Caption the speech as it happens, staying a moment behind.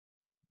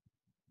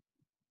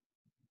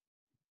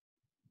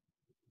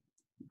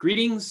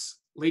Greetings,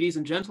 ladies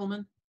and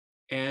gentlemen,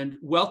 and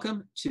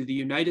welcome to the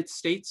United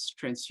States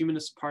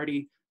Transhumanist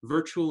Party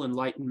Virtual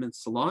Enlightenment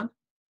Salon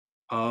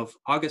of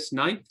August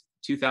 9th,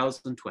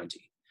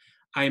 2020.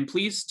 I am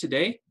pleased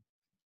today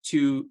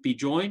to be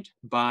joined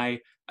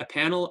by a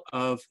panel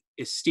of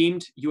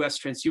esteemed US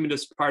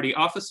Transhumanist Party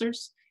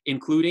officers,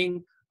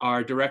 including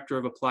our Director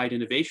of Applied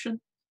Innovation,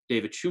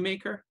 David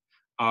Shoemaker,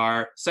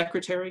 our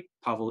Secretary,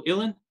 Pavel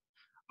Ilin,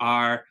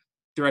 our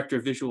Director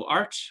of Visual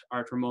Art,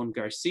 Art Ramon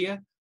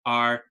Garcia,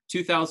 our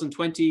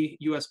 2020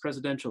 US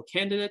presidential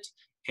candidate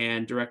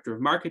and Director of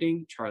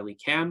Marketing, Charlie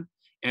Kam,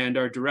 and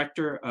our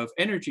Director of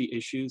Energy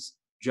Issues,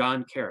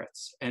 John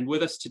Carrots. And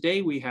with us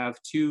today, we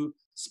have two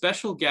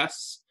special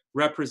guests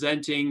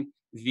representing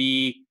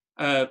the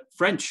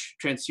French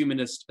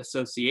Transhumanist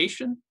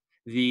Association,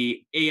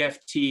 the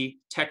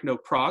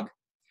AFT-Technoprog.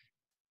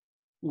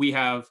 We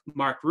have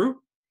Marc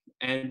Roux,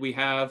 and we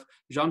have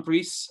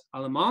Jean-Brice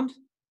Allemand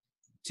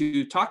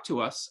to talk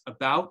to us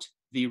about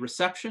the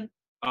reception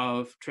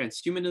of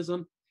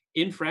transhumanism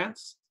in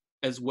France,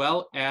 as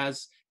well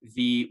as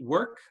the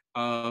work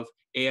of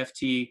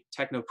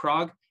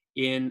AFT-Technoprog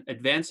in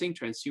advancing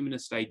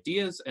transhumanist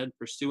ideas and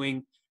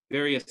pursuing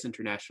various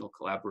international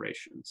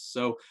collaborations.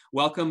 So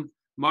welcome,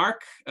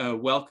 Marc,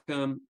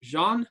 welcome,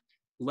 Jean.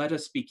 Let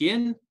us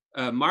begin.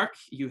 Marc,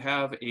 you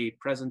have a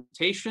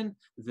presentation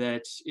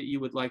that you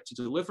would like to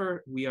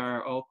deliver. We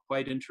are all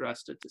quite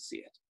interested to see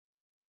it.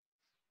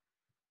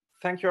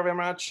 Thank you very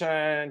much,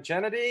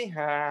 Gennady.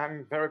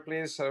 I'm very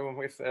pleased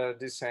with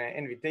this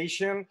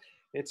invitation.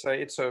 It's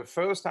a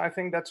first, I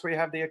think, that we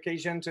have the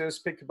occasion to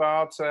speak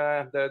about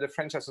the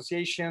French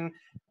Association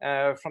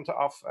front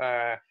of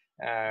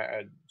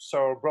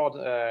so broad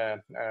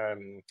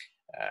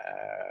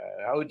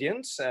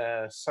audience.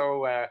 I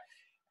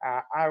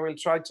will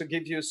try to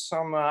give you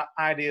some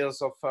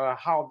ideas of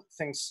how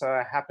things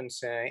happen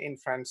in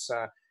France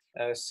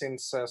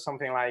since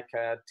something like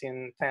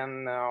 10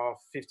 or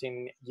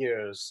 15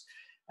 years.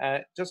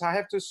 Just I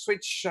have to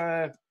switch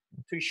to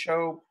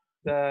show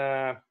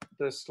the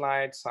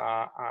slides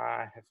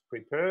I have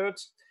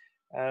prepared.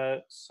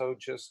 So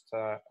just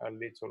a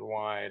little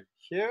while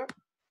here.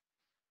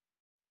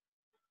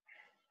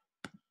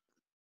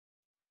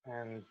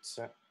 And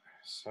so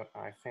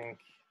I think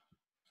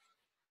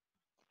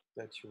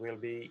that you will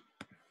be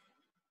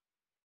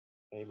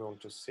able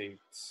to see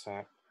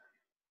it.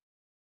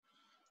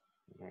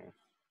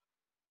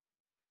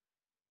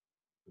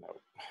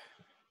 No.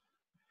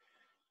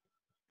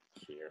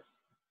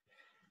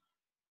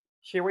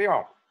 Here we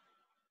are.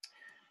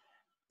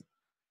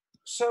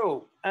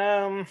 So,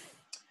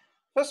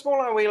 first of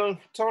all, I will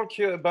talk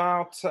to you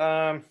about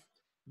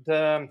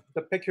the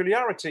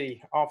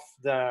peculiarity of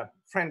the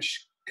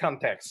French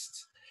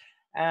context.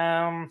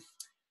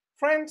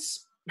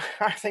 France,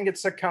 I think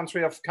it's a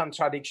country of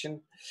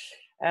contradiction.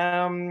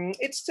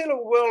 It's still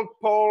a world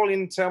pole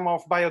in terms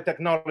of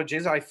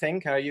biotechnologies, I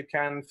think. You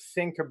can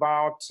think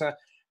about,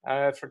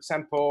 for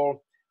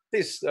example,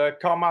 this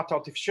Karmat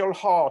artificial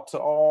heart,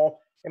 or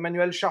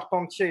Emmanuelle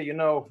Charpentier, you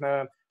know,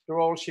 the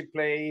role she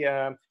played,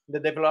 the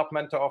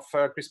development of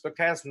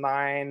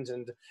CRISPR-Cas9.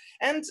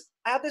 And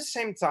at the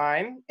same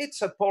time,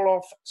 it's a pole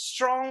of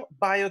strong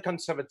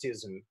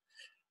bioconservatism.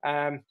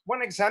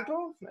 One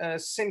example,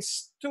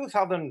 since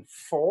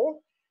 2004,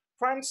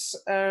 France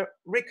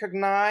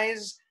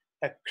recognized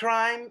a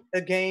crime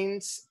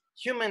against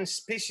human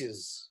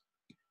species.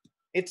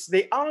 It's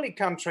the only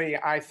country,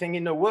 I think,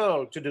 in the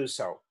world to do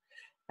so.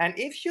 And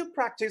if you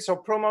practice or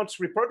promote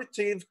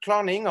reproductive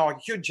cloning or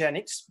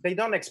eugenics, they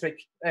don't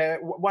expect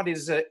what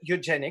is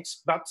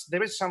eugenics, but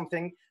there is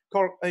something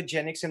called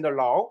eugenics in the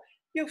law.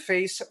 You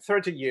face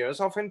 30 years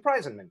of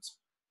imprisonment.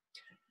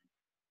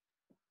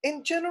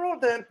 In general,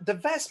 the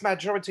vast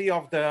majority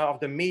of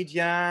the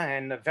media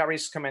and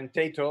various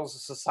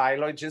commentators,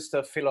 sociologists,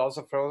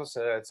 philosophers,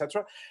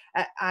 etc.,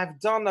 have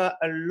done a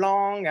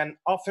long and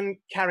often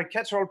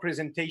caricatural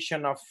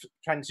presentation of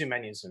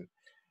transhumanism.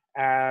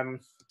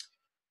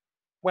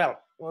 Well,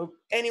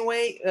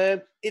 anyway,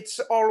 it's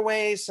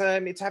always,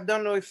 it's have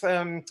done with,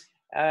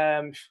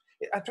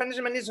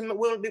 transhumanism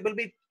will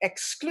be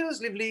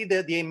exclusively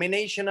the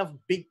emanation of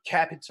big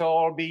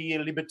capital, be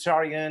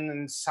libertarian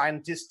and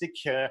scientific,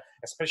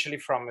 especially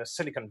from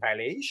Silicon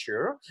Valley,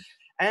 sure.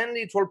 And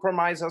it will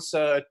promise us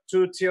a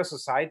two-tier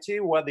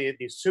society where the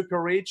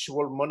super rich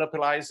will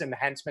monopolize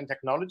enhancement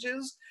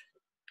technologies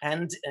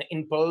and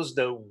impose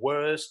the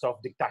worst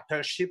of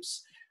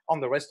dictatorships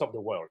on the rest of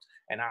the world.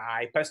 And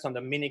I passed on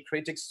the many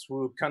critics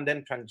who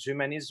condemn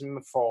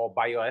transhumanism for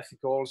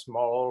bioethical,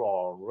 moral,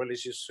 or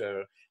religious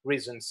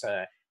reasons,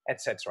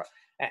 etc.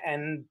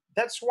 And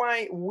that's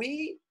why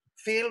we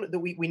feel that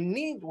we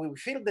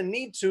feel the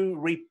need to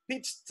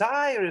repeat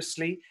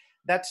tirelessly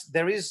that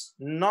there is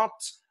not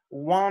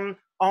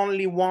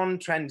only one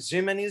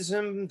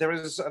transhumanism.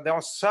 There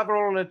are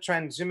several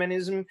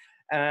transhumanism,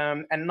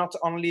 and not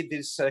only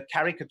this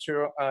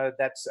caricature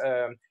that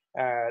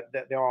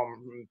they are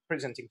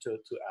presenting to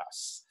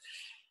us.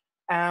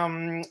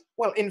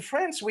 Well, in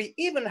France, we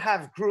even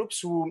have groups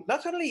who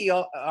not only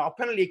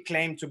openly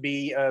claim to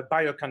be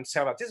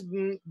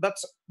bioconservatives, but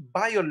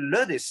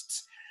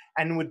bioludists,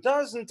 and who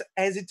doesn't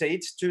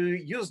hesitate to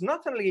use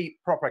not only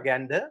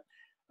propaganda,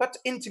 but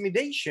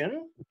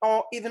intimidation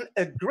or even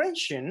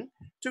aggression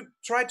to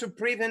try to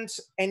prevent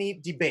any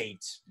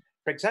debate.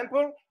 For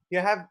example, you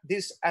have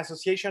this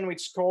association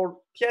which is called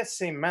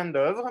Pièces et Main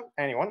d'œuvre.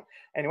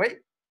 Anyway,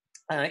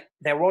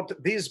 they wrote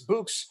these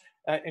books,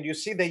 and you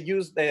see they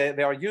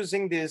are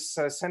using this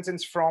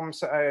sentence from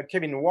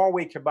Kevin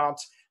Warwick about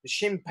the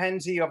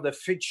chimpanzee of the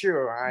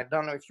future. I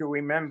don't know if you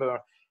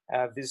remember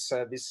this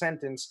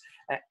sentence.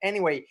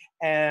 Anyway,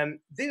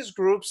 these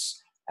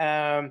groups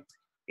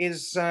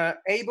is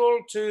able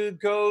to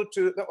go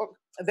to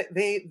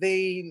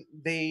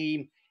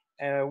they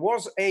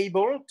was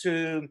able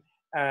to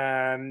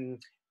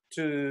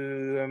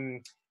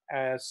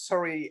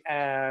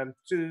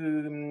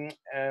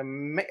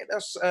make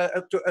us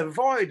to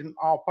avoid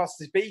our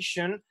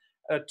participation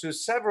to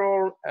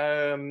several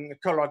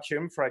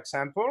colloquium, for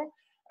example,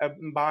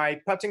 by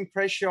putting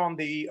pressure on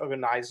the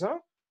organizer.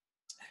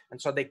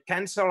 And so they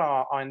cancel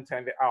our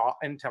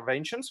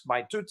interventions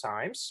by 2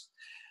 times,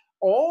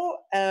 or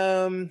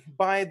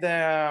by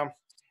their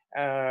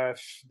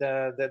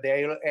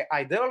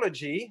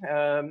ideology,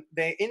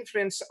 they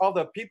influence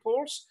other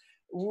peoples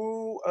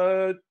who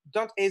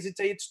don't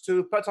hesitate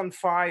to put on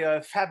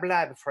fire Fab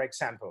Lab, for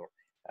example,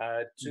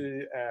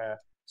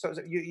 so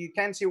you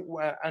can see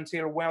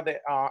until where they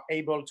are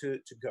able to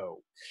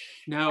go.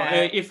 Now,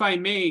 if I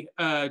may,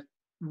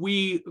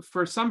 we,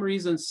 for some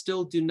reason,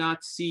 still do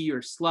not see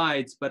your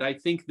slides, but I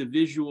think the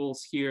visuals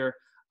here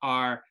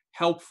are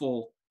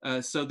helpful.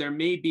 So there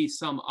may be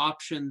some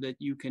option that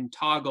you can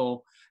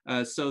toggle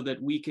so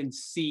that we can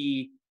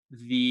see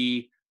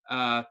the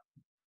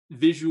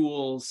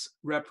visuals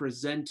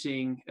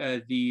representing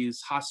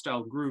these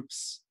hostile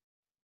groups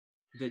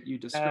that you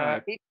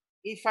described.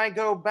 If I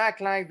go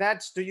back like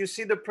that, do you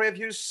see the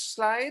previous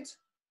slide?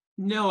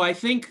 No, I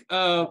think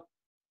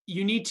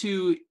you need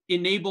to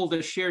enable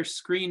the share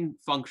screen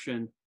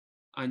function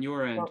on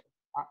your end. Oh,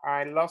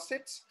 I lost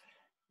it.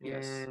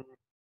 Yes.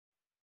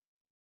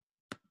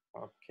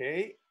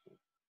 Okay.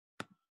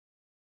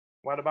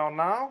 What about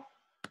now?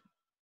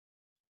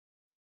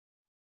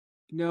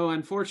 No,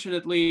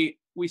 unfortunately,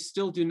 we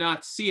still do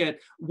not see it.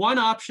 One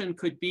option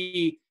could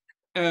be,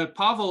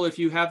 Pavel, if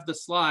you have the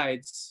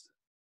slides,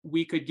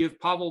 we could give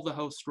Pavel the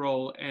host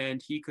role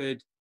and he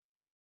could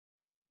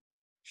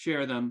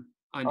share them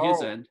on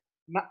his end.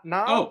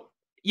 Now? Oh,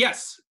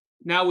 yes.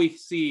 Now we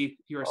see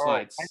your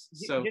slides.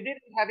 So you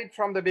didn't have it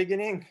from the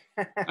beginning.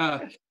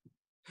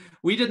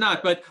 We did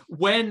not, but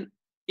when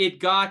it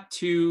got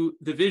to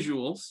the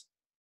visuals,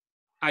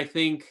 I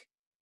think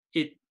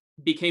it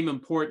became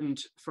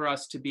important for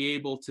us to be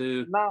able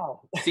to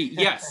see.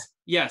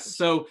 Yes.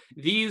 So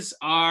these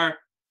are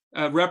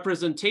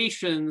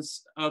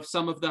representations of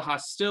some of the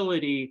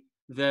hostility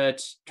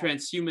that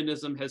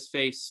transhumanism has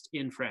faced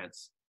in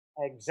France.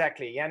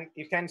 Exactly. And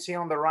you can see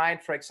on the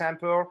right, for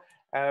example,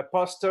 a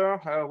poster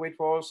which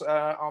was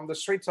on the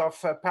streets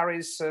of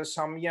Paris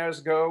some years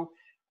ago.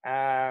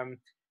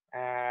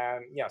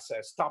 Yes,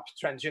 stop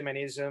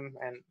transhumanism,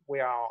 and we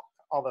are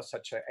other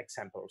such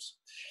examples.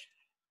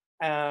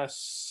 I'm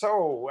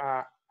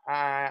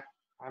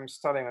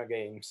starting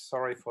again.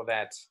 Sorry for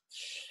that.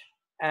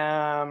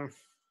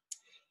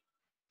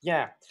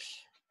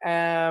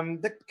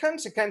 The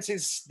consequence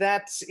is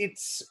that it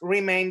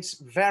remains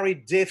very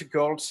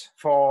difficult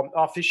for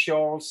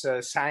officials,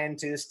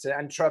 scientists,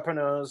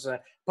 entrepreneurs,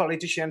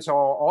 politicians,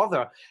 or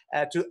other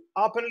to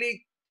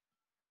openly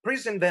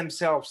present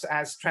themselves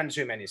as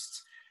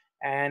transhumanists.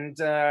 And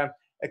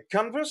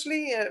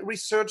conversely,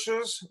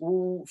 researchers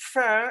who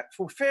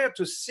fear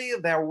to see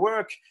their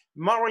work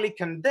morally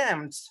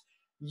condemned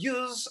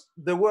use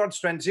the word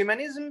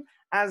transhumanism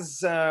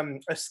as a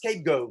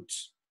scapegoat.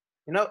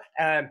 You know,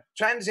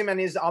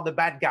 transhumanists are the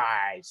bad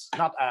guys,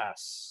 not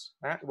us.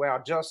 We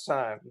are just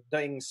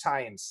doing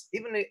science,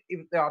 even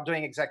if they are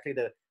doing exactly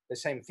the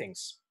same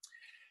things.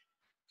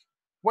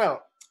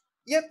 Well,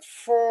 yet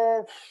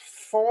for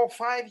 4 or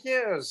 5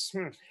 years,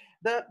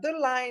 the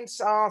lines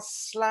are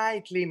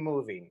slightly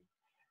moving.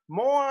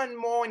 More and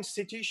more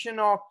institutions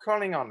are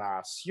calling on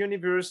us: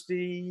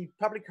 university,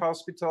 public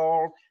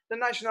hospital, the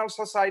National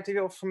Society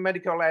of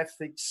Medical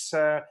Ethics,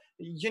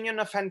 Union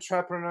of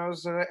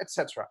Entrepreneurs,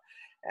 etc.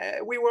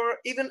 We were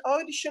even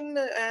auditioned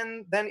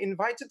and then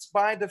invited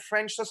by the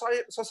French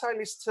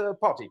Socialist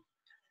Party.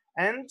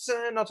 And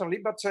not only,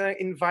 but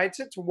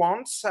invited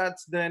once at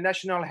the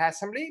National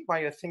Assembly by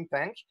a think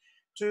tank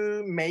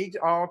to make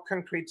our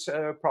concrete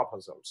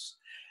proposals.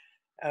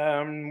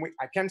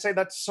 I can say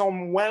that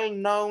some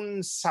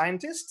well-known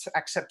scientists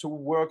accept to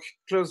work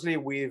closely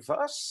with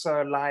us,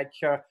 like,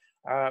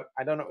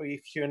 I don't know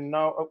if you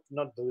know, oh,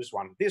 not this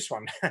one,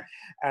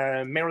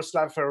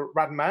 Miroslav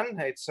Radman.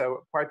 It's a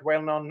quite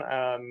well-known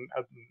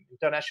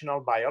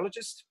international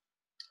biologist,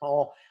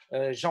 or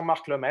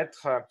Jean-Marc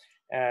Lemaitre.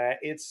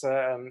 It's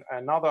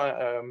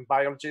another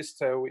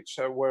biologist which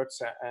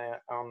works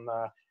on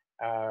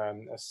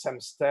stem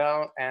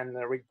cell and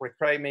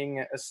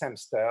reclaiming stem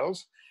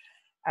cells.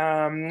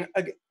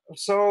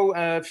 So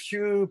a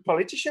few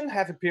politicians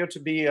have appeared to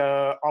be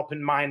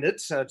open-minded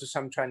to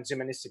some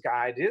transhumanistic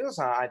ideas.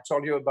 I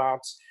told you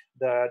about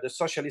the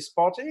Socialist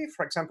Party,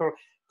 for example,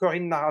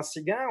 Corinne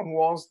Narassiguin, who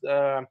was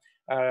the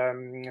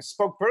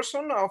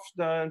spokesperson of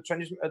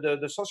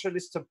the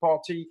Socialist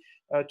Party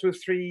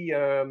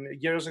 2-3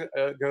 years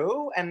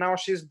ago, and now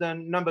she's the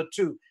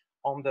 #2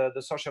 on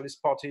the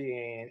Socialist Party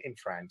in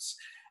France.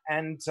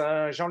 And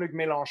Jean-Luc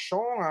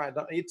Mélenchon,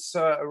 it's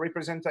a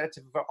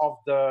representative of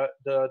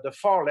the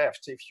far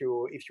left, if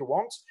you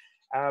want,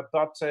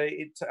 but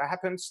it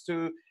happens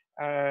to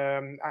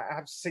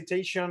have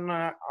citation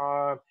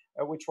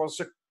which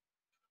was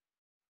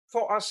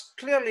for us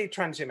clearly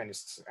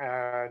transhumanists,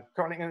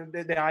 calling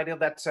the idea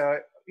that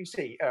you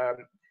see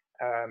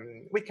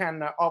we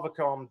can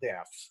overcome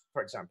death,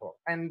 for example,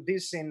 and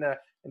this in the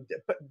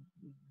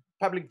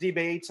public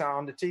debate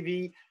on the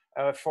TV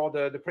for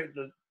the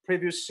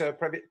previous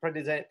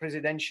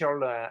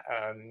presidential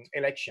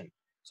election.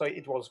 So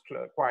it was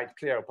quite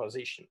clear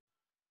position.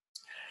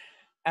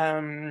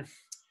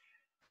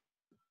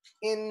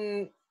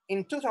 In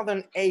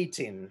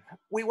 2018,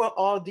 we were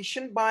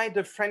auditioned by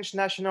the French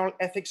National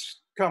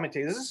Ethics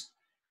Committees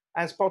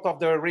as part of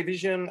the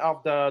revision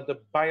of the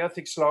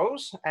bioethics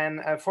laws. And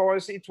for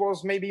us, it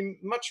was maybe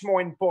much more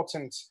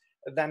important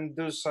than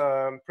those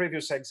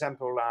previous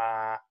example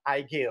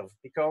I give,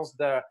 because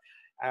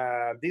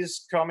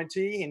this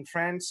committee in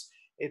France,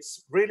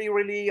 it's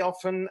really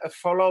often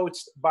followed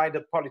by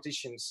the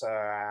politicians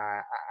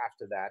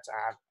after that,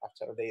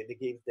 after they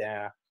give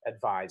their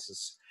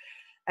advices.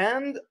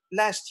 And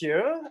last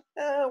year,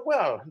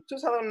 well,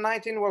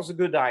 2019 was a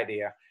good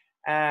idea.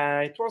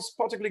 It was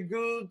particularly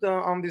good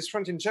on this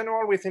front in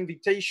general, with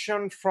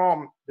invitation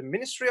from the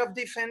Ministry of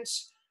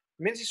Defense,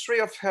 Ministry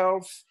of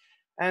Health,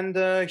 and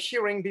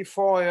hearing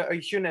before a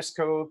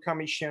UNESCO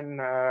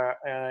commission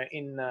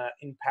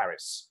in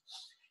Paris.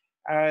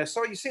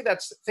 So you see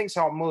that things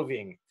are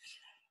moving.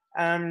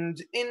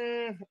 And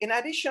in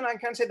addition, I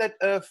can say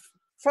that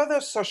further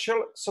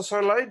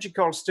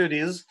sociological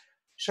studies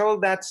show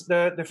that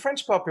the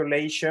French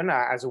population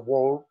as a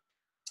whole,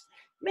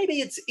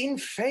 maybe it's in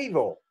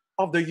favor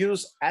of the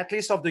use, at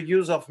least of the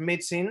use of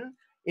medicine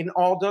in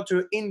order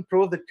to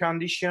improve the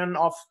condition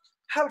of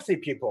healthy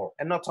people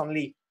and not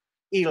only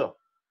ill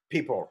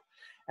people.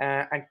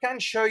 I can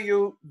show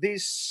you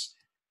this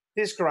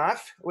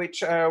graph,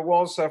 which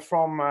was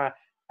from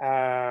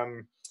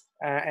an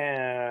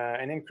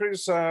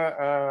increase,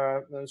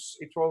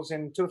 it was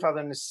in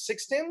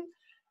 2016.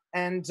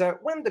 And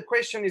when the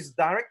question is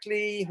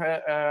directly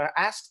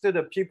asked to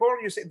the people,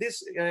 you see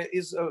this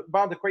is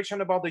about the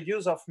question about the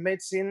use of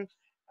medicine,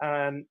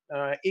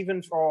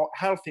 even for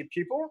healthy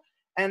people.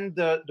 And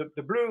the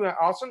blue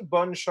Arson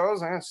bone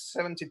shows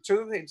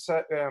 72. It's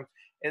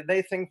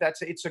they think that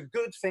it's a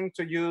good thing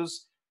to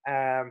use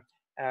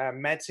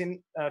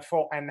medicine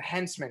for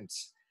enhancement.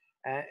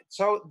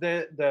 So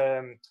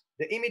the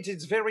image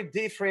is very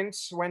different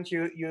when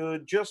you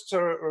just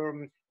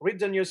read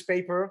the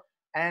newspaper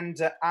and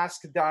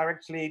ask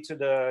directly to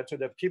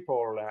the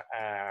people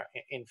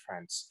in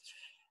France.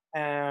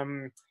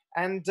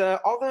 And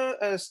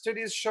other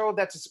studies show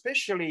that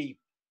especially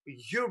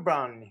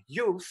urban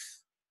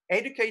youth,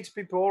 educated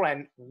people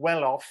and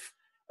well-off,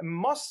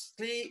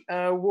 mostly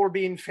will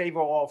be in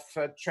favor of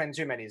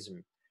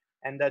transhumanism.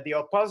 And the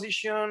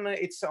opposition,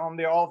 it's on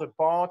the other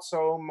part,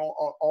 so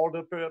more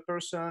older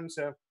persons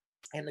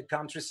in the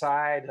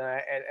countryside,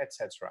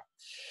 etc.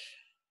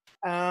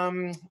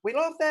 We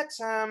love that.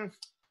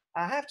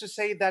 I have to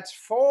say that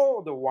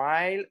for the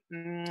while,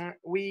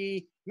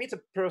 we meet a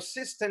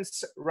persistent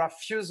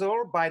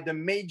refusal by the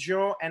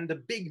major and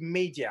the big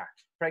media.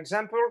 For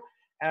example,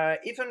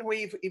 even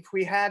if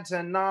we had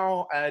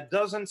now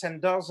dozens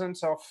and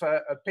dozens of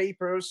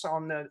papers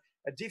on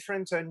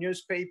different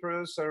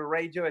newspapers,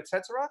 radio,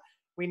 etc.,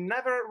 we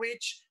never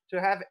reach to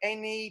have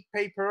any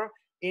paper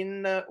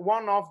in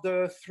one of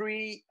the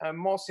three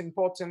most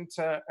important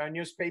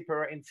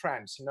newspaper in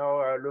France, you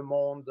know, Le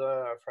Monde,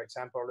 for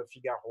example, Le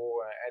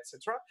Figaro,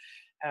 etc.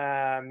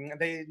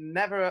 They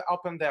never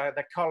open their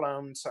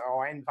columns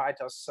or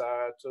invite us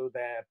to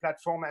their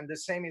platform, and the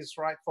same is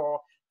right for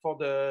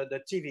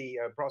the TV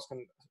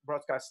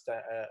broadcast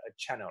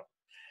channel.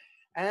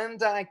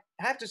 And I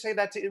have to say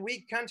that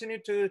we continue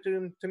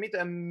to meet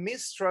a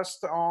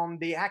mistrust on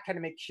the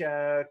academic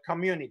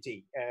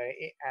community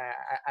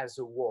as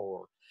a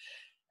whole.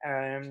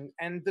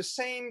 And the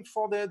same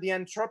for the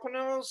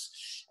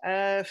entrepreneurs.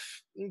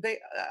 They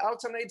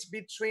alternate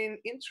between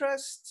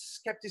interest,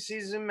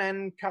 skepticism,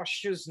 and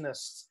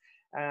cautiousness.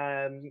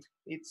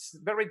 It's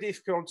very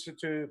difficult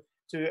to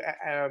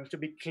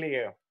be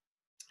clear.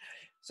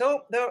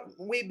 So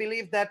we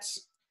believe that,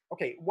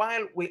 okay,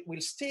 while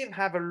we'll still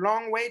have a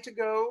long way to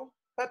go,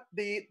 but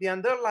the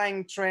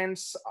underlying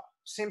trends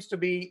seems to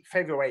be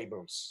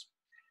favorable.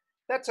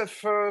 That's the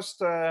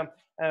first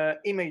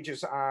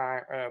images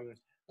I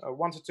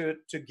wanted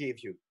to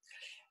give you.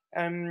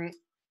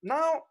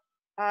 Now,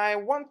 I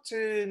want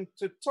to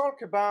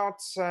talk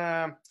about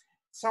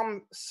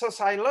some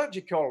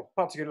sociological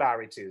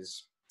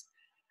particularities.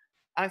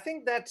 I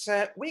think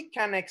that we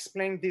can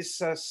explain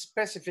this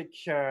specific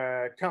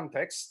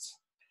context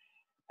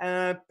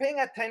paying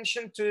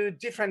attention to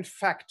different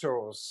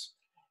factors.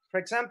 For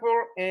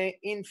example,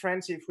 in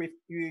France, if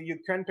you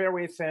compare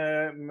with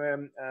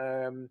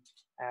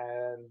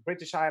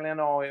British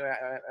Island or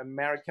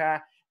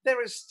America,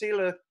 there is still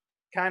a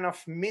kind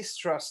of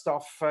mistrust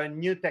of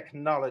new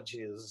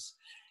technologies.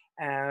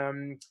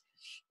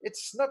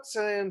 It's not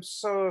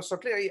so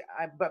clear,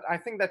 but I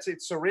think that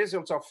it's a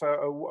result of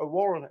a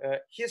world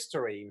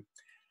history.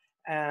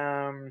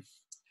 And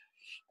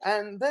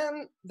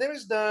then there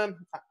is the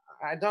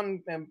I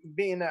don't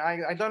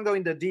I don't go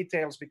into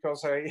details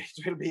because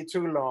it will be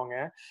too long.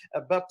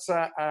 But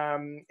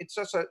it's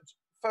just a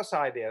first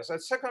idea. So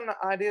second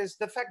idea is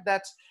the fact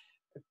that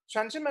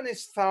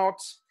transhumanist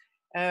thought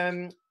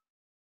it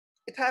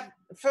had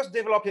first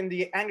developed in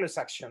the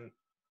Anglo-Saxon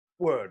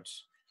world.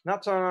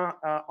 Not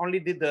only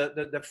did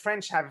the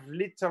French have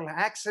little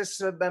access,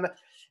 but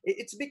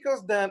it's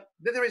because there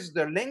is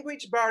the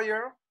language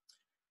barrier,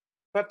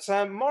 but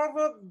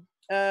moreover,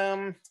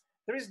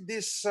 there is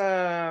this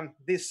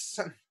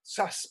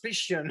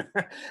suspicion.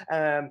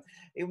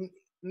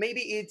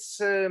 Maybe it's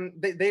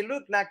they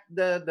look like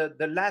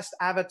the last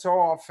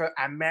avatar of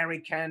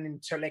American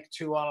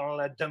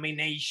intellectual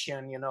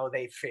domination. You know,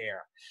 they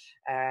fear,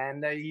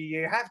 and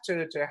you have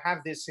to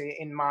have this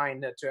in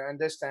mind to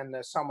understand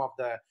some of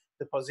the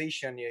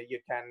position you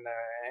can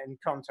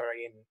encounter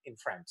in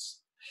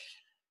France.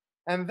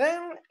 And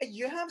then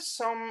you have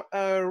some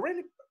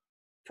really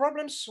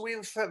problems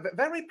with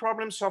very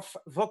problems of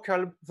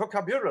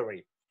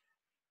vocabulary.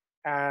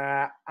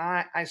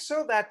 I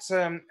saw that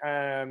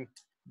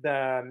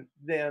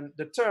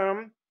the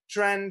term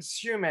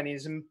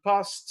transhumanism,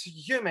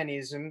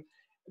 posthumanism,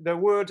 the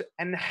word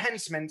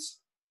enhancement,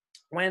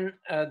 when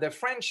the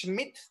French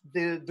meet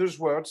those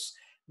words,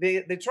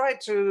 they try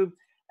to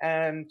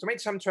make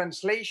some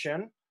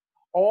translation,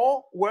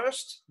 or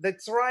worst, they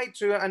try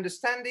to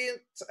understand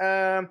it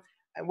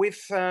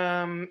with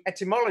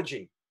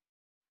etymology.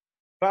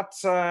 But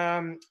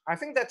I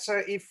think that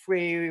if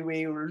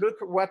we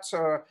look at what,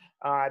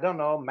 I don't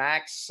know,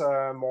 Max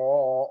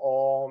Moore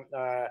or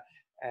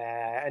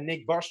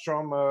Nick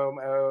Bostrom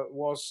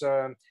was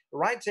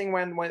writing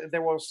when they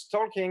was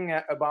talking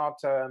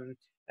about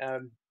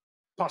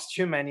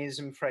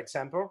posthumanism, for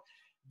example,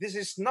 this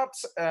is not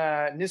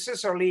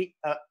necessarily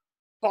a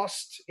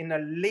post in a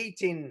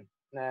Latin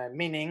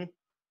meaning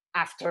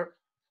after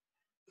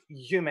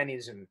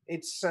humanism.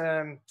 It's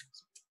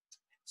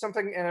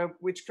something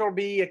which could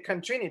be a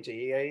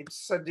continuity.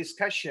 It's a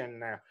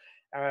discussion.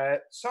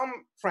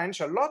 Some French,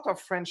 a lot of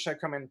French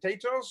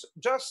commentators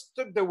just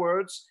took the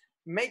words,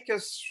 make a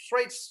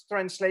straight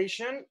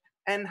translation,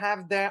 and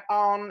have their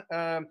own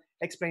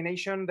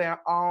explanation,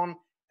 their own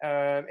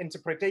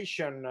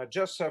interpretation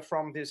just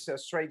from this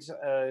straight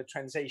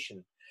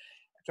translation.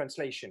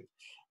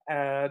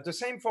 The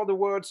same for the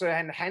words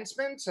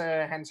enhancement.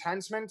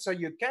 Enhancement. So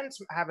you can't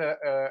have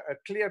a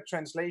clear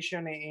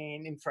translation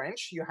in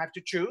French. You have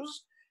to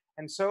choose,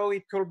 and so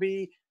it could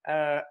be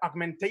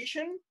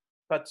augmentation.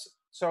 But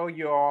so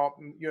you're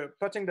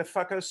putting the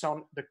focus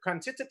on the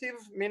quantitative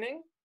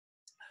meaning.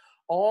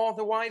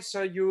 Otherwise,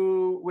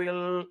 you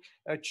will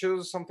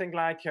choose something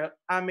like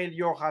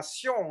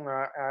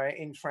amélioration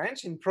in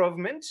French,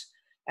 improvement,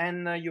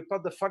 and you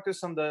put the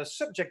focus on the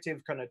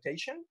subjective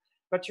connotation,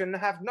 but you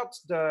have not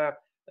the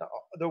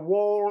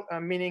whole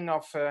meaning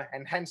of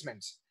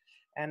enhancement.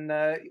 And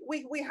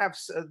we have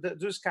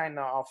those kind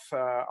of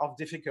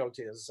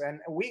difficulties,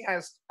 and we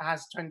as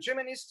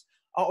transhumanists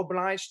are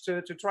obliged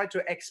to try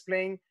to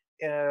explain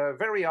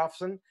very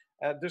often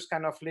those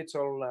kind of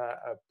little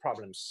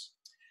problems.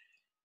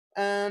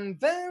 And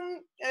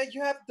then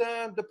you have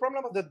the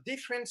problem of the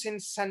difference in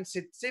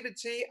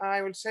sensitivity,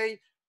 I would say,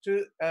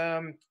 to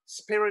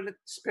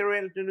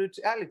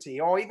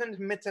spirituality or even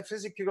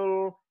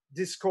metaphysical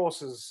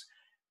discourses.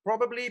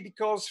 Probably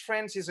because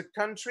France is a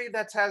country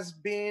that has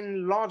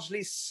been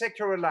largely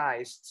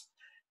secularized.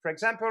 For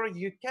example,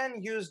 you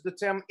can use the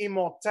term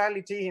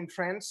immortality in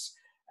France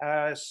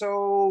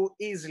so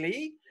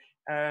easily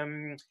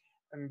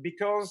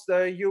because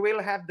you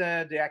will have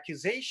the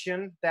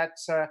accusation that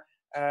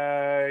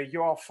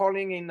you are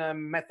falling in a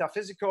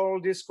metaphysical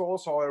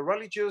discourse or a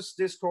religious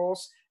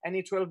discourse, and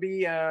it will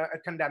be a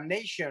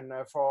condemnation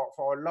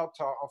for a lot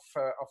of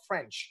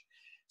French.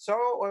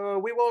 So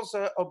we was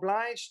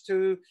obliged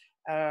to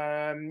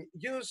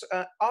use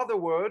other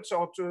words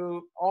or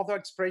to other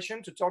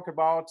expression to talk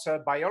about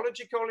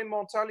biological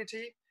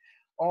immortality,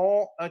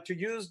 or to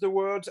use the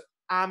word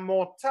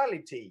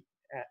immortality.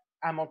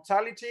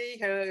 Immortality,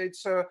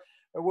 it's a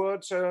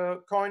word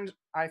coined,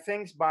 I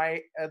think,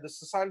 by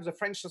the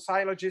French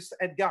sociologist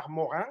Edgar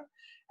Morin,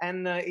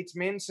 and it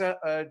means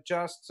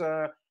just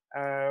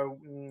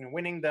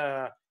winning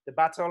the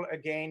battle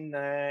against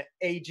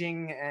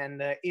aging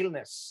and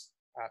illness.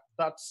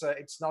 But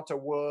it's not a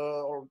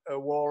world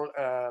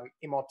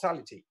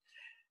immortality.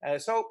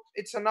 So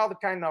it's another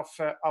kind of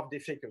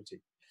difficulty.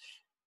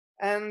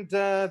 And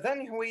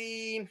then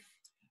we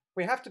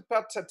have to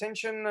put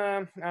attention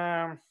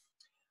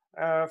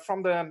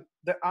from the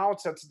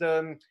outset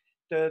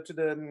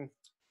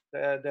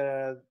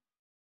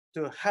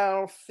to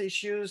health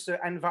issues,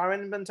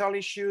 environmental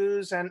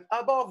issues, and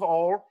above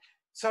all,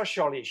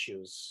 social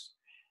issues.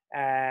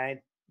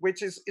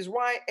 Which is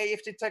why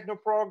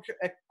AFT-Technoprog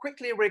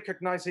quickly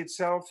recognized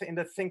itself in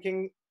the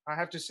thinking, I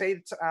have to say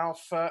it, of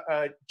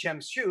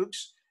James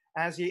Hughes,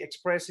 as he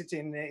expressed it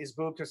in his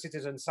book,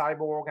 Citizen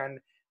Cyborg, and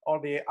all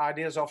the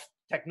ideas of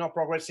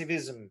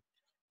techno-progressivism.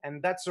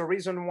 And that's the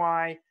reason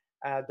why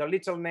the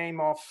little name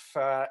of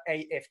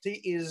AFT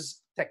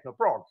is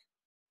Technoprog.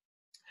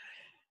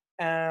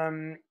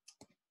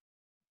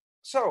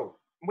 So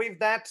with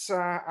that,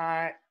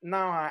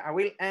 now I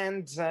will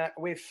end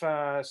with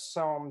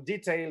some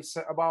details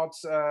about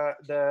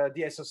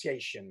the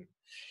association.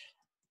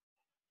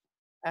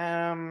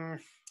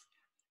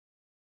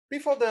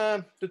 Before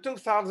the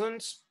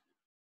 2000s,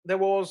 there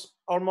was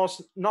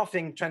almost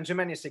nothing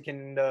transhumanistic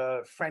in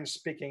the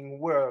French-speaking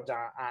world,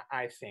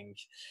 I think.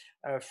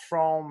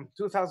 From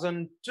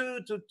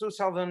 2002 to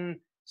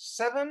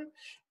 2007,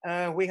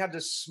 we had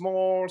the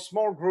small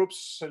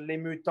groups, les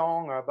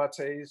mutants, but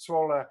it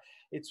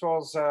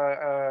was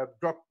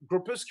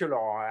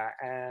groupuscular,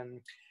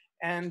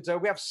 and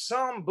we have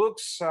some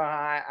books.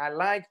 I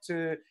like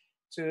to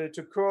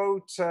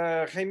quote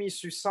Rémi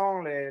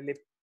Sussan,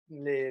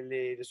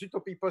 les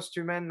utopies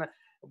posthumaines,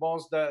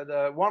 was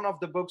the one of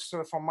the books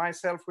for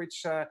myself,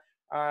 which one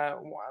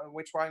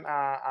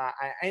I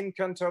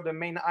encountered the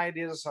main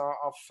ideas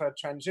of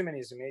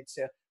transhumanism. It's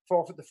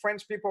for the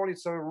French people,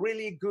 it's a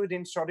really good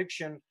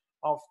introduction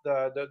of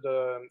the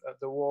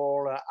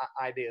whole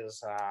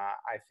ideas,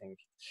 I think.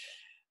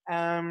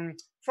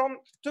 From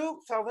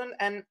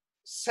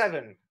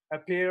 2007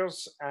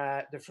 appears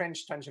the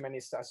French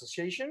Transhumanist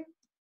Association,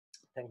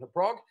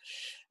 Technoprog.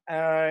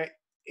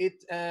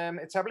 It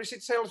established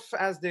itself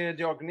as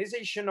the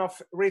organization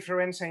of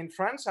reference in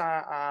France.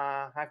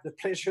 I have the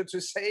pleasure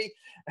to say,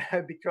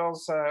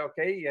 because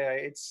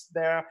it's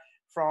there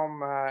from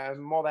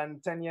more than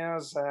 10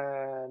 years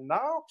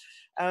now.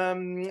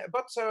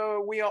 But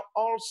we are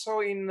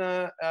also in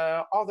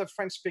other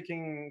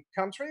French-speaking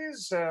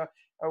countries.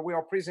 We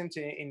are present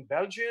in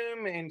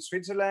Belgium, in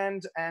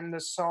Switzerland,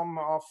 and some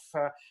of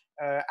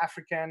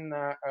African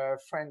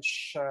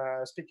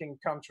French-speaking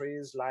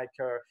countries like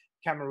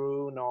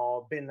Cameroon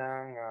or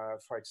Benin,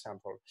 for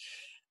example.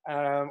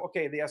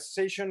 The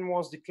association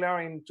was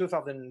declared in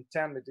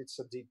 2010, but it's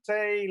a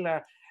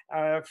detail.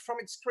 From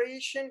its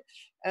creation,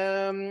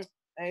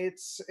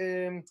 it's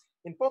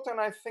important,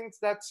 I think,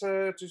 that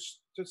to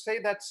say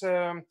that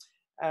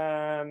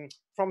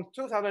from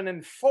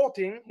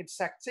 2014,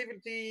 its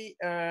activity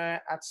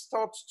had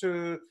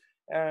started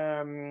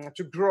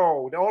to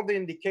grow. All the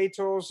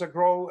indicators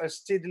grow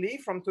steadily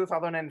from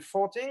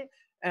 2014.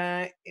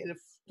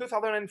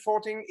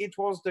 2014, it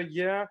was the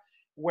year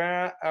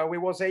where we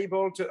was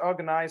able to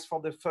organize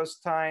for the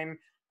first time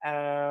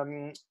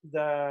the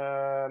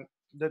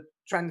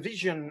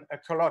Transvision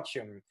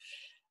colloquium.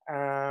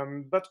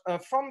 But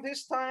from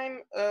this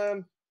time,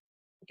 our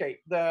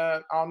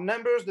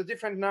numbers, the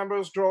different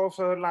numbers grow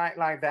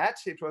like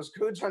that. It was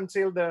good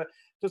until the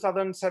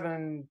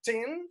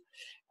 2017.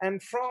 And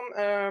from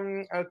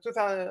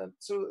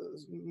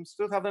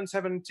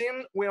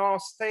 2017, we are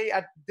stay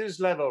at this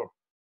level.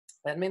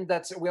 That means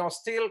that we are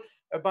still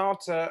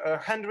about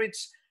 100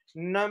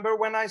 number.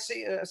 When I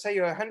say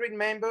 100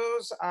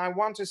 members, I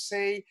want to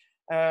say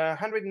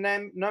 100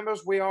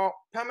 numbers. We are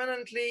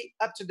permanently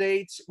up to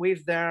date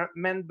with their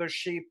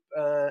membership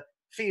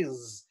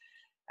fees.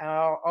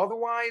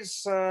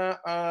 Otherwise,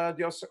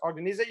 the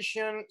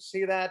organization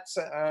see that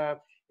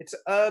it's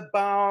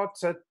about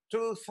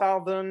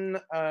 2,000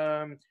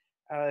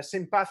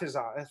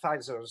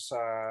 sympathizers,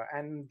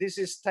 and this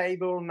is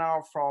stable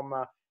now from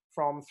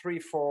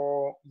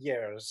 3-4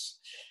 years.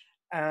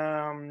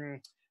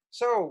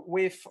 So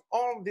with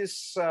all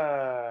this,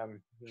 I'll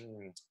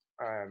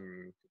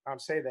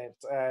say that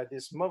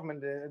this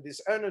movement, this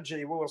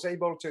energy, we was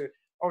able to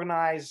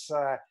organize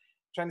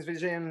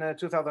Transvision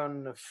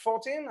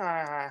 2014.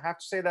 I have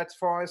to say that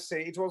for us,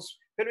 it was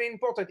very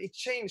important. It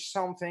changed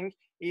something.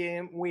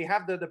 We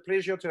have the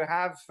pleasure to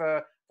have,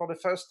 for the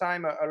first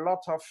time, a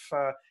lot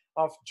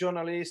of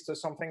journalists,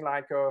 something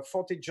like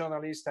 40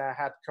 journalists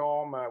had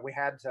come. We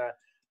had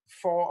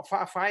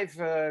 5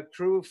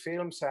 crew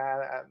films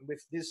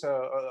with this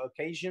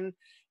occasion,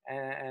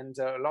 and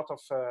a lot of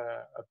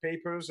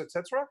papers,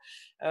 etc.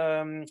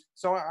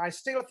 So I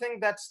still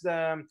think that's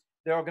the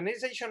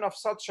organization of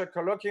such a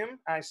colloquium.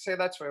 I say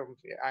that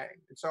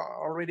it's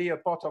already a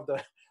part of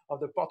the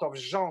pot of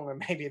Jean.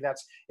 Maybe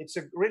it's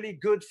a really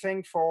good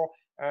thing for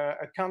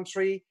a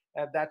country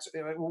that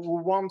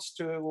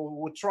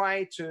who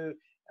try to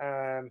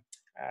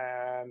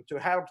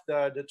help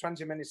the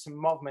transhumanist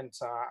movement,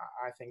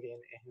 I think,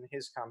 in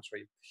his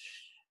country.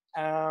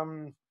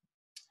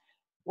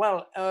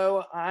 Well,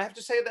 I have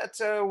to say that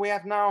we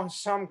have now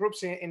some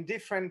groups in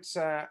different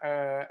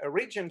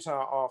regions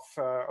of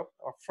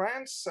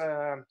France.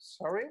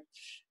 Sorry,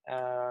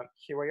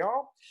 here we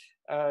are.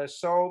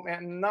 So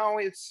and now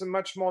it's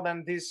much more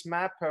than this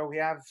map. We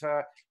have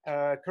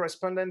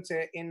correspondents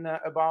in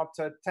about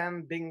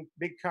 10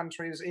 big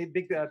countries,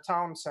 big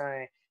towns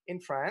in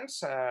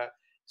France.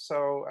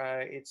 So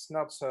it's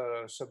not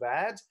so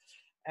bad.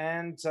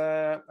 And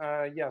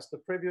yes, the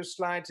previous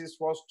slide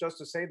was just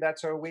to say that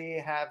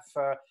we have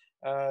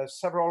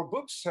several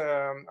books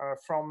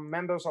from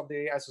members of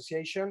the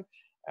association.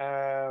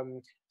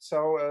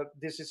 So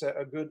this is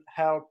a good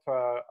help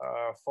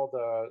for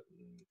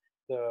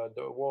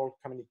the world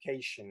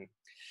communication.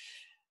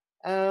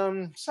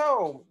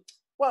 So,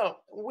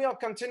 well, we are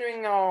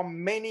continuing our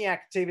many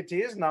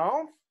activities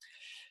now.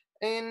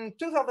 In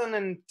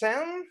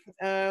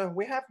 2010,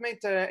 we have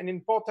made an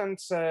important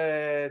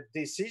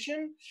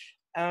decision.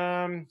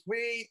 Our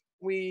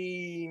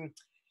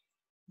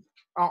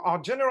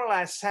General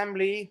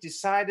Assembly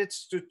decided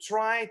to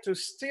try to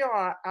steer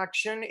our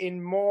action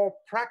in more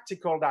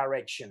practical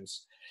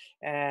directions.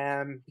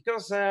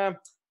 Because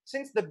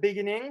since the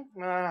beginning,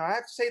 I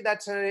have to say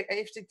that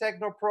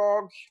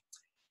AFT-Technoprog,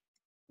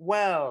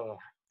 well,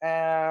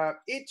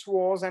 it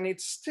was and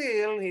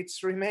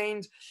it's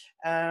remained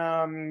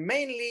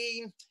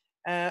mainly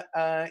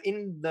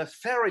in the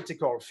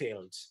theoretical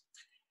field.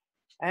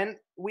 And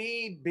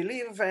we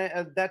believe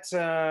that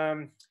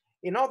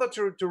in order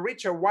to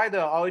reach a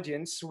wider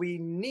audience, we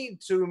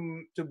need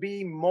to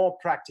be more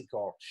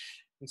practical.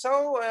 And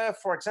so,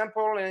 for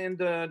example, in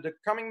the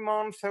coming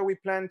month, we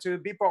plan to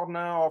be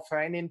partner of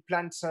an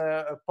implant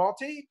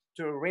party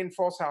to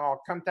reinforce our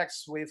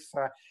contacts with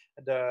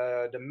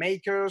the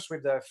makers,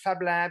 with the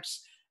fab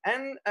labs.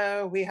 And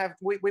we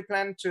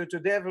plan to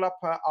develop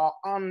our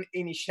own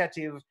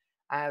initiative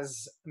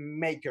as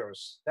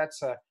makers.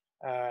 That's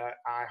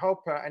I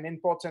hope an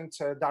important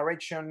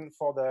direction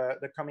for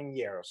the coming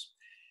years.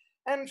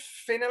 And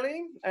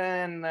finally,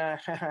 and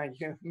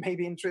you may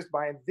be interested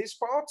by this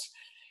part,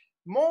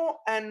 more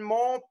and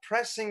more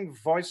pressing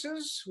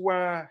voices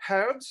were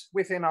heard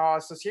within our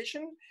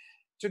association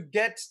to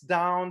get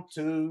down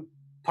to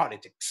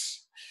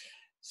politics.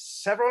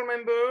 Several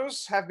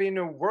members have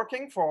been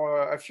working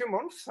for a few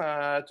months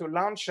to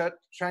launch a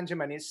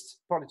transhumanist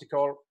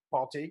political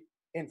party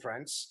in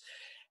France.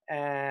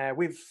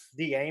 With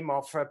the aim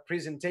of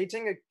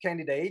presenting a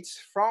candidate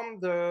for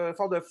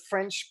the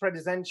French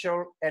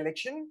presidential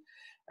election,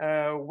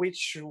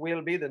 which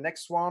will be the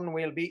next one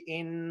will be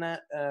in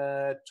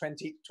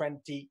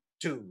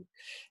 2022.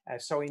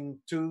 So in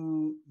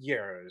 2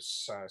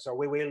 years. So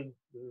we will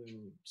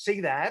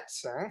see that.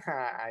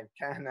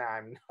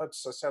 I'm not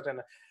so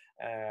certain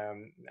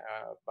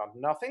about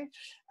nothing.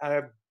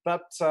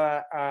 But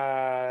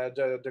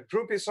the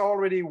group is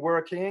already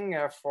working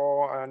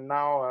for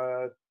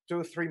now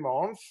 2-3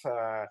 months.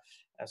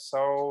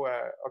 So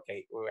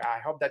okay, I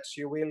hope that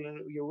you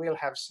will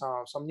have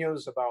some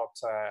news about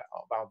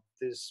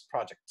this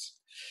project.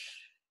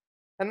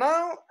 And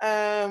now,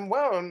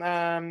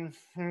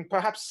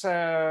 perhaps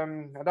I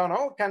don't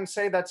know, can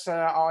say that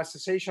our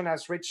association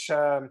has reached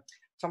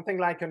something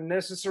like a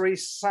necessary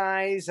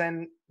size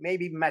and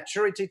maybe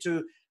maturity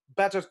to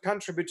better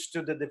contribute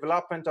to the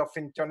development of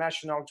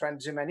international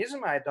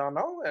transhumanism. I don't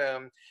know.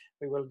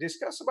 We will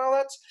discuss about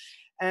that.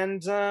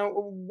 And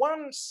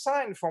one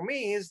sign for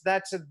me is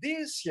that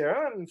this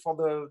year, and for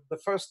the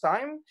first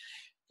time,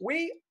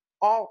 we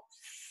are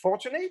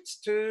fortunate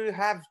to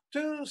have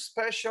 2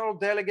 special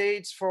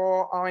delegates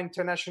for our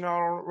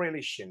international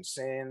relations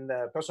in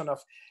the person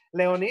of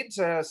Leonid.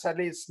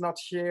 Sadly, it's not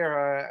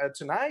here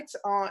tonight,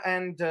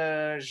 and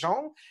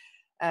Jean.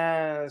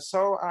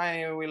 So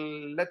I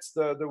will let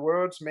the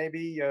words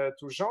maybe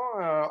to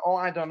Jean,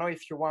 or I don't know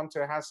if you want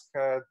to ask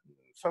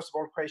first of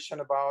all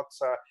question about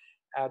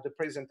the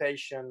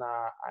presentation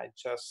I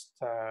just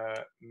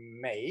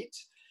made.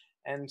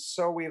 And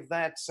so with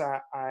that,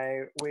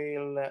 I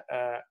will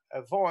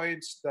avoid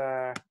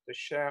the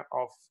share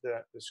of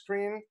the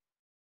screen.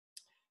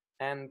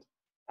 And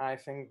I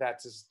think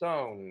that is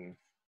done.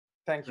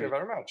 Thank you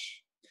very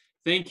much.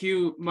 Thank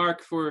you,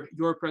 Marc, for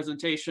your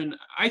presentation.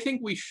 I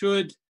think we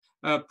should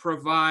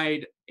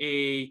provide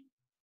a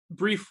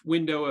brief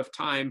window of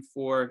time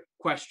for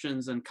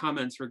questions and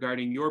comments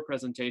regarding your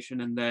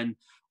presentation, and then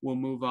we'll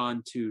move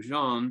on to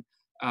Jean.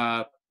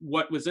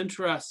 What was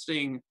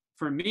interesting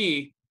for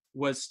me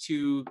was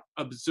to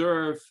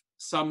observe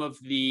some of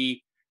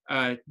the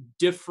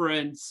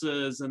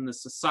differences in the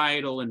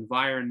societal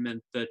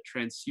environment that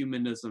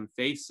transhumanism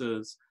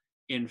faces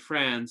in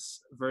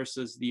France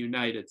versus the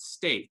United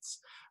States.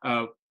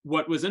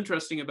 What was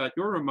interesting about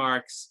your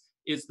remarks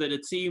is that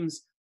it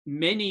seems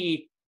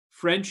many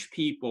French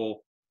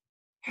people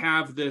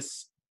have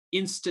this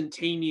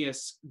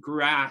instantaneous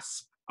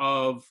grasp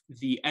of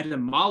the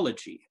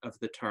etymology of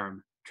the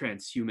term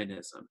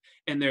transhumanism,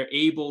 and they're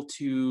able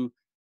to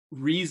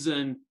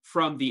reason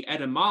from the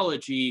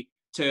etymology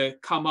to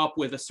come up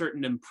with a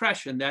certain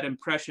impression. That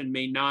impression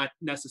may not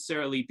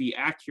necessarily be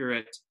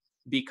accurate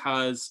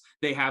because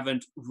they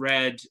haven't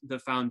read the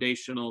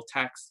foundational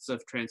texts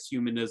of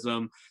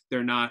transhumanism.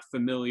 They're not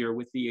familiar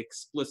with the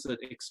explicit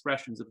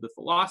expressions of the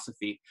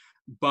philosophy,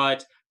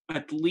 but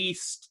at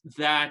least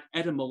that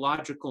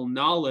etymological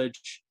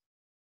knowledge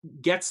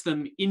gets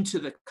them into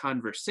the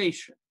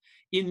conversation.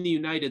 In the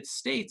United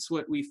States,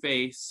 what we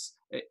face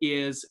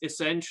is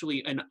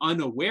essentially an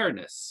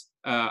unawareness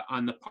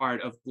on the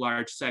part of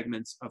large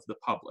segments of the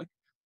public.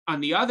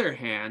 On the other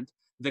hand,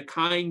 the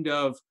kind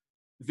of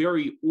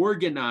very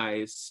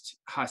organized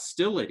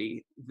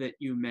hostility that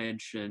you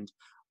mentioned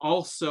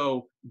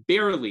also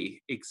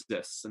barely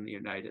exists in the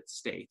United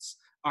States.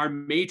 Our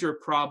major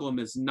problem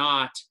is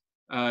not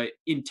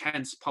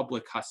intense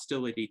public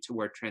hostility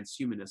toward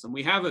transhumanism.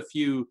 We have a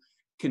few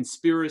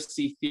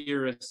conspiracy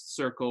theorist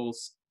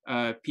circles,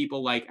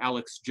 people like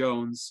Alex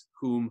Jones,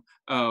 whom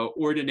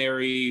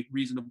ordinary,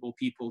 reasonable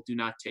people do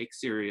not take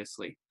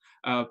seriously.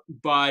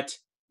 But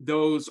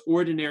those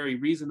ordinary,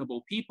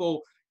 reasonable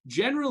people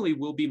generally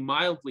will be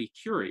mildly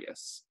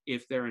curious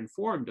if they're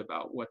informed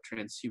about what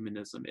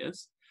transhumanism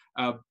is,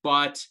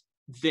 but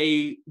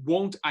they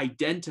won't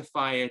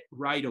identify it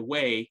right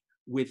away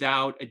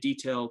without a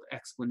detailed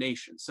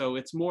explanation. So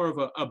it's more of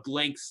a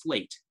blank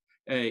slate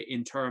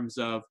in terms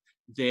of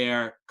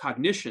their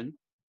cognition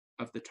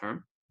of the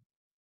term.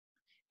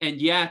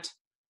 And yet,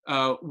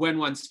 when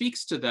one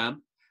speaks to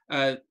them,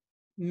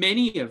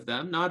 many of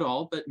them, not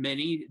all, but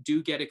many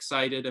do get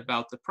excited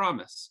about the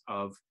promise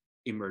of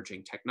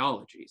emerging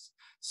technologies.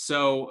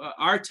 So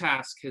our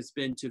task has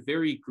been to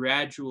very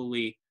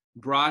gradually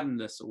broaden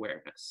this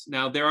awareness.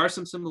 Now, there are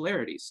some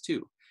similarities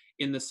too,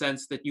 in the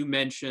sense that you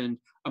mentioned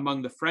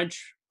among the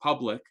French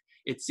public,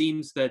 it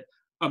seems that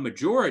a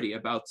majority,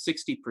 about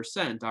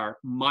 60%, are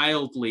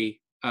mildly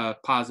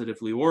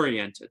positively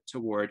oriented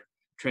toward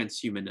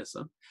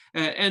transhumanism.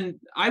 And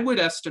I would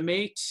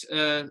estimate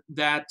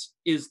that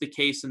is the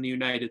case in the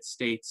United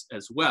States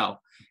as well.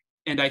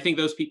 And I think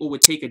those people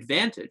would take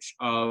advantage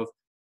of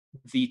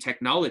the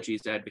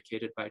technologies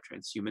advocated by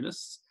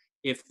transhumanists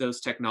if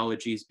those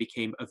technologies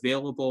became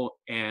available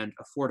and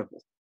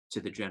affordable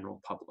to the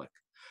general public.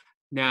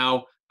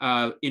 Now,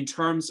 in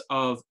terms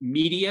of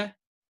media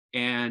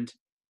and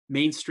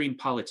mainstream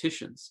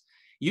politicians,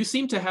 you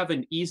seem to have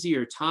an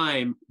easier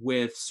time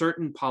with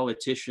certain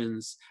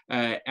politicians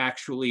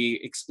actually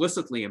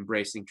explicitly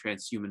embracing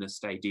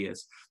transhumanist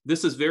ideas.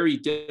 This is very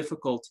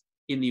difficult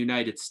in the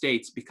United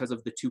States because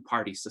of the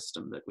two-party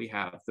system that we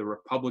have. The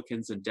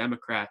Republicans and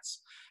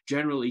Democrats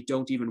generally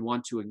don't even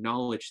want to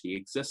acknowledge the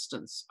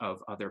existence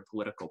of other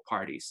political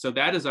parties. So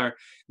that is our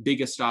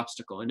biggest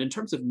obstacle. And in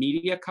terms of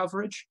media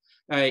coverage,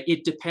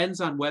 it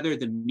depends on whether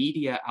the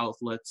media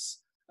outlets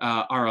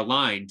are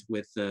aligned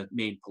with the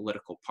main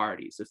political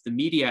parties. If the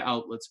media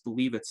outlets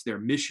believe it's their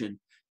mission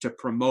to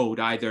promote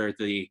either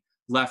the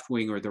left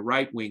wing or the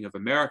right wing of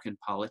American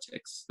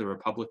politics, the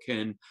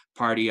Republican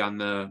Party on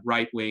the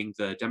right wing,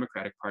 the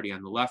Democratic Party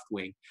on the left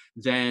wing,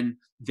 then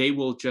they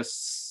will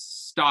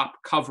just stop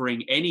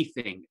covering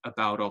anything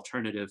about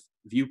alternative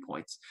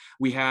viewpoints.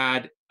 We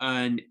had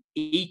an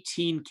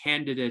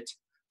 18-candidate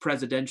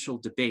presidential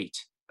debate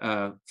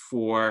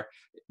for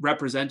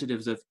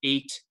representatives of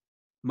 8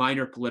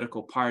 minor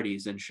political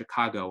parties in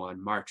Chicago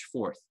on March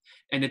 4th.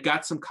 And it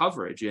got some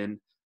coverage in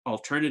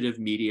alternative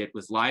media. It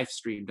was live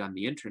streamed on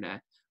the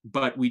internet,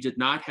 but we did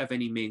not have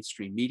any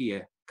mainstream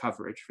media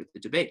coverage for the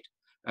debate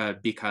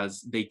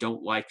because they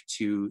don't like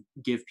to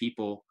give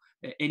people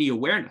any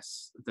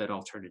awareness that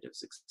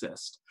alternatives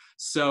exist.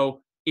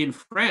 So in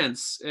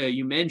France,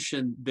 you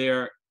mentioned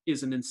there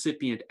is an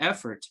incipient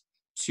effort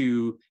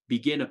to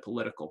begin a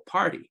political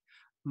party.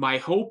 My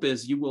hope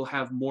is you will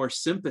have more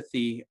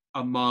sympathy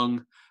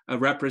among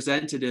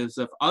representatives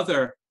of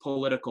other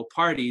political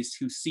parties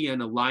who see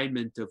an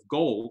alignment of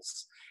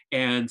goals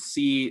and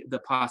see the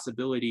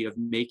possibility of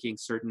making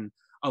certain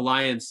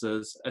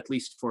alliances, at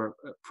least for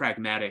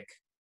pragmatic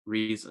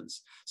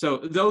reasons. So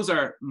those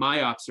are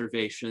my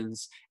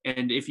observations.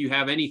 And if you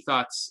have any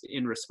thoughts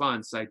in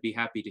response, I'd be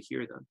happy to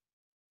hear them.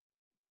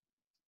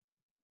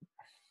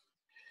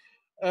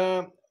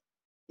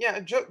 Yeah,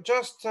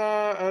 just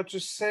to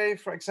say,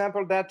 for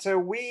example, that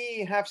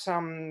we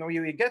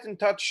get in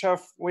touch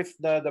with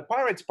the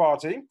Pirates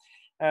Party.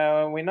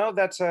 We know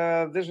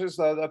that this is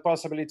a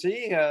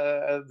possibility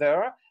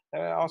there.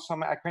 There are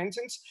some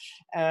acquaintances.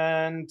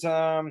 And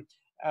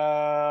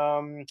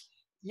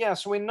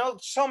yes, we know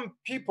some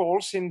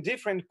peoples in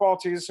different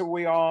parties.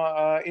 We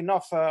are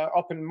enough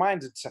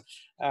open-minded.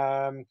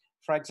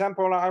 For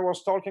example, I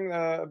was talking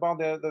about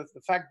the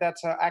fact that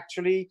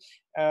actually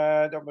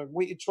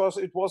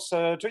it was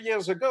 2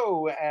 years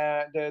ago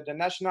the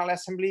National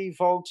Assembly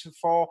voted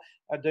for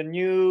the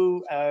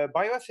new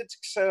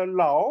bioethics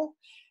law.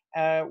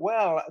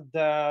 Well,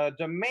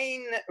 the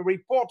main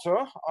reporter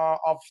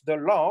of the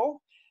law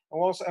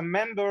was a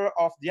member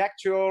of the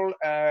actual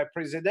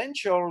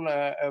presidential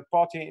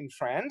party in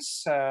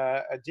France,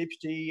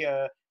 Deputy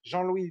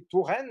Jean-Louis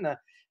Touraine,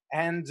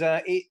 and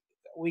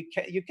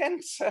you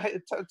can't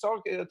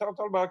talk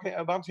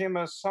about him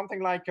as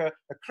something like a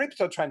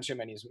crypto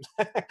transhumanism.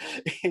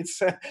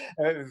 It's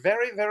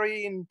very,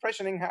 very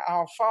impressioning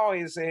how far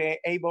is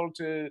able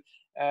to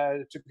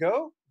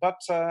go, but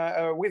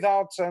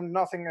without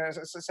nothing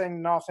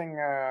saying nothing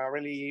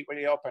really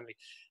openly.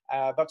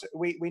 But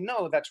we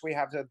know that we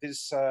have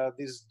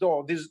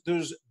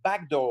those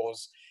back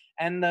doors,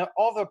 and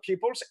other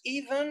peoples,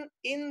 even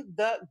in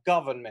the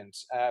government.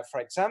 For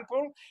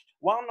example,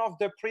 one of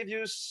the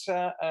previous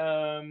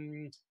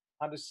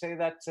how to say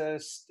that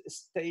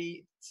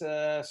state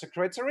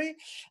secretary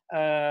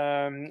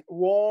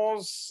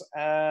was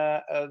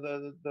the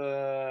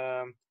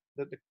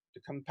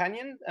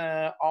companion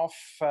of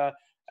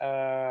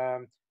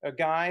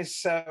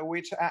guys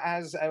which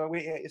has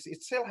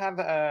it still have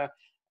a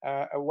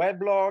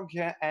weblog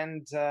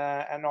and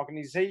an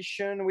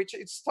organization which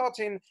it's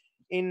starting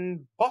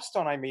in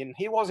Boston. I mean,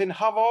 he was in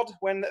Harvard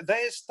when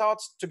they start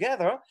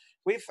together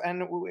with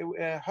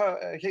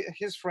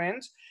his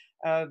friend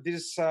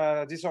this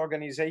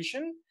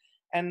organization,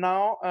 and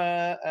now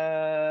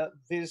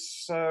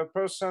this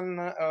person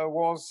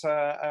was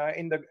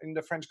in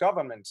the French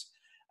government.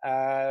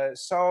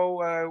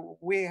 So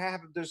we have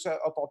those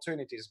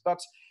opportunities.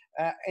 But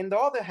on the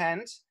other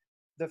hand,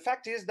 the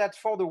fact is that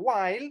for the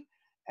while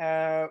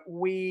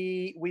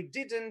we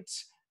didn't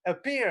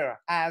appear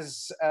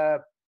as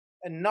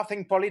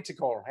anything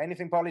political.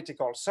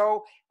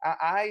 So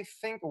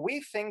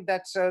we think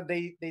that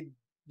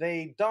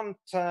they don't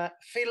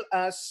feel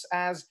us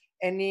as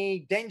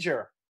any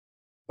danger.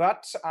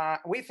 But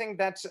we think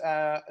that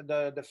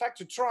the fact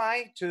to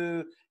try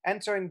to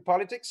enter in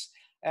politics,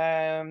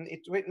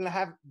 it will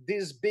have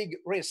this big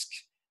risk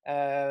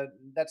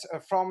that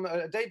from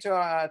day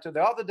to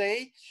the other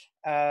day,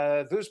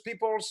 those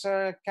people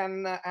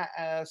can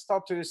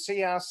start to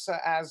see us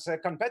as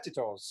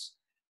competitors.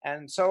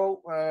 And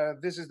so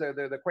this is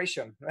the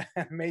question.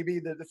 Maybe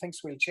the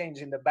things will change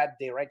in the bad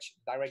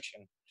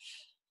direction.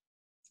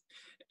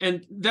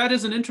 And that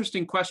is an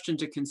interesting question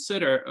to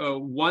consider.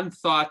 One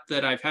thought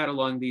that I've had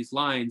along these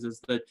lines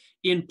is that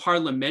in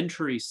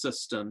parliamentary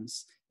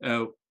systems,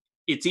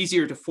 it's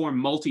easier to form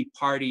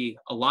multi-party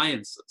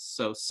alliances.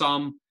 So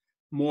some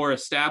more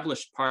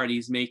established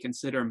parties may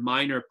consider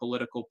minor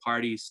political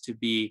parties to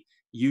be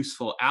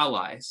useful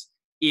allies.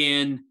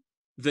 In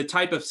the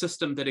type of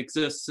system that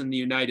exists in the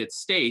United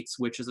States,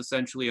 which is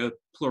essentially a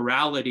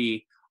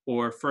plurality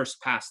or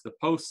first past the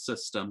post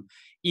system,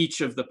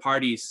 each of the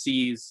parties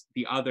sees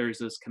the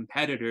others as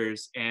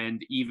competitors,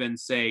 and even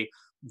say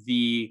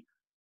the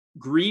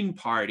Green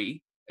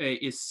Party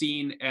is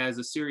seen as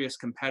a serious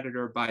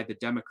competitor by the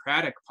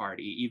Democratic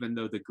Party, even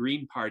though the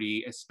Green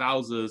Party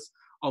espouses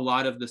a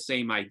lot of the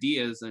same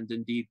ideas and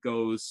indeed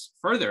goes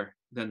further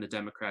than the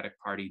Democratic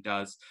Party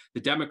does. The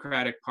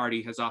Democratic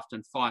Party has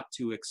often fought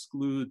to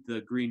exclude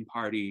the Green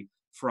Party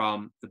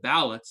from the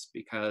ballots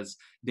because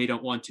they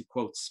don't want to,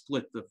 quote,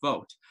 split the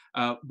vote.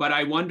 But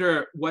I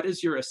wonder, what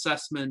is your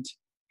assessment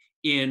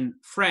in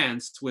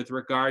France with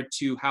regard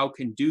to how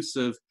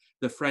conducive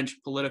the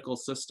French political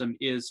system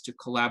is to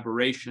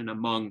collaboration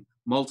among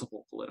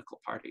multiple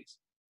political parties?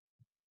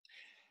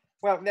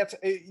 Well, that's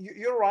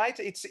you're right.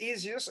 It's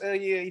easier.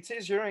 It's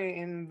easier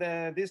in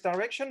this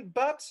direction,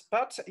 but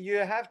you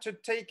have to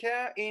take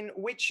care in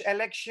which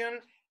election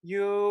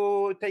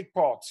you take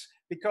part,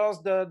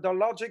 because the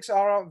logics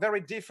are very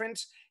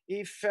different.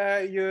 If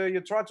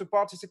you try to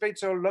participate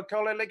to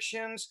local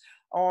elections,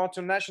 or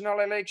to national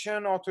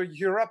election, or to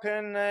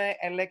European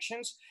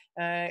elections,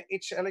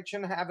 each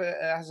election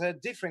has a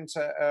different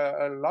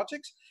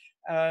logics.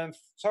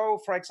 So,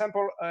 for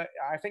example,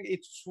 I think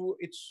it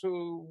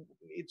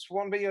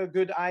won't be a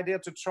good idea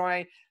to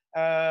try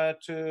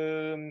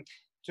to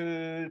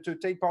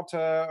take part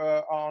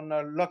on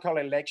a local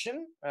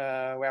election.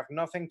 We have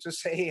nothing to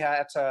say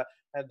at the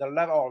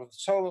level,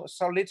 so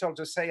little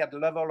to say at the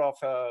level of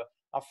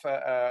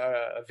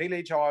a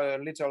village or a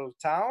little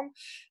town.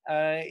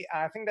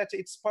 I think that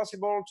it's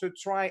possible to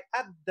try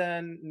at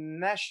the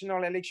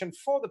national election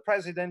for the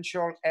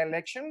presidential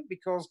election,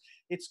 because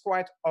it's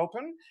quite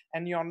open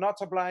and you're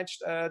not obliged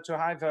to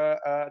have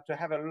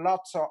a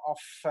lot of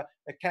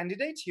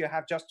candidates. You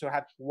have just to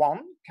have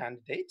one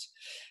candidate.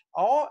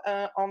 Or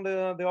on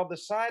the other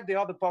side, the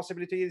other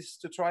possibility is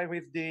to try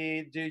with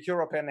the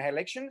European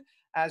election.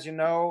 As you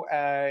know,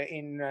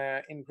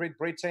 in Great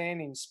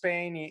Britain, in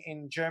Spain,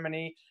 in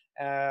Germany,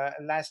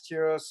 last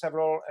year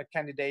several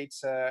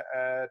candidates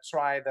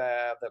tried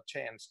the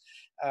chance.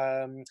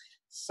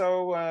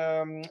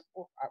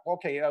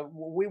 Okay,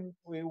 we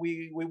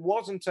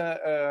wasn't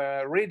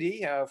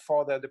ready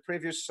for the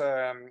previous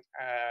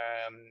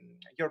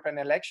European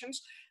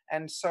elections,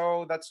 and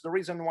so that's the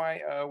reason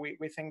why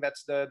we think that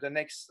the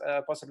next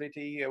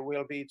possibility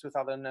will be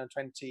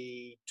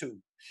 2022.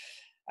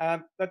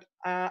 But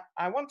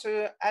I want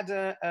to add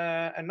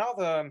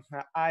another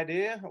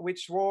idea,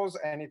 which was,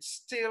 and it's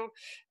still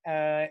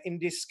in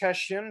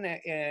discussion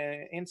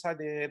inside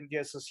the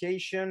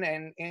association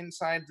and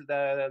inside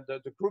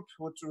the group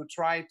to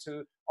try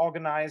to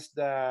organize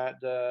the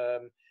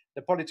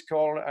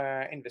political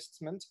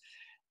investment.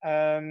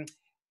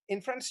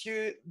 In France,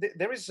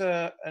 there is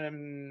a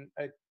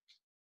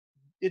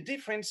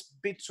difference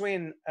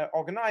between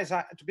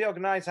to be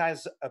organized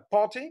as a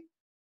party,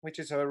 which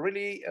is a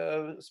really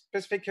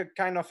specific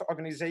kind of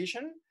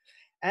organization,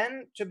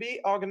 and to be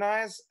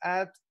organized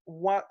at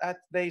what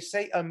they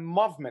say a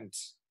movement.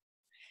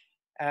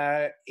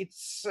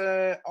 It's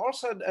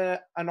also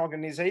an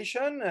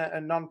organization,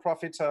 a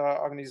non-profit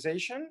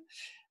organization,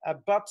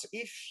 but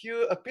if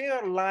you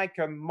appear like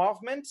a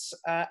movement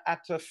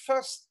at the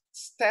first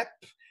step,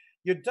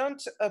 you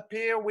don't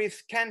appear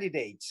with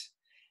candidates.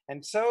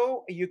 And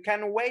so you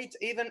can wait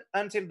even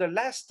until the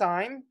last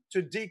time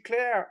to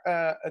declare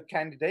a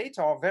candidate,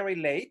 or very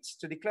late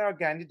to declare a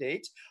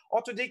candidate,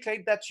 or to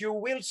declare that you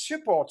will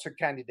support a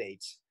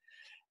candidate.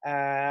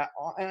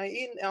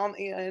 On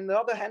the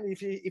other hand,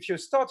 if you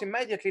start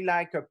immediately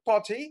like a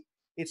party,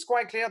 it's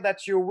quite clear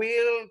that you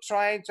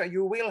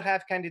will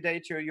have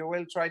candidates, you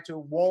will try to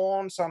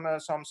win some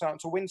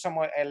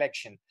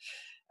election.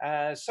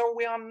 So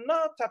we are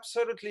not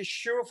absolutely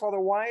sure for the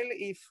while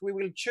if we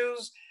will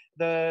choose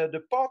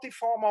the party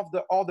form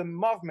or the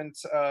movement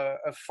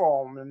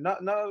form.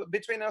 No,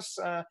 between us,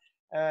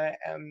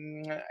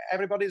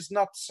 everybody's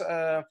not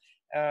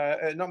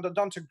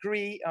don't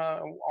agree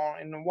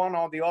in one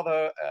or the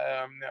other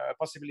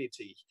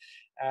possibility.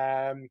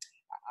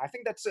 I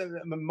think that's a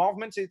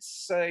movement.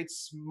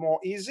 It's more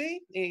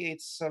easy.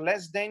 It's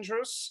less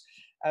dangerous,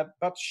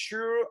 but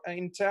sure,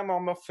 in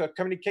terms of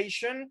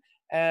communication,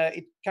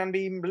 it can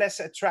be less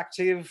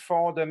attractive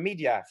for the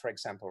media, for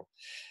example.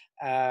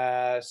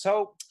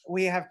 So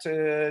we have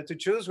to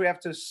choose. We have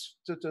to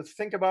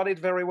think about it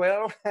very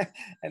well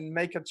and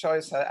make a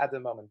choice at the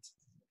moment.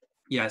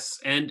 Yes,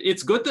 and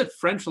it's good that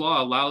French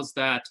law allows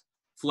that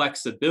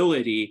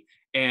flexibility,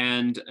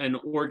 and an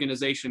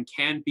organization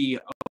can be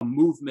a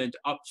movement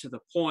up to the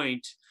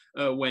point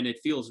when it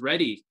feels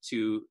ready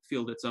to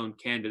field its own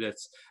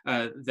candidates.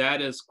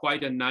 That is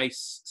quite a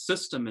nice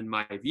system in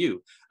my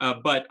view.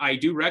 But I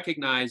do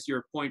recognize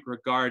your point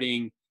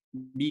regarding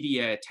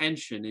media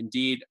attention.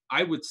 Indeed,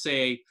 I would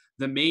say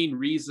the main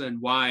reason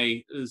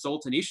why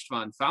Zoltán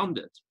István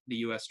founded the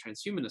US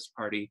Transhumanist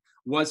Party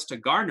was to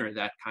garner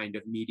that kind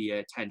of media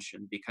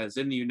attention, because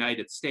in the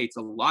United States,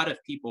 a lot of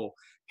people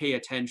pay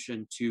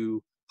attention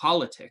to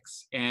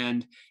politics,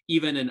 and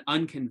even an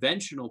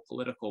unconventional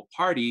political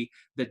party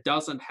that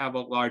doesn't have a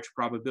large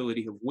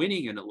probability of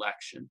winning an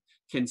election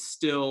can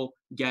still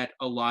get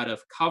a lot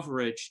of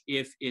coverage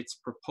if its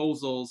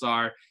proposals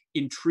are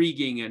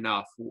intriguing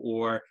enough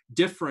or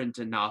different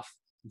enough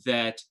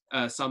that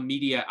some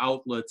media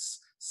outlets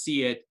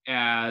see it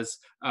as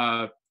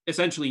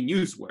essentially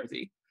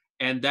newsworthy.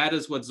 And that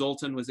is what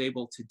Zoltán was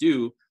able to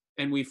do.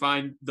 And we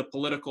find the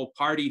political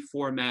party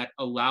format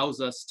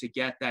allows us to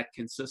get that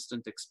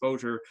consistent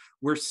exposure.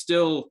 We're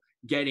still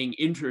getting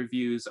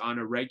interviews on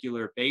a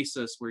regular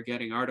basis. We're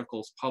getting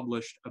articles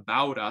published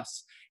about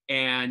us.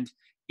 And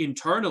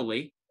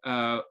internally,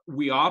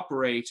 we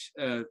operate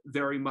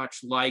very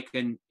much like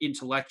an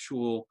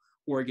intellectual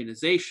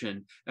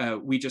organization.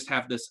 We just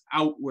have this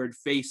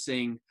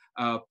outward-facing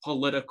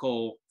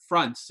political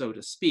front, so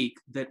to speak,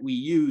 that we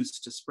use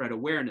to spread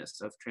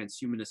awareness of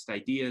transhumanist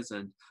ideas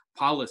and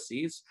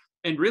policies.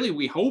 And really,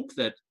 we hope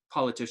that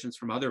politicians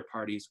from other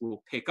parties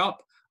will pick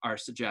up our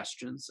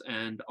suggestions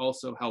and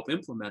also help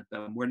implement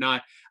them. We're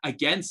not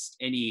against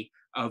any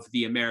of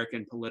the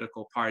American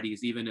political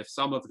parties, even if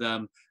some of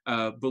them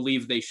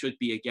believe they should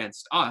be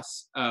against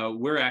us.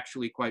 We're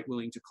actually quite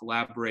willing to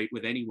collaborate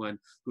with anyone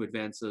who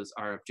advances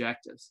our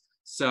objectives.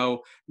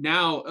 So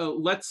now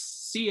let's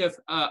see if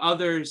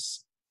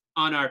others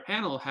on our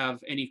panel have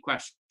any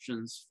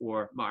questions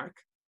for Marc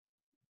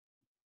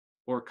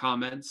or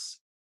comments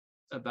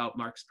about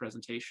Marc's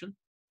presentation.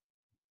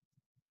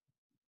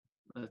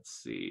 Let's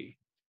see.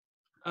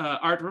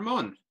 Art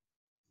Ramon.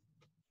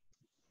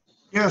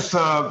 Yes,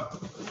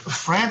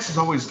 France has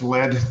always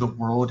led the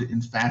world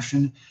in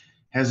fashion.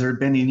 Has there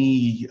been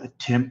any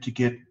attempt to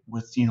get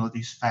with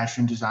these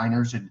fashion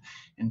designers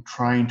and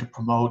trying to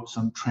promote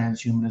some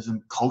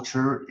transhumanism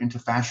culture into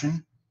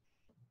fashion?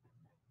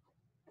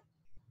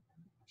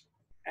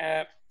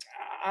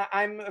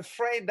 I'm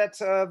afraid that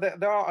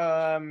there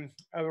are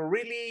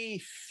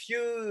really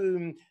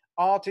few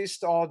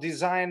artists or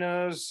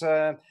designers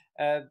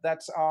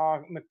that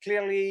are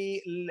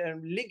clearly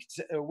linked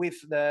with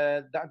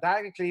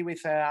directly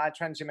with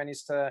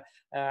transhumanist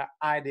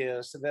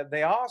ideas.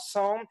 There are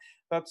some,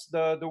 but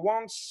the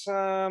ones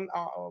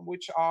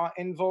which are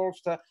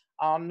involved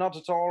are not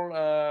at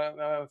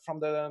all from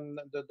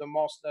the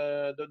most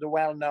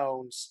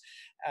well-knowns.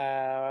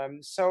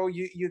 So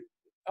you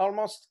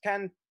almost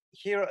can't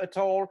hear at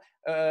all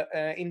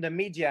in the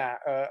media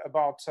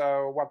about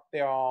what they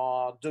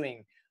are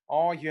doing,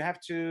 or you have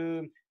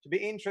to be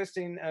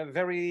interested in a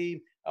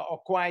very or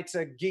quite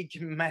a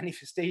geek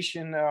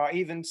manifestation or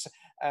events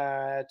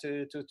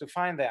to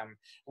find them.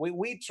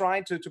 We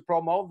try to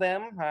promote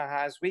them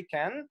as we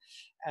can,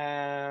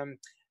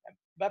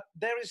 but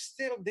there is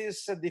still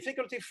this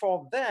difficulty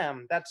for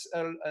them that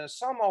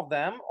some of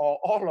them, or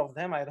all of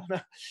them, I don't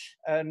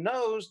know,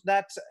 knows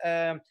that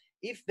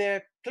if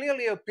they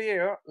clearly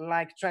appear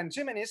like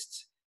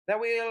transhumanists, they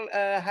will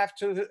have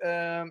to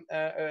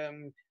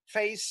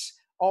face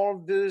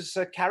all this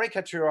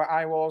caricature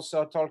I was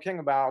talking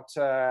about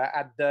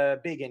at the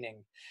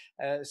beginning.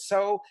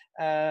 So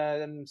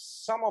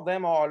some of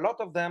them, or a lot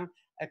of them,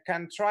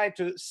 can try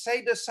to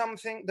say the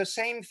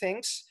same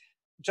things,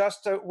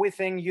 just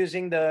within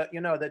using the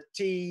the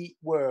T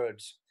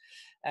words.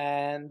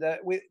 And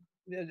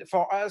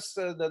for us,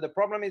 the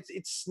problem is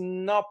it's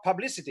not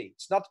publicity.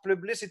 It's not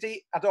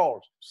publicity at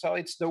all. So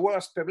it's the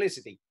worst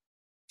publicity.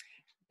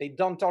 They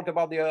don't talk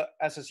about the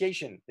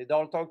association. They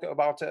don't talk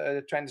about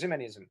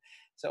transhumanism.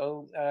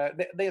 So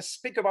they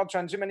speak about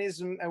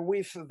transhumanism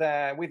with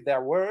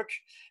their work,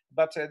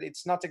 but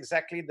it's not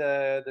exactly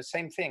the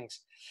same things.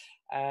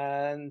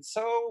 And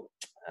so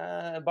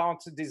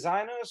about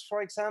designers,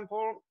 for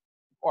example,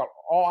 well,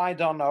 I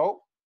don't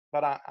know,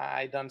 but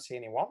I don't see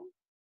anyone.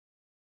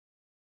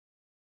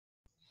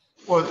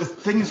 Well,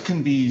 things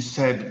can be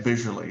said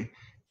visually,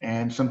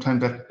 and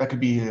sometimes that could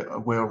be a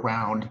way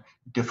around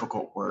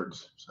difficult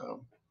words.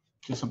 So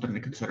just something to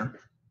consider.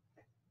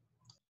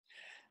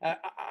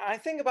 I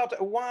think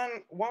about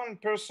one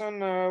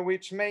person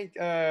which made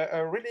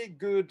a really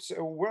good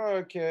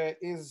work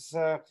is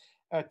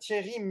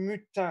Thierry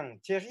Mutin.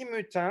 Thierry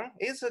Mutin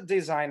is a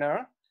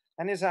designer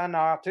and is an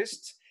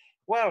artist.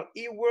 Well,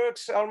 he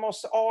works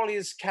almost all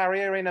his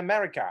career in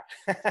America.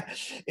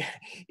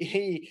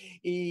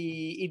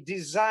 he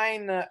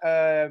designed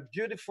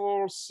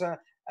beautiful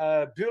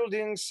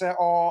buildings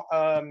or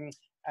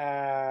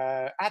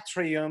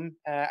atrium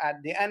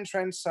at the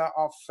entrance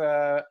of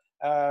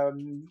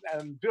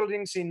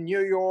buildings in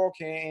New York,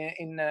 where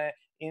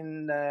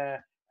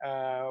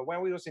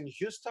we was in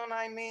Houston,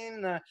 I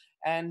mean,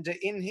 and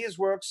in his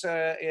works,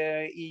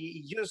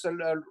 he used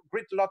a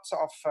great lots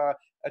of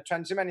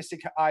transhumanistic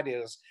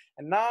ideas.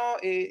 And now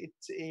he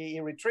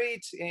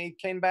retreats. He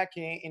came back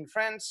in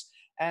France,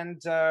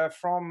 and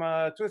from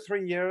 2 or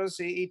 3 years,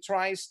 he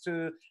tries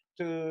to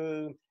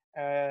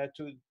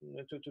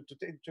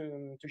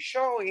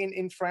show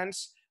in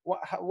France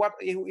what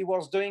he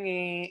was doing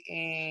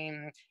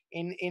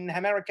in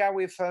America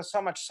with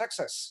so much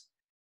success.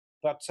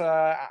 But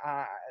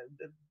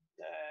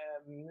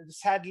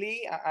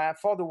sadly,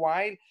 for the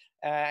while,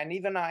 and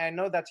even I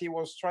know that he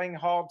was trying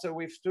hard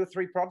with 2 or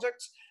 3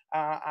 projects,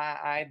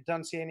 I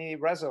don't see any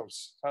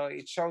results. So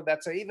it showed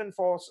that even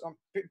for some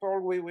people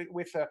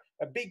with a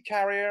big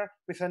career,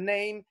 with a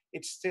name,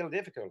 it's still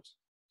difficult.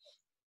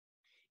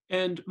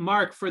 And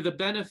Marc, for the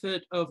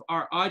benefit of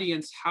our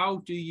audience,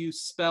 how do you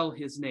spell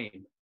his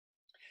name?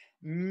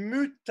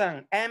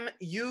 Mutin,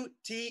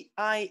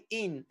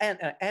 M-U-T-I-N,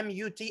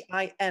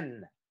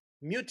 M-U-T-I-N.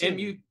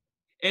 Mutin.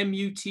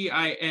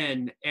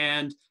 M-U-T-I-N.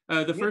 And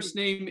the first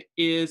name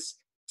is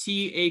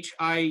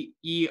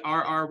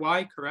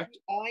T-H-I-E-R-R-Y, correct?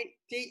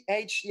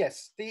 T-H,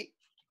 yes,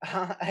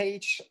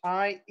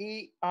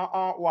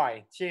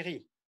 T-H-I-E-R-R-Y,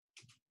 Thierry.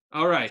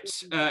 All right,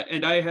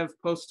 and I have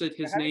posted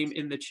his name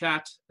in the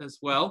chat as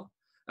well.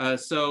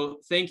 So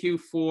thank you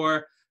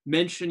for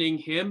mentioning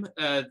him.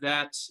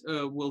 That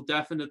will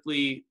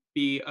definitely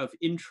be of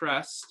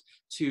interest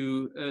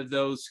to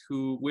those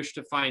who wish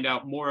to find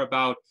out more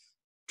about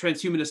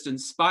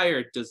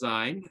transhumanist-inspired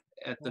design,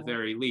 at the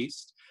very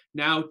least.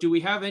 Now, do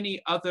we have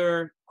any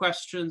other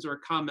questions or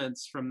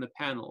comments from the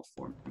panel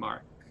for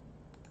Marc?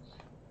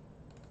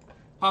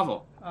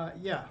 Pavel.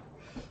 Yeah.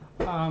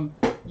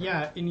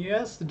 Yeah, in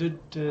US, the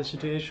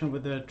situation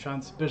with the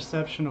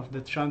perception of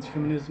the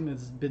transhumanism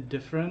is a bit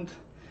different.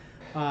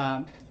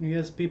 In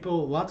US,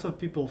 lots of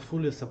people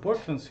fully support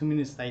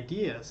transhumanist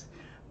ideas,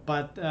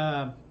 but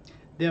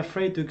they're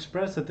afraid to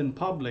express it in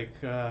public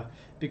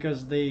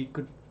because they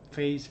could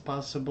face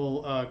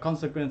possible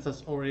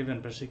consequences or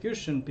even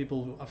persecution.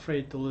 People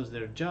afraid to lose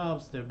their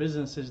jobs, their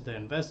businesses, their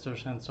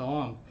investors, and so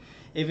on.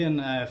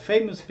 Even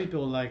famous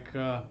people like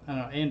I don't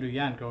know, Andrew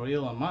Yang or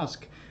Elon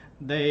Musk,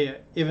 I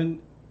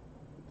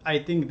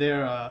think they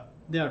are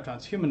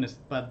transhumanist,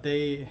 but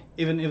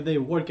even if they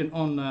working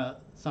on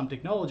some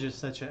technologies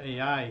such as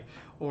AI,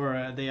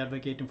 or they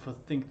advocating for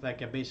things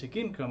like a basic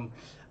income,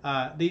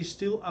 they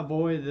still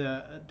avoid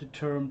the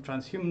term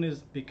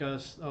transhumanist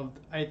because of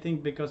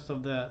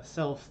the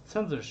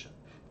self-censorship,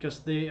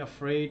 because they're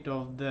afraid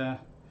of the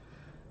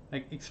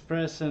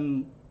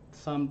expressing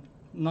some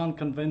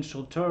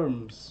non-conventional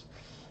terms.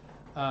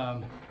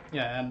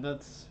 Yeah, and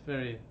that's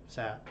very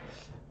sad.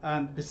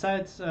 And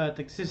besides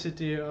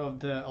toxicity of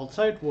the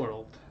outside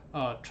world,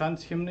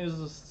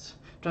 transhumanists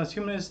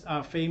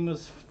are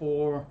famous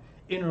for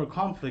inner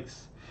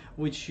conflicts,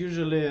 which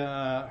usually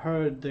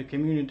hurt the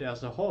community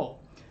as a whole.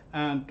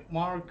 And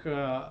Marc,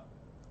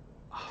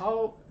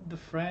 how the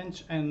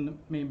French and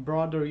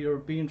broader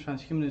European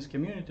transhumanist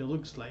community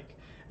looks like,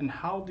 and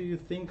how do you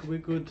think we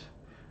could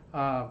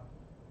not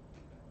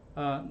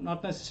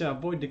necessarily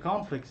avoid the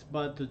conflicts,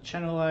 but to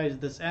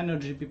channelize this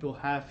energy people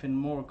have in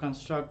more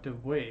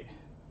constructive way?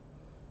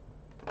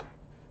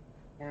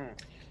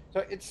 So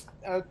it's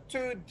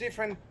 2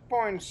 different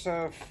points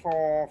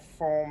for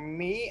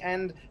me,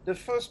 and the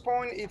first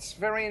point, it's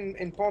very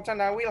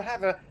important. I will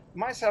have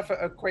myself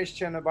a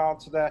question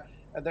about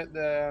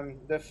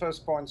the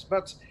first points,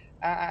 but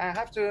I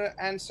have to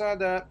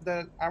answer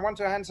I want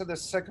to answer the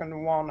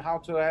second one, how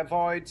to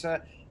avoid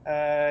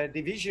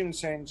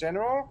divisions in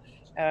general,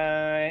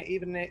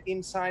 even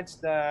inside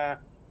the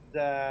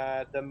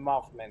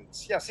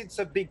movement. Yes, it's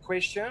a big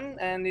question,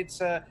 and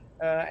it's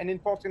an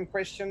important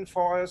question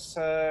for us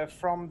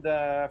from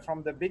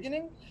the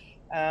beginning.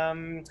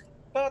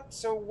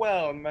 But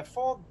well,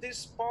 for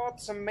this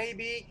part,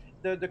 maybe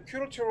the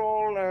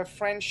cultural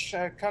French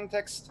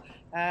context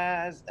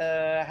has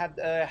had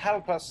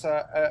helped us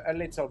a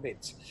little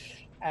bit.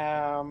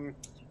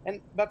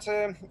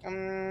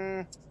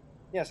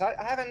 Yes, I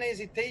have an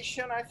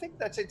hesitation. I think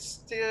that it's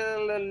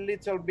still a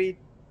little bit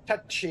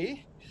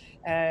touchy,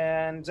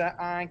 and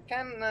I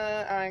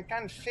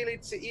can feel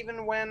it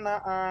even when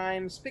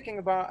I'm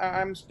speaking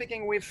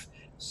with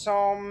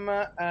some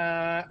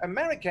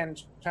American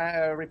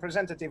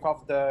representative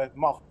of the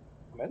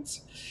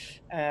movement.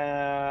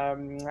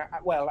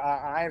 Well,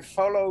 I've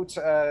followed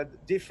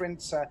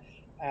different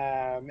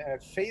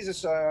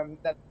phases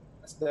that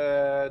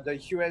the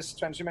US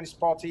Transhumanist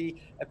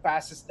Party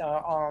passes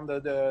on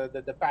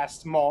the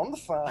past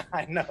month.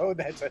 I know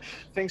that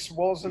things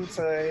wasn't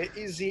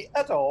easy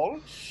at all.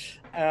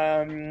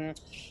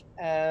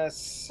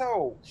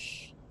 So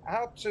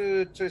how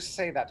to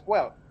say that?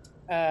 Well,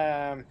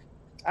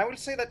 I will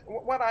say that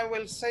what I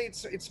will say,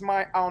 it's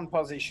my own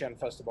position,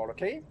 first of all,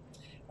 okay?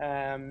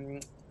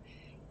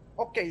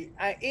 Okay,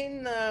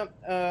 in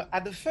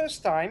the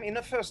first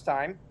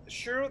time,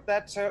 sure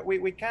that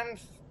we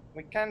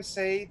can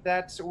say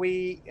that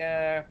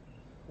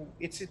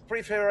it's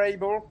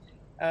preferable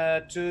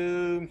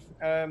to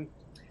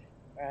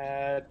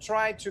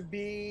try to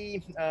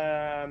be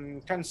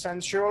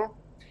consensual,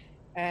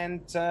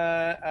 and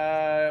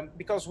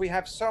because we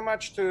have so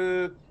much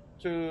to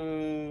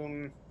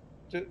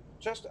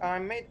just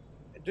can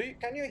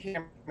you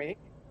hear me?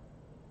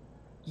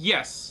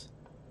 Yes,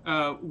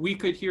 we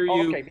could hear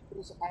you. Okay,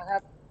 because I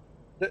have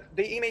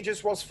the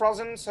images was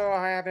frozen, so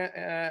I have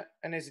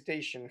an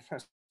hesitation.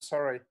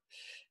 Sorry,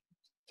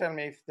 tell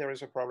me if there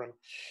is a problem.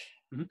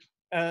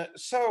 Mm-hmm.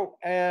 So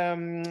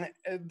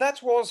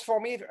that was for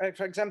me,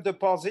 for example, the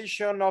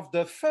position of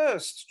the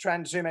first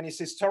transhumanists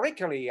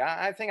historically.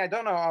 I think I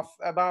don't know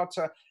about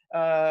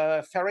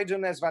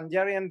Faridun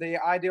Esfandiarian, the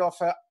idea of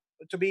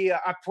to be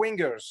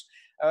upwingers,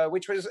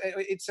 which was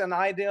it's an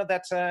idea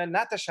that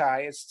Natasha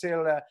is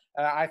still,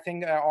 I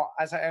think,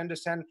 as I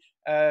understand,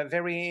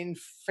 very in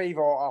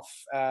favor of,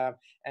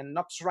 and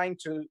not trying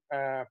to.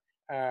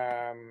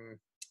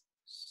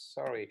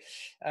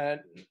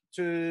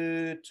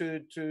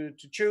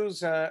 To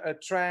choose a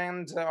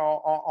trend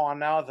or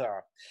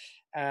another.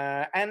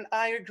 And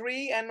I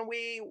agree, and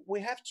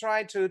we have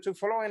tried to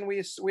follow, and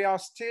we are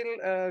still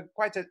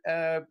quite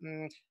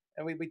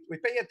we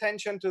pay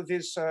attention to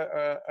this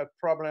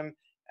problem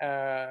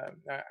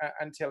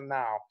until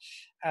now.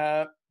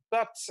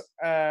 But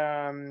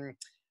on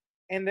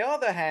the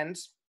other hand,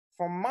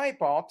 for my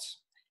part,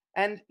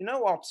 and you know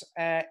what,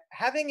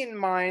 having in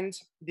mind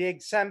the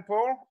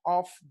example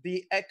of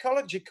the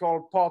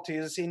ecological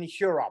parties in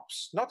Europe,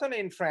 not only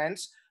in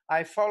France,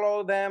 I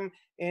follow them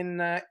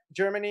in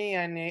Germany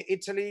and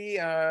Italy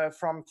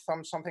from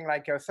something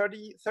like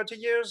 30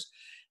 years.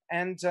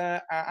 And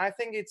I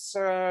think it's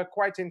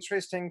quite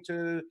interesting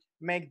to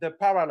make the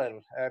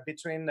parallel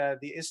between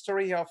the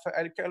history of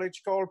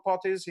ecological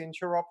parties in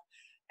Europe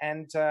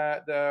and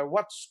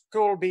what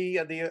could be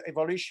the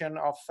evolution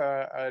of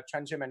a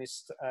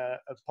transhumanist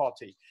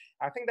party.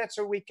 I think that's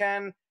what we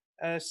can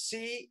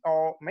see,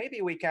 or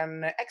maybe we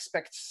can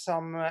expect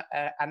some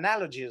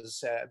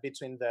analogies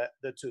between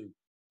the two,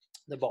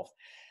 the both.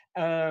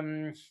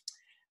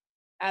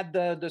 At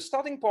the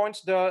starting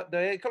point, the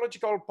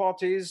ecological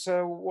parties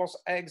was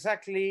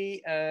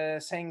exactly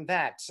saying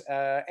that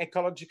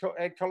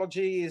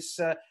ecology is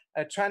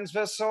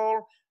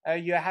transversal.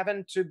 You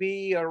haven't to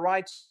be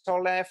right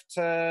or left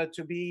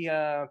to be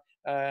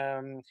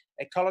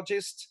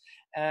ecologist,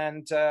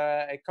 and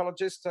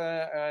ecologists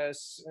are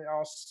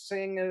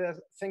saying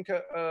think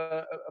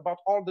about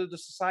all the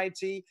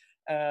society,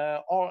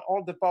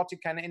 all the party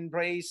can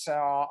embrace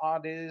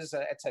ideas,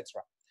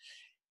 etc.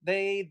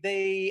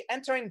 They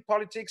enter in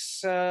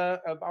politics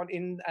about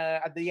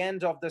at the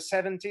end of the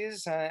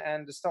 70s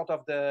and the start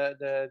of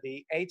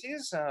the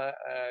 80s,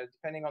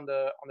 depending on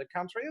the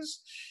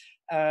countries.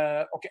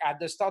 Okay, at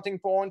the starting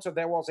point,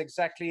 there was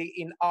exactly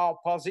in our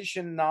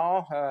position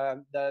now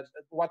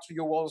what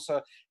you was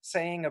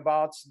saying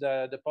about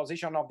the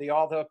position of the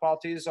other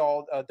parties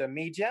or the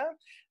media,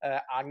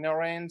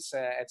 ignorance,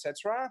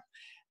 etc.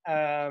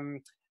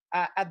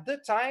 At the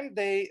time,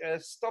 they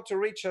start to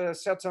reach a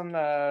certain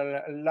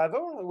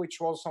level, which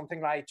was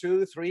something like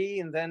 2, 3,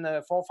 and then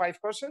 4,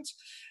 5%.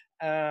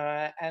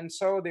 And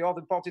so the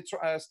other party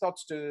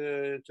starts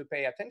to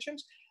pay attention.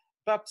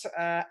 But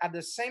at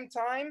the same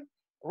time,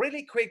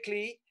 really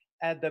quickly,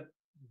 the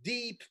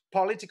deep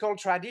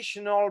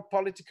traditional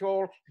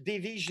political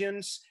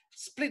divisions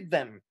split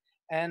them.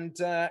 And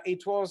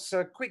it was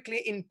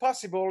quickly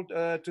impossible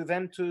to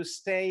them to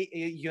stay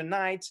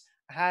united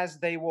as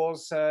they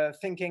was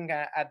thinking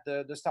at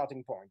the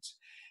starting point.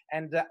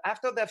 And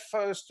after their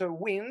first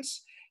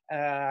wins,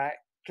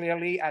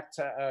 clearly at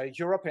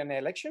European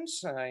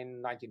elections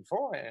in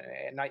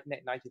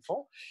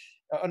 1994,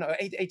 no,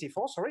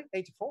 84, sorry,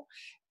 84,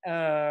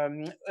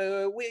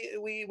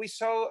 we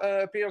saw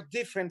appear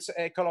different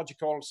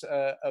ecological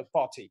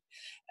party.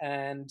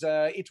 And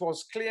it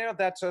was clear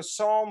that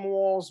some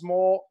was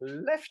more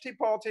lefty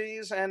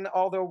parties and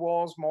other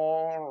was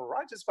more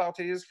rightist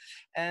parties.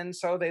 And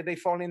so they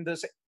fall in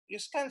this, you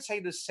can't say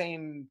the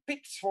same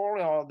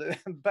pitfall, or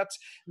but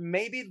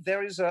maybe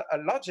there is a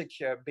logic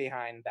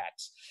behind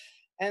that.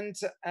 And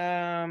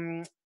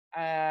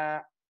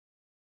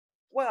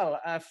well,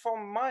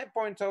 from my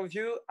point of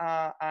view,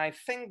 I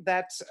think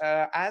that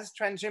as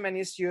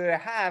transhumanists,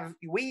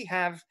 we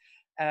have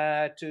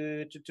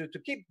to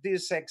keep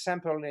this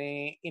example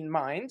in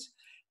mind.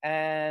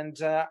 And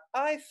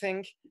I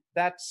think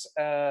that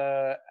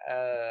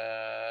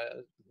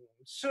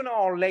sooner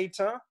or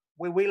later,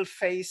 we will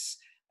face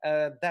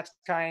that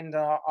kind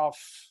of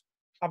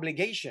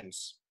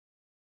obligations.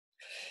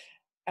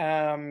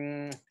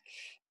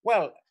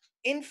 Well,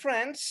 in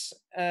France,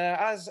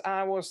 as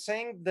I was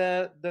saying,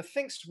 the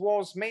things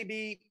was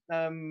maybe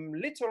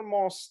little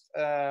more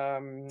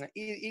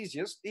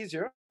easier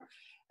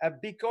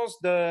because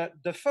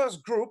the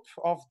first group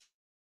of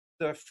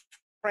the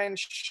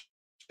French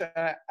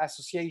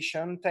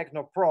Association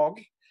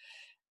Technoprog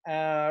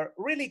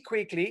really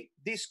quickly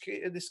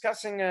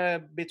discussing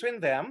between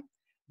them,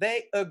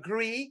 they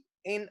agree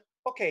in,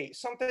 okay,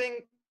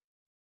 something,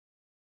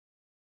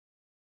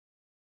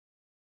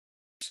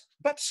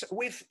 but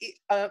with,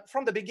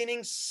 from the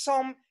beginning,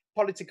 some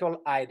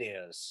political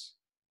ideas.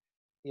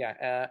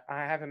 Yeah, I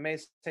have a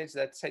message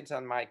that says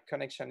that my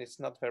connection is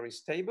not very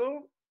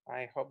stable.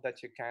 I hope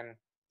that you can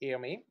hear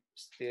me.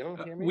 Still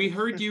hear me? We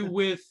heard you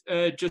with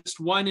just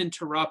one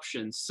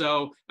interruption.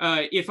 So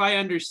if I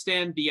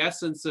understand the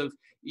essence of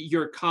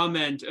your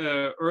comment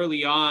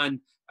early on,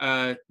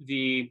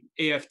 the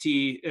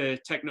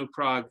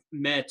AFT-Technoprog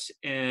met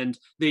and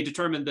they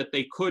determined that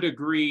they could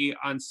agree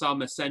on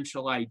some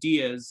essential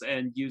ideas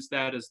and use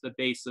that as the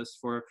basis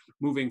for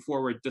moving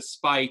forward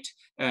despite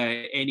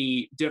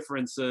any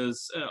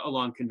differences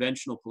along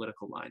conventional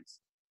political lines.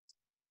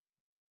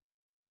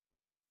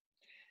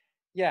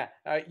 Yeah,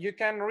 you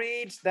can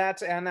read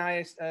that, and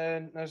I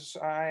said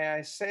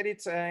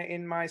it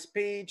in my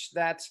speech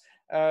that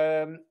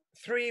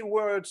 3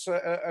 words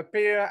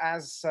appear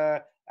as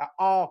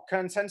our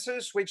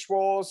consensus, which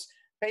was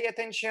pay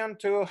attention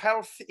to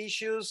health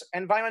issues,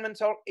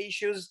 environmental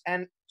issues,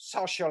 and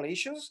social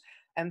issues.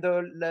 And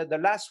the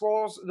last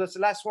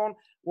one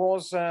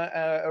was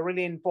a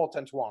really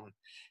important one.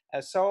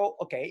 So,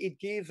 okay, it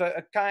gives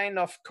a kind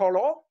of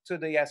color to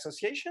the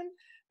association,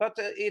 but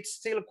it's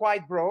still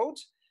quite broad.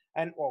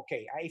 And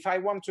okay, if I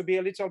want to be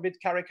a little bit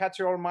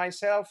caricatural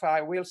myself,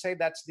 I will say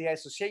that the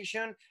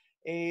association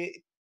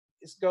it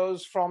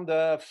goes from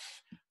the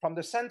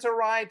center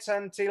right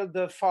until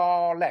the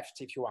far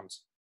left, if you want,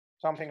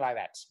 something like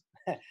that,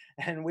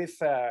 and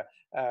with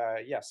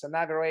yes, an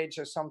average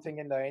or something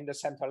in the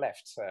center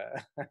left.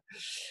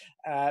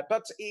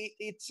 But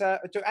it's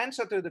to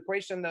answer to the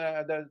question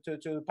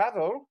to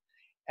Pavel,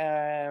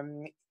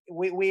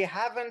 we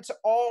haven't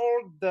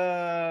all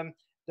the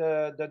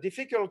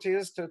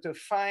difficulties to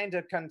find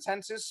a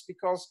consensus,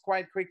 because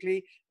quite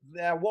quickly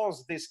there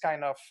was this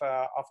kind of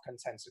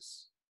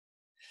consensus.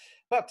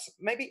 But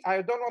maybe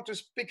I don't want to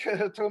speak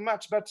too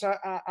much, but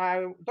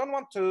I don't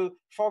want to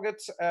forget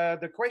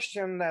the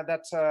question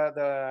that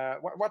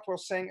what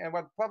was saying,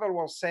 what Pavel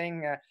was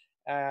saying.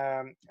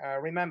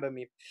 Remember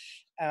me.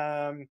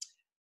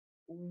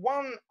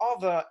 One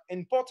other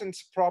important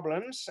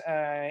problems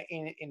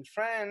in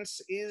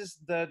France is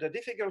the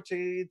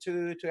difficulty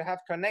to have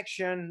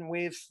connection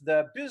with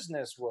the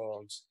business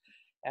world,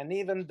 and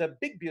even the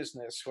big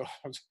business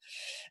world.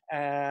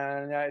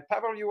 And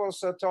Pavel, you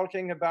also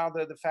talking about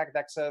the fact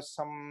that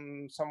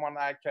someone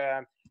like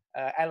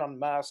Elon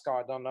Musk,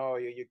 or I don't know,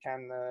 you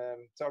can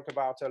talk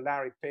about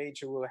Larry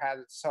Page, who had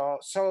so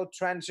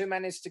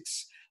transhumanistic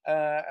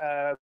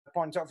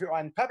point of view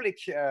and public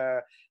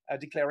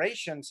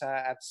declarations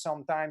at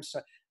sometimes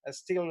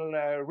still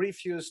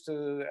refuse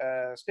to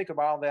speak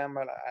about them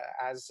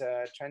as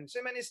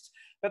transhumanists.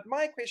 But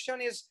my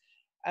question is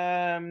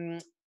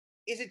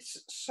it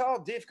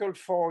so difficult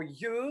for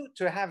you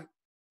to have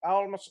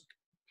almost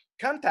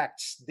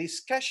contacts,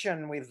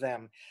 discussion with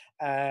them,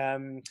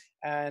 and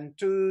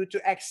to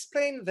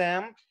explain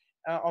them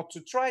or to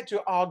try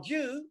to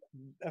argue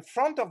in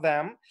front of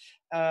them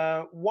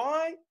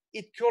why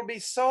it could be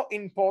so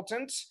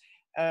important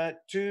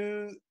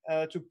to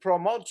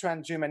promote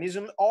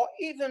transhumanism, or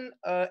even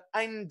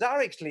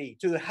indirectly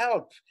to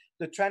help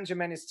the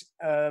transhumanist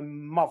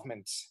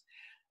movement?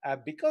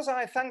 Because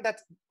I think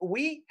that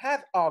we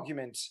have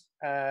arguments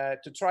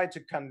to try to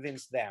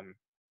convince them.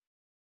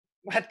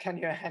 What can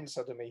you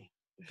answer to me?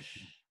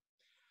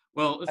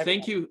 Well,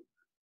 thank you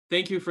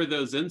for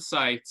those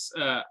insights.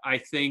 I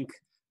think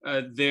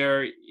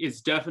there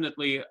is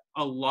definitely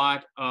a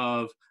lot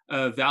of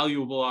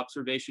valuable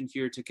observation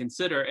here to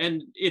consider.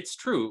 And it's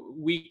true,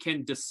 we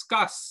can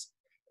discuss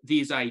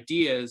these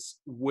ideas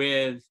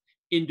with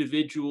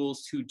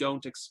individuals who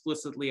don't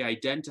explicitly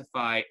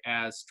identify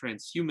as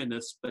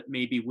transhumanists, but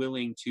may be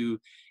willing to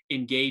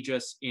engage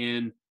us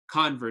in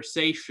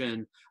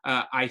conversation.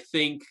 I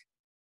think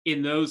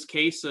in those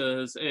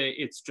cases,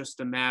 it's just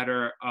a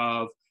matter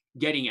of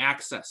getting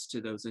access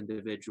to those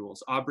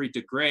individuals. Aubrey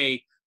de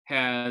Grey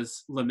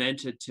has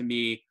lamented to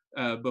me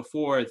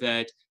before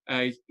that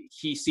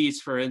he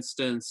sees, for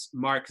instance,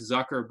 Mark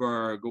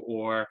Zuckerberg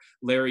or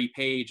Larry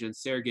Page and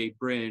Sergey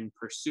Brin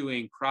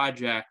pursuing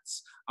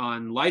projects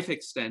on life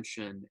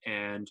extension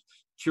and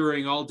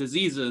curing all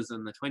diseases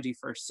in the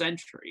 21st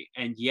century.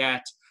 And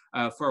yet,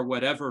 for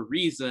whatever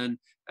reason,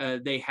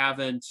 they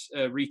haven't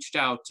reached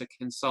out to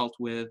consult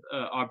with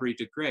Aubrey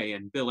de Grey.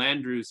 And Bill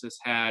Andrews has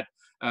had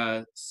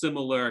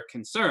similar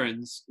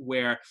concerns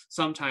where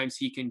sometimes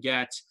he can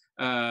get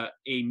a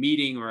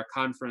meeting or a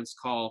conference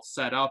call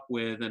set up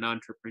with an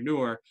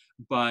entrepreneur,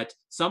 but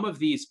some of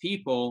these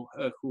people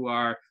who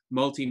are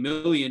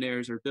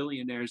multimillionaires or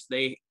billionaires,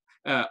 they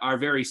are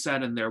very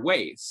set in their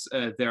ways.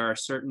 There are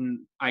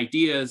certain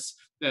ideas,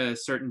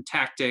 certain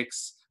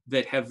tactics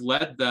that have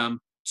led them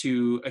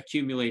to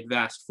accumulate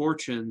vast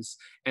fortunes,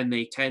 and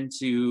they tend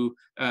to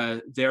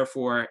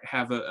therefore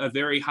have a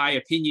very high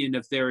opinion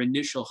of their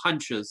initial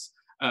hunches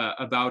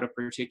about a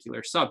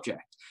particular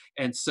subject.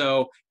 And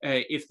so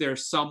if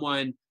there's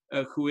someone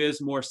who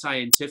is more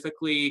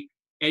scientifically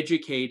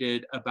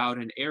educated about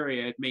an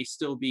area, it may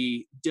still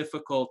be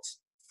difficult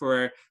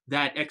for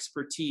that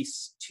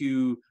expertise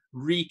to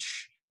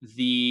reach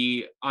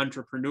the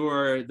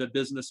entrepreneur, the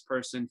business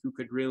person who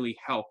could really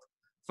help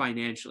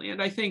financially.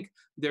 And I think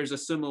there's a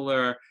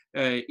similar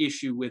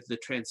issue with the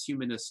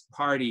Transhumanist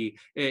Party.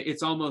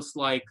 It's almost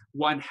like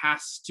one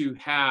has to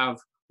have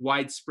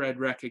widespread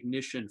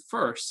recognition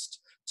first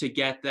to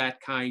get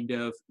that kind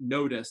of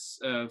notice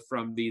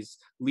from these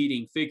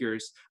leading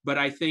figures. But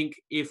I think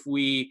if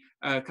we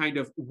kind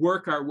of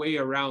work our way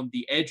around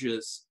the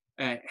edges,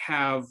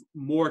 have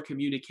more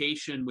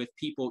communication with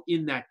people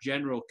in that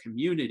general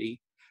community,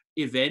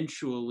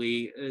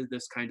 eventually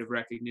this kind of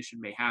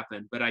recognition may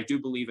happen. But I do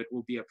believe it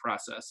will be a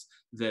process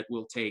that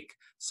will take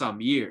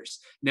some years.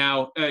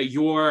 Now,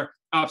 your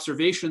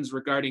observations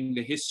regarding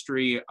the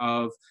history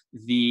of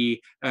the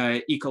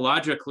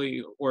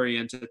ecologically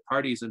oriented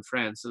parties in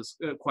France is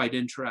quite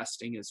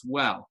interesting as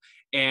well.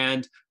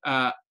 And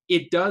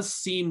it does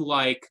seem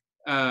like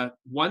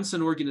once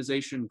an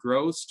organization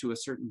grows to a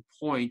certain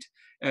point,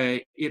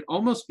 it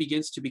almost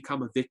begins to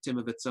become a victim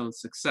of its own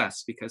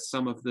success, because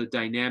some of the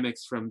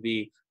dynamics from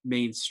the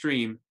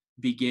mainstream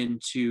begin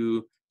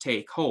to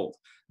take hold.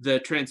 The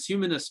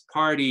Transhumanist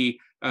Party,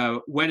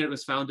 when it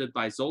was founded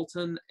by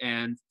Zoltan,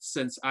 and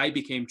since I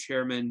became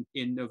chairman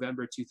in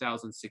November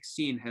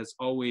 2016, has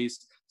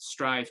always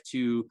strived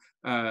to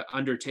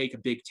undertake a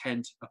big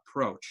tent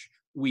approach.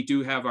 We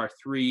do have our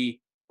three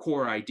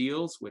core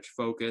ideals, which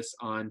focus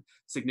on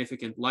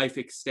significant life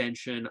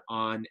extension,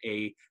 on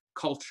a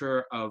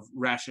culture of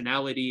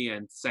rationality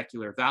and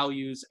secular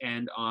values,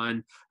 and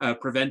on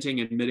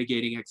preventing and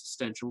mitigating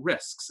existential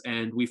risks.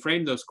 And we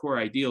frame those core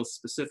ideals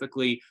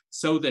specifically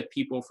so that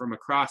people from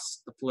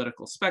across the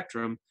political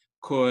spectrum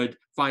could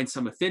find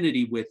some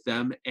affinity with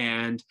them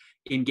and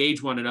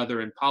engage one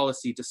another in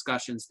policy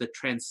discussions that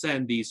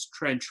transcend these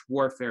trench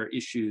warfare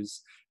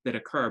issues that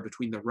occur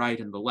between the right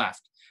and the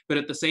left. But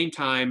at the same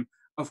time,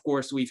 of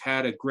course, we've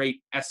had a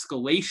great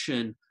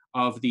escalation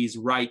of these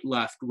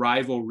right-left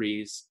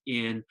rivalries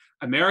in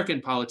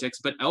American politics,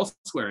 but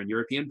elsewhere in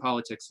European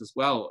politics as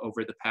well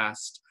over the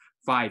past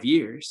 5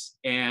 years.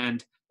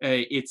 And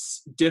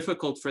it's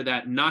difficult for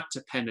that not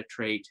to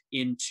penetrate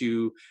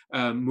into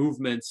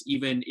movements,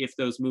 even if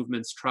those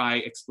movements try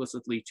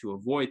explicitly to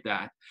avoid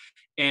that.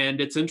 And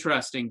it's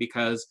interesting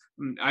because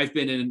I've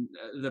been in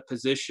the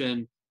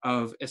position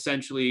of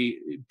essentially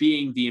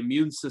being the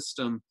immune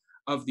system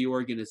of the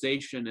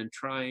organization and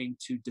trying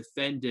to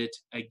defend it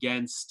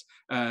against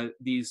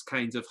these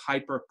kinds of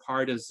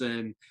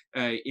hyper-partisan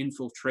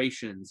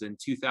infiltrations. In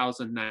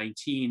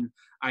 2019,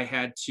 I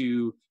had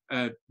to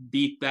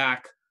beat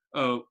back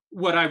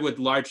what I would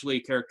largely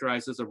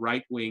characterize as a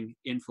right-wing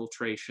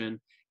infiltration.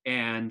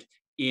 And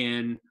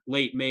in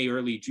late May,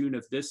 early June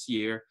of this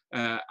year,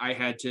 I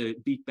had to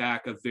beat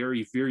back a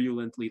very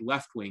virulently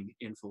left-wing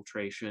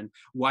infiltration,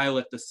 while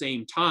at the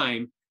same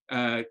time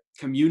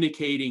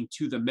communicating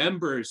to the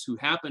members who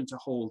happen to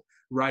hold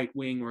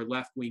right-wing or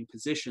left-wing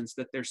positions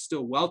that they're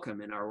still welcome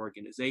in our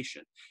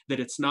organization, that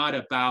it's not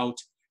about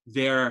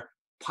their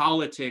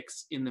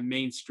politics in the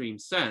mainstream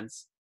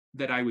sense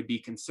that I would be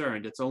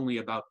concerned. It's only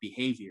about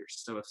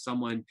behaviors. So if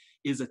someone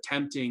is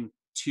attempting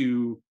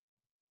to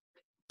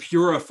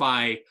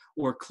purify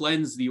or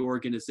cleanse the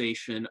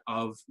organization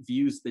of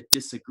views that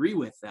disagree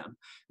with them,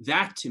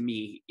 that to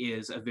me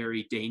is a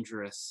very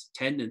dangerous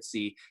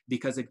tendency,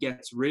 because it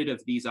gets rid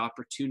of these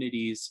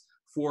opportunities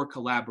for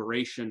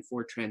collaboration,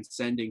 for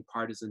transcending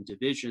partisan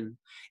division,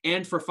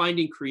 and for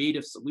finding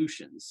creative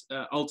solutions.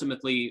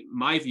 Ultimately,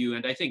 my view,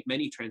 and I think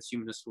many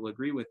transhumanists will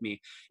agree with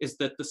me, is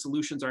that the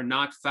solutions are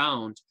not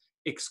found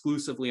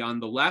exclusively on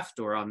the left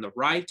or on the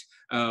right,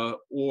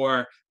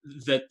 or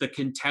that the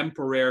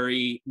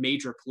contemporary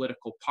major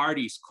political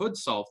parties could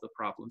solve the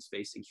problems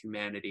facing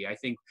humanity. I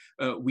think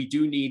we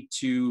do need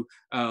to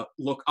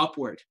look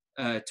upward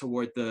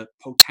toward the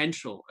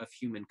potential of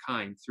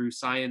humankind through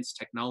science,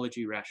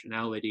 technology,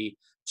 rationality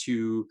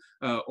to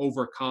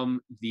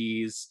overcome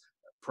these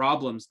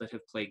problems that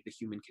have plagued the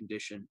human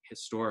condition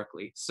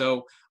historically.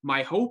 So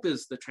my hope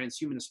is the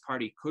Transhumanist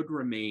Party could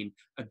remain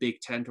a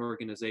big tent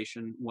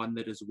organization, one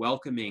that is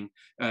welcoming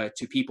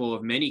to people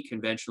of many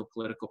conventional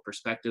political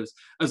perspectives,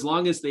 as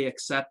long as they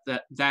accept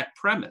that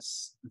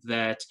premise,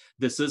 that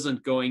this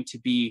isn't going to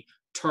be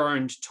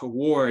turned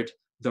toward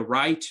the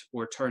right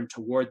or turned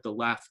toward the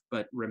left,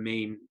 but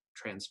remain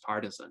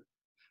transpartisan.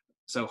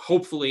 So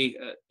hopefully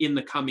in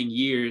the coming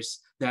years,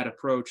 that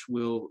approach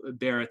will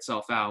bear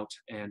itself out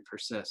and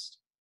persist.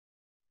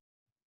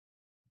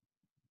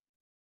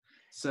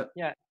 So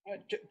yeah,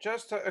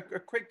 just a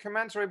quick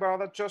commentary about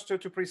that, just to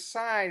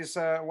precise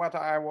what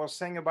I was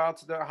saying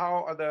about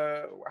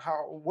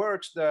how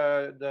works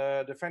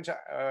the French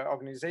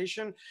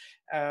organization.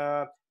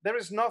 There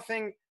is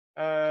nothing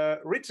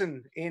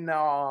written in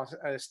our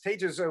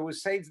stages who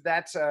says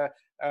that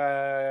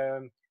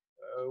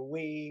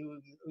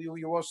you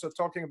were also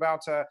talking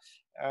about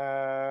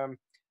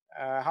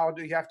how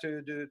do you have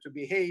to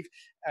behave.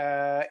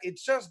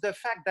 It's just the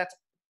fact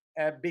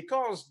that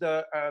because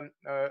the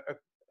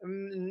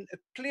a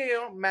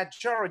clear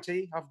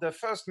majority of the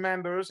first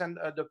members and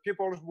the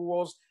people who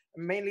was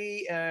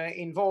mainly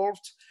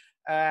involved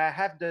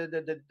have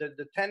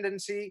the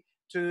tendency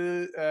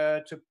to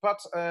put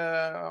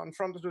in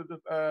front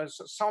of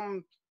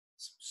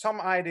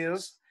some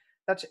ideas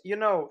that, you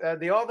know,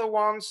 the other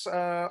ones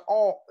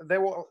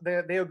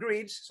they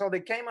agreed, so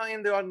they came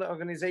in the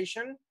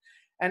organization.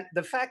 And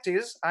the fact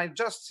is, I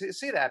just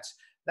see that's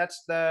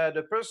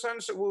the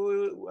persons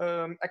who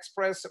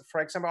express,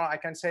 for example, I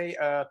can say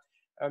a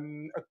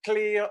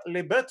clear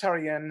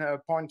libertarian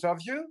point of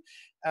view.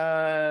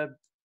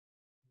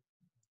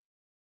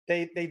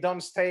 They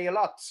don't stay a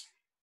lot,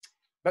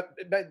 but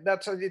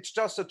it's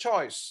just a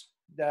choice.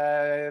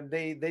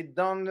 They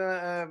don't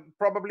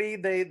probably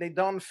they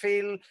don't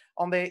feel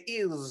on their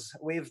ears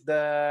with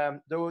the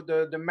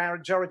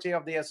majority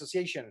of the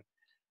association,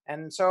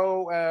 and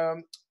so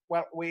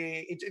well,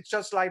 it's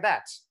just like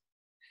that.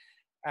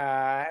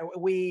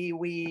 We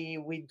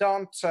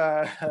don't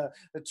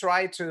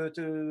try to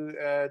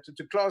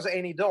close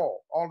any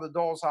door. All the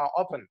doors are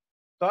open,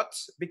 but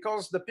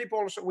because the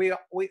people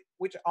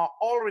which are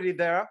already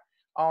there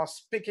are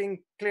speaking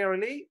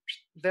clearly,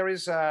 there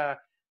is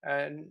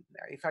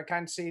if I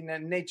can see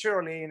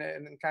naturally in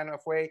a kind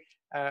of way,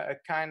 a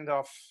kind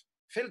of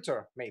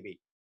filter, maybe.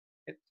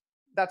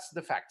 That's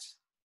the fact.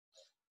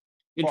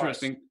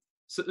 Interesting.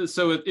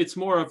 So it's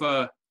more of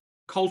a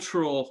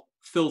cultural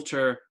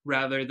filter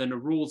rather than a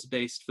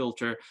rules-based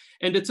filter.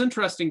 And it's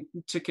interesting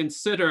to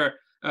consider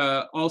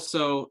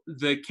also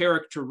the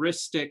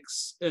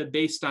characteristics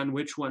based on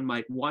which one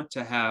might want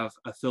to have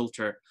a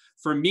filter.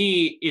 For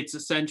me, it's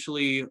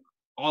essentially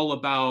all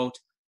about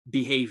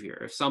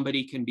behavior. If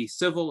somebody can be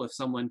civil, if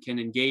someone can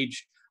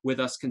engage with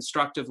us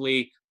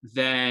constructively,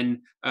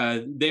 then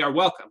they are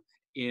welcome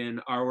in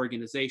our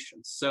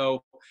organization.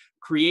 So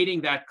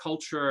creating that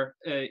culture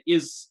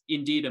is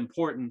indeed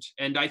important.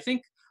 And I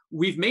think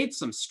we've made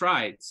some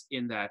strides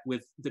in that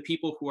with the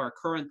people who are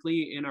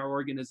currently in our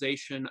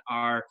organization,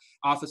 our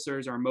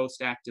officers, our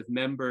most active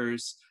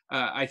members.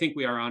 I think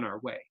we are on our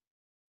way.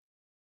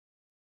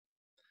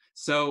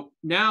 So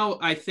now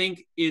I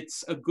think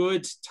it's a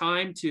good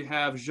time to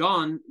have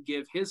Jean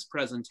give his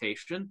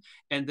presentation,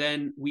 and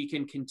then we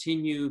can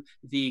continue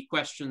the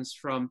questions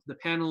from the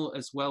panel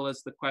as well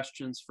as the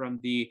questions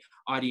from the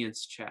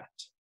audience chat.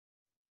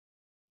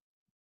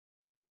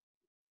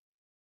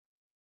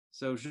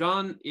 So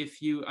Jean,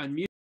 if you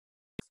unmute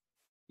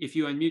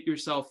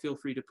yourself, feel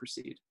free to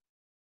proceed.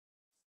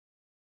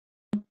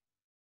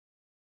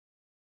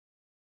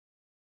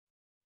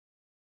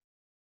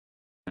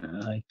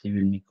 Active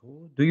le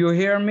micro. Do you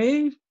hear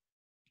me?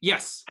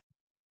 Yes.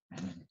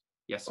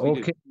 Yes,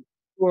 we do.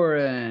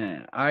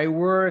 Sure. I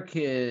work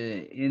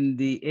in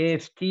the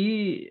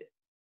AFT,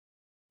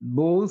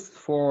 both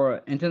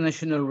for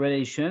international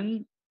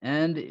relations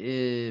and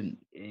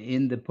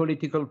in the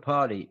political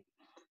party.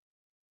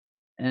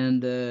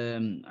 And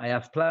I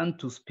have planned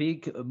to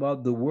speak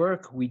about the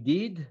work we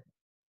did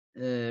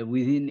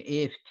within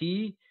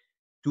AFT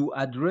to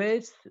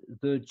address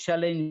the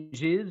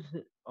challenges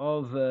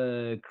of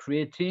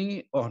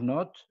creating or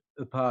not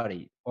a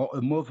party or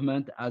a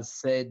movement, as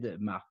said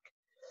Marc.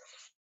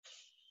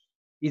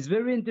 It's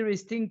very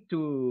interesting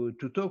to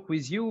talk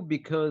with you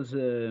because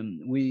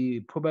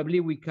we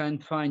can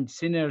find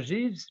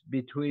synergies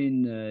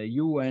between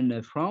you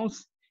and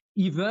France.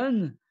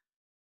 Even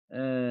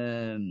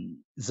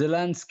the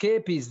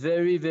landscape is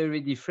very, very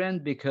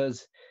different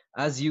because,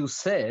 as you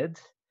said,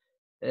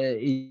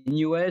 In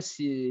US,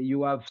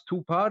 you have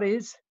two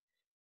parties.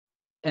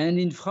 And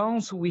in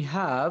France, we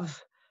have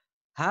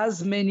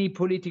as many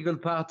political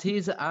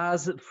parties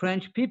as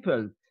French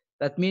people.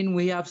 That means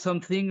we have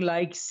something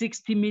like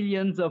 60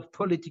 million of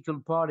political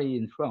parties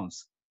in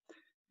France.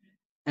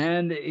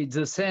 And it's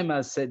the same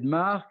as said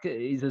Marc,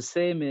 it's the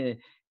same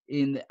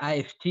in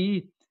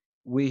AFT.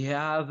 We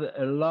have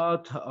a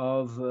lot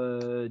of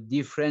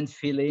different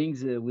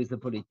feelings with the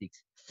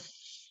politics.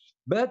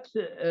 But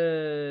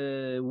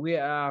we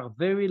are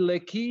very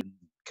lucky.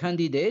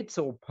 Candidates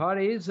or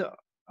parties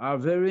are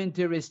very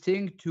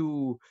interesting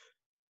to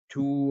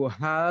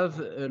have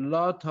a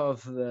lot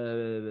of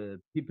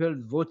people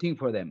voting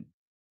for them.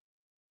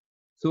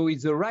 So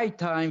it's the right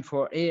time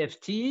for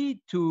AFT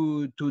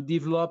to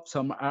develop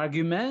some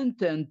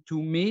argument and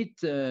to meet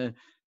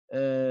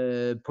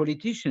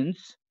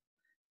politicians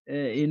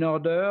in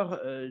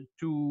order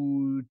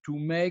to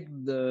make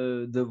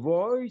the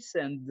voice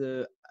and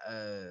the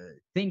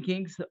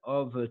thinkings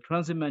of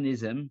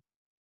transhumanism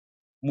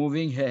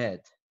moving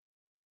ahead.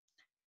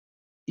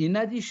 In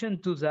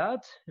addition to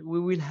that, we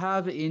will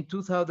have in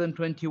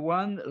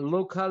 2021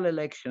 local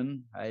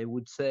election, I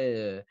would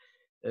say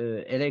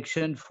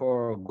election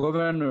for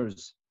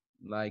governors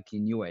like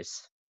in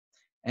US.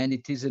 And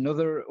it is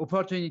another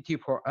opportunity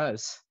for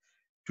us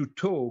to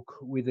talk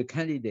with the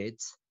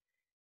candidates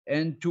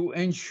and to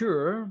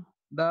ensure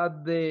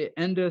that they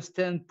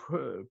understand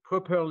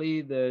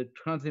properly the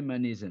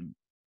transhumanism.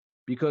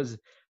 Because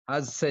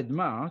as said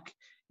Marc,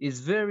 it's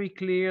very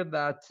clear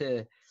that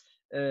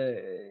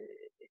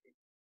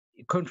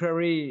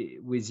contrary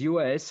with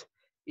US,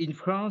 in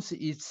France,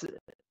 it's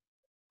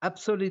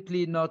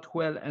absolutely not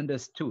well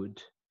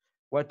understood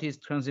what is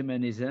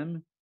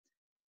transhumanism.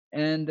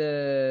 And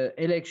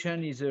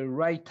election is the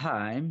right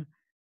time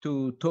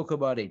to talk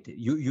about it.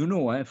 You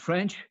know,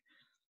 French,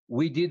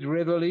 we did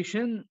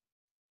revolution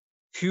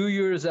few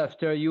years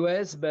after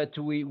US, but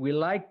we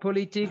like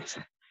politics,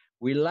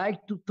 we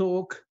like to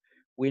talk,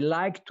 we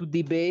like to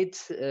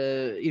debate,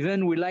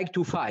 even we like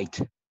to fight.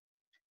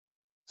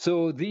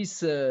 So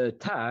this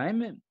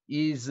time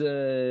is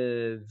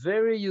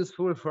very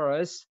useful for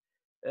us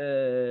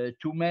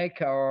to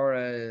make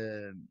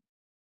our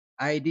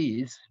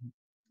ideas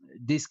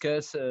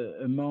discuss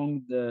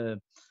among the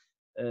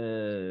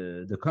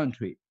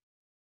country.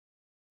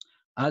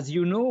 As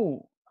you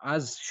know,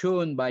 as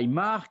shown by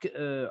Marc,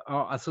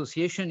 our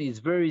association is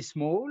very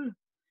small,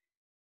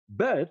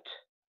 but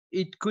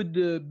it could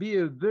be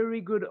a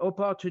very good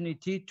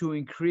opportunity to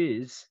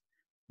increase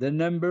the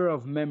number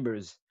of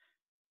members,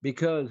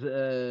 because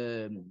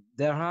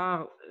there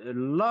are a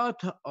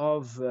lot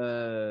of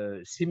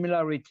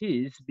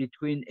similarities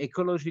between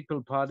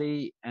ecological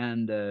party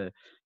and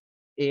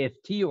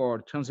AFT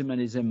or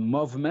transhumanism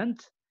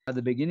movement. At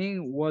the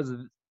beginning was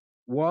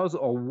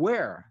or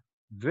were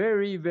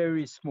very,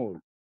 very small.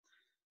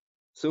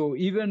 So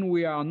even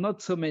we are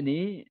not so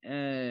many,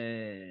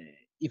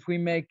 if we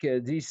make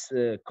this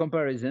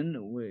comparison,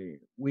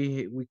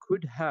 we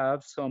could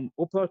have some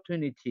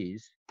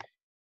opportunities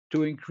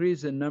to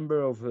increase the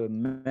number of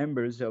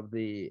members of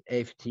the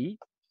AFT.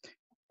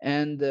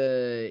 And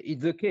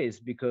it's the case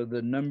because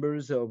the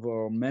numbers of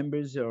our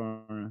members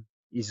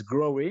is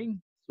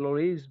growing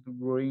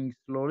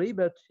slowly,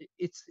 but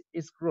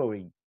it's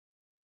growing.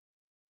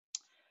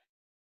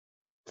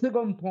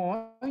 Second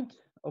point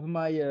of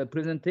my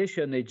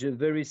presentation is just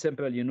very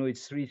simple. You know,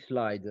 it's 3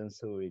 slides, and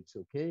so it's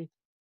okay.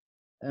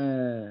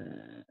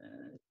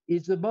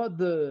 It's about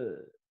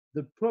the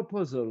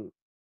proposal.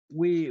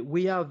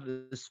 We have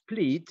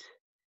split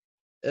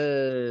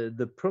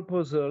the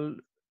proposal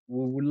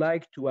we would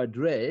like to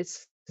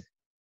address.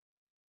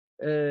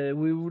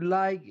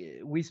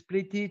 We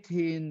split it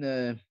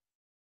in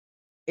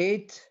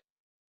 8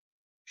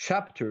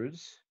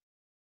 chapters,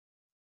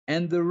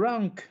 and the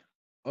rank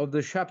of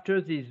the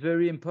chapters is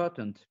very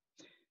important.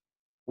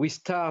 We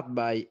start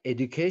by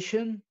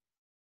education,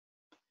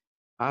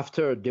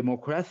 after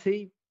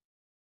democracy,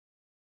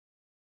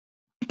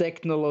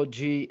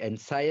 technology and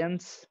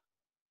science,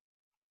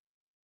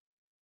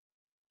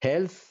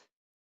 health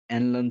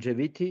and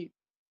longevity,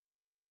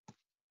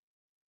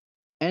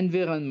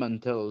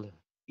 environmental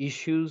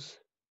issues,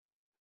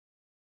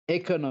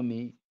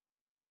 economy,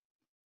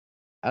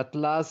 at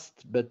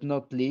last but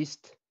not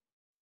least,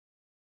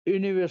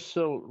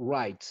 universal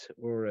rights,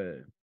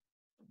 or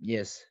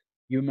yes,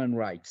 human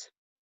rights,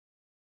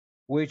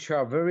 which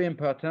are very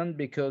important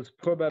because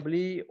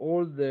probably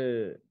all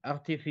the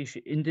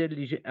artificial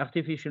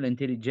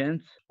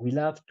intelligence will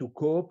have to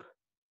cope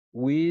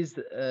with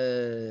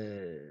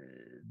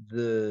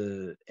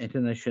the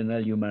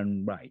international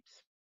human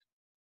rights.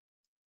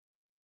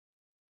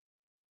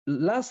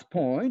 Last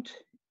point,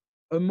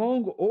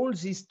 among all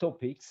these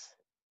topics,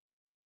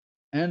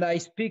 and I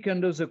speak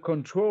under the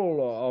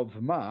control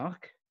of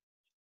Marc,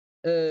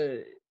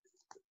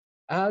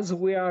 as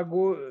we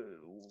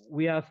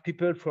have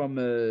people from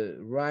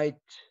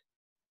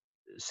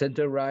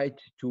center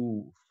right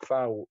to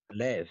far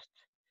left.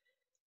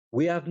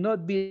 We have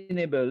not been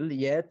able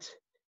yet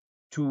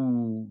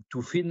to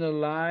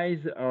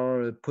finalize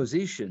our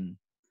position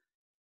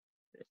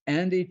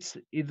and it's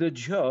a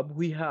job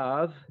we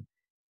have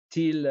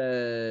till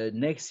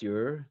next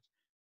year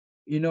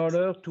in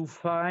order to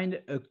find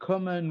a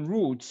common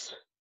roots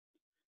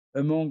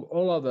among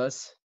all of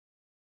us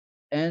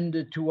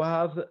and to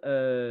have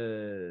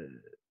a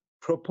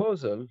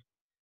proposal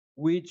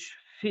which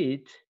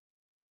fit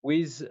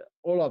with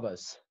all of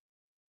us.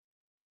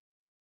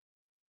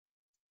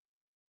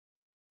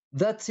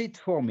 That's it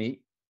for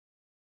me.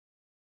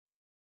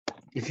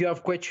 If you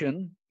have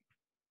question,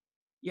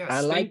 Yes,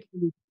 I like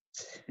to...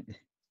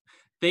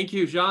 Thank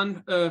you,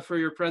 Jean, for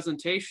your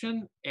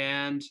presentation.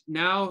 And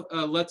now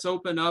let's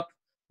open up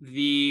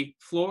the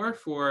floor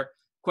for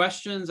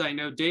questions. I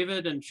know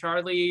David and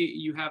Charlie,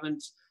 you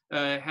haven't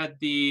had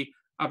the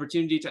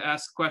opportunity to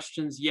ask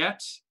questions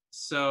yet.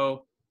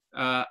 So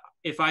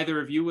if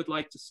either of you would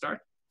like to start.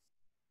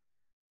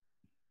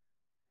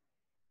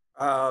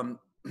 Well,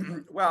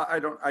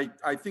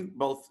 I think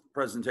both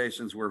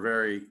presentations were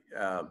very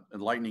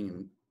enlightening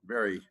and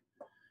very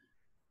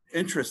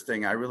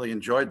interesting. I really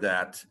enjoyed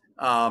that.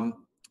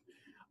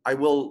 I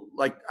will,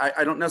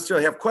 I don't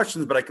necessarily have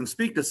questions, but I can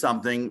speak to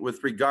something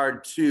with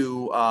regard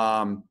to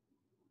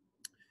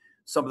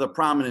some of the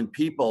prominent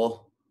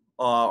people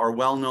or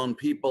well-known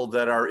people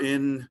that are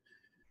in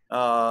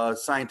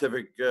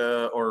scientific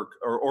or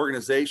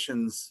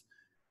organizations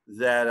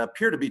that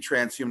appear to be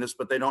transhumanists,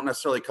 but they don't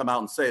necessarily come out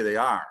and say they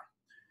are.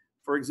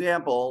 For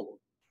example,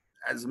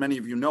 as many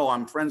of you know,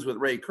 I'm friends with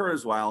Ray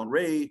Kurzweil, and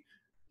Ray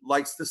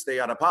likes to stay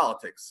out of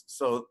politics.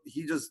 So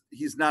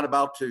he's not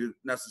about to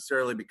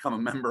necessarily become a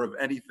member of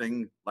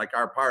anything like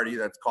our party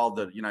that's called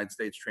the United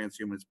States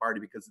Transhumanist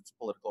Party, because it's a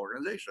political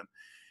organization.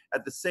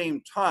 At the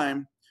same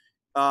time,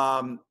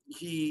 one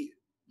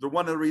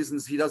of the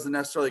reasons he doesn't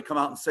necessarily come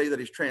out and say that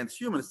he's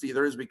transhumanist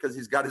either is because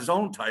he's got his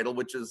own title,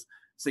 which is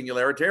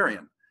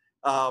singularitarian,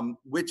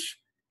 which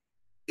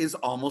is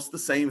almost the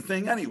same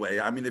thing anyway.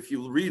 I mean, if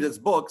you read his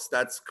books,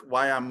 that's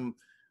why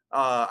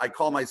I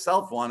call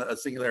myself a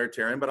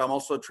singularitarian, but I'm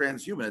also a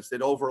transhumanist.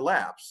 It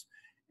overlaps.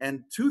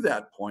 And to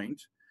that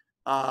point,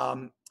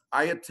 I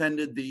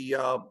attended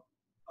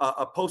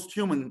a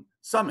post-human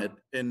summit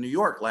in New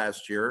York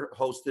last year,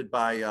 hosted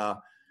by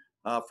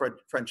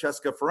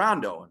Francesca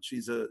Ferrando, and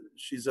she's a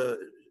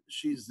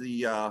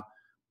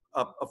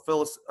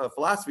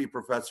philosophy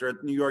professor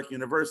at New York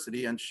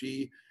University, and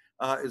she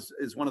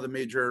is one of the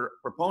major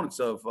proponents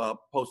of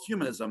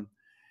post-humanism.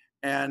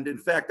 And in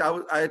fact,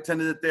 I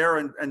attended it there,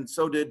 and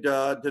so did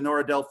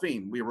Denora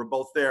Delphine. We were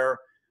both there,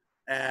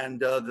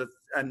 and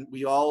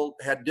we all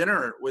had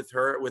dinner with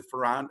her, with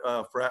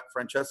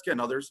Francesca and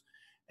others,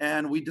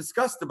 and we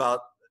discussed about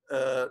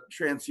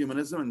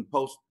transhumanism and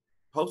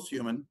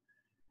post-human.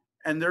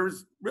 And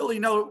there's really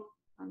no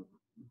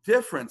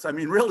difference. I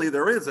mean, really,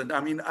 there isn't. I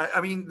mean,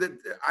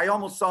 I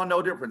almost saw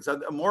no difference.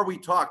 The more we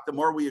talked, the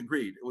more we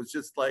agreed. It was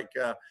just like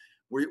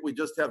we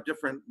just have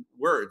different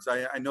words.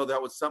 I know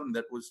that was something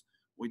that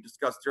we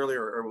discussed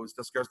earlier, or was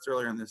discussed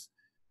earlier in this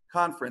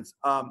conference.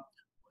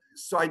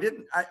 So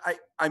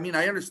I mean,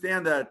 I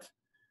understand that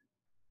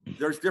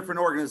there's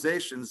different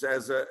organizations,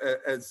 as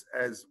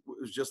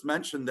was just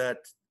mentioned, that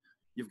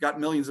you've got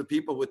millions of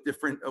people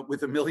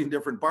with a million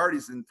different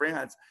parties in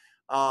France.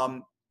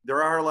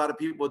 There are a lot of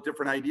people with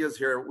different ideas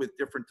here with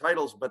different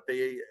titles, but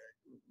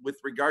with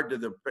regard to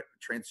the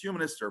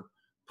transhumanist or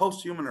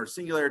post-human or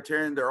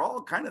singularitarian, they're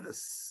all kind of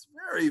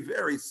very,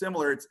 very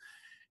similar.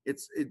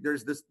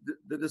 There's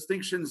the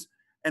distinctions,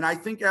 and I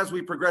think as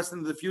we progress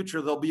into the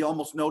future, there'll be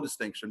almost no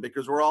distinction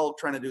because we're all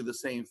trying to do the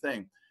same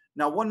thing.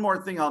 Now, one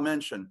more thing I'll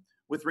mention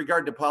with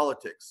regard to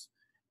politics.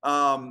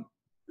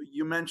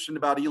 You mentioned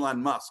about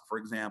Elon Musk, for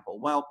example.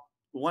 Well,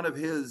 one of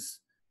his,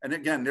 and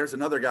again, there's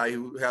another guy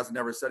who has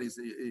never said he's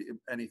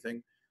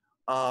anything.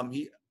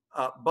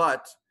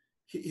 But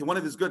one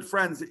of his good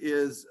friends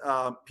is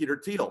Peter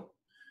Thiel.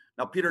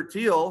 Now, Peter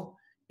Thiel,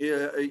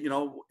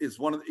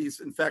 he's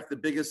in fact the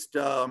biggest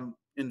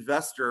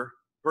investor,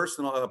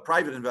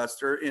 private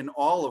investor in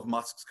all of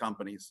Musk's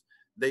companies.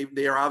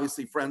 They are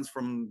obviously friends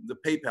from the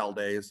PayPal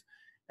days,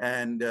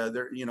 and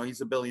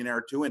he's a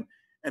billionaire too.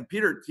 And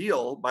Peter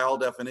Thiel, by all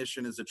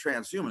definition, is a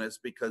transhumanist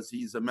because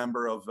he's a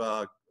member of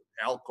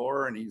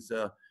Alcor, and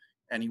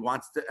he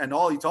wants to, and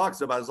all he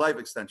talks about is life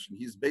extension.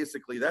 He's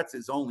basically, that's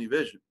his only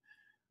vision.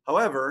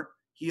 However,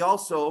 he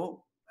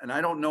also, and I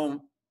don't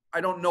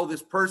know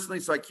this personally,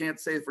 so I can't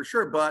say it for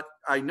sure, but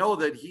I know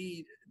that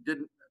he's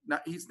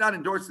not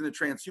endorsing the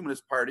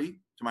Transhumanist Party,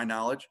 to my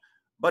knowledge,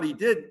 but he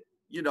did,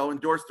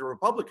 endorse the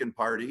Republican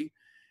Party.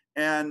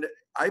 And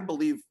I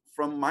believe,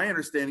 from my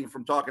understanding,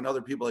 from talking to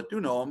other people that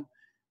do know him,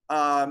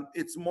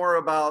 it's more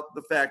about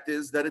the fact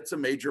is that it's a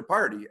major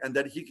party and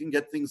that he can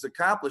get things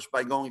accomplished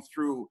by going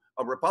through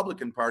a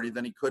Republican Party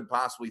than he could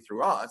possibly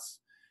through us.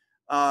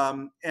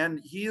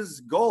 And his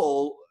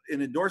goal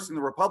in endorsing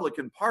the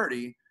Republican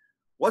Party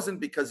wasn't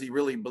because he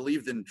really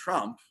believed in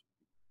Trump.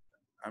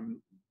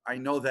 I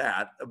know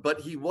that,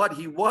 but what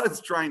he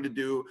was trying to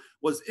do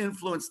was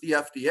influence the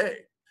FDA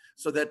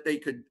so that they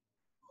could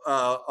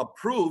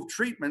approve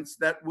treatments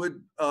that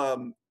would,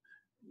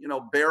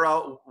 bear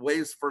out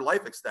ways for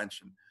life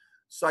extension.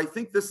 So I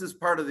think this is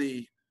part of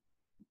the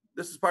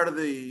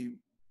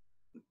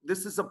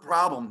this is a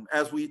problem,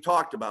 as we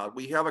talked about.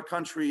 We have a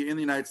country in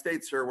the United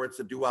States here where it's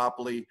a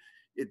duopoly.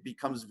 It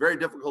becomes very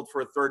difficult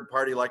for a third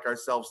party like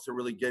ourselves to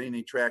really get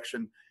any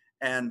traction,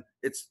 and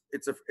it's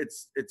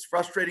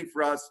frustrating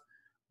for us.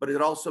 But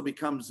it also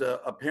becomes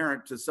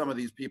apparent to some of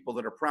these people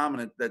that are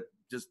prominent that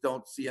just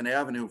don't see an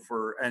avenue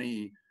for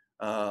any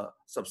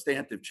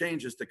substantive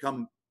changes to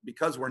come,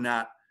 because we're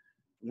not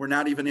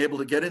even able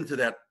to get into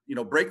that,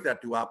 break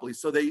that duopoly.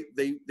 So they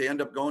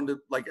end up going to,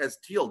 like as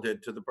Thiel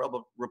did, to the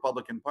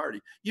Republican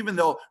Party, even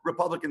though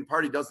Republican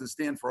Party doesn't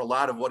stand for a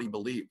lot of what he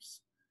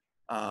believes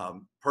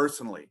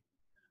personally.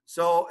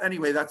 So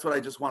anyway, that's what I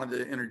just wanted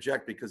to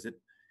interject, because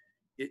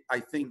I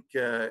think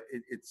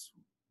there's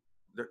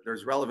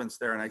relevance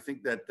there. And I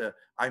think that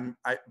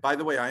by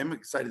the way, I am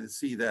excited to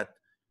see that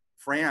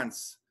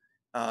France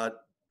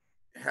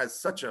has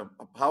such a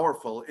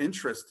powerful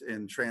interest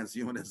in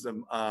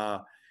transhumanism,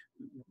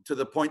 to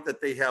the point that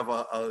they have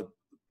a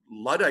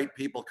Luddite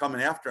people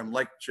coming after him.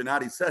 Like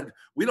Gennady said,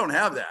 we don't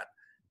have that.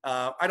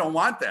 I don't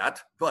want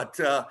that, but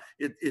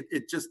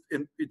it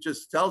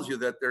just tells you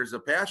that there's a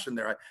passion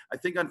there. I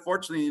think,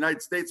 unfortunately, in the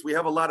United States, we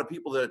have a lot of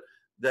people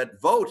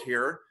that vote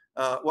here.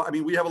 Well, I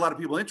mean, we have a lot of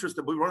people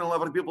interested, but we don't have a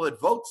lot of people that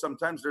vote.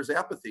 Sometimes there's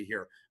apathy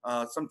here.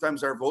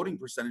 Sometimes our voting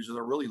percentages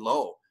are really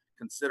low,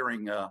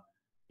 considering the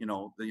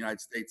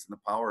United States and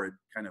the power it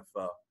kind of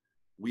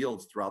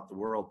wields throughout the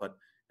world. But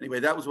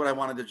anyway, that was what I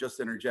wanted to just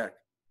interject.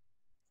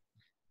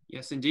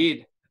 Yes,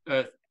 indeed.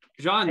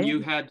 Jean, you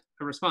had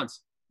a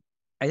response.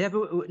 I have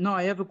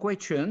a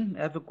question.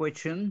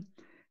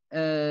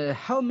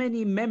 How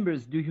many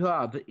members do you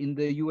have in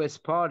the U.S.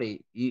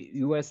 party,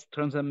 U.S.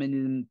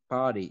 Transhumanist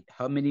Party?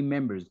 How many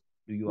members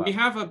do you have? We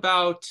have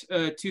about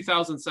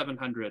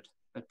 2,700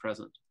 at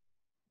present.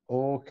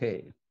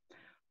 Okay.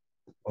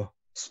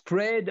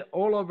 Spread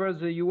all over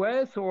the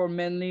U.S. or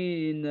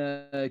mainly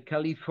in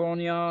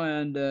California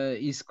and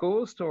East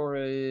Coast, or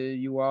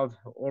you have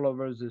all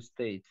over the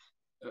states?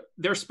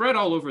 They're spread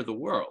all over the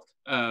world.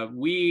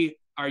 We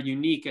are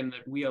unique in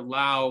that we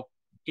allow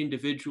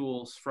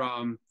individuals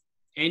from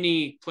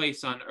any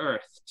place on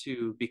earth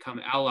to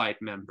become allied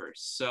members.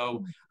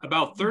 So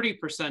about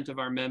 30% of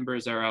our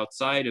members are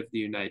outside of the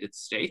United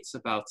States,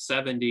 about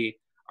 70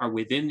 are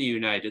within the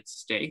United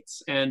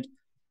States, and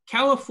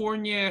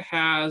California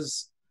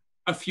has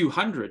a few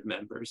hundred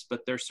members,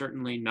 but they're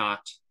certainly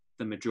not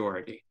the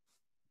majority.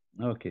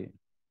 Okay.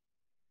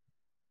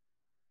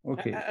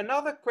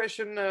 Another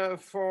question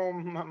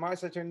from my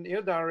side in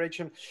your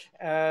direction.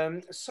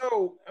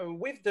 So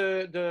with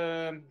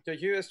the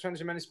U.S.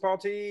 Transhumanist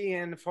Party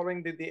and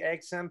following the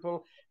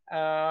example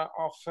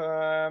of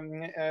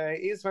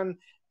Isvan,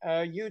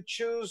 you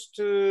choose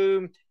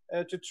to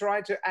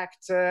try to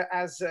act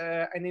as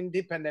an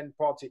independent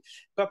party.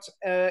 But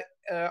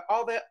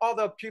are there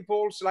other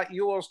peoples, like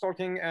you was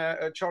talking,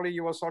 Charlie,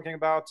 you was talking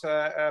about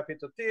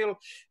Peter Thiel,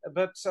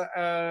 but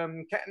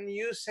can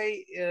you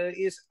say,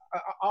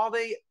 are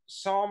there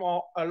some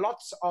or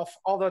lots of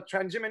other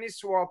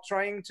transhumanists who are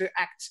trying to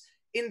act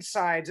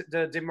inside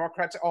the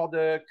Democrat or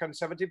the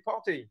Conservative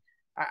Party?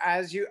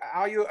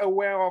 Are you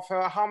aware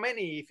of how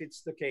many, if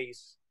it's the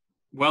case?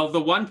 Well,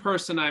 the one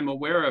person I'm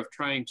aware of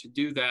trying to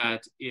do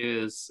that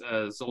is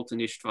Zoltan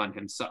Istvan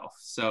himself.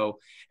 So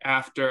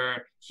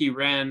after he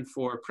ran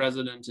for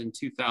president in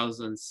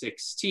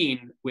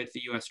 2016 with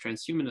the US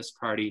Transhumanist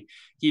Party,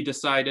 he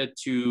decided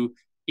to,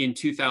 in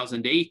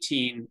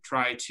 2018,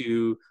 try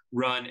to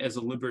run as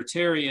a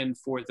libertarian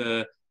for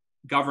the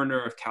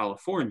governor of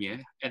California.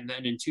 And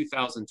then in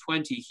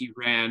 2020, he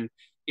ran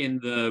in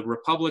the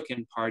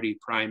Republican Party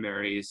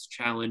primaries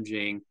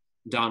challenging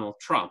Donald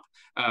Trump.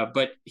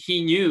 But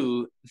he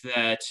knew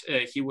that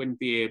he wouldn't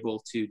be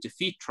able to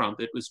defeat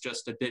Trump. It was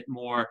just a bit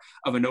more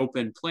of an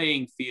open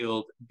playing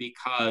field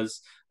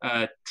because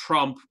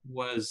Trump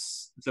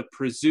was the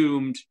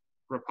presumed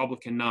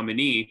Republican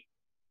nominee.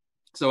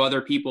 So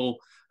other people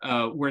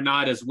were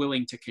not as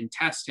willing to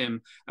contest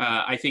him.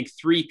 I think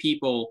 3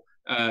 people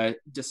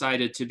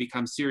decided to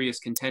become serious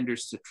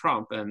contenders to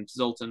Trump, and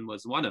Zoltan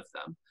was one of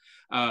them.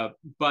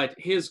 But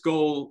his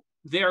goal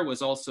there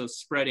was also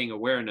spreading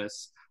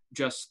awareness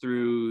just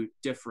through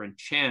different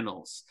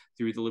channels,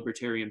 through the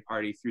Libertarian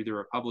Party, through the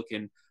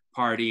Republican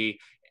Party.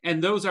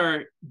 And those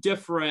are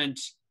different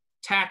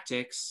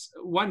tactics.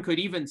 One could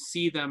even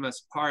see them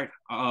as part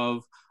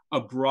of a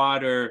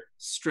broader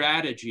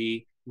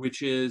strategy,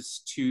 which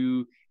is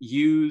to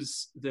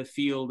use the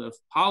field of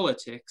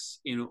politics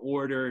in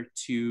order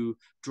to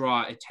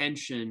draw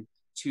attention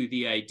to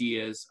the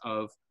ideas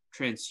of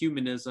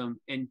transhumanism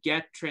and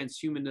get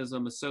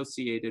transhumanism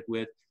associated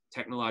with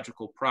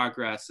technological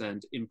progress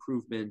and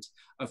improvement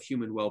of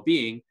human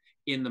well-being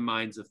in the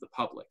minds of the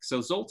public.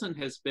 So Zoltan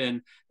has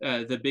been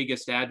the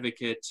biggest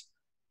advocate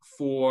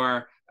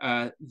for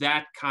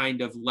that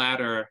kind of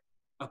latter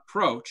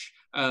approach,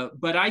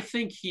 but I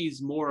think he's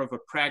more of a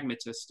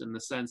pragmatist in the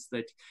sense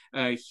that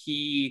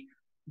he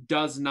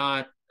does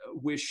not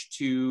wish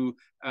to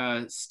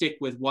stick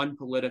with one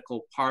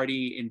political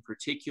party in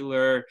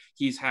particular.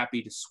 He's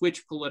happy to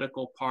switch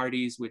political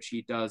parties, which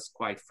he does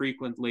quite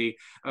frequently,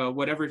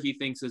 whatever he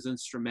thinks is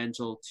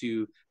instrumental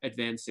to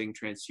advancing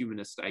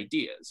transhumanist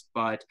ideas.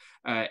 But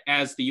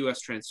as the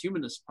US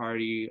Transhumanist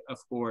Party, of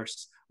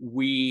course,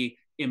 we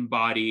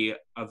embody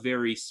a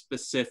very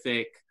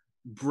specific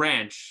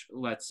branch,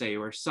 let's say,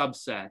 or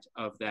subset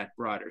of that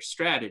broader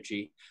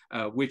strategy,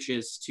 which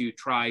is to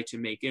try to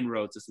make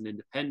inroads as an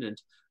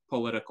independent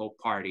political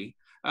party.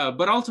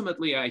 But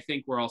ultimately, I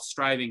think we're all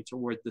striving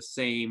toward the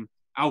same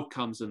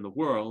outcomes in the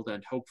world,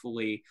 and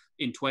hopefully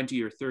in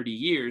 20 or 30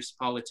 years,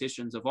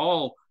 politicians of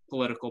all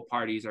political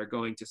parties are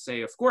going to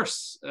say, of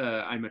course,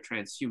 I'm a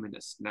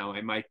transhumanist. Now, I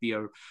might be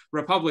a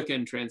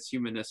Republican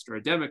transhumanist or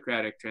a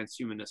Democratic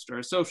transhumanist or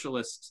a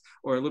socialist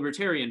or a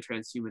libertarian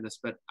transhumanist,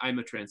 but I'm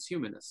a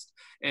transhumanist.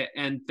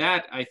 And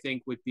that, I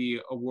think, would be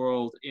a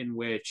world in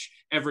which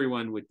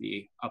everyone would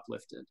be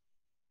uplifted.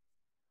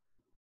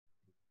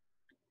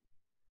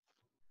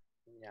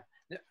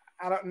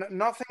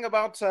 Nothing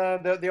about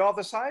the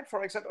other side,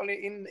 for example,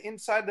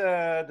 inside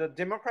the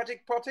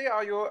Democratic Party.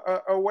 Are you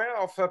aware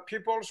of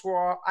peoples who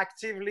are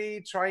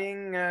actively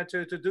trying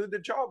to do the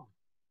job?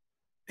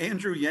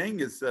 Andrew Yang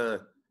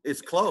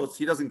is close.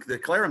 He doesn't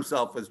declare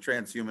himself as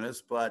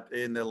transhumanist, but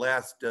in the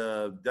last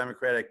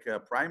Democratic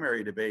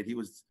primary debate, he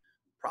was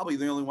probably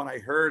the only one I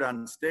heard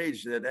on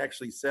stage that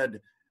actually said,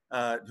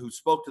 who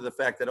spoke to the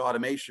fact that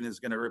automation is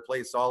going to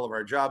replace all of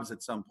our jobs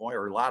at some point,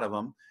 or a lot of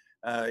them.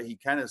 He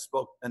kind of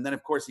spoke, and then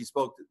of course he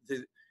spoke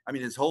to, I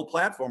mean, his whole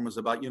platform was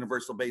about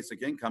universal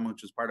basic income,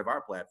 which is part of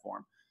our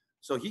platform.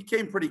 So he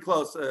came pretty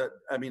close.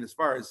 I mean, as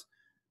far as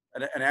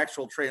an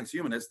actual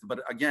transhumanist,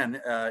 but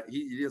again,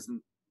 he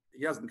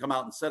hasn't come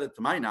out and said it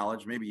to my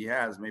knowledge. Maybe he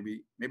has.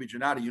 Maybe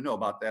Gennady, you know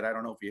about that. I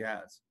don't know if he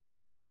has.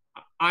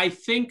 I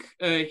think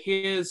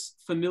his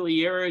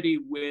familiarity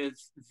with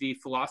the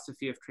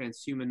philosophy of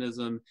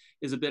transhumanism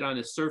is a bit on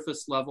a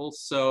surface level.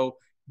 So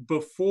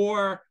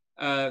before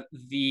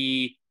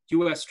the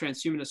US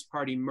Transhumanist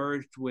Party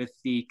merged with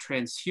the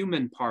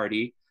Transhuman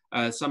Party,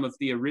 some of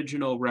the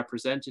original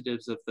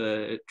representatives of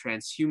the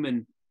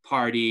Transhuman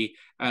Party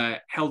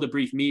held a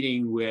brief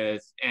meeting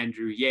with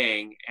Andrew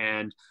Yang,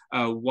 and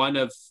one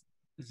of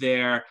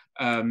their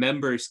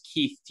members,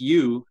 Keith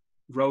Yu,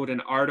 wrote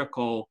an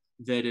article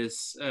that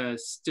is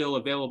still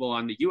available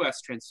on the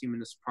US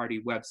Transhumanist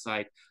Party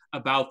website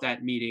about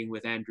that meeting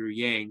with Andrew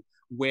Yang,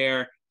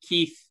 where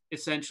Keith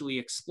essentially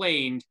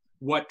explained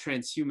what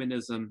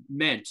transhumanism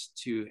meant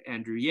to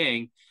Andrew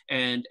Yang.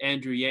 And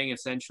Andrew Yang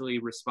essentially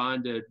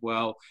responded,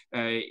 well,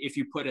 if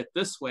you put it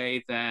this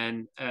way,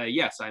 then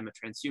yes, I'm a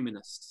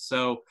transhumanist.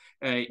 So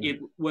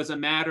it was a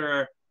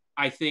matter,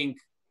 I think,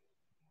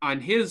 on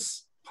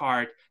his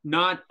part,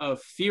 not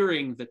of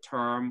fearing the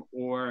term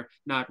or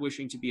not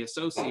wishing to be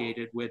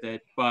associated with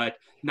it, but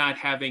not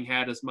having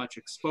had as much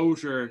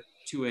exposure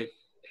to it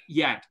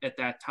yet at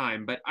that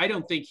time. But I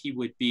don't think he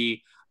would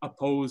be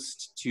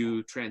opposed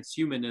to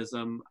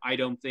transhumanism. I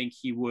don't think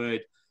he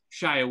would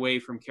shy away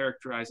from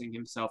characterizing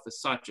himself as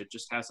such. It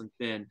just hasn't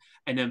been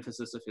an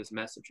emphasis of his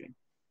messaging.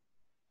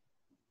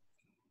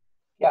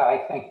 Yeah,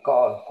 I think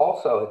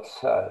also it's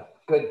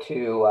good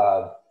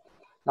to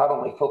not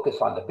only focus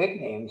on the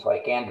big names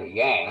like Andrew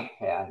Yang,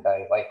 and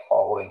I like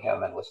following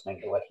him and listening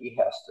to what he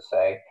has to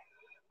say,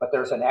 but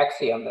there's an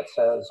axiom that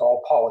says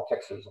all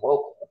politics is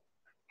local.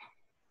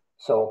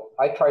 So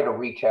I try to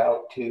reach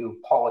out to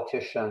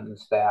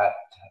politicians that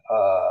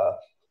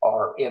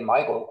are in my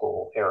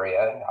local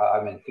area.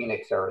 I'm in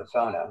Phoenix,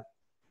 Arizona.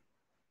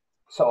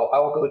 So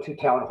I'll go to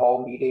town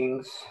hall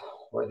meetings,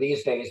 or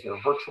these days they're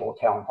virtual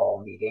town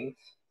hall meetings,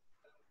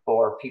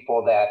 for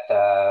people that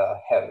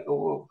have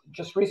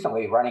just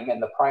recently running in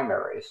the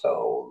primary.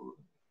 So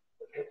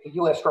the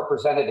US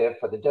representative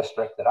for the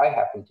district that I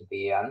happen to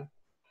be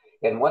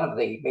in one of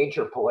the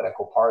major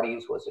political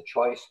parties was a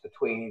choice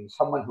between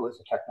someone who is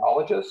a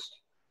technologist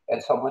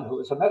and someone who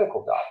is a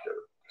medical doctor.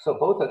 So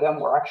both of them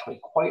were actually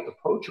quite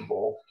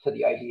approachable to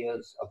the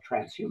ideas of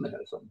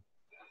transhumanism.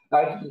 Now,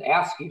 I didn't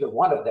ask either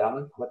one of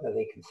them whether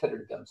they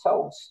considered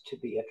themselves to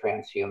be a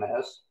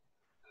transhumanist.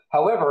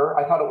 However,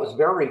 I thought it was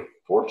very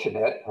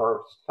fortunate,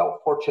 or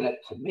felt fortunate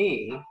to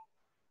me,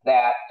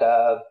 that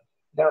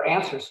their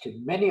answers to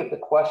many of the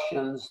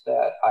questions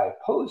that I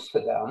posed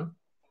to them,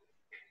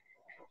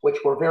 which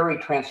were very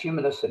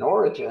transhumanist in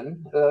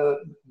origin,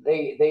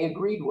 they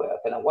agreed with.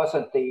 And it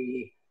wasn't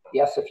the,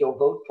 yes, if you'll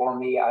vote for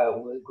me, I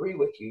will agree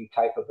with you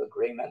type of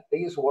agreement.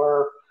 These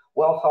were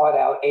well thought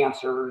out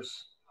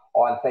answers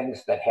on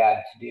things that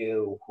had to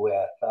do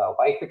with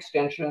life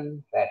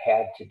extension, that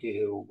had to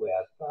do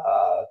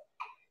with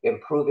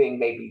improving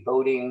maybe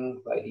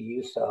voting by the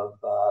use of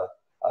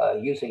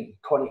using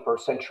 21st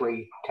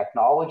century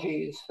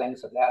technologies,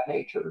 things of that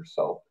nature.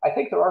 So I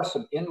think there are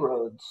some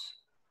inroads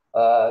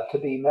to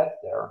be met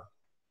there.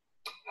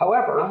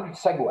 However,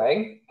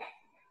 segue,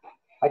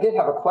 I did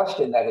have a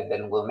question that had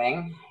been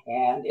looming,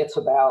 and it's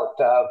about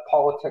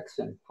politics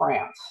in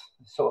France.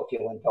 So if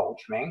you'll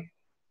indulge me.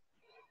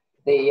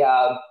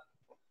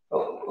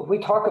 we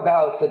talk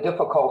about the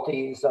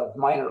difficulties of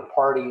minor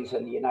parties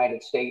in the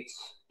United States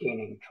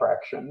gaining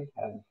traction,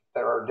 and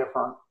there are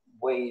different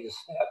ways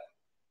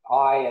that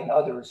I and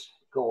others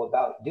go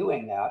about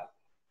doing that.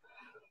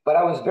 But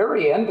I was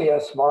very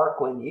envious, Mark,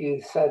 when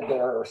you said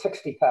there are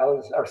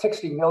 60,000 or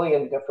 60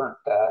 million different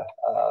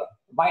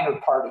minor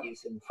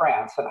parties in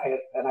France,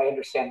 and I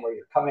understand where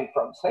you're coming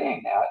from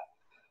saying that.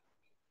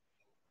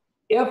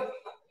 If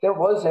there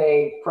was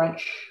a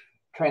French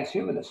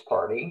Transhumanist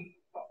Party,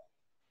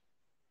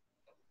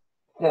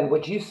 then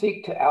would you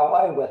seek to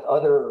ally with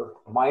other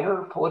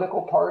minor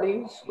political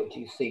parties? Would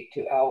you seek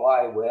to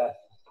ally with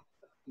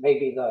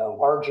maybe the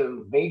larger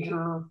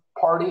major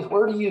parties?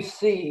 Where do you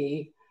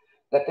see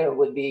that there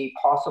would be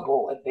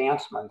possible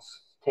advancements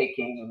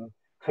taking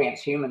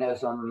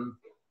transhumanism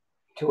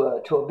to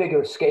a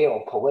bigger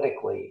scale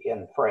politically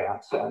in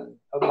France? And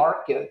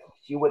Marc, if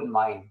you wouldn't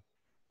mind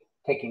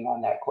taking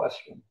on that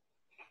question.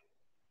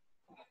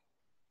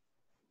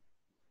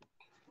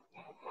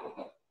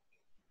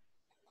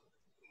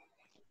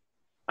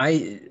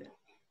 I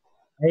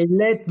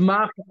let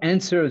Marc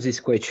answer this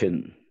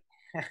question.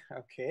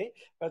 Okay,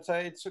 but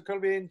it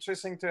could be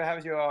interesting to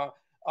have your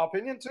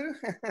opinion too.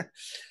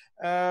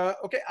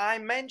 Okay, I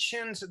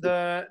mentioned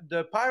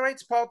the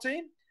Pirates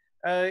Party.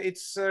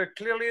 It's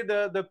clearly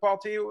the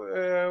party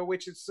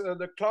which is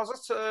the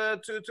closest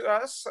to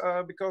us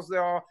because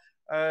there are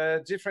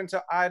different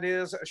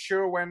ideas.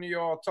 Sure, when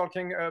you're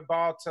talking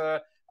about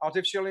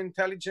artificial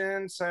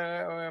intelligence,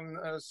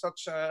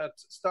 such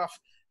stuff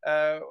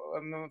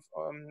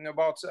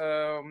about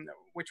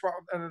which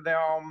they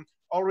are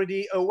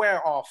already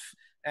aware of,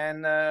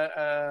 and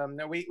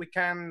we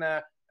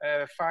can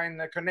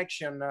find a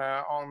connection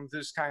on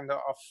this kind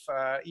of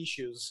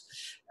issues.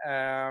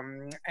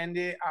 And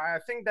I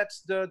think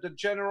that's the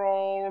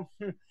general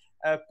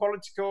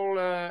political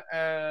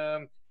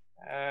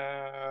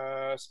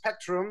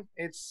spectrum.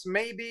 It's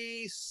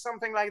maybe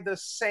something like the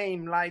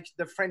same like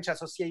the French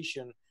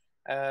Association.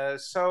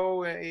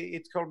 So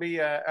it could be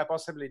a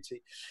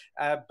possibility.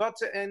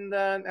 But on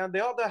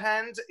the other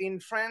hand, in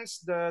France,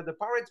 the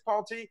Pirate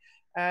Party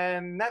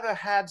never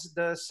had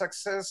the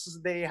success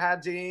they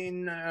had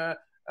in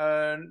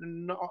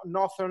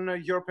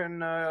Northern European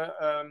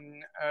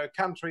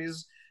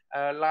countries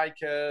like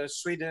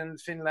Sweden,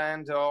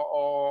 Finland,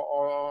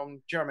 or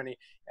Germany.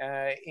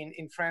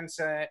 In France,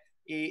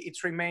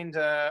 it remained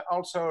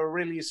also a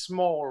really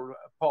small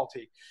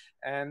party.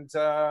 And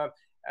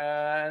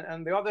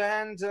on the other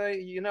hand,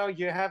 you know,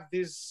 you have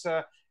these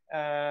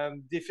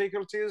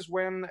difficulties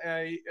when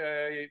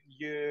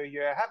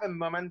you have a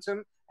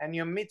momentum and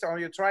you meet or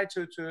you try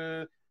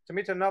to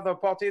meet another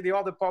party. The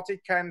other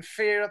party can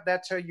fear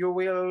that you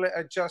will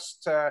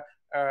just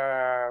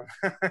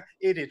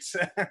eat it,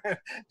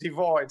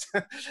 devour it.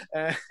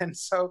 And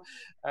so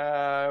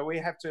we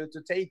have to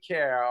take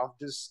care of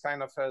this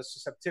kind of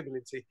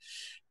susceptibility.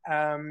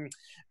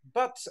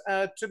 But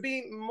to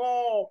be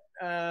more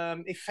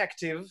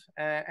effective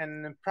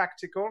and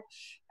practical,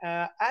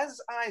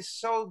 as I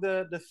saw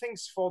the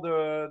things for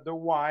the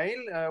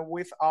while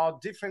with our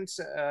different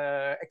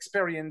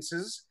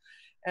experiences,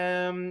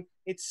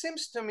 it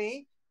seems to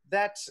me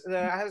that,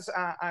 as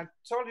I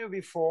told you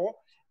before,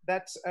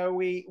 that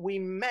we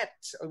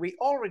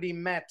already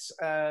met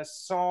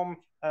some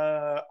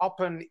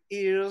open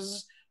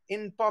ears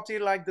in party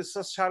like the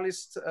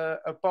Socialist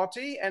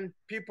Party, and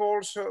people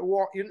who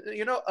are,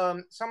 you know,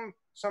 some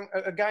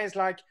guys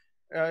like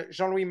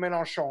Jean-Louis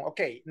Mélenchon.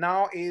 Okay,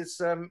 now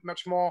is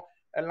much more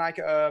like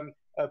a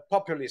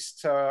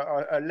populist,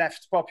 a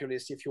left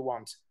populist, if you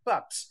want.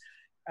 But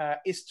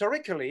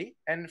historically,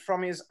 and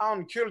from his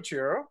own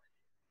culture,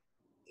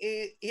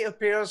 he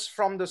appears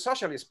from the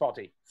Socialist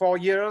Party. For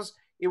years,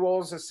 he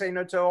was a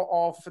senator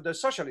of the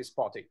Socialist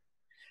Party.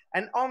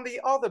 And on the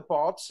other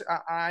part,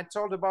 I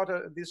told about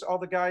this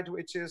other guy,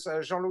 which is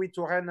Jean-Louis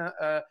Touraine,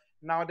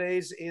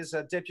 nowadays is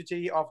a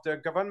deputy of the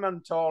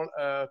governmental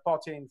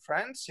party in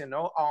France, you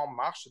know, En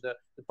Marche, the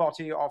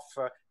party of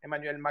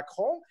Emmanuel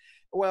Macron.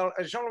 Well,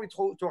 Jean-Louis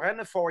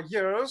Touraine for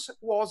years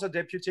was a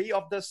deputy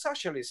of the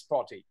Socialist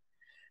Party.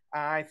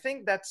 I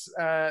think that's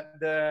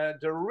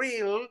the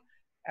real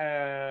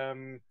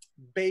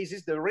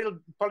basis, the real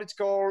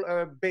political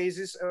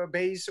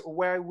base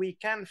where we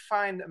can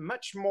find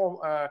much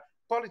more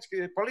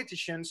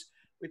politicians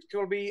which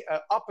could be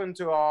open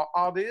to our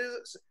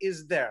ideas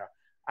is there.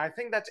 I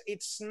think that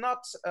it's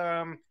not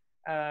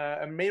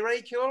a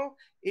miracle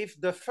if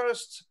the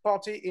first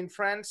party in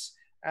France,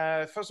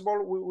 first of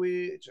all,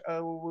 we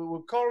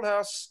will call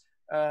us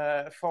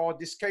for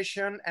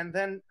discussion, and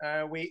then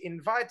we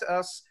invite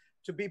us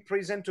to be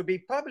present, to be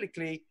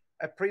publicly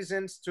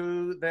present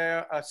to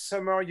their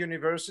summer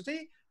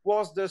university,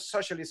 was the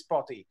Socialist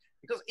Party,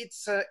 because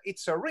it's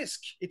a risk.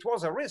 It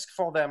was a risk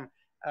for them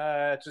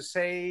to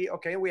say,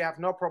 okay, we have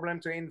no problem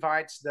to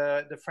invite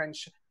the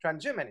French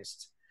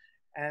transhumanists.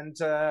 And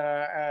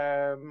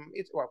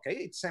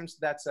it seems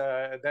that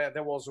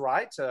there was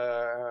right. They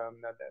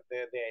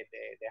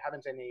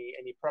haven't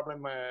any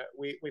problem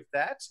with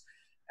that.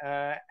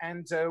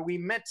 and we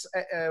met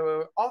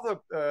other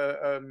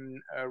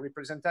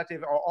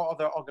representative or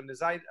other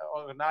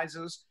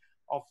organizers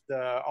of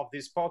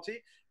this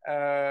party,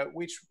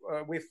 with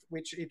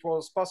which it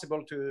was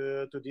possible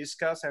to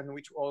discuss and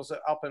which was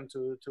open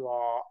to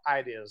our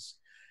ideas.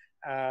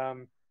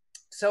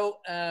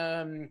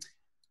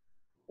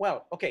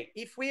 Well, okay,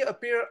 if we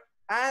appear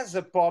as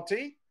a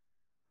party,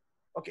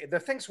 okay, the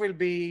things will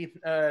be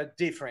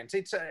different.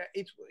 It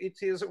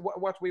is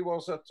what we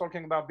was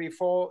talking about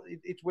before.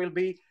 It will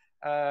be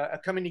a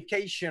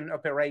communication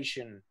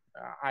operation,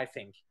 I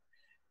think.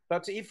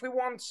 But if we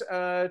want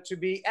to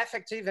be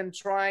effective and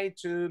try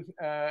to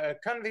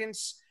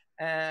convince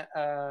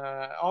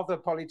other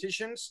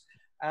politicians,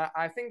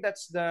 I think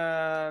that's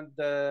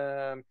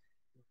the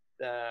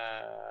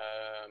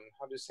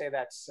how to say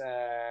that,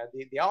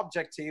 the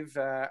objective.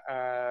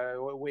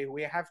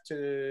 We have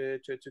to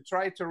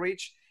try to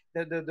reach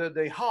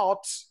the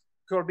heart.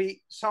 Could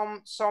be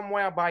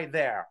somewhere by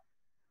there.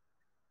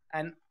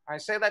 And I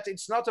say that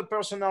it's not a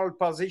personal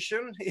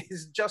position,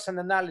 it's just an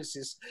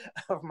analysis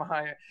of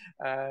my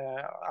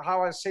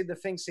how I see the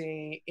things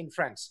in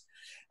France.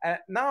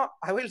 Now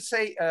I will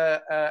say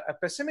a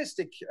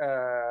pessimistic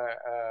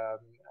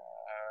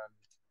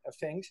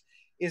thing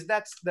is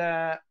that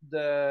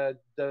the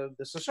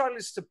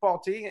Socialist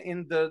Party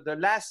in the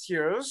last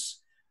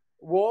years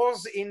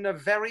was in a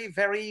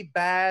very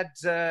bad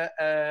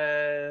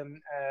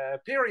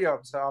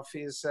period of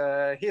his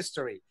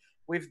history.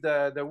 With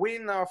the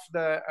win of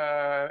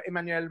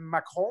Emmanuel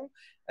Macron,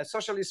 a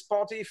Socialist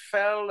Party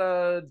fell,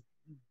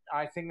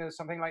 I think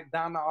something like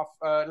down of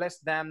less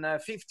than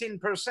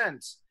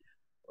 15%,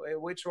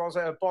 which was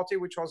a party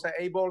which was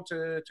able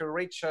to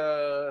reach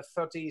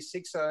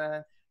 36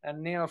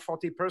 and near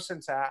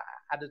 40%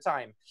 at the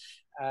time.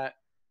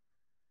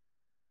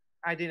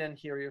 I didn't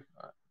hear you.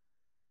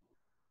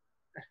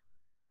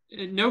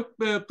 No,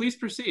 please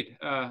proceed.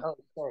 Oh,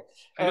 sorry.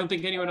 I don't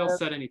think anyone else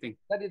said anything.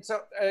 But it's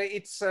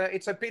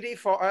a pity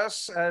for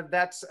us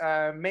that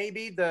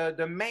maybe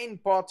the main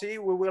party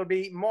we will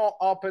be more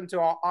open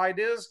to our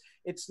ideas.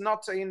 It's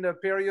not in the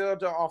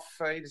period of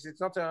it's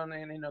not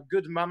in a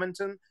good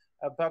momentum,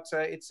 but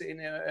it's in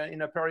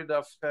a period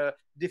of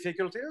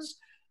difficulties.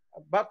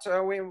 But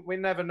we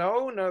never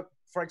know. No,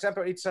 for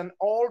example, it's an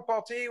old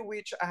party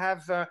which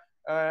have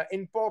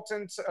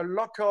important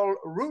local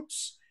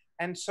roots.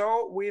 And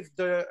so with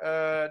the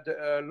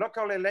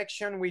local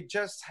election we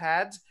just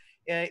had,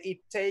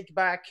 it take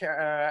back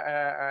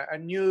a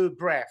new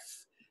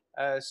breath.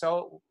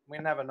 So we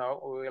never know.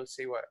 We will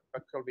see what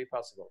could be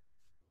possible.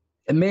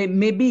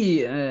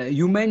 Maybe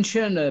you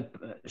mentioned a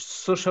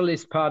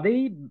Socialist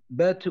Party,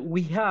 but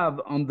we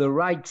have on the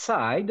right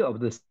side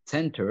of the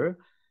center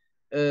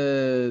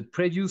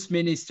previous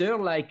minister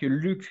like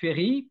Luc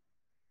Ferry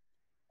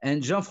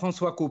and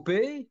Jean-François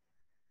Copé,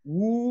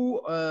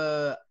 who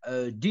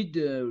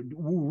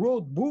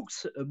wrote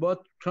books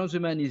about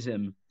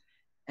transhumanism.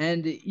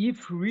 And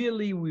if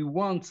really we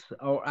want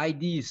our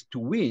ideas to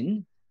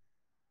win,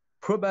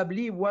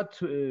 probably what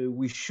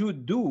we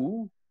should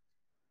do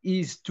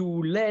is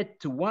to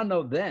let one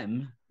of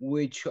them,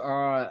 which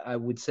are, I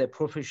would say,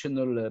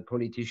 professional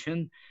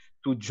politicians,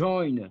 to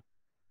join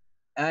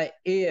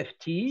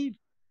AFT.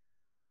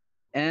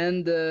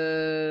 And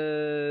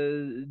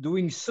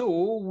doing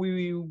so,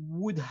 we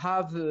would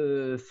have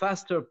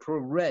faster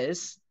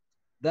progress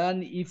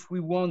than if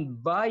we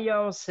want by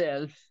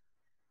ourselves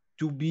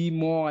to be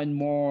more and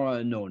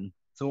more known.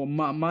 So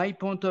my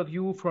point of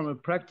view from a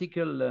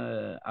practical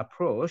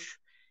approach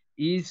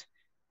is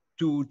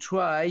to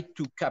try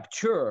to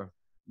capture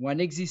one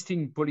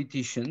existing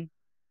politician,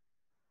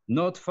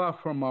 not far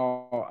from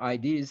our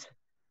ideas,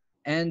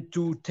 and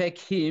to take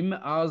him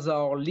as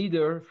our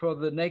leader for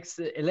the next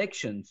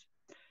elections,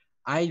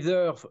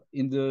 either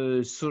in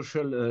the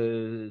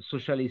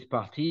Socialist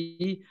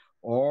Party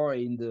or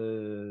in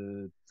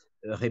the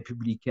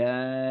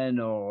Republican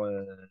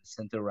or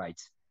center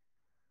right.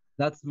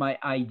 That's my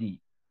idea.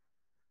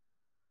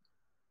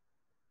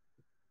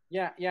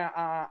 Yeah,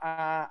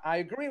 I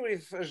agree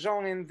with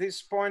Jean in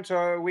this point.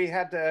 We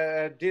had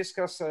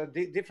discussed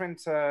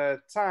different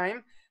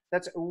time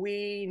that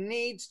we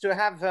need to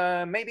have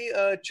maybe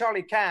a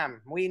Charlie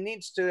Cam. We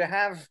need to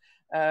have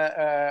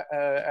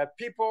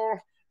people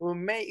who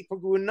know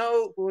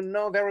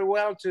very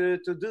well to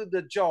do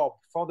the job.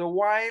 For the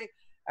while,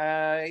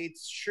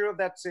 it's sure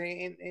that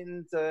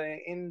in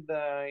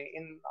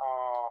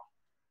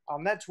our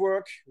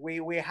network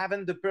we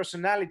haven't the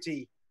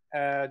personality,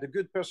 the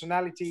good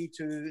personality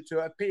to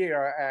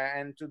appear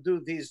and to do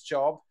this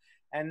job.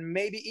 And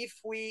maybe if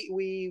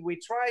we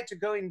try to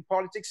go in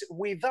politics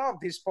without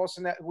this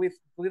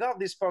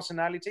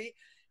personality,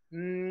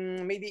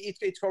 maybe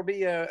it will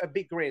be a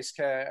big risk.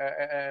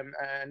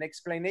 An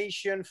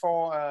explanation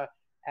for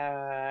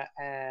the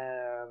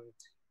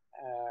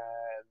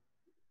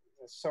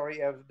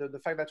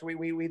fact that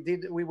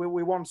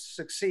we won't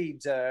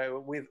succeed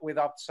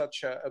without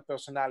such a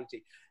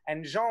personality.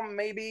 And Jean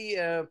maybe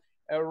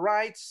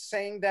right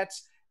saying that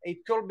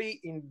it could be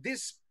in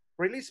this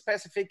really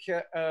specific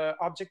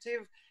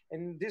objective.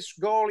 in this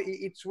goal,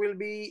 it will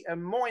be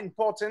more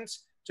important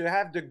to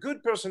have the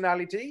good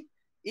personality,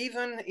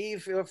 even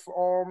if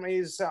from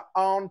his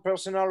own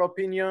personal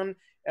opinion,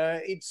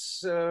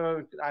 it's,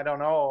 I don't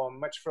know,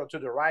 much further to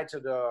the right, to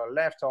the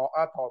left, or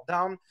up or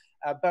down.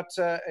 But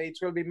it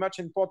will be much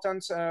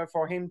important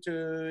for him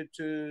to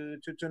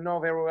know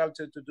very well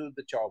to do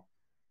the job.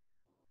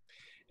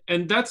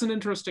 And that's an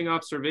interesting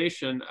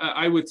observation.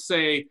 I would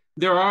say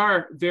there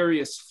are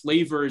various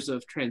flavors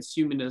of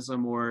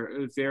transhumanism,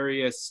 or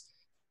various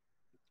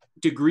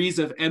degrees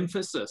of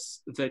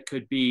emphasis that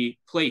could be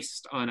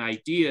placed on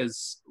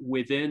ideas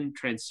within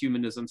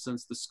transhumanism,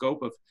 since the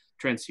scope of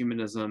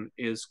transhumanism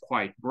is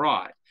quite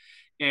broad.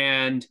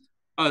 And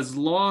as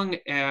long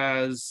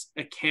as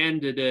a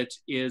candidate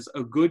is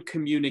a good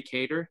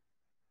communicator,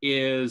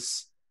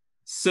 is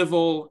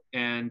civil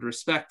and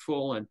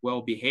respectful and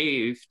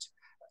well-behaved,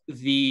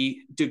 the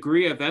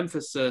degree of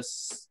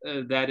emphasis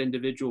that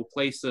individual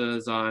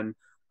places on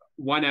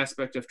one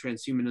aspect of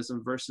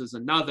transhumanism versus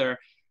another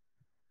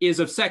is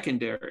of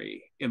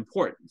secondary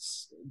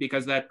importance,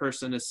 because that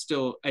person is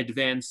still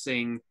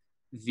advancing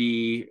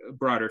the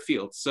broader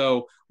field.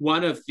 So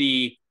one of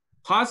the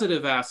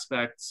positive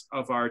aspects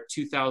of our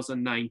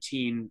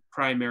 2019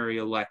 primary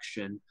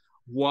election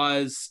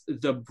was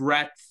the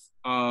breadth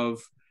of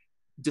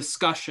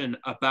discussion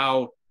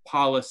about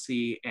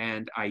policy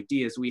and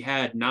ideas. We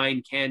had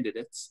 9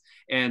 candidates,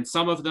 and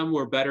some of them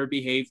were better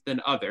behaved than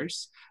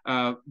others.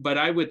 But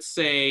I would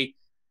say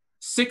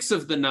 6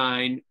 of the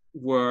 9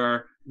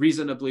 were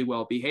reasonably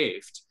well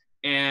behaved.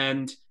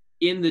 And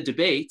in the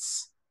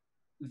debates,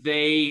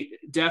 they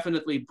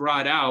definitely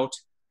brought out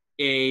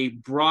a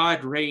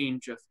broad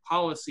range of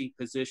policy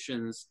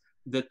positions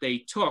that they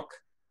took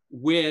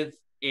with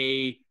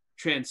a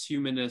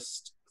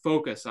transhumanist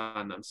focus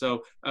on them.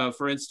 So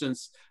for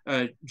instance,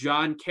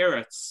 John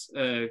Carrots,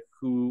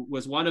 who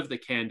was one of the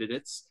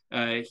candidates,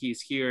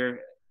 he's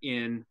here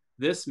in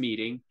this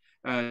meeting,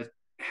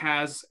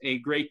 has a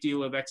great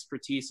deal of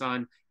expertise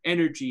on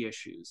energy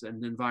issues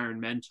and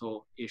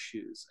environmental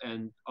issues,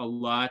 and a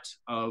lot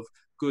of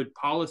good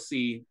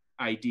policy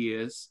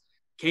ideas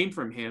came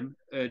from him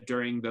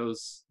during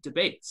those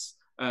debates.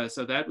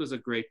 So that was a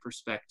great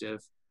perspective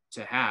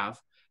to have.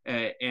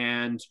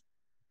 And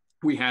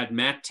we had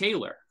Matt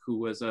Taylor, who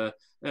was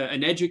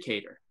an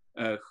educator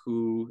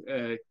who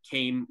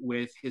came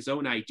with his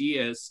own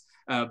ideas,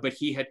 but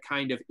he had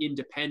kind of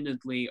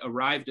independently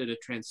arrived at a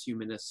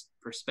transhumanist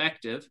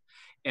perspective.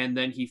 And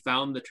then he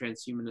found the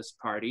Transhumanist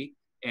Party,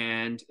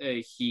 and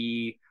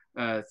he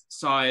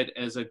saw it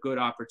as a good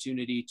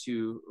opportunity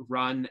to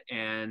run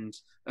and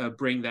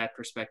bring that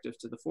perspective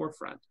to the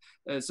forefront.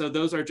 So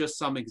those are just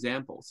some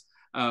examples.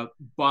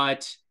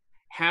 But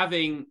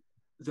having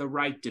the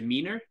right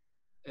demeanor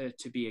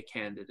to be a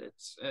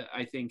candidate,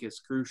 I think, is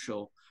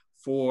crucial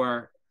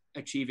for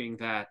achieving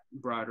that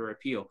broader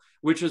appeal,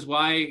 which is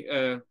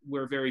why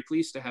we're very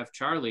pleased to have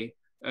Charlie,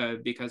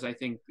 because I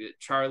think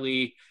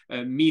Charlie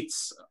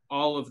meets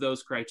all of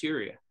those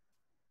criteria.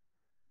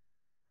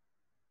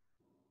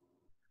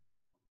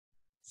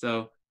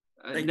 So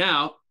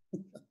now,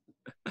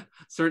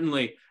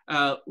 certainly,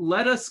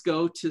 let us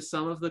go to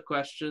some of the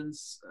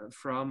questions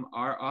from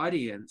our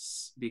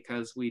audience,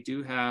 because we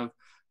do have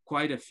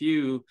quite a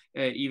few,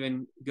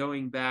 even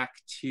going back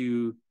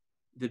to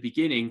the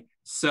beginning.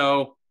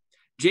 So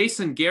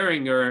Jason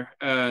Geringer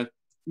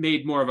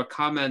made more of a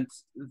comment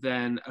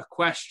than a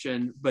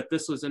question, but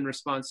this was in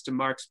response to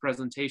Marc's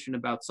presentation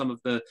about some of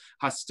the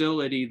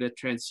hostility that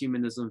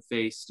transhumanism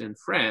faced in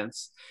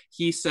France.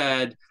 He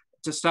said,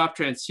 to stop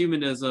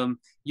transhumanism,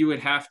 you would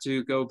have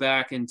to go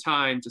back in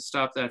time to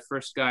stop that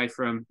first guy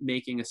from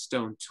making a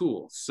stone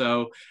tool.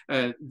 So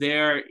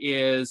there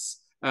is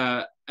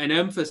an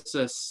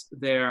emphasis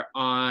there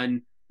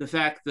on the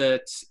fact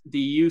that the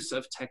use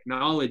of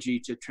technology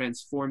to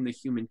transform the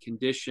human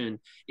condition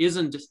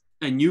isn't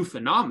a new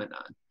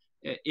phenomenon.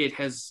 It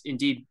has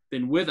indeed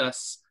been with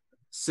us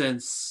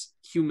since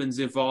humans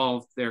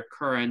evolved their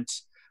current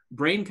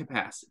brain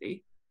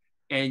capacity.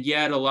 And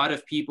yet a lot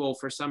of people,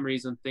 for some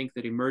reason, think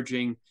that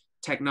emerging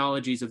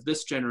technologies of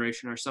this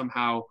generation are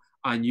somehow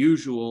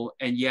unusual.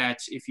 And yet,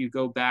 if you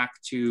go back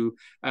to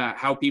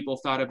how people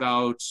thought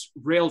about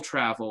rail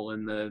travel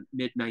in the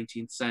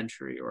mid-19th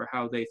century, or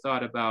how they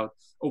thought about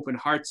open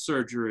heart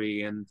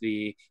surgery in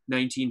the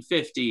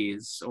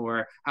 1950s,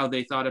 or how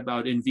they thought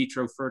about in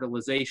vitro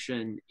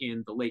fertilization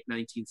in the late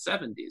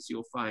 1970s,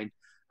 you'll find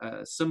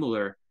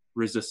similar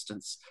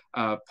resistance.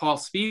 Paul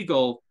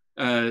Spiegel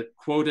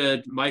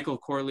quoted Michael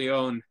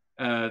Corleone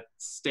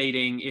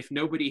stating, "If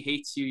nobody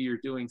hates you, you're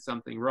doing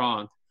something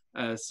wrong."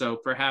 So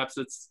perhaps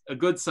it's a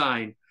good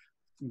sign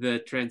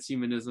that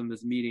transhumanism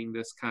is meeting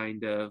this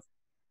kind of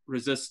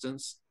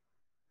resistance.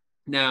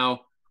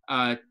 Now,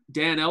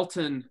 Dan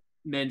Elton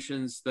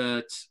mentions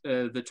that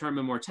the term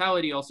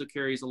immortality also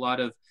carries a lot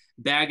of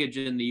baggage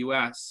in the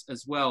US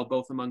as well,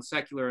 both among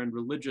secular and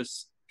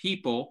religious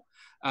people.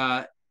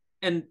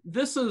 And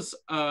this is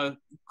a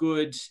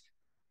good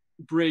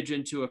bridge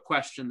into a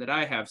question that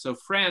I have. So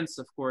France,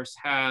 of course,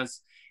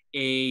 has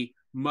a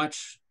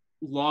much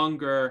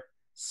longer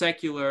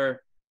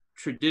secular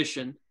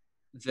tradition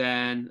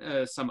than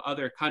some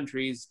other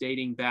countries,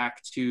 dating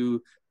back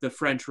to the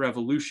French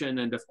Revolution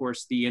and, of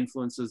course, the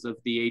influences of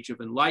the Age of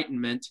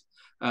Enlightenment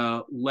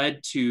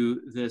led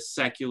to this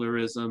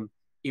secularism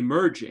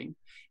emerging.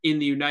 In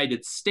the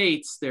United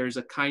States, there's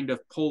a kind of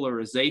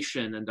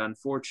polarization, and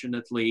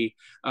unfortunately,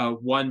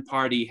 one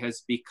party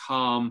has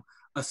become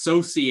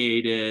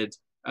associated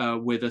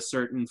with a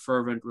certain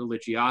fervent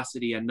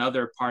religiosity.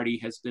 Another party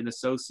has been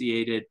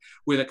associated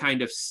with a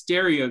kind of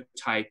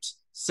stereotyped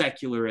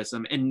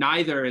secularism, and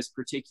neither is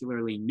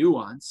particularly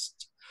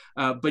nuanced.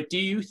 But do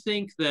you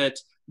think that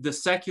the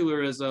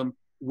secularism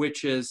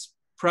which is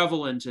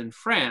prevalent in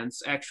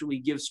France actually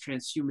gives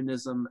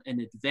transhumanism an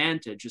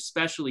advantage,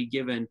 especially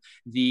given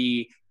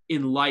the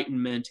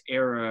Enlightenment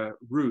era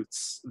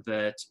roots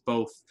that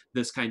both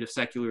this kind of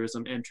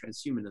secularism and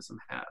transhumanism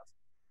have?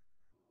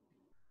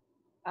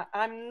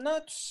 I'm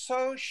not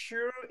so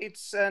sure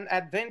it's an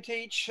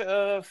advantage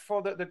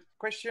for the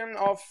question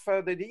of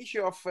the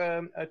issue of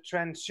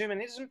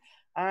transhumanism.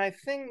 I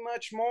think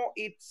much more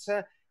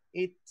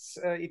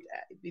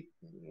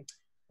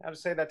how to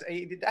say that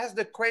it has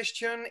the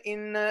question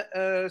in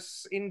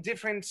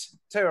different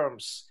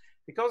terms,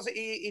 because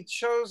it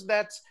shows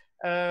that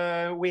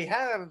we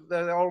have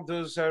all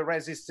those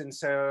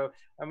resistance.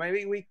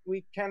 Maybe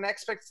we can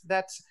expect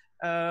that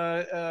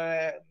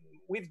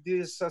with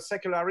this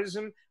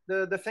secularism,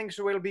 the things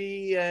will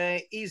be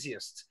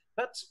easiest.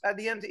 But at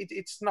the end,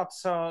 it's not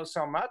so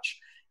much.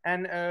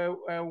 And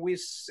we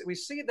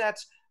see that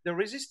the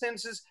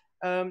resistances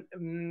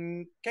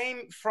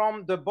came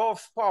from the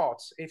both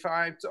parts. If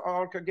I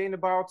talk again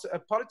about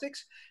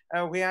politics,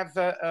 we have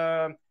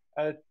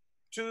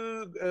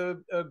two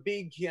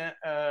big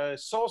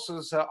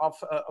sources of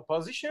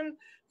opposition.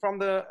 From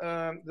the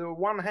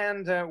one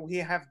hand, we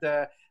have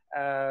the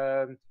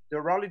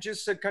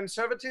religious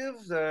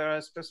conservatives,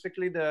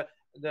 specifically the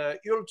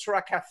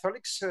ultra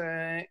Catholics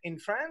in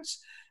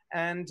France,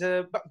 and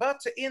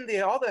but in the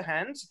other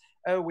hand,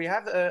 we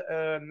have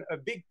a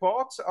big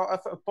part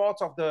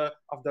of the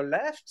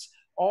left,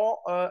 or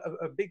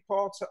a big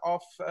part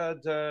of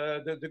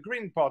the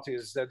green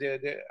parties,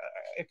 the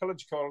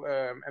ecological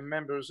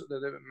members of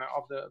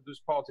those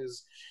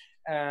parties,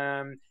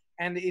 and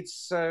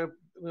it's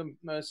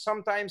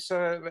sometimes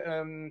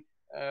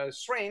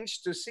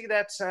strange to see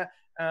that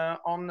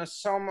on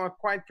some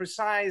quite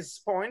precise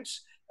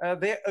points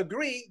they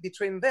agree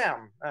between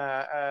them.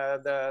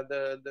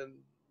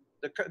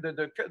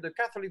 The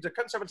Catholics, the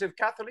conservative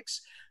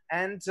Catholics,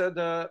 and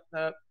the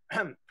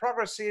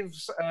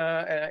progressives,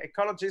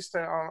 ecologists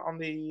on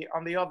the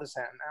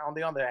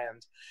other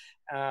hand.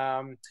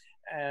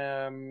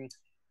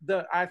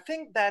 I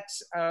think that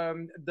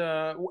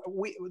the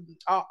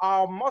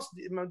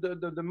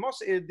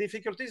most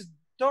difficulties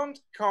don't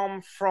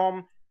come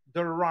from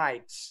the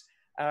right.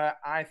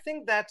 I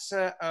think that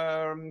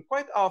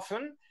quite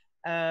often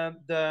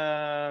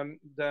the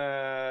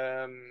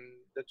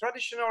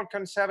traditional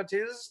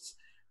conservatives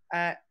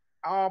are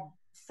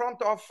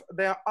front of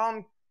their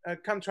own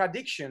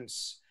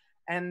contradictions,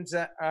 and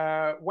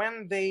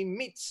when they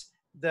meet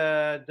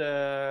the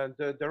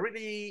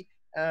really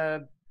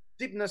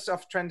deepness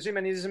of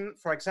transhumanism,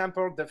 for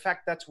example, the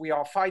fact that we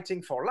are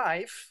fighting for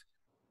life,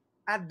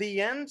 at the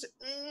end,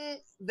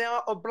 they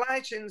are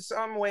obliged in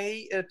some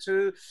way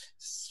to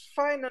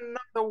find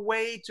another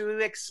way to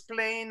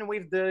explain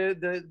with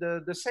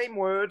the same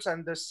words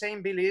and the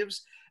same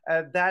beliefs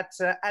that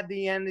at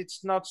the end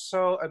it's not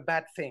so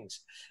bad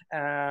things.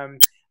 Another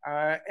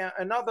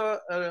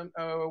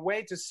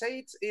way to say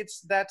it,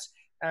 it's that,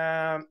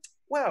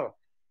 well,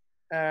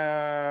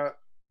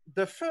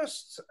 the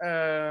first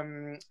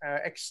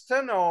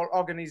external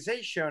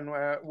organization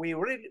we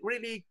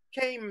really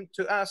came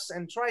to us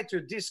and tried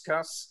to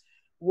discuss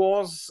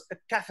was a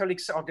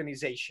Catholics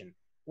organization.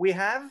 We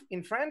have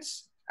in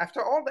France,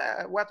 after all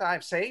what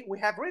I've said, we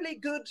have really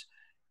good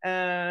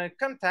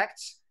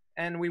contacts,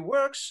 and we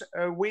work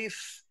with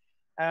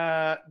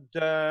the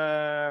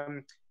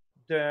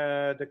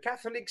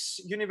Catholics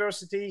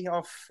University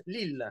of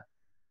Lille,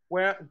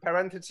 where, in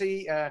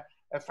parentheses,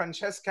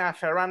 Francesca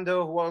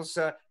Ferrando was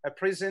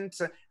present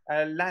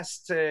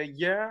last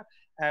year.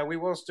 We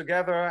was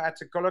together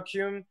at a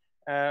colloquium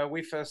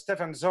with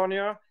Stefan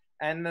Zornier,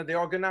 and they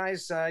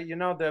organized,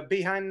 the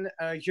Behind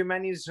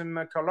Humanism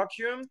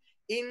colloquium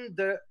in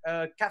the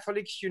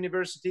Catholic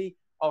University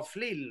of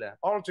Lille,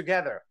 all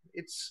together.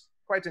 It's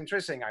quite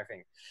interesting, I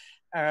think.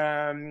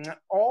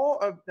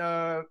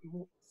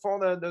 For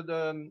the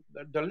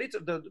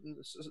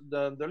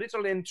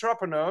little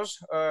entrepreneurs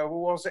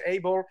who was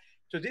able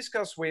to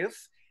discuss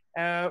with,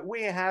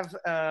 we have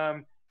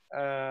a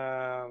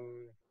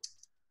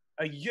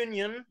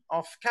union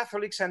of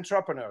Catholics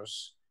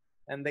entrepreneurs,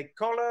 and they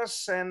call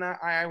us, and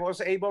I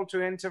was able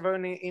to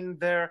intervene in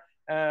their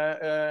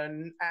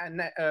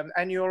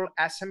annual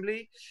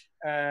assembly,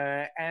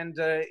 and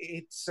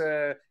it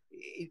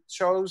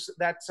shows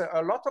that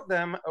a lot of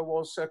them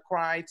was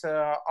quite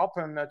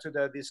open to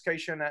the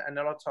discussion and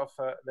a lot of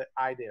the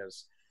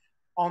ideas.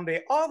 On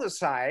the other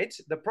side,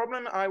 the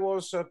problem I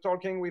was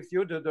talking with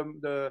you,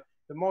 the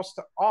the most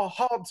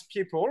hard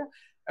people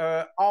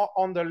are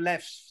on the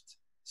left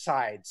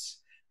sides.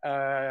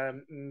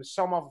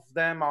 Some of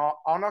them are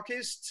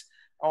anarchists,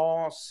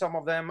 or some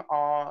of them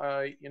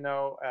are,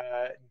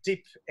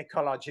 deep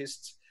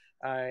ecologists,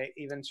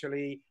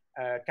 eventually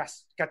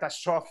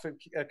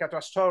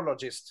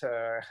catastrophologists.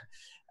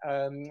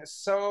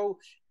 So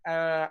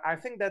I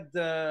think that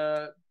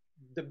the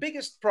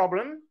biggest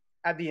problem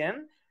at the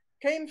end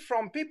came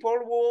from people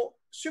who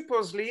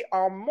supposedly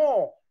are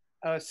more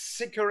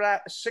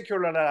secularized,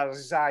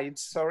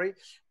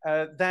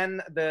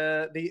 than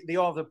the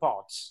other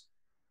parts.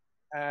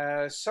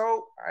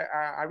 So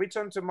I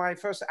return to my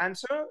first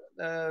answer.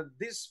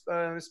 This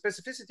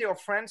specificity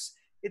of France,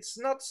 it's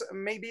not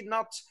maybe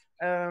not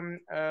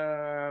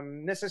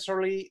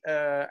necessarily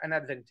an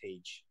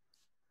advantage.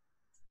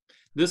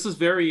 This is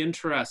very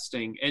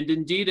interesting, and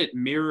indeed it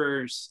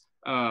mirrors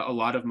a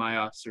lot of my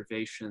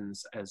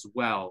observations as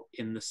well,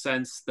 in the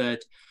sense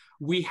that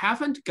we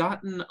haven't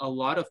gotten a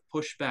lot of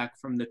pushback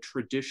from the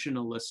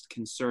traditionalist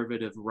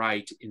conservative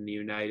right in the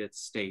United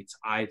States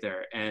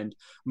either, and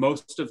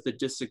most of the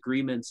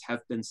disagreements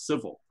have been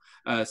civil.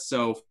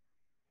 So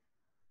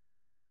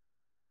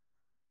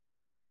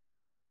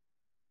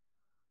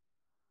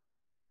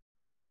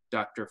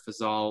Dr.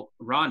 Fazal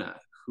Rana,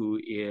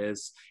 who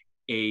is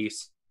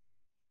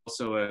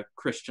also a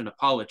Christian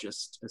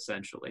apologist,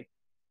 essentially.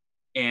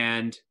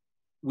 And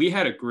we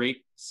had a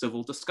great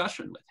civil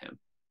discussion with him.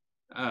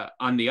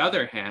 On the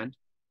other hand,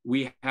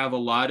 we have a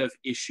lot of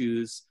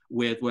issues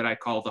with what I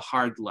call the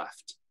hard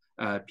left,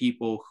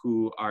 people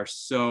who are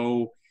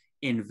so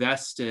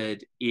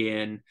invested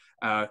in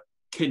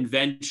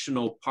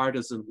conventional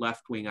partisan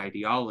left-wing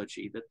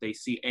ideology that they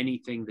see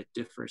anything that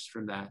differs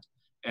from that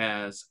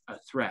as a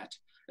threat.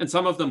 And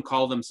some of them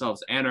call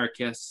themselves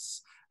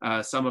anarchists.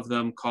 Some of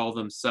them call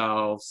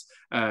themselves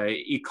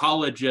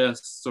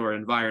ecologists or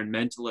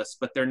environmentalists,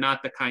 but they're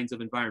not the kinds of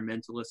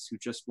environmentalists who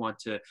just want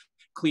to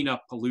clean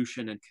up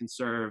pollution and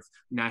conserve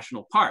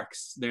national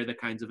parks. They're the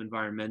kinds of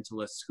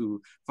environmentalists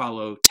who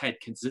follow Ted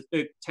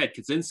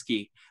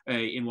Kaczynski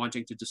in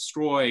wanting to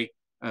destroy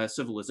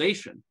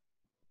civilization.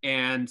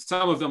 And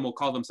some of them will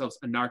call themselves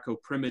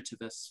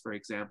anarcho-primitivists, for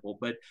example,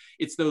 but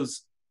it's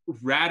those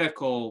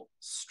radical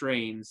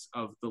strains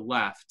of the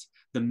left,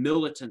 the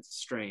militant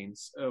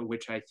strains,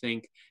 which I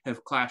think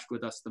have clashed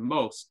with us the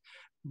most.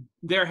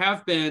 There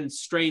have been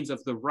strains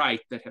of the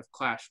right that have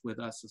clashed with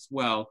us as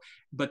well,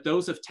 but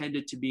those have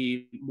tended to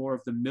be more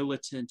of the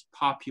militant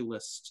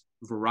populist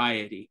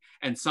variety.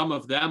 And some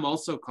of them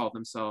also call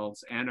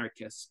themselves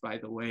anarchists, by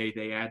the way.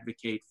 They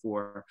advocate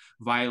for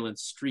violent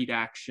street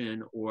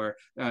action or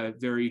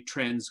very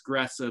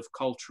transgressive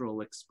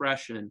cultural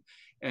expression.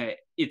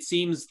 It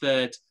seems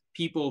that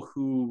people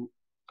who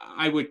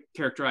I would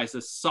characterize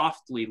as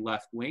softly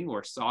left-wing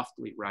or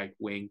softly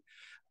right-wing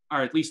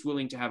are at least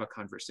willing to have a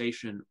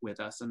conversation with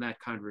us, and that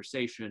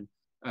conversation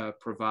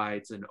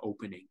provides an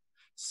opening.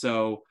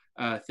 So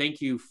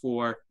thank you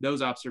for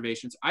those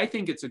observations. I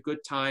think it's a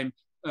good time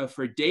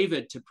for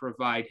David to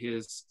provide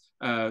his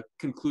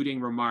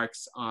concluding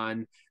remarks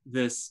on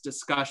this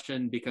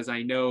discussion, because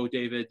I know,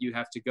 David, you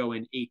have to go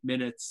in 8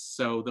 minutes,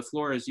 so the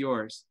floor is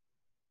yours.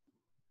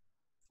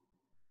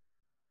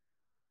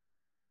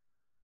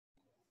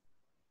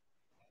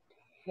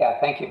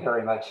 Yeah, thank you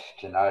very much,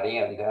 Gennady.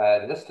 And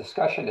this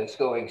discussion is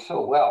going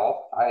so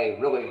well. I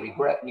really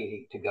regret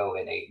needing to go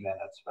in 8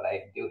 minutes, but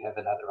I do have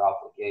another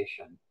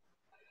obligation.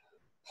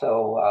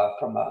 So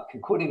from a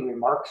concluding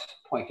remarks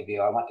point of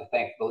view, I want to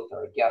thank both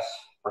our guests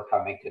for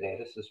coming today.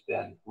 This has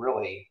been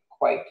really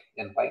quite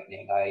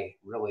enlightening. I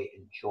really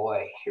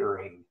enjoy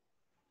hearing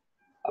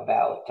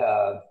about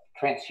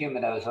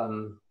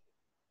transhumanism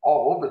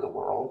all over the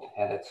world,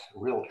 and it's a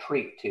real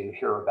treat to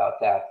hear about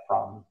that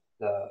from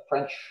the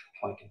French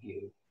point of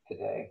view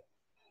today.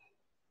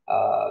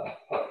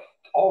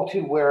 All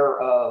too aware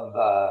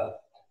of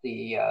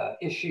the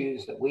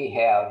issues that we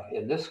have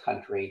in this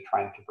country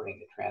trying to bring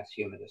the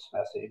transhumanist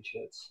message.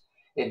 It's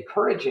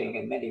encouraging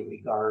in many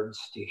regards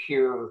to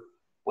hear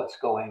what's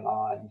going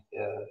on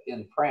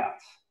in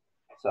France.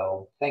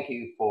 So thank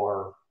you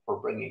for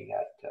bringing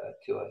that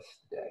to us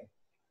today.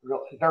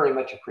 Really, very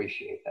much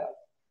appreciate that.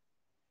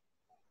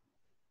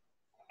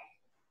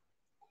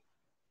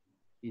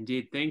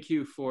 Indeed, thank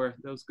you for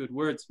those good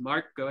words.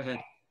 Marc, go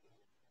ahead.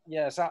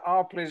 Yes,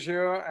 our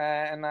pleasure,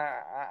 and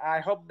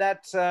I hope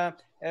that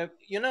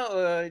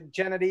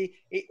Gennady,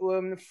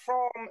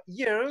 from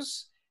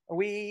years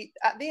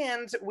at the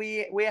end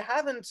we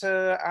haven't.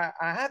 I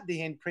have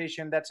the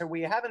impression that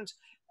we haven't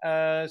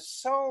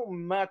so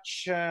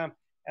much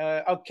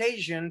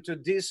occasion to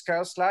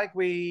discuss like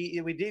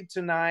we did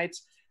tonight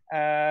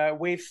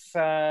with.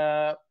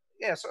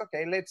 Yes,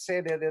 okay, let's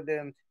say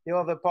the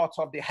other parts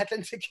of the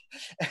Atlantic.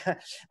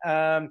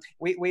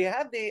 We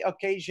have the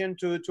occasion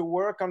to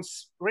work on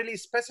really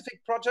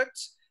specific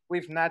projects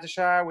with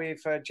Natasha,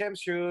 with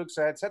James Hughes,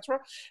 etc.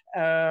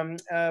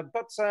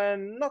 But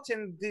not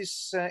in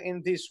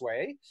this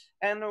way.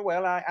 And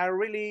well, I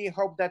really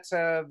hope that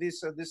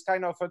this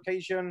kind of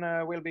occasion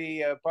will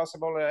be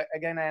possible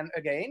again and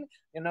again.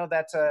 You know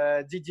that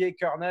Didier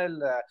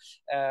Cornel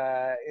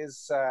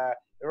is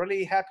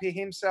really happy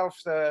himself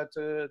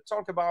to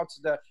talk about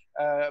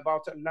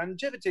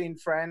longevity in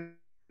France,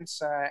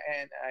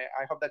 and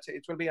I hope that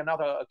it will be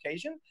another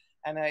occasion.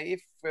 And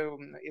if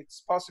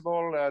it's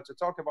possible to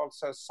talk about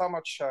so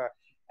much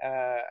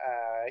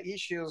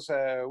issues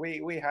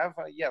we have,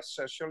 yes,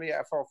 surely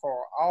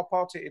for our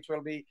party it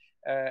will be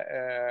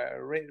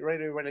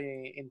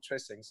really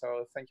interesting.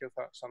 So thank you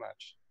so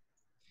much.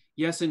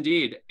 Yes,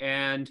 indeed.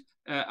 And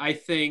I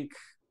think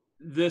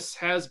this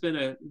has been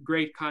a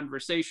great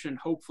conversation.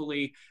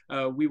 Hopefully,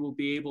 we will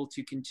be able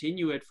to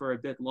continue it for a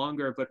bit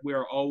longer, but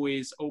we're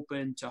always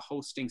open to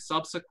hosting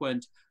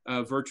subsequent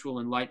virtual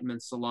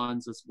Enlightenment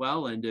salons as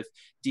well. And if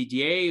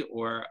Didier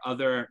or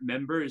other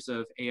members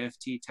of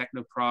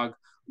AFT-Technoprog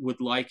would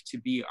like to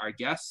be our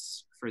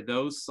guests for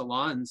those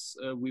salons,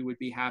 we would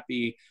be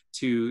happy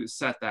to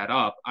set that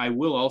up. I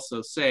will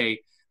also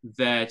say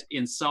that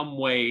in some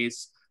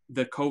ways,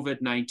 the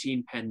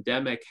COVID-19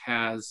 pandemic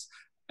has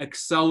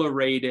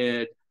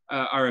accelerated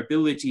our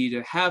ability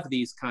to have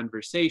these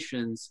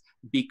conversations,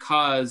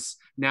 because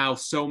now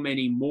so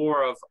many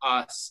more of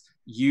us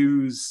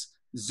use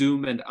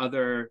Zoom and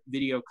other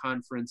video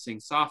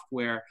conferencing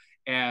software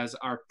as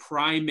our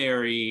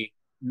primary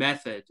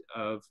method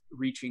of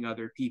reaching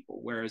other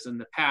people, whereas in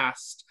the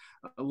past,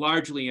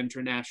 largely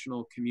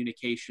international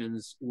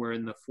communications were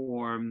in the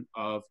form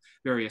of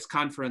various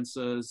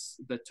conferences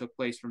that took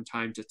place from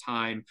time to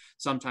time.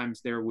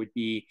 Sometimes there would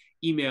be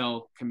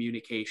email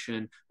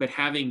communication, but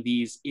having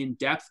these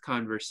in-depth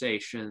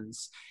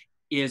conversations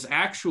is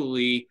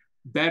actually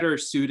better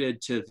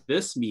suited to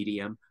this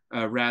medium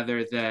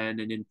rather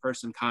than an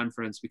in-person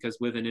conference, because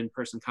with an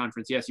in-person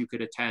conference, yes, you could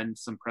attend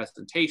some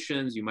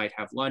presentations, you might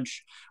have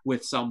lunch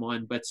with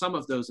someone, but some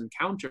of those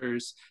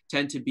encounters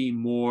tend to be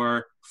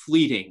more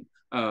fleeting,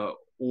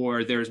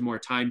 or there's more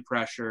time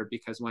pressure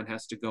because one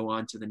has to go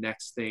on to the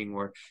next thing,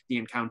 or the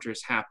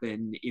encounters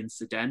happen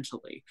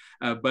incidentally.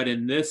 But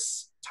in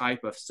this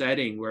type of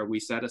setting where we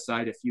set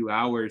aside a few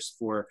hours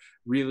for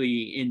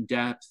really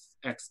in-depth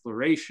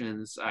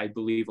explorations, I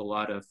believe a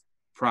lot of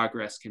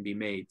progress can be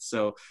made.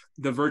 So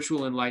the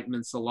virtual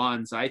Enlightenment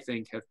salons, I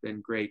think, have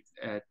been great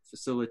at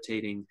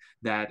facilitating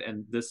that,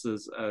 and this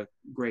is a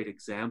great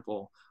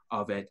example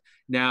of it.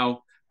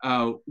 Now,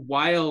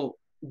 while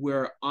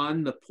we're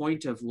on the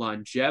point of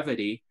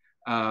longevity,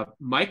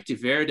 Mike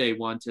DeVerde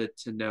wanted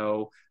to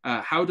know,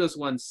 how does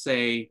one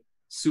say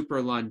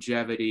super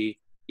longevity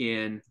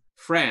in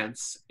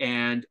France,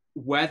 and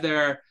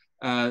whether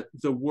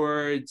the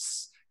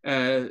words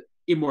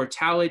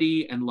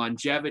immortality and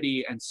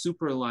longevity and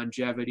super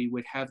longevity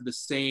would have the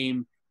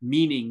same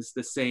meanings,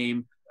 the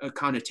same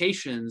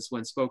connotations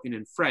when spoken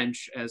in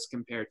French as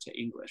compared to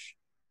English.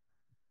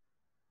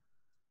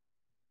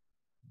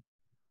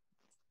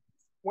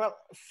 Well,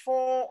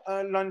 for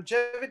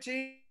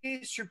longevity,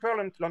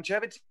 super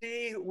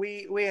longevity,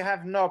 we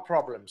have no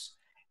problems.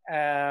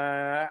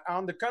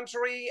 On the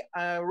contrary,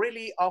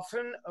 really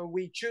often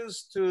we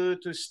choose to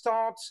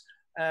start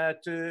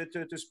to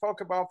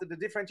speak about the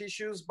different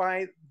issues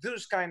by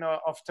those kind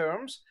of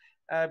terms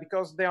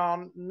because they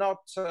are not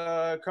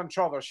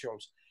controversial.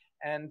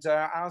 And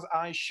as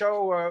I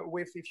show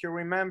with, if you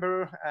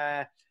remember,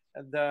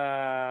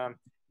 the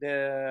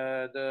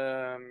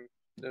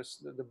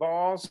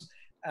bars,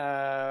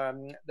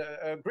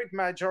 the great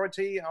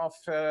majority of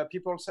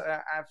people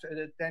have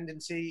a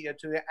tendency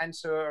to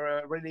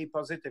answer really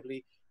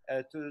positively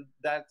to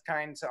that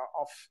kind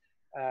of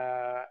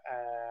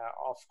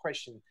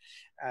question.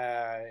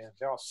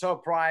 They are so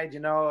proud, you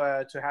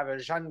know, to have a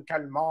Jean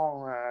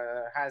Calment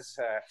as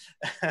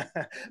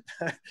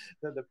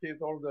the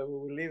people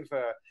who live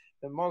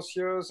the most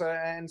years,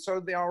 and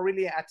so they are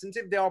really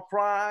attentive. They are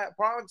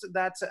proud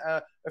that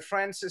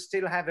France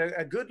still have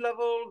a good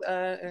level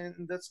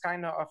in this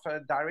kind of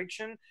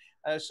direction.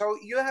 So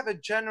you have a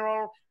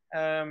general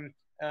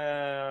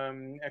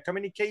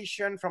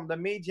communication from the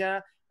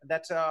media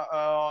that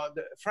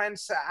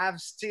France have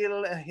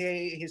still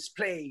his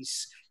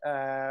place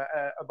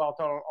about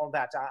all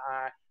that.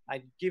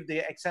 I give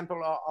the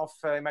example of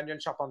Emmanuel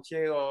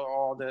Charpentier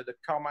or the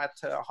Combat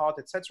Heart,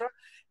 etc.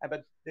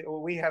 But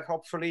we have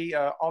hopefully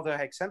other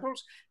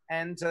examples.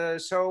 And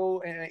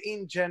so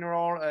in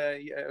general,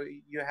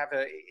 you have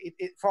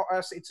for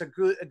us, it's a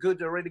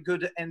really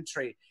good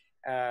entry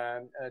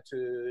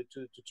to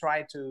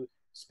try to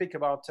speak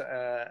about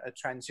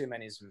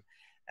transhumanism.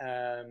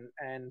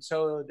 And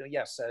so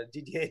yes,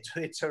 Didier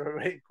do it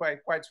really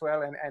quite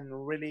well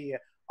and really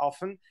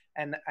often,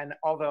 and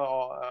other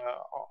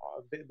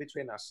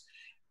between us.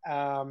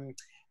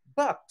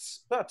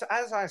 But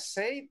as I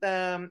say,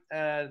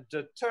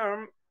 the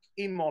term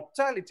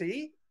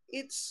immortality,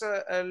 it's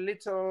a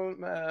little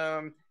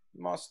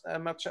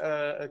much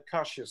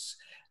cautious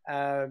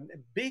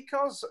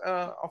because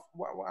of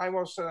what I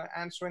was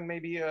answering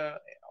maybe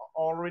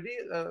already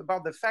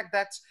about the fact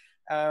that,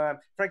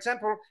 for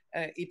example,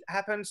 it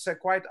happens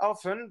quite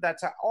often that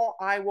or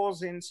I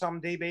was in some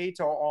debate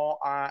or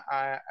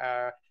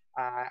I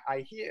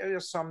hear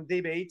some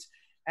debate,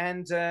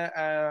 and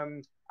I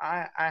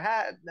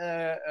had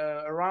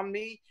around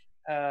me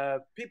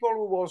people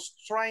who was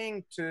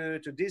trying to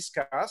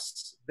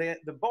discuss the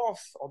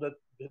both or the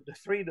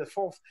three, the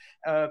fourth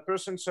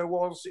person so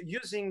was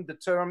using the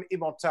term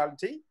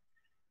immortality,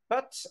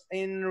 but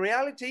in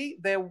reality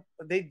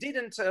they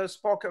didn't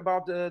spoke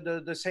about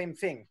the same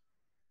thing.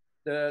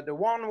 The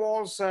one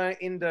was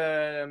in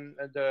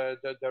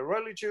the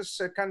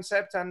religious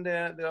concept, and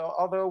the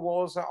other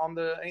was on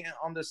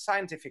the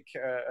scientific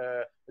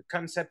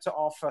concept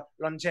of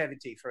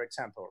longevity, for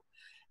example.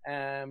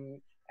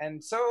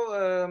 And so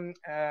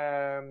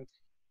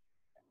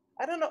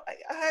I don't know.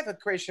 I have a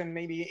question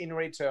maybe in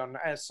return.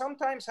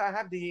 Sometimes I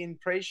have the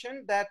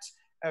impression that,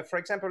 for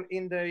example,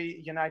 in the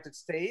United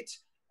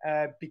States,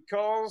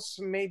 because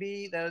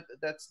maybe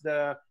that's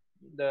the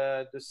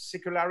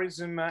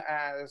secularism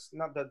as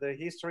not the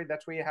history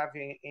that we have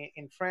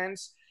in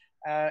France,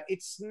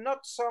 it's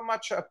not so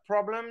much a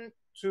problem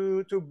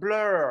to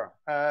blur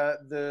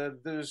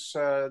those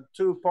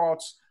two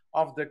parts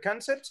of the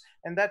concept,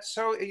 and that's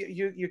so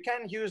you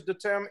can use the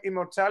term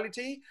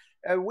immortality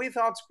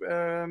without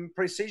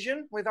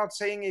precision, without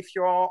saying if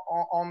you are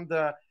on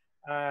the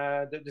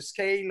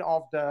scale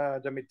of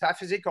the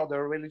metaphysic or the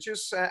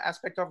religious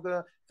aspect of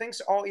the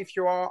things, or if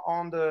you are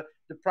on the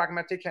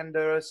pragmatic and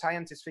the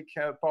scientific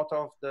part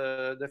of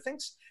the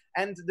things,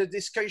 and the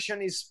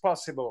discussion is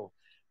possible.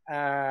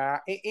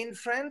 In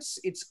France,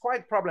 it's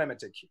quite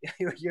problematic.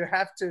 You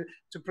have to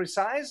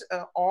precise,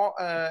 or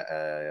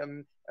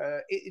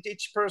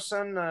each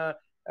person,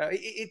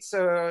 it's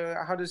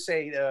how to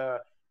say,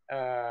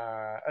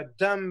 a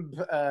dumb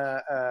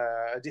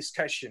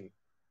discussion.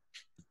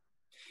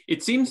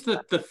 It seems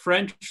that the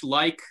French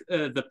like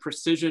the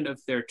precision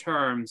of their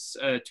terms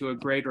to a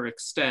greater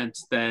extent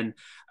than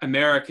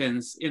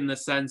Americans, in the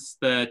sense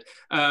that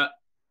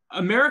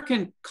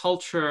American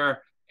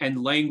culture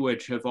and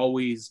language have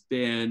always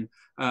been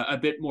a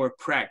bit more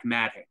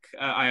pragmatic.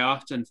 I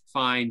often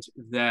find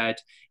that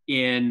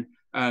in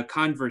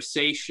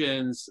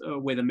conversations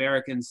with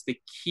Americans, the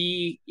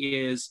key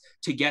is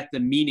to get the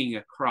meaning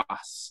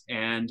across.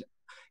 And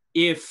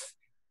if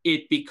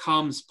it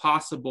becomes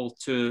possible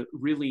to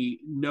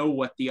really know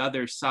what the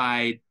other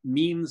side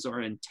means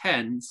or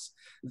intends,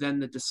 then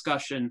the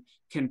discussion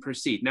can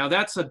proceed. Now,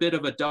 that's a bit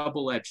of a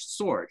double-edged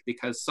sword,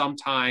 because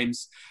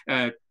sometimes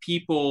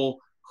people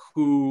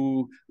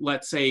who,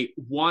 let's say,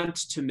 want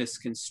to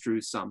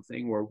misconstrue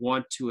something or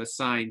want to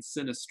assign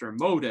sinister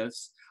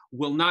motives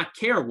will not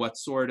care what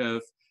sort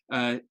of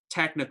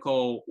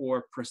technical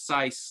or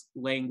precise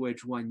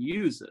language one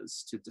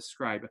uses to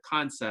describe a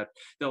concept.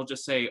 They'll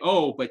just say,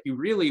 oh, but you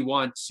really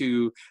want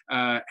to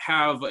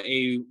have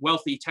a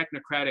wealthy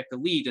technocratic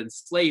elite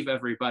enslave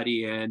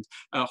everybody and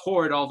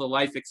hoard all the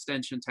life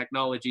extension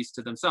technologies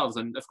to themselves.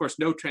 And of course,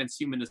 no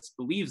transhumanist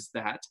believes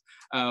that,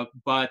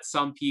 but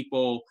some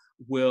people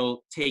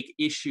will take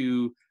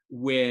issue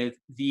with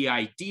the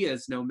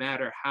ideas no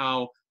matter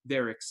how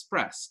they're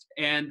expressed.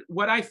 And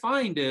what I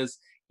find is,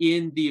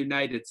 in the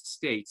United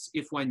States,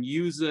 if one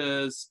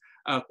uses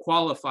a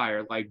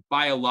qualifier like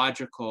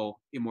biological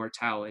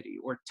immortality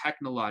or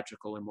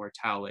technological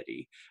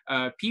immortality,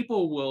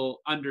 people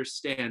will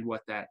understand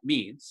what that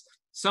means.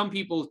 Some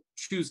people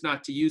choose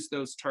not to use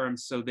those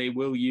terms, so they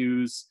will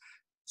use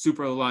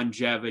super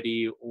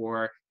longevity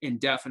or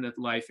indefinite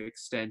life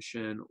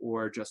extension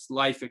or just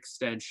life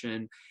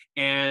extension.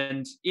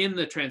 And in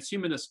the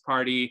Transhumanist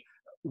Party,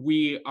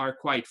 we are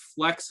quite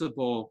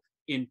flexible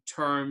in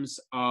terms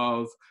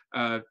of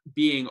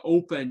being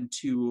open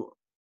to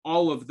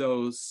all of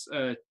those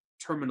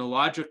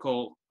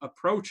terminological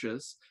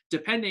approaches,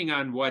 depending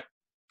on what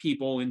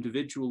people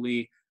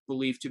individually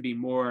believe to be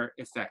more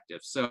effective.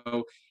 So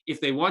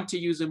if they want to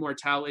use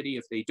immortality,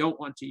 if they don't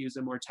want to use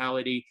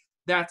immortality,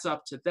 that's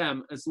up to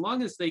them, as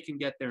long as they can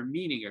get their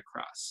meaning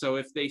across. So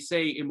if they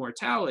say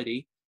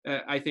immortality,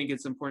 I think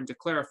it's important to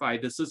clarify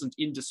this isn't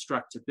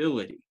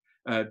indestructibility,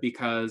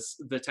 because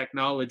the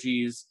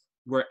technologies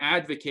we're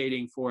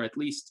advocating for, at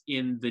least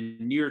in the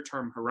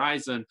near-term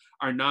horizon,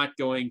 are not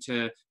going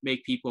to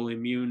make people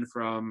immune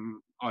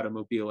from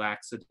automobile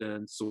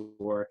accidents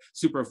or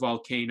super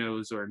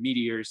volcanoes or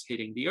meteors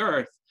hitting the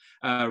Earth.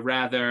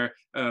 Rather,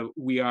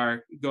 we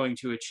are going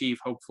to achieve,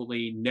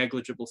 hopefully,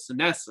 negligible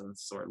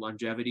senescence or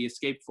longevity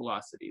escape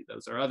velocity.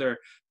 Those are other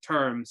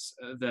terms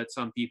that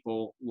some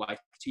people like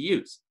to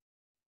use.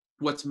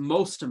 What's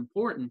most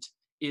important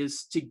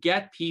is to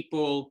get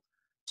people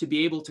to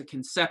be able to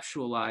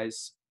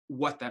conceptualize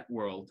what that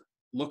world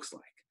looks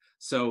like.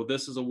 So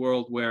this is a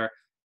world where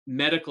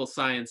medical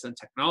science and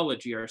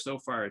technology are so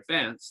far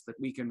advanced that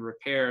we can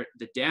repair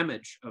the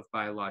damage of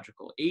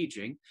biological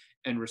aging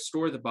and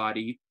restore the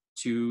body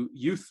to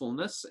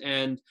youthfulness.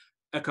 And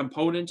a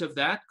component of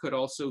that could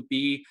also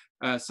be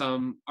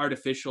some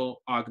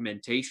artificial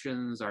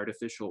augmentations,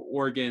 artificial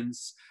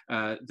organs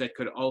that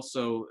could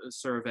also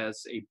serve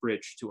as a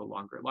bridge to a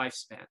longer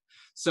lifespan.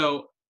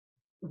 So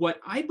what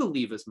I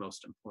believe is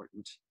most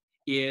important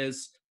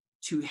is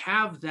to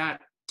have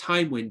that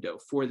time window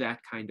for that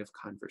kind of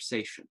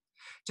conversation,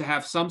 to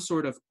have some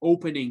sort of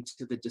opening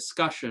to the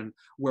discussion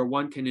where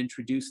one can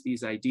introduce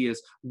these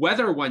ideas,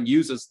 whether one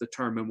uses the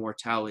term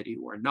immortality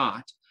or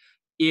not.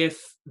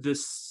 If the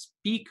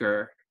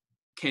speaker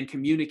can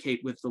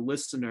communicate with the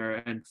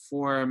listener and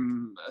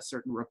form a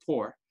certain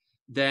rapport,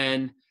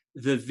 then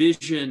the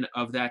vision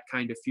of that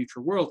kind of future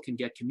world can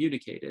get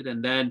communicated.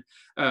 And then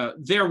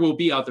there will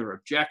be other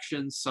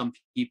objections. Some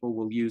people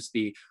will use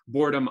the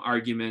boredom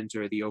argument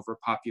or the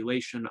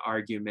overpopulation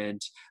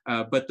argument,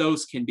 but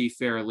those can be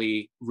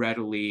fairly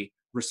readily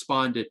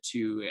responded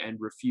to and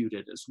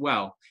refuted as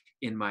well,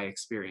 in my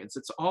experience.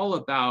 It's all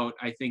about,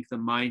 I think, the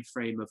mind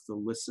frame of the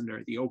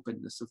listener, the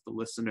openness of the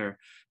listener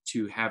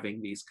to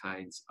having these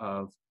kinds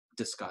of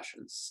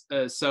discussions.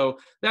 So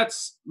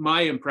that's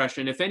my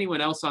impression. If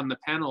anyone else on the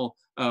panel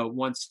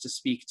wants to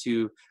speak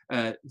to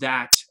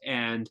that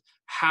and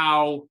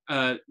how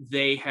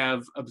they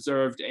have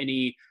observed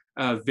any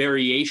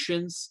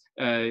variations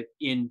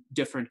in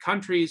different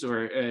countries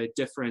or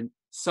different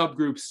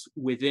subgroups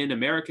within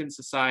American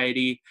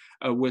society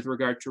with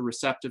regard to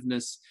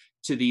receptiveness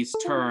to these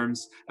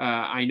terms.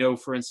 I know,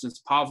 for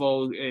instance,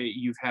 Pavel,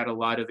 you've had a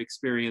lot of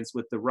experience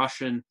with the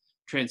Russian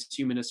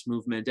transhumanist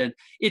movement, and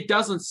it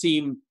doesn't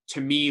seem to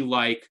me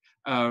like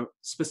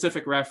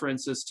specific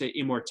references to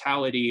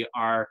immortality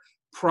are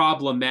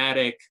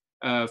problematic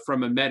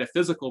from a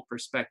metaphysical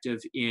perspective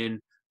in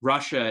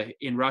Russia.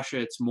 In Russia,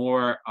 it's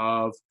more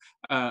of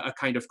a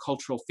kind of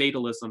cultural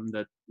fatalism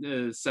that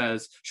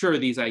says, sure,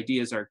 these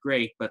ideas are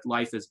great, but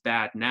life is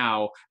bad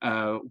now.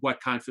 What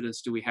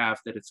confidence do we have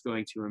that it's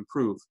going to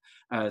improve?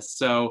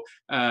 So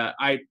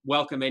I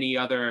welcome any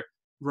other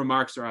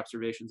remarks or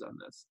observations on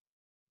this.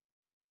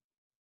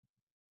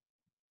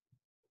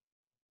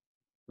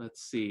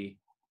 Let's see,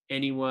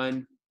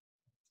 anyone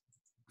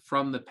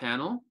from the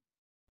panel?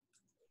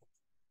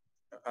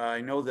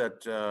 I know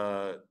that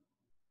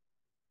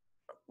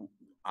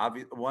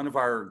one of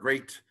our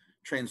great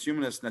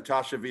transhumanists,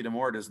 Natasha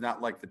Vita-Moore, does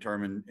not like the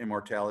term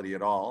immortality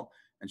at all,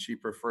 and she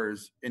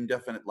prefers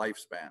indefinite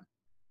lifespan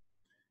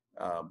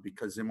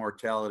because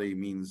immortality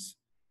means,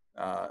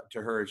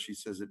 to her, she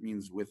says it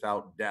means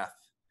without death,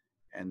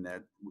 and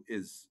that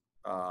is,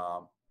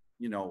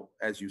 you know,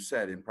 as you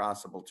said,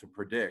 impossible to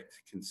predict,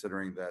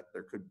 considering that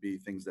there could be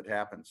things that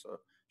happen. So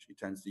she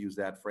tends to use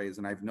that phrase,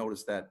 and I've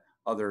noticed that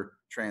other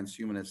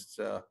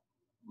transhumanists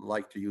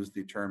like to use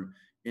the term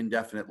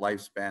indefinite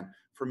lifespan.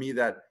 For me,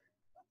 that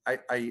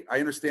I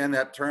understand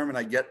that term and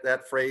I get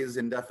that phrase,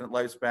 indefinite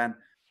lifespan.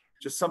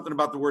 Just something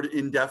about the word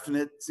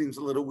indefinite seems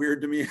a little weird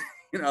to me.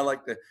 You know, I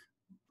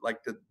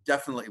like to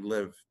definitely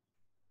live,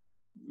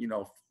 you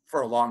know,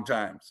 for a long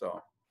time.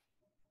 So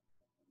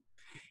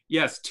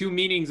yes, two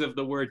meanings of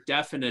the word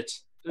definite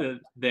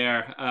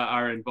there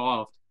are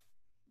involved.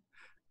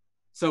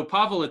 So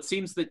Pavel, it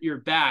seems that you're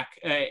back.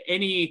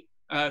 Any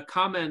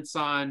comments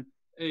on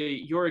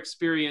your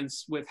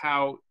experience with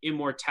how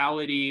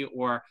immortality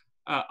or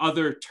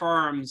other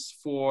terms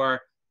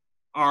for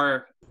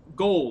our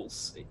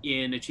goals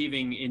in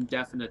achieving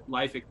indefinite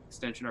life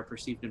extension are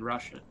perceived in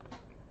Russia?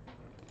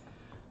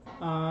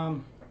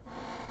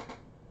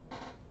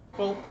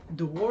 Well,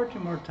 the word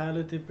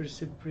immortality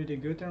perceived pretty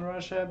good in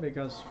Russia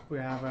because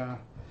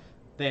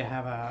they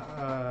have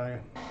a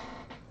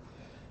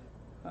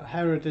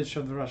heritage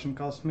of the Russian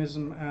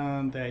Cosmism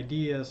and the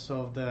ideas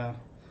of the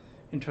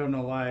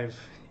internal life,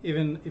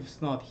 even if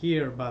it's not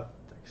here, but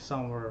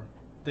somewhere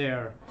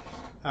there,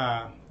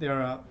 they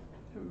are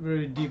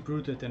very deep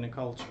rooted in a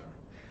culture.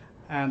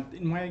 And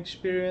in my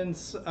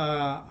experience,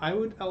 I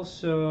would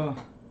also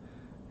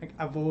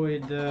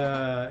avoid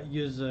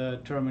use the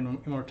term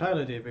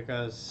immortality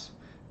because,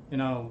 you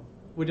know,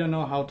 we don't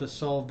know how to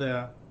solve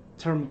the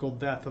terminal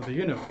death of the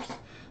universe.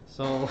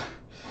 So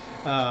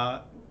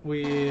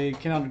we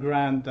cannot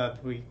grant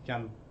that we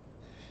can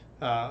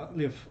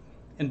live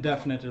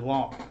indefinitely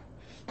long.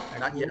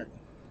 not yet.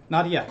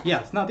 Not yet.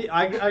 Yes, not.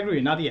 I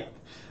agree. Not yet.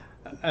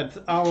 At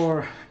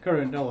our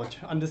current knowledge,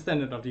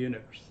 understanding of the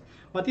universe.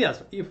 But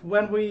yes,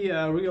 when we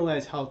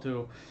realize how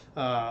to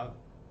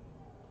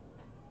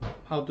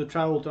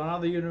travel to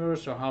another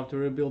universe or how to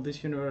rebuild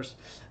this universe,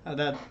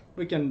 that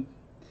we can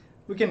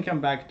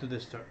come back to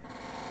this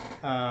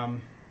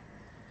term.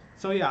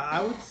 So yeah,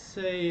 I would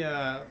say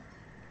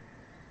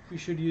we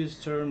should use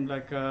term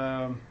like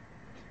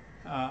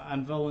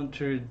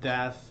involuntary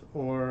death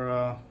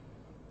or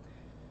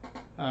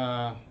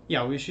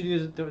yeah, we should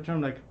use the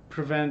term like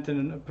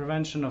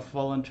prevention of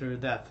voluntary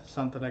death,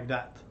 something like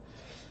that.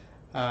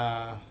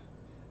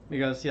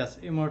 Because yes,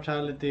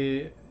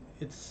 immortality,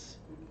 it's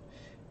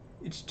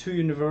too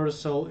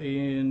universal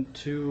and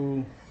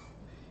too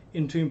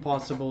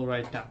impossible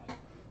right now.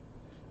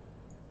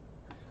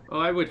 Well,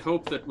 I would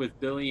hope that with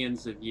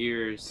billions of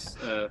years,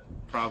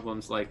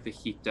 problems like the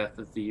heat death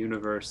of the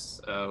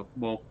universe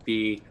won't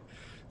be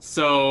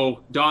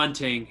so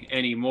daunting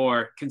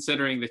anymore,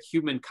 considering that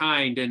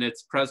humankind in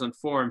its present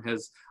form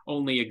has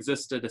only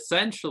existed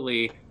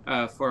essentially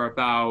for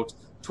about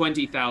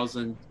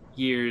 20,000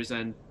 years,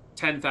 and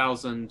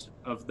 10,000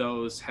 of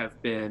those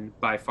have been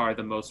by far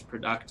the most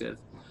productive.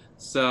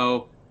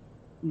 So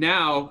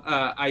now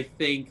I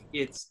think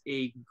it's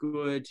a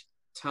good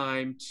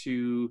time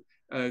to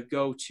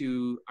go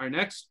to our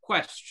next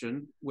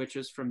question, which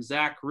is from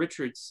Zach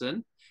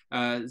Richardson.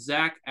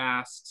 Zach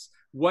asks,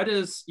 what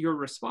is your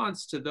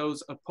response to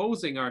those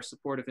opposing our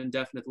support of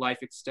indefinite life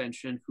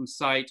extension who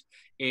cite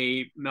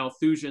a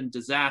Malthusian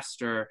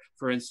disaster,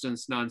 for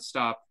instance,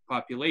 nonstop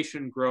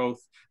population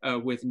growth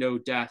with no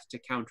death to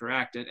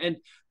counteract it? And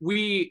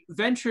we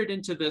ventured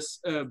into this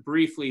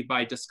briefly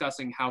by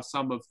discussing how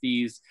some of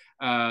these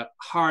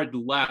hard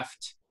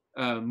left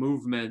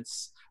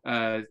movements,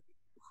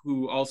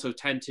 who also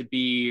tend to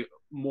be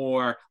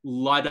more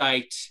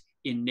Luddite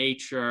in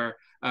nature,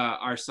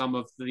 are some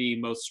of the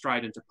most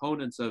strident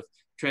opponents of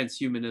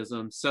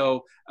transhumanism.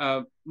 So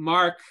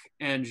Marc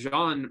and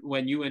Jean,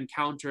 when you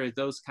encounter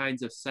those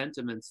kinds of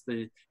sentiments,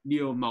 the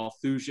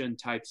neo-Malthusian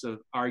types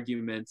of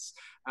arguments,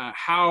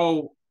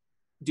 how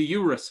do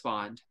you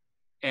respond?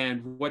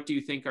 And what do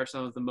you think are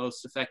some of the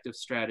most effective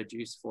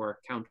strategies for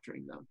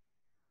countering them?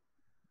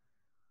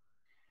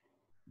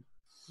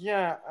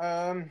 Yeah,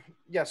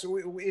 yes,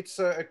 it's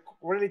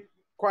really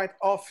quite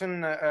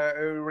often a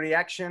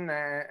reaction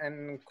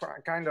and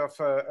kind of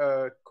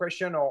a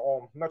question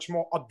or much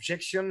more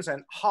objections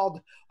and hard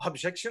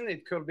objection.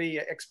 It could be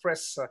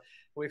expressed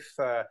with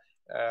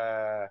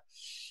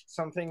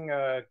something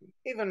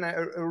even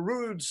a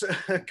rude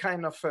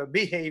kind of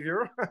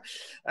behavior.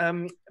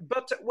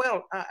 But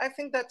well, I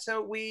think that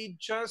we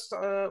just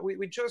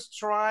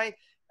try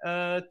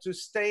to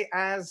stay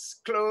as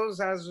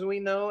close as we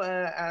know,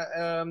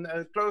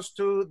 close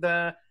to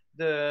the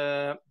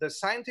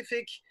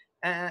scientific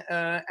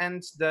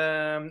and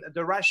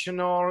the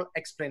rational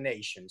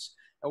explanations.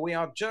 We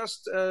are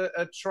just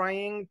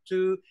trying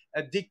to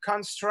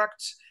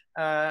deconstruct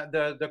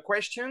the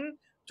question,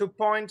 to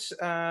point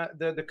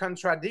the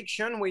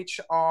contradiction, which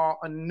are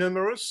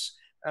numerous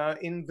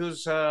in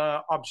those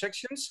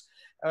objections.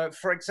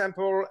 For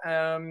example,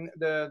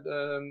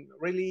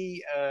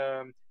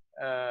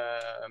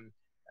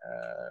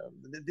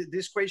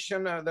 this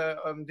question,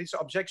 this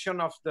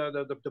objection of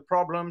the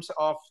problems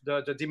of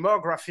the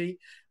demography,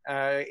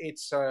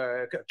 it's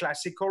a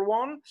classical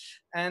one.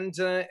 And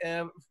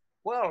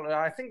well,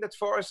 I think that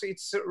for us,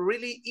 it's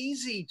really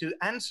easy to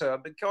answer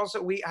because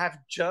we have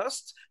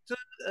just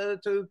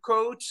to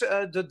quote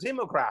the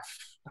demograph.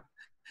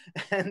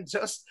 And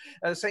just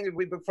saying,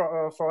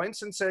 for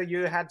instance,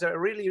 you had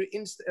really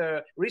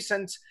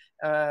recent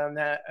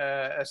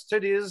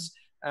studies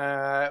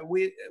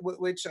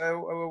which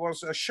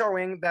was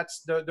showing that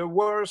the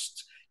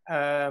worst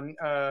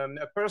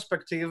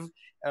perspective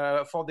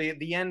for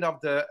the end of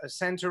the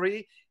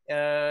century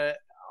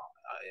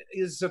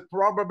is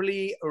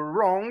probably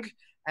wrong,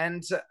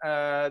 and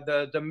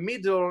the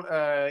middle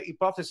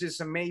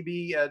hypothesis may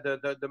be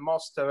the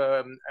most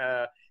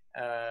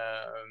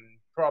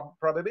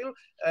probable,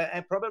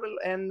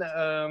 and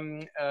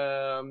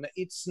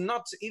it's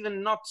not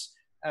even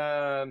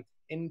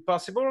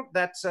impossible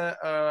that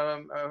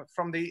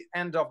from the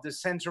end of the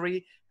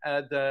century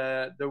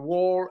the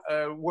whole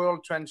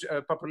world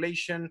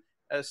population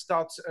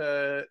starts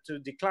to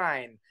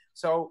decline.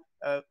 So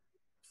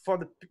for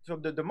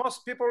the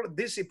most people,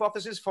 this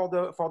hypothesis for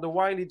the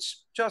while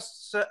it's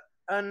just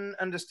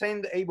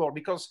ununderstandable,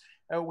 because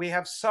we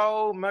have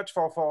so much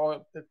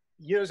for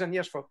years and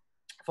years,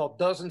 for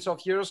dozens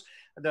of years,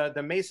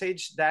 the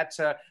message that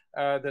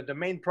the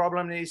main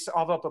problem is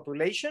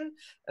overpopulation.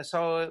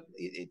 So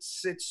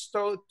it's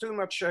too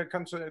much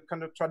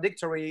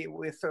contradictory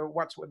with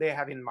what they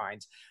have in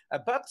mind.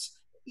 But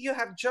you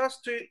have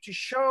just to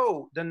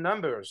show the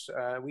numbers.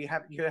 You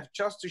have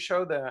just to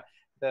show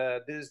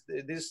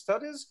these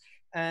studies,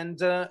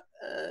 and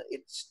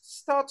it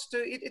starts to.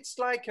 It's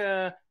like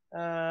a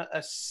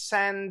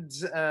sand,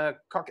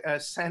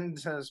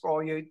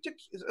 or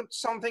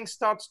something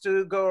starts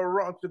to go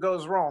wrong,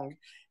 goes wrong,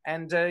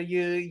 and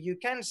you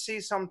can see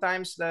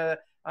sometimes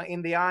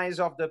in the eyes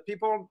of the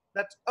people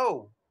that,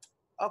 oh,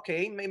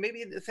 okay,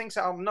 maybe things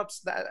are not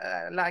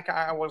that, like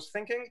I was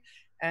thinking,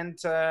 and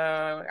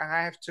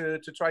I have to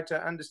try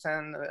to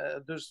understand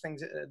those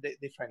things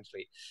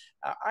differently.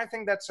 I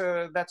think that's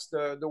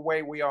the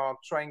way we are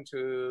trying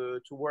to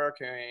work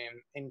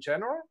in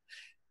general.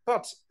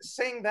 But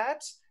saying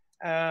that,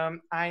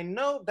 I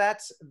know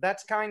that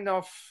kind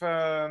of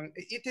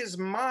it is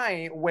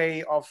my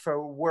way of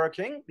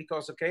working,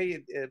 because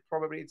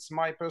probably it's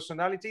my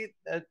personality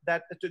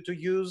that to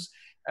use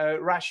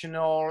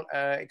rational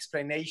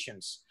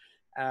explanations,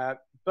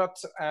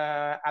 but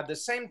at the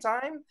same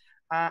time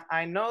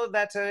I know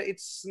that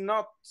it's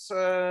not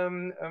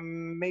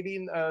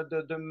maybe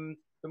the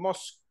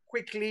most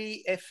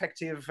quickly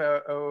effective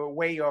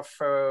way of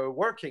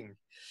working,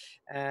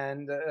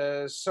 and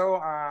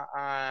so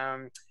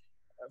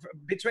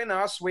between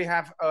us, we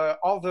have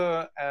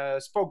other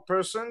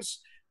spokespersons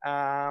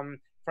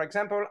for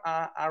example,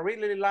 I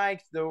really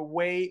liked the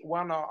way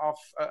one of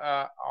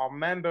our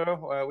member,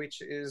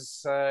 which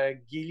is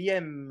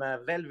Guillem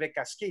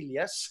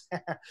Velvecasquillas,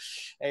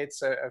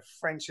 it's a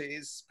French,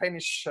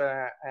 Spanish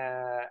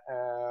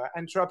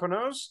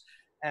entrepreneurs.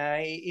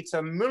 It's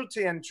a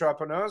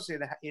multi-entrepreneurs.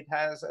 It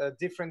has a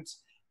different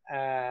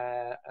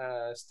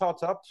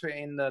startup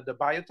in the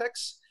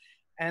biotechs,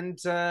 and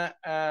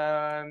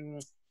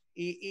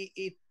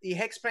he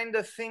explained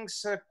the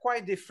things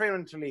quite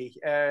differently.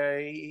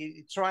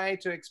 He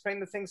tried to explain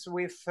the things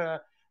with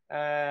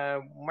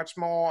much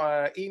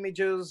more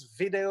images,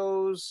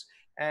 videos,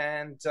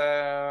 and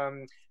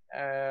so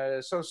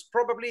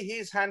probably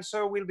his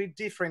answer will be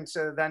different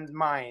than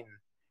mine.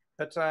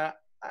 But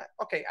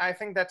okay, I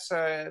think that's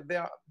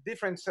there are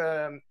different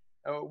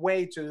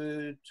way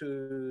to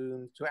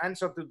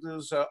answer to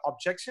those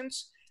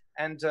objections,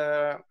 and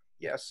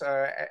yes,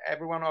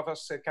 every one of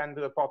us can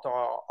do a part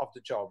of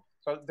the job.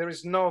 So there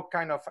is no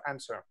kind of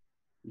answer.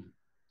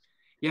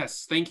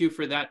 Yes, thank you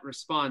for that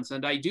response.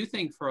 And I do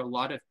think for a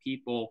lot of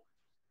people,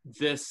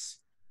 this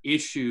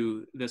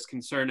issue, this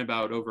concern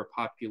about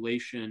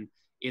overpopulation,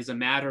 is a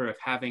matter of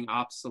having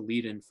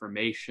obsolete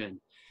information.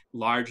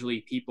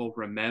 Largely, people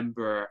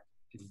remember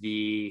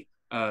the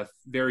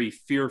very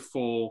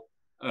fearful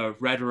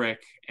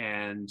rhetoric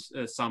and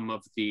some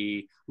of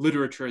the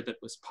literature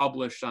that was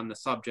published on the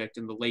subject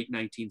in the late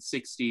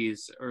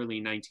 1960s,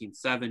 early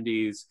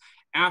 1970s,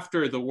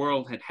 after the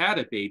world had had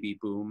a baby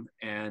boom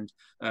and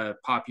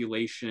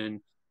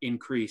population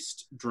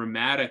increased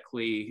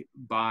dramatically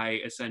by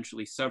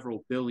essentially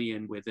several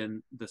billion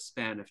within the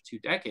span of 2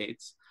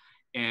 decades.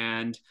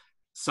 And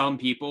some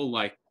people,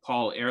 like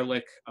Paul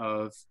Ehrlich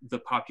of the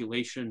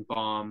population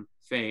bomb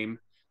fame,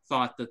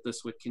 thought that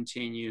this would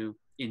continue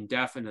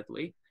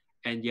indefinitely.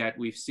 And yet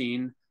we've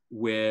seen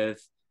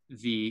with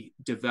the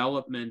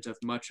development of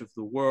much of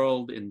the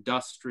world,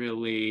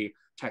 industrially,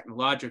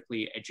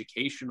 technologically,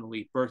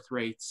 educationally, birth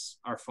rates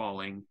are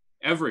falling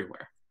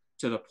everywhere,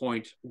 to the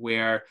point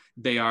where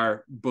they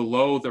are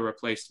below the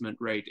replacement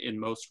rate in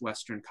most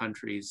Western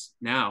countries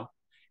now.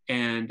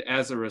 And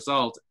as a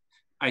result,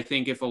 I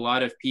think if a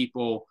lot of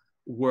people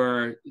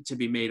were to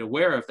be made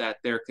aware of that,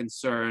 their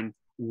concern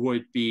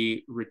would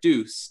be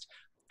reduced.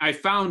 I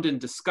found in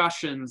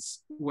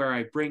discussions where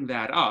I bring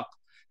that up,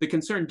 the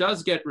concern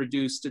does get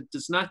reduced. It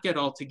does not get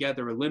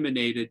altogether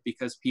eliminated,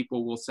 because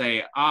people will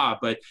say,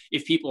 but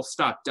if people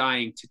stop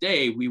dying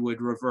today, we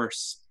would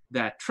reverse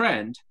that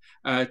trend,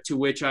 to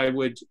which I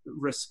would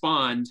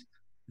respond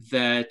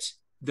that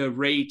the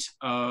rate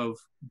of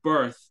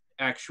birth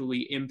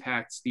actually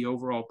impacts the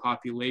overall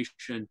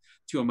population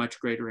to a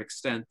much greater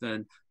extent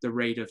than the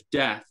rate of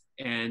death.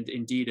 And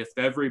indeed, if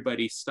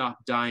everybody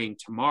stopped dying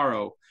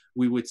tomorrow,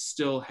 we would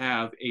still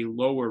have a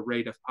lower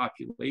rate of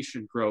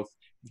population growth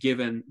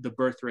given the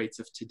birth rates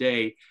of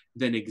today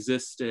than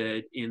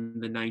existed in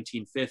the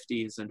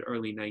 1950s and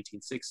early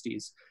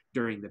 1960s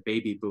during the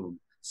baby boom.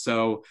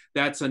 So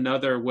that's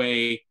another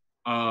way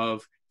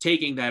of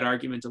taking that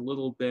argument a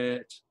little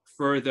bit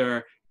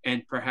further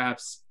and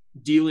perhaps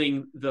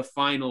dealing the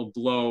final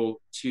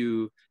blow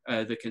to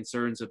the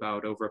concerns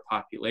about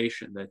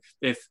overpopulation, that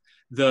if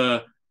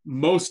the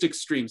most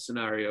extreme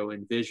scenario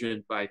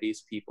envisioned by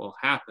these people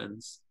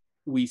happens,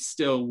 we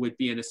still would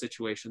be in a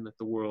situation that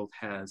the world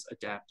has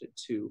adapted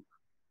to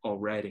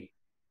already.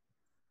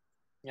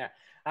 Yeah,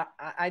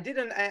 I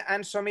didn't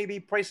answer maybe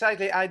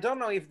precisely. I don't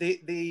know if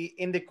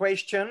in the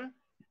question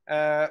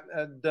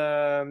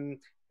the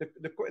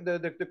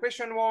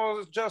question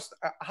was just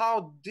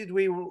how did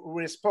we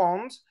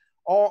respond,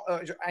 or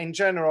in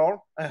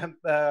general,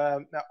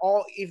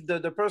 or if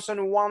the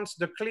person wants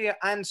the clear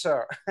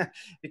answer,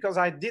 because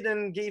I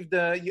didn't give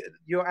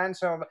your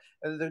answer,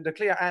 the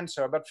clear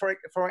answer. But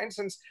for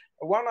instance,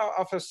 one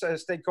of us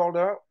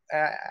stakeholder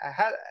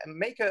had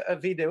make a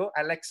video,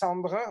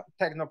 Alexandre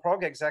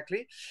Technoprog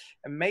exactly,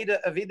 made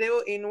a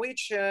video in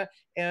which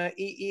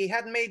he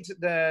had made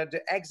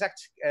the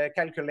exact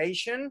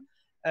calculation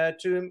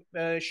to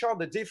show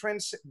the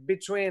difference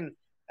between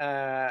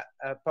a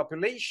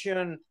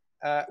population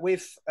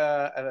with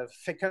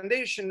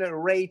fecundation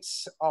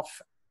rates of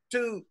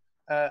 2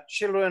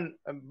 children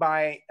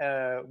by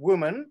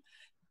woman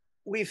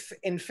with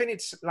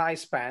infinite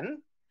lifespan,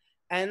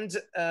 and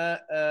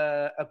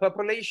a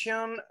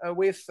population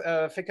with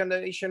a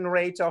fecundation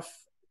rate of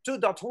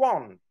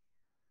 2.1,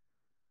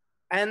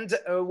 and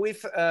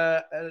with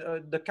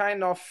the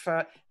kind of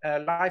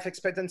life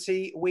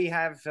expectancy we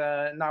have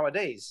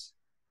nowadays.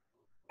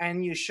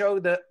 And you show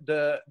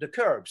the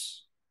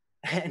curves.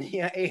 And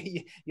you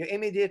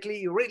immediately,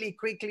 you really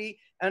quickly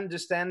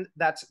understand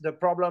that the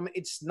problem,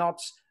 it's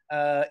not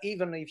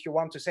even if you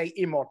want to say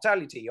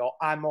immortality or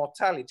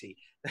immortality,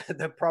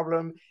 the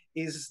problem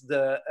is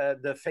the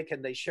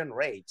fecundation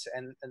rate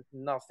and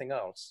nothing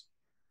else.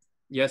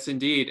 Yes,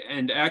 indeed.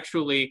 And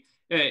actually,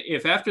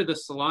 if after the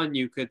Salon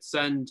you could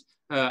send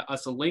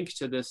us a link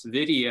to this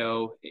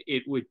video,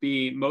 it would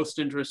be most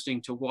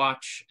interesting to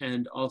watch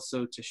and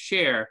also to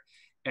share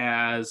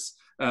as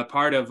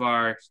part of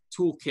our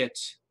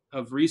toolkit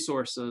of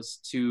resources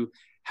to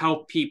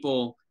help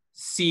people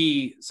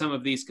see some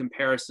of these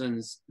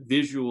comparisons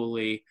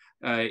visually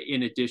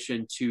in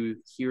addition to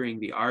hearing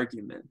the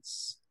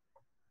arguments.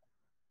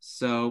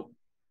 So.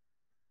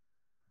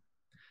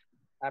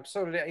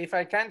 Absolutely. If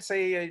I can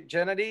say,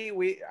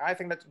 Gennady, I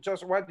think that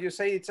just what you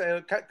say, it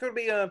could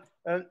be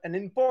an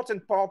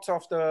important part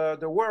of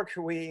the work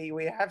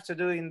we have to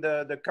do in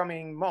the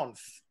coming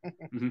month.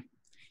 Mm-hmm.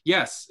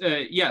 Yes,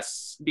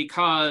 yes,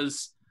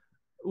 because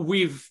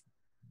we've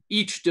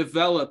each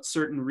developed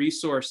certain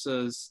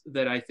resources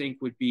that I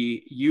think would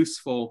be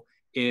useful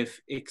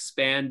if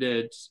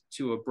expanded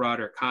to a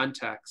broader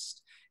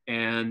context.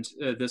 And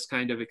this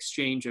kind of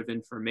exchange of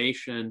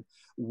information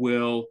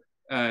will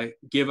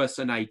give us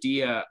an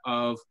idea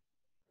of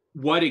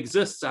what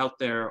exists out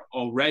there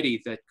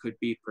already that could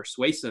be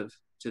persuasive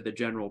to the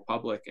general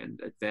public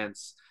and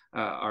advance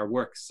our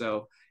work.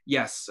 So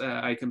yes,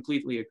 I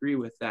completely agree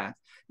with that.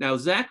 Now,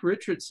 Zach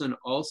Richardson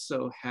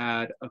also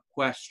had a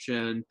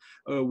question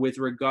with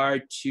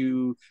regard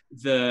to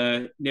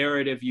the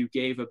narrative you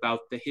gave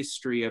about the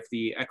history of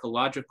the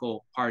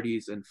ecological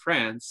parties in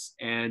France.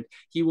 And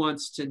he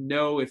wants to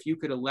know if you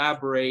could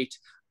elaborate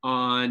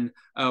on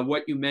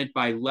what you meant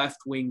by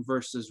left-wing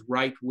versus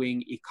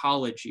right-wing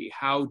ecology.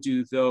 How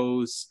do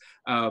those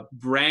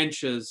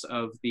branches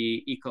of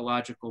the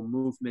ecological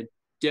movement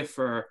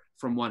differ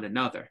from one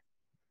another?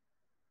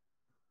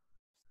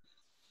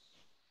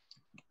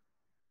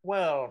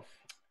 Well,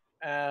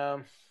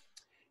 the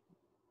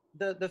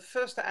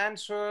first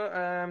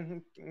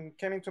answer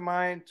coming to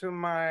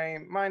my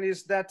mind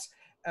is that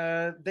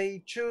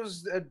they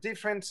choose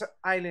different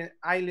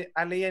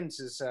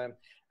alliances.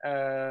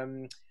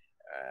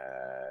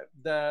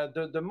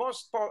 The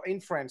most part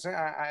in France,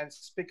 I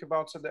speak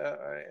about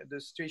the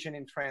situation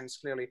in France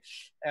clearly.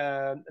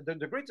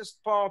 The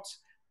greatest part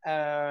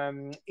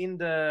in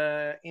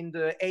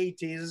the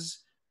 80s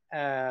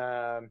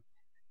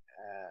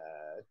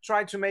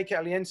tried to make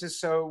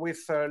alliances with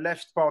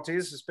left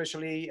parties,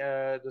 especially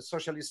the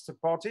Socialist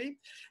Party.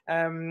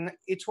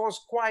 It was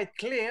quite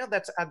clear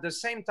that at the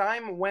same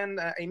time, when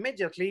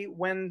immediately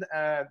when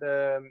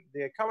the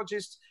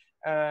ecologists,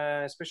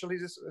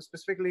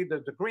 specifically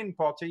the Green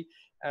Party,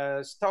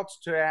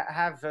 started to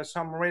have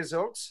some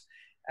results,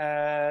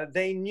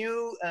 they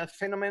knew a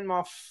phenomenon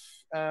of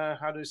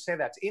how do you say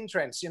that,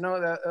 entrance. You know,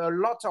 a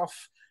lot of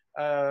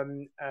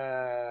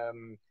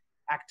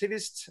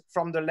activists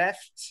from the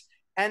left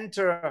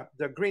enter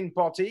the Green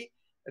Party,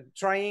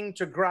 trying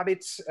to grab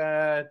it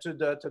to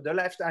the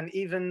left and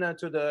even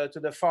to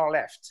the far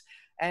left.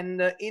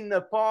 And in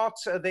a part,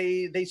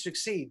 they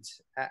succeed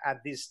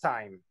at this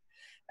time.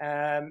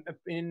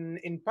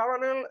 In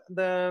parallel,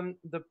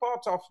 the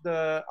part of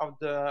the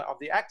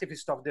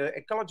activists, of the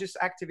ecologist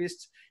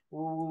activists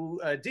who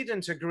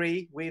didn't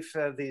agree with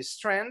these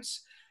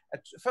trends,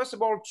 first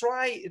of all,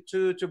 try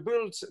to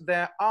build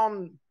their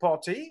own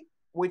party,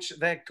 which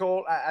they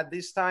call at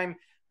this time,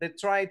 they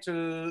try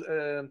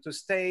to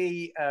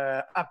stay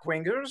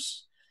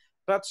up-wingers,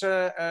 but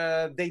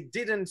they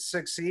didn't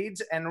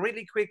succeed, and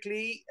really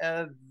quickly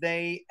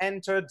they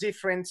enter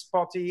different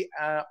party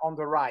on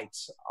the right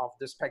of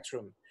the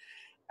spectrum.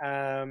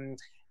 And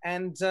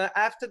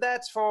after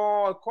that,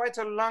 for quite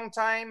a long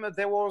time,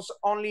 there was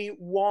only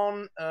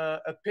one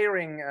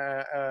appearing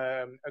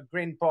a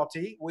Green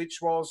Party,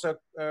 which was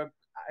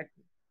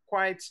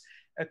quite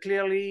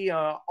clearly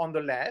on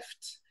the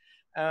left.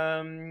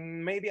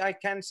 Maybe I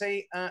can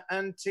say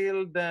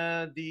until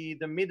the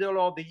middle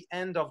or the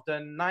end of the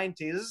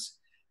 90s,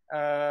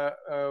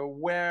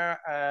 where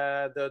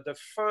the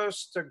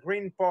first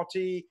Green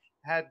Party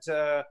had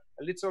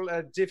little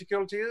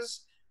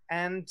difficulties,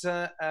 and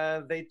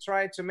they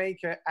tried to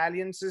make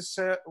alliances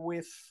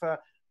with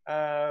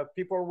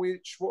people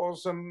which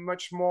was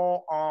much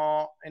more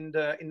in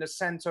the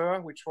center,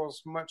 which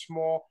was much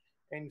more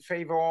in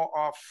favor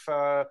of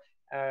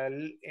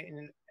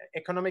in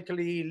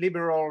economically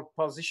liberal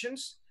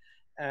positions,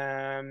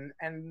 and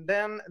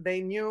then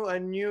they knew a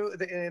new.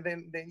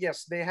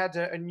 They had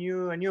a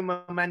new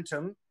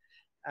momentum.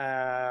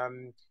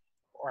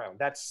 Well,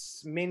 that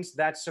means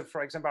that,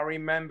 for example, I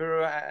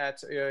remember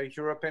at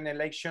European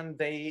election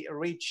they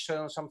reached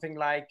something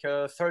like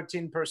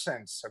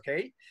 13%.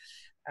 Okay,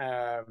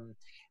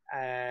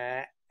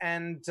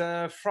 and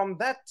from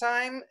that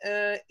time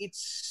it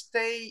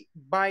stay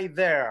by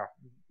there.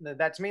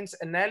 That means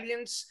an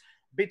alliance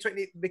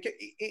between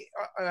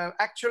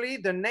actually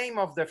the name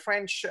of the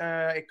French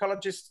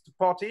Ecologist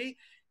Party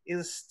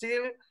is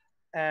still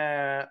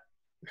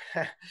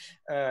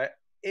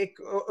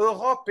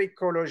Europe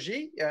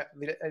Ecology,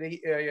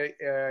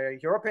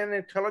 European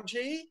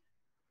Ecology,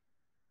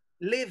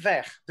 Les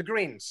Verts, the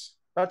Greens.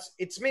 But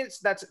it means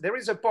that there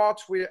is a part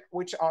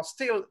which are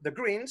still the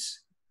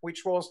Greens,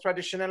 which was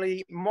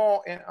traditionally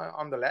more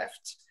on the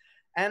left,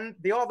 and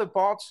the other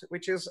part,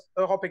 which is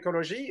Europe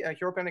Ecology,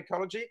 European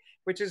Ecology,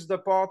 which is the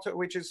part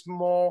which is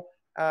more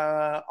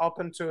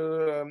open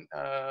to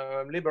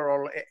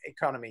liberal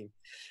economy.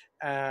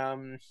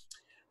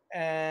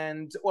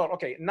 And well,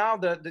 okay, now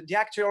the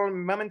actual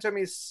momentum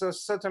is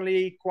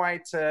certainly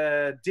quite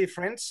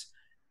different.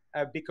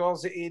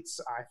 because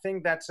I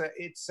think that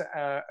it's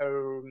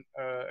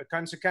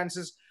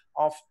consequences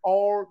of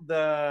all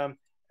the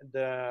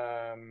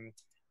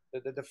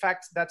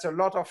fact that a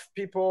lot of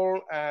people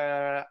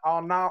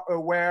are now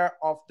aware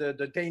of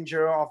the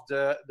danger of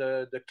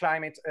the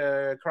climate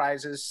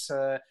crisis,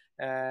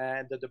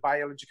 the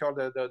biological,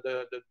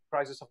 the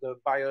crisis of the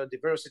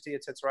biodiversity,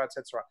 etc.,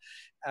 etc.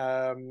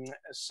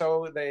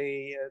 So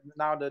they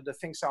now the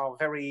things are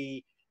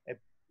very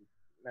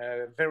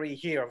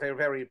here,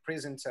 very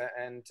present,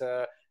 and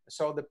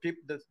so the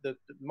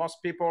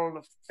most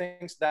people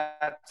thinks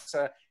that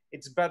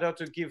it's better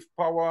to give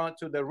power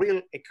to the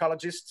real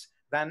ecologists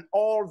than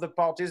all the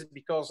parties,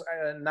 because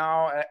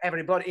now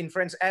everybody in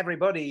France,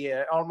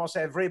 almost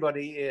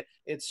everybody,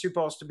 it's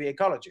supposed to be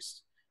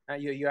ecologist.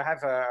 You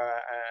have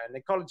an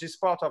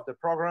ecologist part of the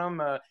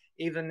program,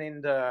 even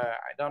in the,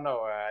 I don't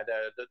know,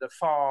 the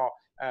far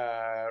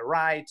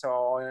right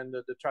or in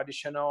the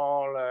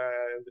traditional,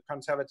 the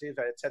conservative,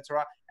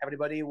 etc.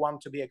 Everybody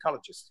want to be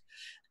ecologist,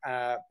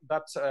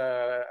 but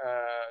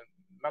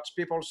much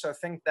people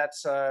think that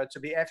to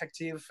be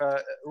effective,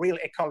 real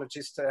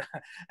ecologists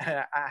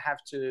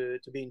have to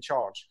be in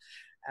charge.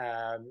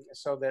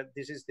 So that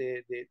this is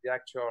the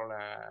actual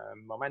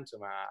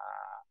momentum,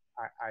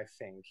 I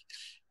think.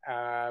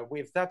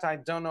 With that, I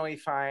don't know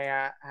if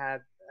I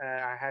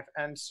have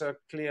answered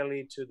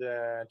clearly to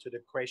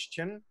the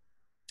question.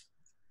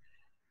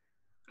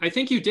 I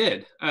think you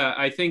did.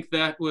 I think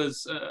that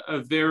was a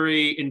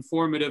very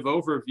informative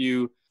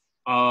overview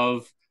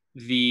of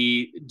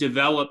the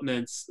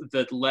developments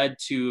that led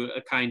to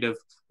a kind of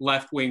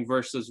left-wing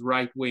versus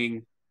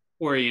right-wing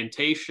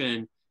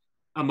orientation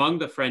among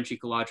the French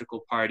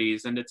ecological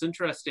parties. And it's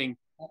interesting.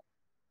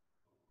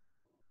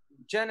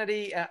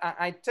 Generally,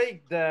 I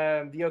take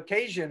the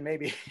occasion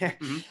maybe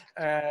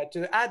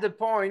to add a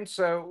point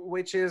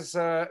which is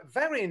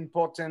very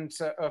important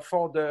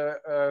for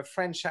the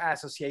French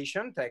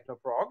Association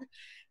Technoprog,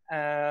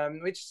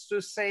 which is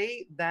to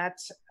say that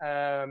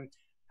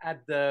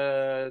at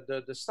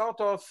the start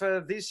of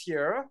this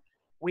year,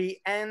 we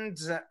end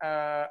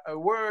a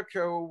work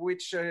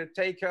which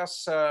take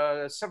us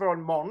several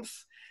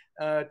months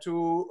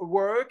to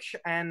work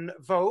and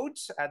vote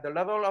at the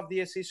level of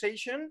the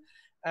association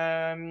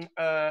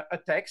a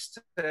text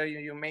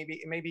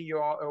maybe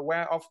you're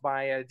aware of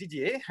by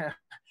Didier,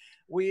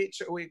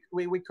 which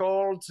we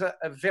called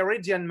a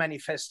Viridian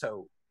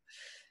Manifesto.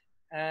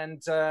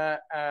 And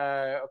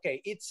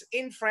okay, it's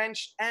in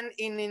French and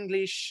in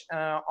English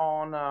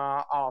on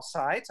our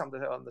site, on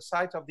the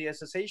site of the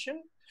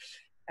association.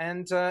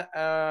 And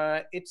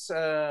it's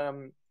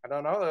I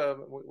don't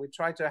know, we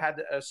try to have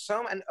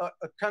some and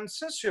a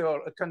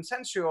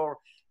consensual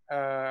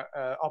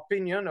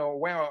opinion or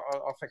way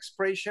of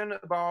expression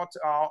about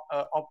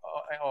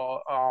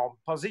our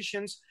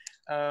positions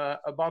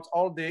about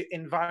all the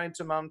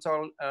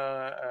environmental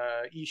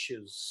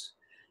issues.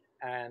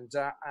 And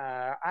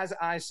as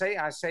I say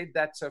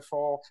that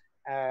for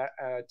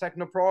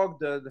Technoprog,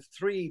 the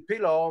three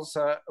pillars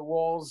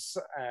was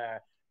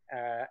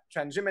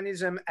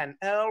transhumanism and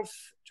health,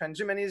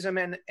 transhumanism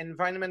and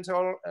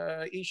environmental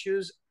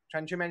issues,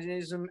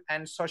 transhumanism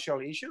and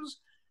social issues.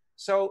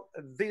 So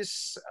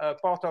this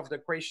part of the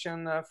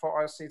question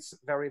for us is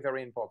very,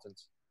 very important.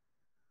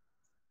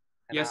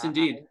 And yes,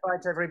 indeed. I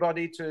invite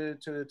everybody to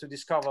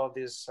discover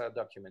this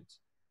document.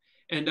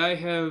 And I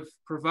have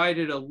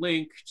provided a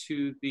link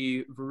to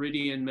the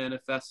Viridian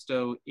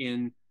Manifesto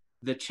in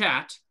the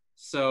chat.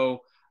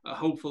 So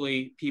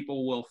hopefully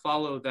people will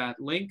follow that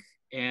link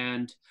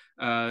and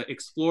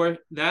explore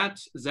that.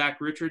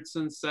 Zach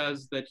Richardson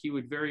says that he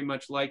would very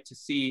much like to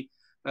see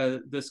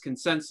this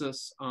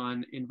consensus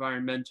on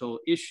environmental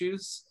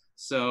issues.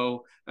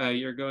 So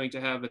you're going to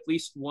have at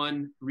least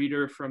one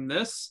reader from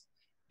this.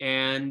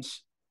 And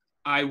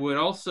I would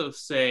also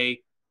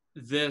say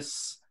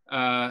this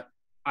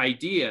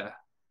idea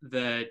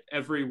that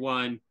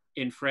everyone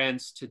in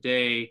France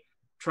today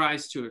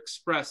tries to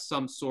express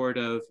some sort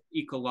of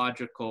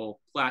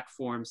ecological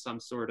platform, some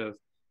sort of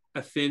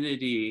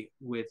affinity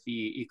with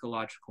the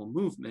ecological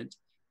movement,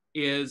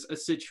 is a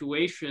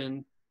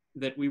situation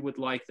that we would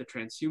like the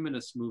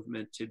transhumanist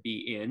movement to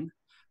be in,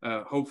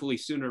 hopefully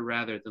sooner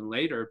rather than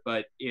later.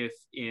 But if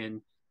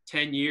in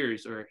 10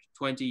 years or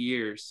 20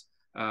 years,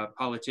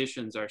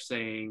 politicians are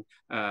saying,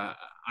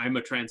 I'm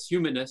a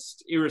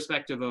transhumanist,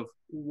 irrespective of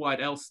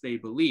what else they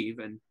believe,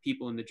 and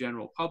people in the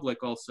general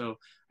public also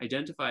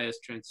identify as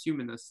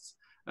transhumanists,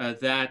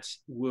 that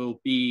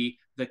will be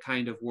the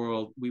kind of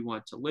world we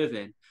want to live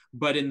in.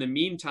 But in the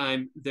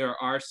meantime, there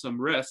are some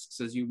risks,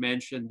 as you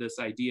mentioned, this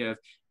idea of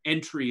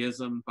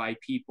entryism by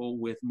people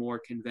with more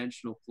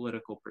conventional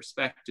political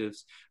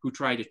perspectives who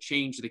try to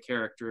change the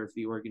character of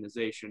the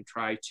organization,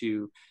 try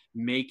to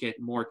make it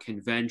more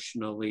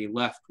conventionally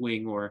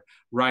left-wing or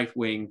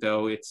right-wing,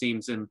 though it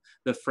seems in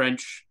the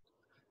French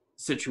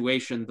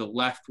situation, the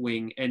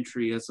left-wing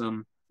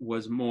entryism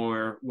was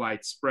more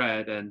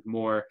widespread and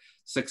more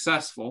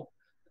successful.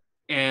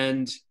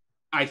 And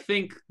I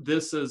think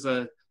this is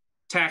a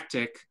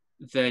tactic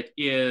that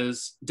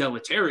is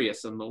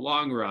deleterious in the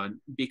long run,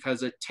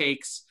 because it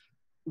takes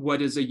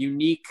what is a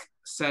unique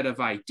set of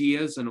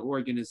ideas, an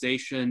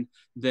organization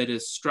that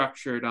is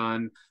structured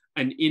on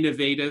an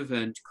innovative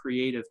and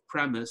creative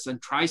premise and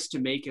tries to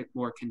make it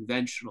more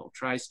conventional,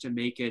 tries to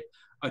make it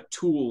a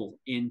tool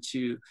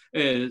into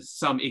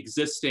some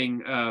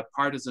existing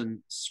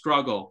partisan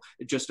struggle,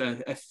 just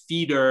a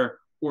feeder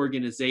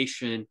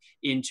organization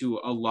into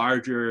a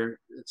larger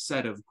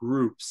set of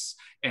groups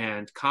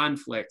and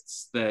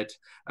conflicts that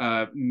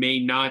may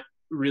not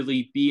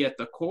really be at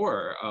the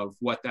core of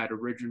what that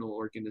original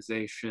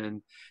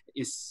organization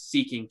is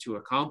seeking to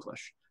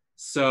accomplish.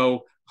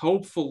 So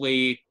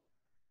hopefully,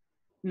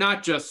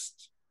 not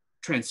just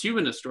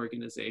transhumanist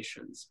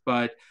organizations,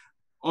 but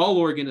all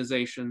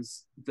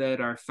organizations that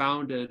are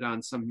founded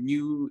on some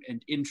new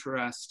and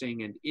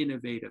interesting and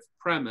innovative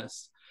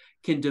premise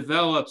can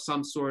develop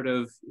some sort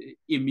of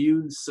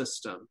immune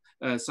system,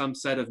 some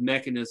set of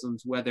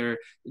mechanisms, whether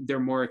they're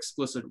more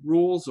explicit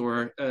rules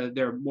or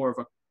they're more of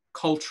a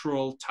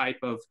cultural type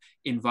of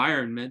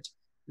environment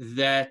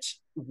that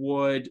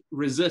would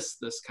resist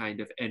this kind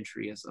of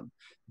entryism,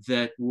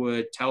 that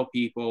would tell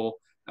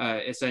people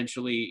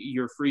essentially,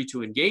 you're free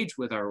to engage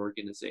with our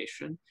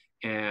organization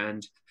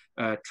and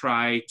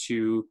try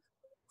to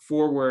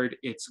forward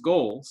its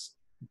goals,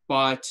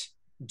 but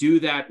do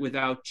that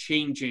without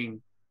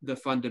changing the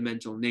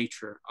fundamental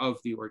nature of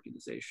the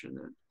organization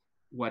and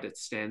what it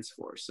stands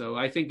for. So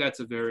I think that's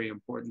a very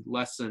important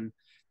lesson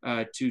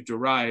to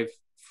derive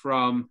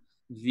from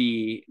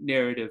the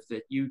narrative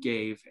that you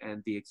gave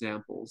and the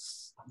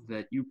examples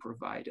that you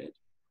provided.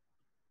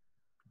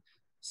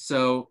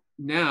 So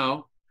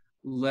now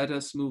let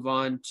us move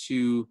on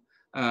to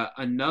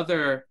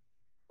another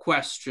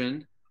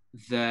question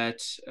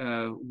that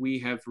we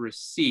have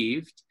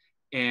received.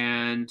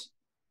 And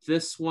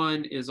this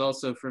one is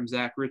also from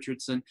Zach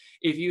Richardson.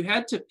 If you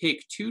had to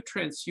pick two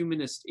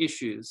transhumanist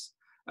issues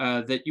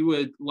that you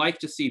would like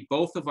to see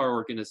both of our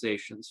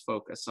organizations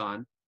focus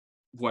on,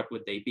 what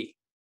would they be?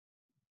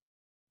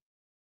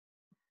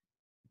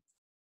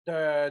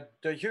 The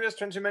US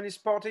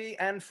Transhumanist Party,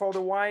 and for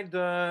the while,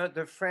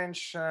 the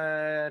French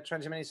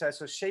Transhumanist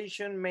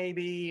Association,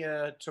 maybe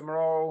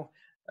tomorrow,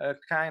 a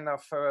kind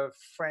of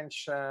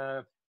French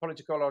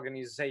political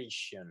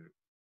organization.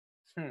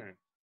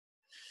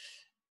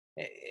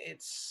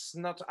 It's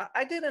not,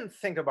 I didn't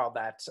think about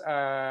that.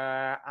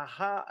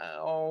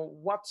 Or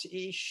what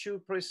issue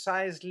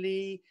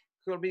precisely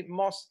could be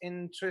most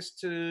interest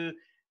to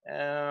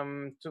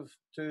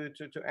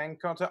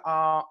encounter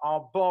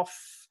are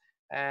both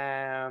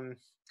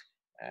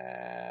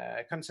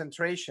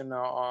concentration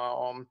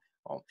on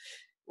well,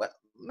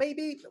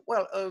 maybe,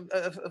 well,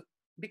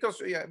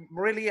 because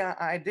really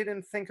I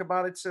didn't think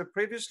about it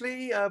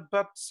previously,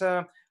 but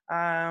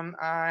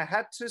I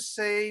had to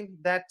say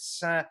that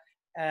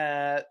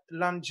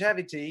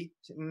longevity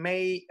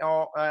may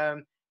or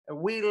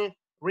will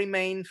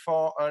remain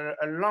for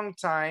a long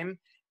time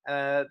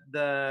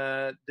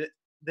the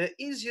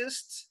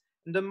easiest,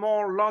 the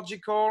more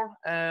logical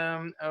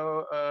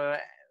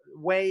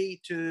way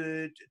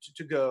to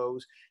go.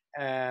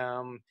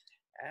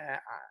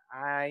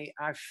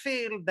 I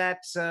feel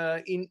that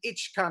in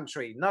each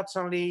country, not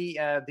only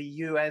the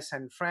US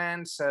and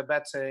France,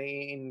 but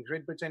in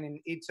Great Britain, in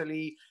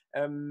Italy,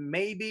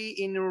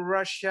 maybe in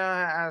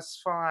Russia, as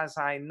far as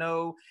I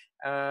know,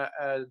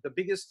 the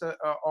biggest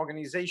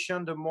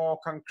organization, the more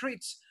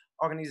concrete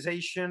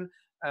organization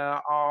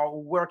are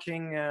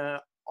working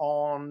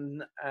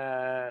on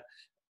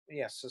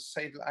yes,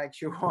 say it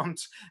like you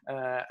want,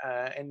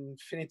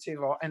 infinitive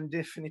or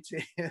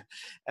indefinitive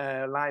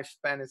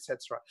lifespan,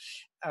 etc.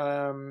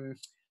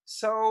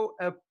 So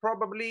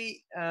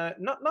probably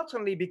not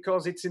only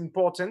because it's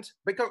important,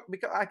 because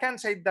I can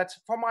say that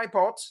for my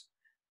part,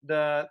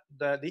 the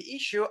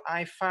issue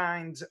I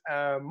find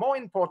more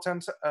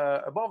important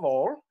above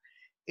all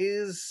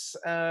is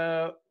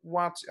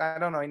what, I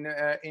don't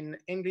know, in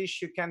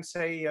English you can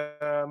say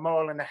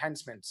moral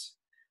enhancement.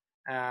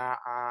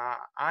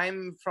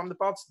 I'm from the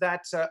part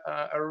that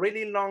a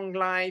really long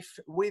life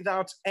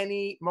without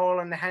any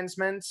moral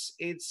enhancements,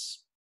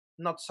 it's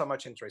not so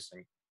much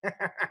interesting.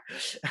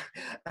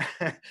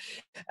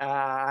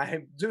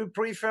 I do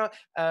prefer,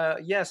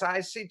 yes, I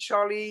see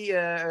Charlie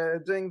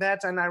doing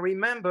that, and I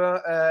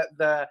remember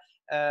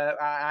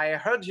I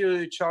heard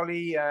you,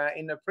 Charlie,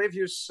 in a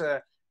previous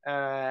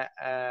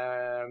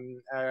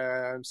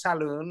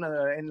Salon,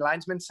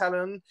 Enlightenment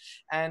Salon,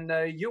 and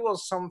you were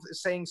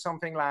saying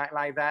something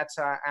like that,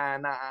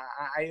 and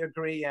I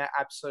agree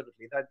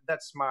absolutely.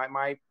 That's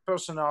my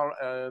personal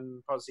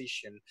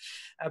position.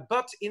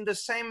 But in the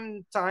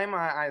same time,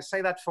 I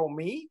say that for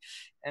me,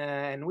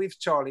 and with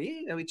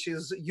Charlie, which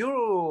is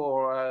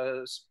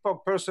your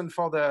spokesperson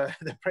for the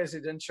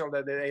presidential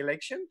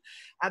election.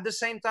 At the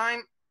same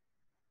time,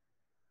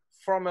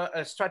 from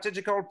a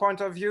strategical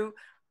point of view,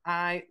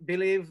 I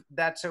believe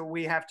that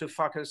we have to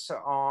focus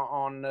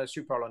on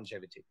super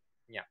longevity.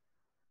 Yeah.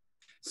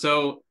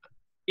 So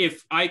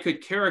if I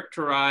could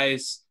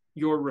characterize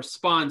your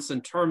response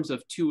in terms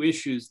of two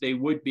issues, they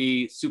would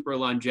be super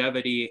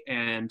longevity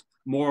and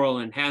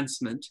moral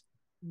enhancement.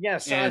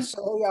 Yes, And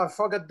sorry, I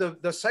forgot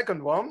the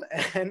second one,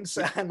 and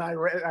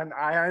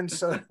I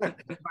answer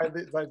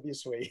by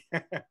this way.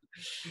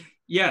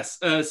 yes,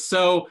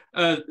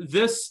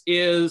 this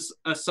is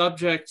a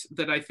subject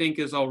that I think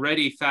is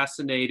already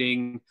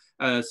fascinating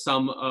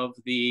some of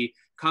the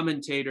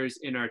commentators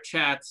in our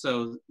chat.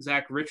 So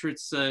Zach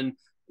Richardson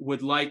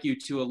would like you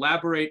to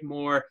elaborate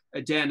more.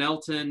 Dan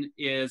Elton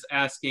is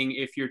asking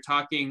if you're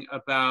talking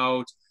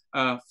about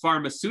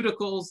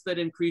pharmaceuticals that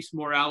increase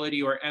morality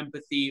or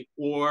empathy,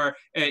 or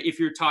if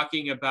you're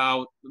talking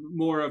about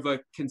more of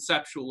a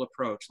conceptual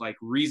approach, like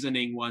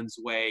reasoning one's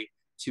way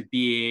to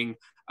being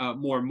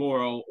more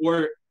moral,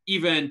 or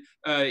even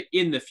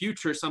in the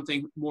future,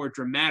 something more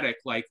dramatic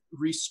like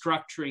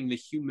restructuring the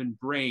human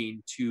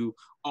brain to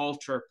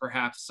alter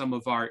perhaps some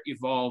of our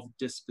evolved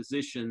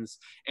dispositions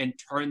and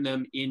turn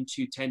them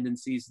into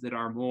tendencies that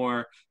are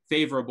more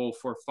favorable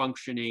for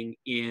functioning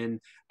in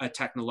a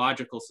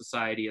technological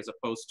society as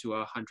opposed to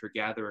a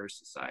hunter-gatherer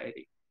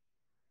society.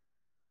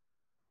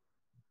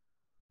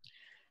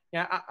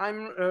 Yeah,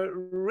 I'm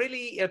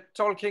really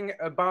talking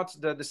about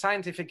the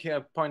scientific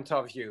point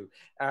of view.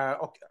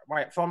 Okay,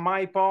 right, for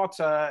my part,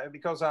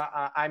 because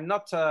I'm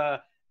not an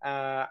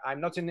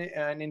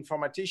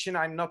informatician,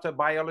 I'm not a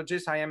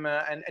biologist, I am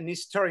an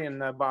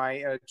historian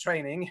by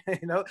training,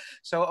 you know.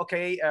 So,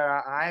 okay,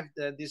 I have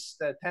this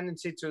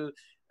tendency to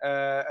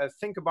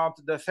think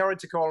about the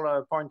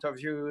theoretical point of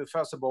view,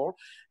 first of all,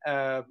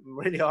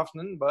 really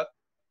often, but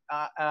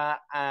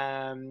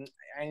and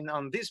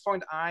on this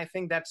point, I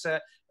think that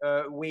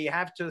we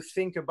have to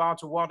think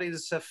about what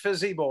is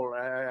feasible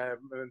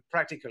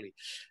practically.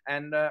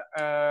 And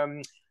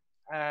I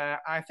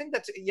think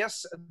that,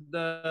 yes,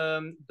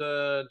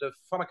 the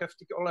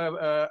pharmaceutical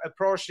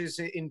approach is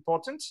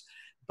important,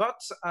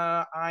 but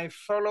I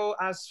follow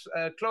as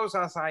close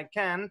as I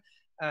can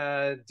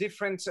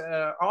different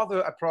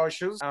other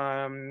approaches.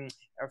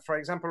 For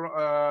example,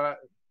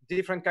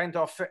 different kind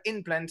of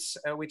implants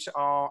which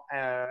are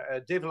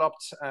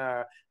developed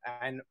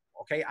and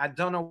okay, I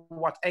don't know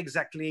what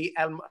exactly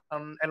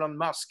Elon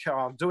Musk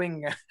are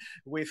doing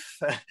with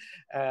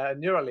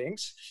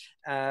Neuralinks,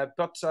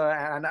 but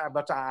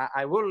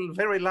I will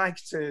very like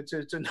to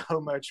know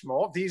much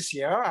more. This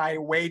year,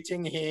 I'm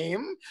waiting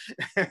him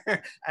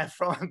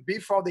from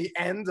before the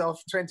end of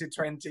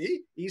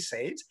 2020, he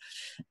said.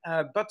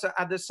 But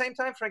at the same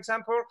time, for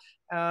example,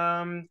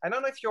 I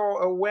don't know if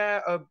you're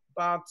aware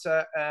about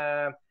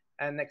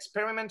an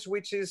experiment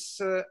which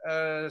is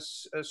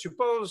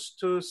supposed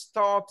to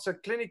start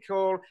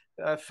clinical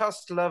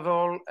first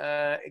level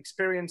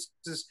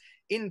experiences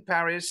in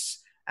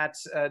Paris at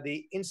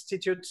the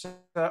Institute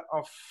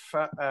of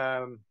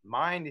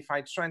Mind, if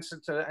I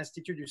translate,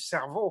 Institut du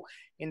Cerveau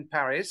in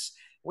Paris,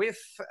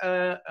 with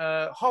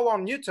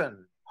Howard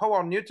Newton.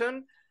 Howard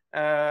Newton,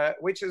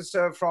 which is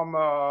from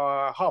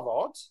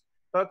Harvard.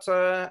 But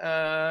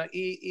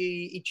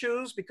he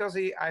chose, because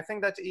I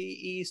think that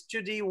he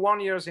studied 1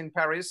 year in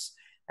Paris,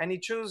 and he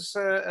chose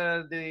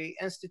the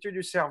Institut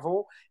du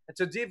Cerveau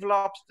to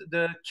develop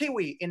the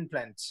kiwi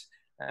implant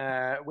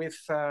with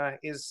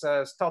his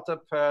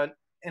startup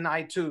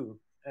NI2.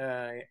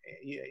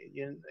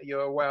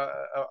 You're aware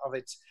of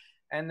it.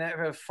 And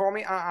for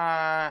me,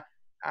 I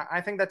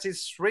think that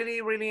is really,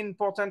 really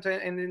important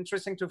and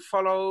interesting to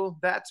follow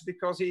that,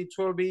 because it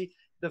will be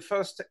the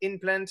first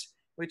implant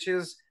which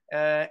is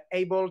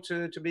able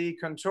to be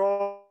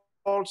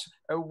controlled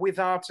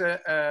without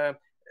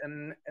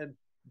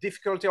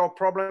difficulty or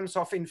problems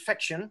of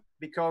infection,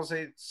 because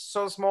it's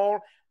so small.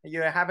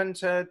 You haven't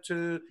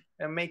to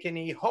make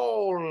any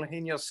hole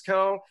in your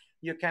skull.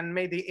 You can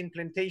make the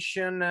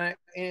implantation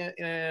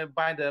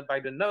by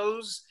the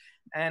nose,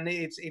 and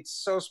it's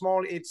so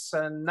small. It's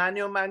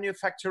nano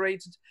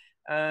manufactured.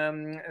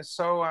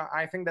 So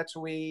I think that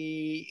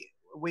we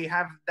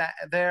have that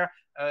there.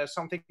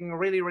 Something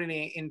really,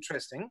 really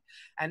interesting.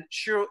 And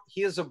sure,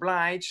 he is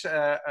obliged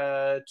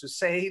to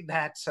say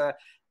that,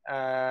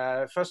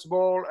 first of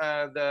all,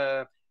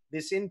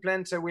 this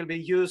implant will be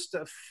used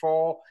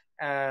for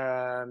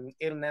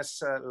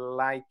illness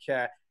like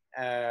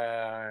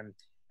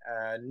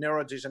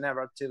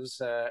neurodegenerative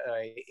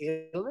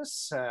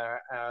illness.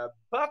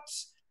 But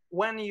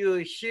when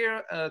you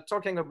hear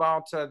talking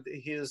about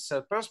his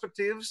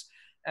perspectives,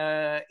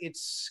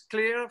 it's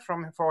clear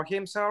for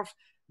himself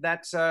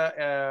that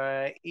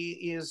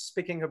he is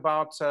speaking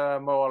about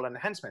moral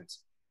enhancement.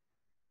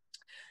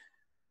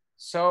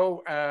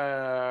 So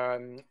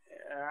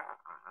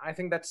I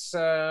think that's,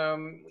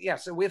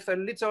 yes, with a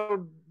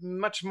little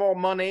much more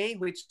money,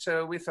 with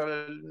a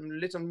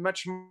little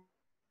much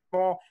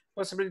more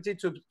possibility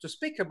to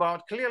speak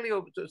about, clearly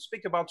to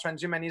speak about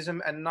transhumanism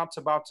and not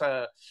about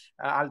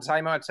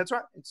Alzheimer,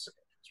 etc. It's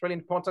really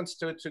important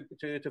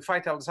to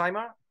fight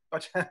Alzheimer,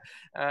 but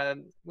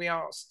we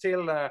are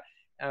still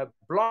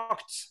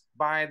blocked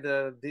by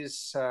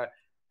this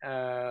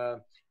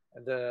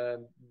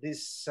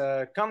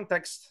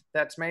context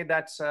that made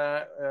that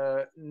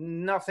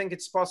nothing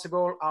is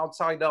possible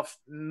outside of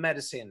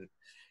medicine,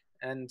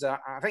 and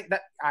I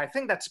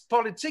think that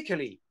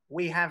politically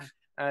we have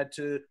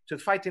to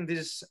fight in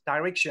this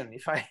direction.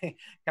 If I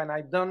can,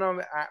 I don't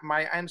know,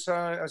 my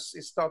answer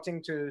is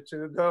starting to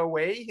go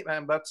away,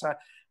 but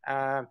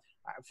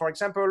for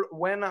example,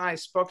 when I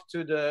spoke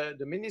to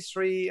the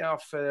Ministry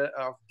of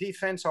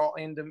Defense, or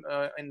in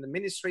the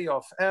Ministry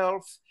of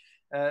Health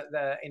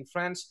in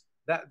France,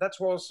 that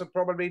was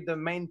probably the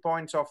main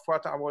point of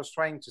what I was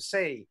trying to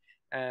say.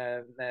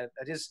 That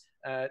is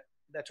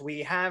that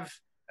we have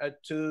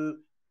to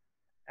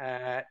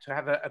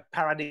have a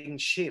paradigm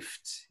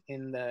shift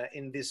in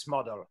this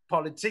model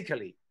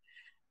politically.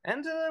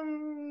 And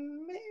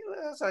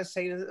as I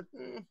say,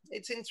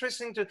 it's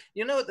interesting to,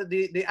 you know,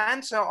 the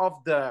answer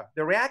of the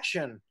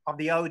reaction of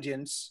the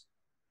audience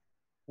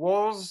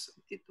was,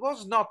 it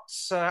was not,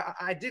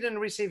 I didn't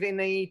receive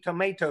any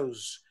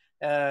tomatoes,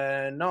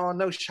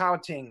 no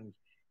shouting.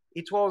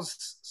 It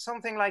was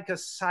something like a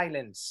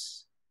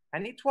silence,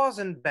 and it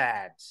wasn't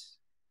bad,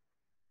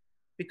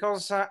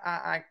 because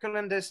I could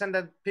understand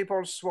that people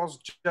was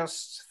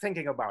just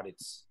thinking about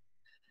it.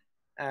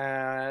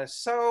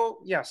 So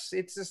yes,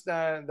 it is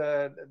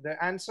the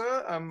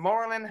answer,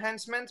 moral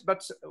enhancement,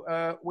 but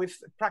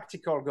with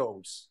practical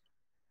goals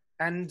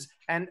and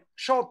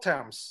short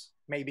terms,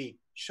 maybe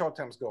short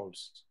term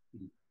goals.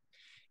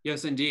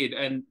 Yes, indeed.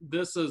 And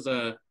this is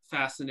a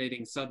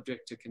fascinating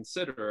subject to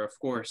consider. Of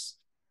course,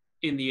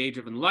 in the Age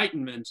of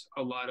Enlightenment,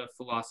 a lot of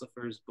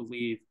philosophers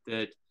believed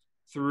that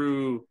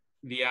through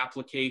the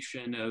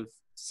application of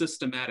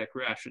systematic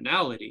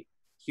rationality,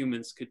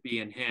 humans could be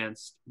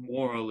enhanced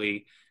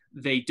morally.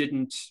 They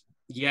didn't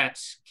yet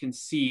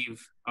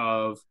conceive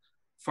of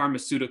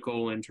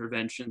pharmaceutical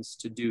interventions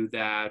to do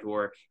that,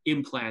 or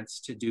implants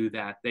to do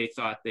that. They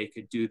thought they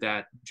could do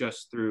that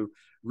just through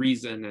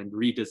reason and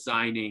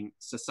redesigning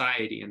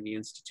society and the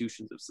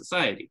institutions of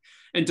society.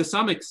 And to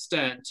some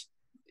extent,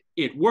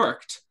 it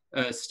worked.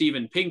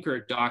 Steven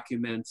Pinker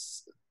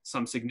documents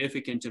some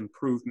significant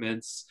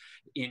improvements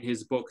in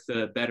his book,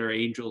 The Better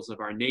Angels of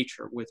Our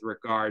Nature, with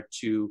regard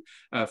to,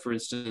 for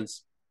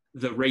instance,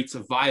 the rates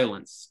of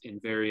violence in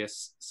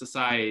various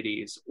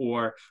societies,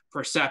 or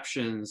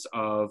perceptions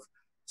of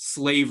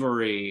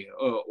slavery,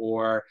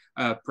 or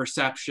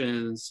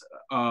perceptions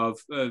of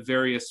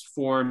various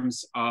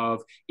forms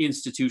of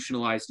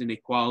institutionalized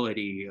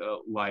inequality,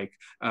 like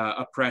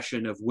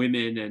oppression of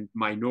women and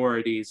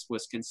minorities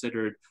was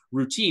considered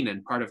routine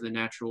and part of the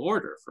natural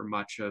order for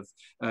much of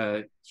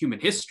human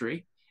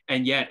history.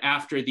 And yet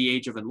after the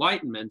Age of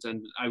Enlightenment,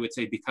 and I would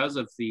say because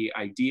of the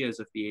ideas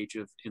of the Age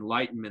of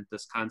Enlightenment,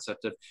 this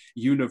concept of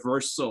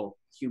universal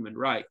human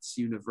rights,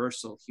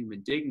 universal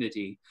human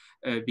dignity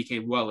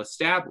became well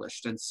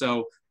established. And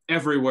so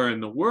everywhere in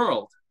the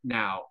world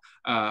now,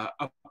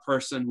 a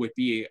person would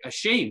be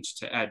ashamed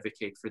to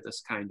advocate for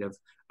this kind of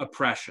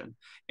oppression.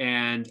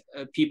 And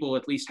people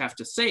at least have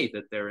to say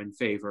that they're in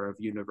favor of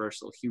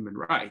universal human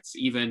rights.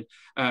 Even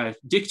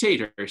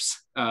dictators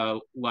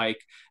like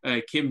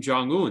Kim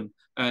Jong-un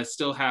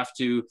still have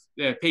to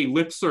pay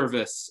lip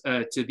service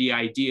to the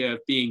idea of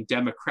being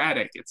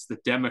democratic. It's the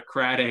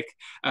Democratic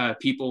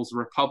People's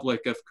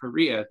Republic of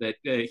Korea that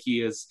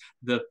he is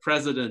the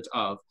president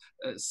of.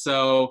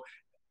 So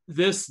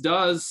this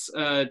does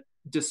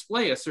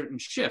display a certain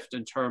shift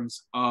in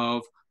terms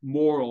of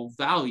moral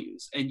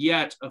values. And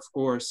yet, of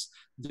course,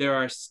 there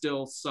are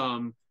still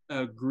some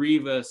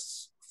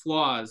grievous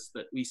flaws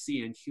that we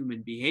see in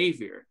human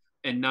behavior,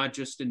 and not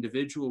just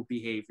individual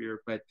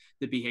behavior, but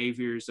the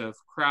behaviors of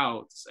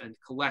crowds and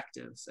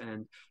collectives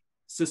and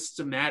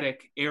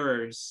systematic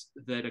errors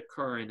that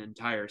occur in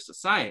entire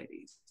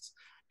societies.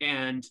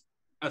 And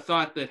a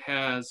thought that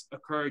has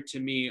occurred to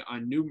me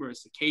on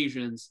numerous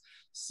occasions,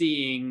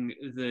 seeing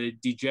the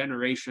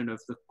degeneration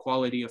of the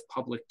quality of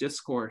public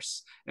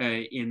discourse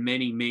in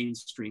many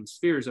mainstream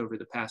spheres over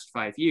the past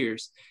 5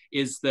 years,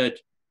 is that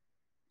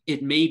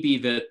it may be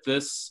that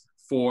this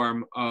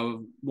form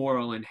of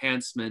moral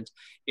enhancement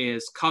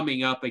is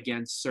coming up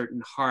against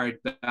certain hard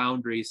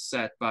boundaries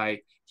set by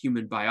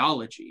human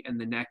biology. And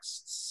the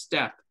next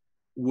step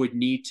would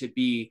need to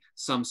be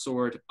some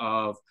sort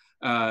of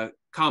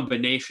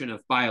combination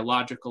of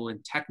biological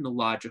and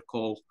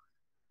technological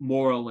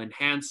moral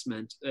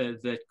enhancement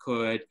that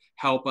could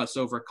help us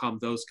overcome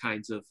those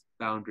kinds of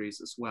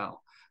boundaries as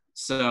well.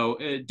 So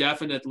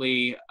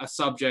definitely a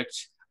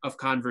subject of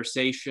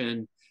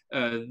conversation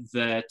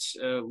that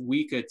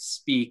we could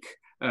speak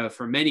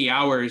for many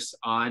hours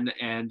on,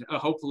 and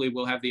hopefully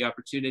we'll have the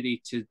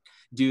opportunity to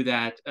do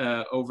that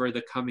over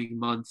the coming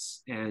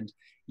months and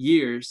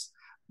years.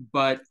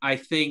 But I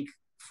think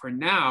for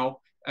now,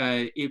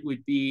 it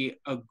would be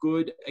a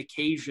good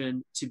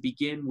occasion to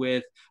begin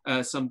with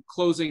some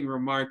closing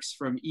remarks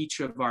from each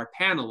of our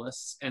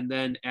panelists, and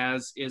then,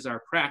 as is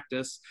our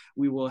practice,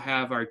 we will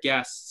have our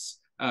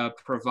guests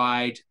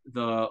provide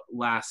the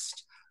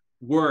last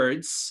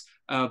words.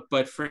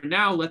 But for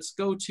now, let's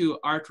go to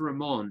Art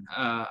Ramon.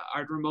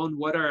 Art Ramon,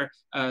 what are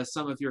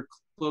some of your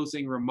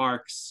closing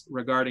remarks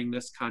regarding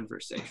this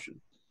conversation?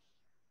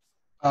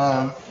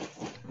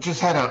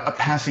 Just had a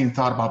passing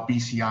thought about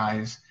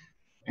BCIs.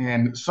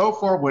 And so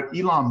far, what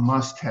Elon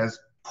Musk has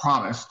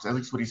promised, at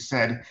least what he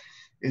said,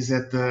 is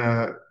that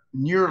the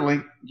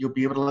Neuralink, you'll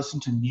be able to listen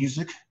to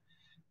music,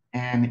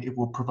 and it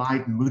will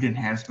provide mood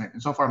enhancement.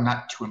 And so far, I'm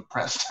not too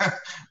impressed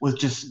with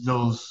just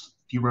those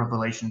few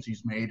revelations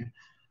he's made.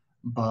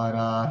 But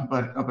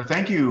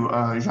thank you,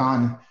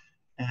 Jean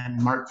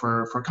and Marc,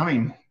 for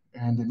coming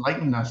and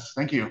enlightening us.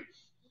 Thank you.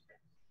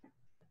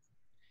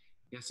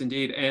 Yes,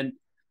 indeed. And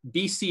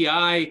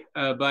BCI,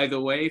 by the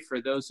way,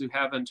 for those who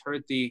haven't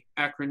heard the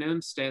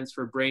acronym, stands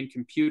for Brain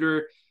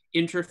Computer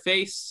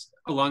Interface.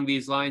 Along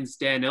these lines,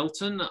 Dan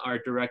Elton, our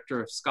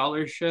Director of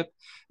Scholarship,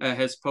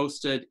 has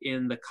posted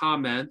in the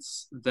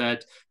comments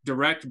that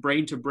direct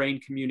brain-to-brain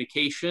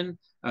communication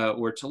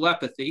or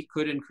telepathy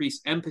could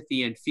increase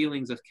empathy and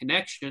feelings of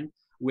connection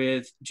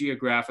with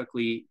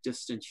geographically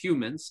distant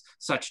humans.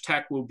 Such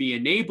tech will be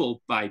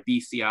enabled by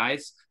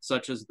BCIs,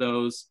 such as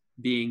those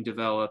being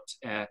developed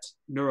at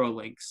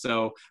Neuralink.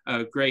 So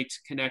a great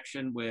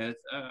connection with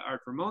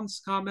Art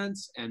Ramon's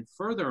comments. And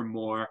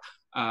furthermore,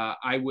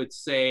 I would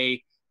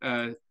say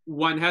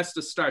one has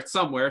to start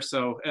somewhere.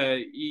 So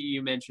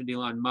you mentioned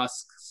Elon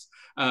Musk's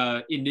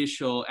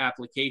initial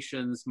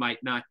applications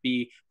might not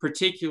be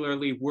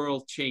particularly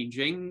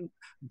world-changing,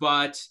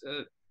 but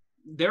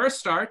they're a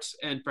start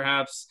and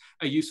perhaps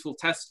a useful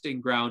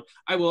testing ground.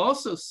 I will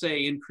also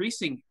say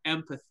increasing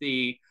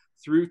empathy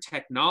through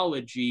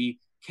technology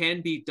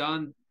can be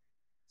done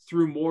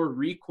through more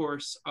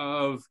recourse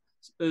of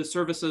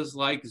services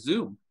like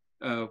Zoom,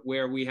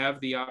 where we have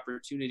the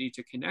opportunity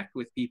to connect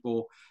with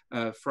people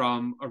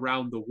from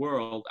around the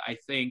world. I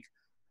think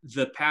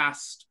the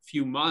past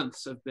few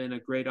months have been a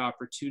great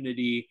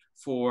opportunity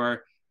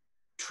for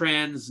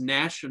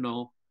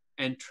transnational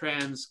and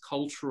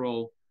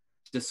transcultural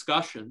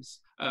discussions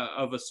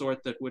of a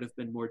sort that would have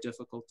been more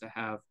difficult to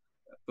have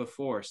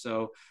before.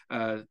 So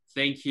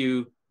thank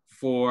you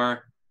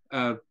for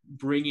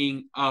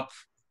bringing up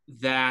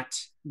that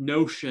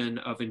notion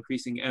of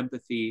increasing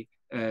empathy,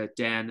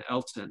 Dan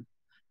Elton.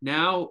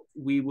 Now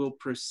we will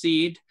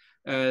proceed.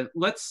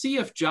 Let's see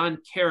if John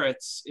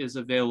Carrots is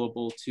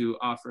available to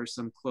offer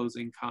some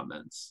closing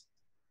comments.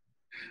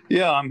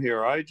 Yeah, I'm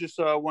here. I just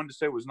wanted to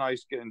say it was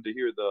nice getting to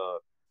hear the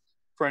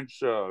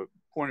French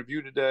point of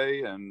view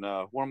today. And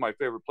one of my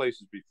favorite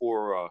places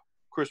before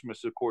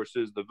Christmas, of course,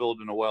 is the Ville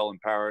de Noël in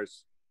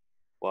Paris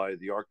by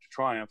the Arc de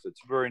Triomphe. It's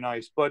very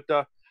nice. But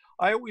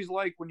I always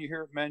like when you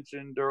hear it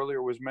mentioned,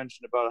 earlier was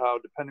mentioned about how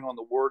depending on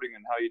the wording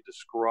and how you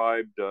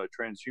described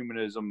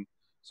transhumanism,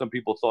 some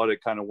people thought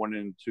it kind of went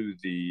into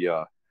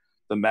the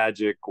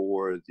magic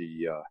or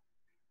the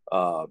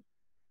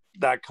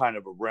that kind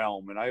of a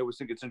realm. And I always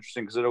think it's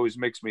interesting because it always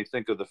makes me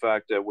think of the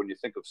fact that when you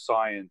think of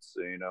science,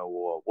 you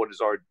know, what is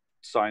our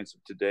science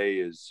of today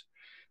is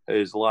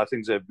a lot of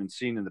things that have been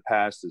seen in the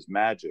past as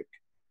magic.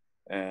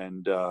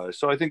 And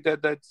so I think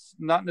that that's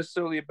not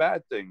necessarily a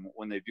bad thing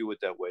when they view it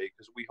that way,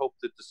 because we hope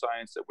that the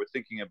science that we're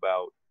thinking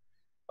about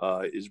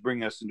is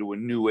bringing us into a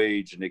new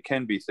age, and it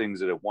can be things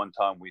that at one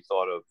time we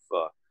thought of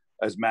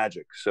as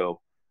magic. So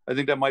I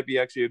think that might be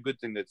actually a good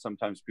thing, that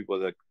sometimes people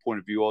have that point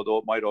of view, although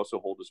it might also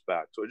hold us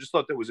back. So I just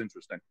thought that was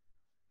interesting.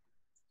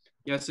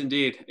 Yes,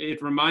 indeed.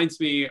 It reminds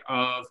me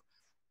of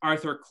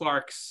Arthur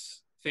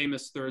Clarke's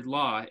famous third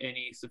law: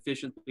 any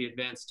sufficiently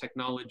advanced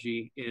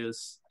technology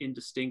is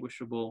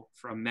indistinguishable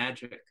from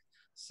magic.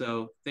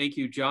 So thank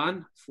you,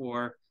 John,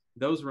 for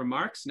those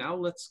remarks. Now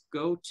let's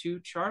go to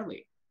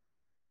Charlie.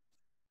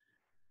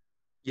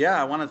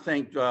 Yeah, I want to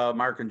thank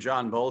Marc and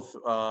John both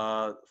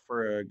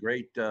for a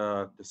great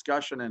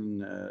discussion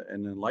and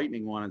an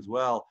enlightening one as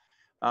well.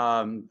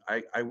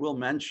 I will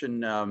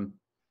mention,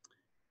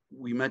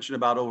 we mentioned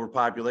about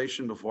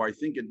overpopulation before. I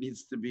think it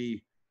needs to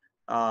be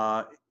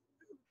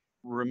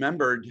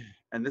remembered,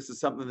 and this is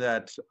something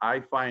that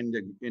I find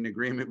in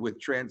agreement with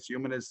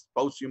transhumanists,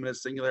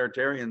 posthumanists,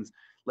 singularitarians.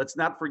 Let's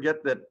not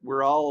forget that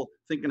we're all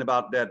thinking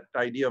about that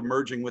idea of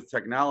merging with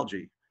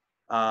technology,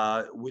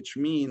 which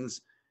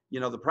means, you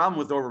know, the problem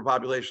with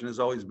overpopulation has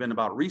always been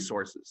about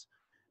resources.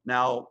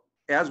 Now,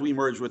 as we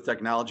merge with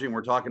technology, and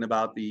we're talking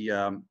about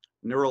the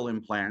neural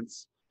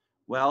implants,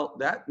 well,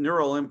 that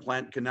neural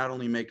implant can not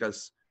only make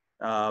us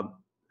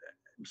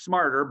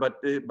smarter, but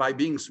by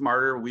being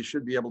smarter, we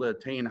should be able to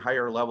attain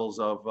higher levels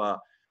of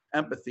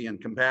empathy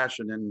and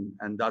compassion,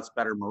 and thus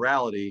better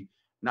morality,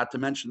 not to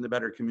mention the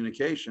better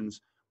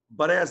communications.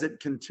 But as it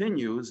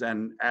continues,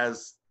 and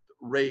as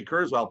Ray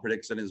Kurzweil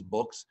predicts in his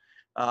books,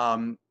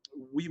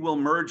 we will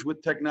merge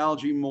with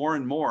technology more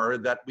and more,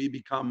 that we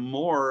become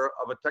more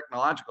of a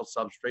technological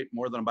substrate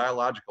more than a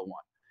biological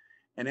one.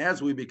 And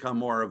as we become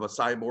more of a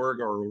cyborg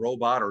or a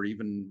robot or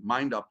even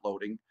mind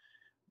uploading,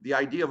 the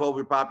idea of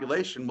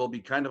overpopulation will be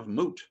kind of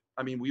moot.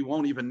 I mean, we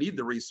won't even need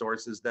the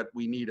resources that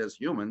we need as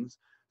humans.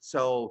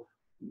 So,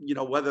 you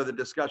know, whether the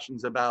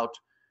discussions about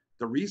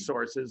the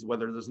resources,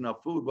 whether there's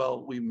enough food,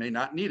 well, we may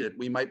not need it.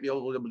 We might be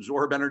able to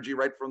absorb energy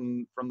right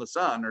from the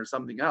sun or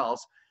something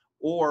else.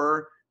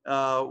 Or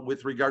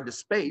with regard to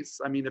space,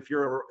 I mean, if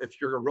you're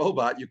a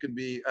robot, you can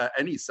be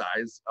any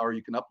size, or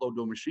you can upload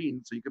to a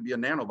machine, so you could be a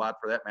nanobot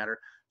for that matter.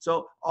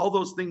 So all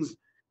those things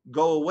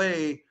go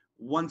away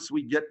once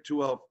we get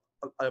to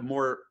a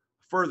more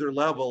further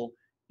level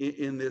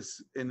in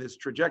this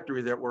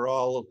trajectory that we're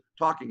all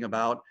talking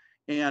about.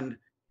 And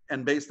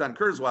based on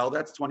Kurzweil,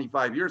 that's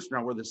 25 years from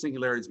now where the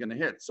singularity is going to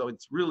hit. So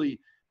it's really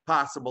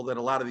possible that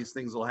a lot of these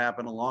things will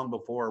happen long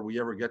before we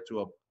ever get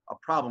to a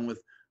problem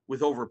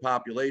with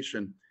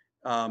overpopulation.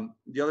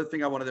 The other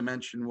thing I wanted to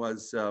mention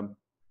was,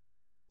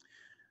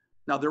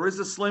 now there is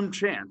a slim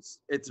chance,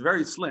 it's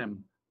very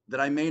slim, that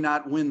I may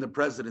not win the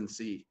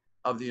presidency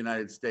of the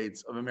United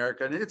States of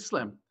America, and it's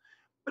slim.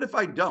 But if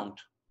I don't,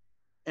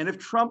 and if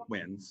Trump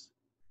wins,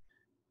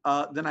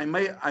 then I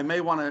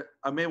may want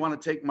to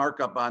take Marc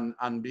up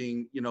on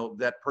being, you know,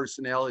 that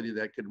personality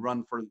that could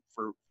run for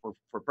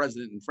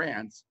president in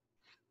France.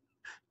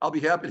 I'll be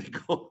happy to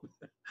go.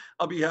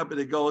 I'll be happy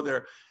to go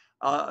there,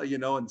 you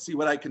know, and see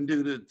what I can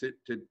do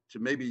to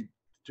maybe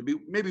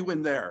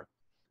win there.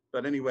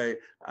 But anyway,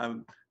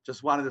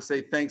 just wanted to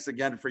say thanks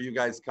again for you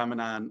guys coming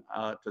on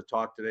to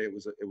talk today.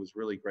 It was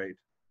really great.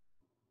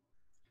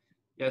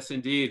 Yes,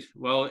 indeed.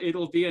 Well,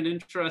 it'll be an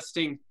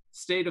interesting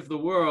state of the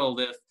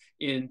world if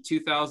in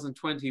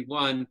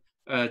 2021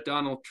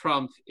 Donald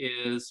Trump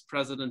is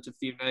president of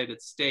the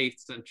United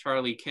States and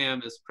Charlie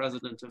Cam is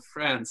president of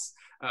France.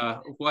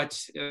 What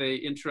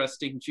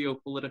interesting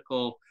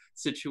geopolitical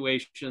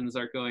situations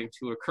are going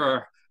to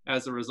occur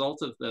as a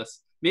result of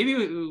this? Maybe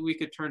we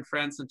could turn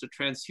France into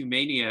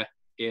transhumania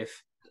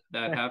if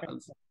that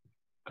happens.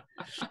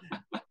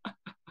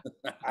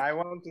 I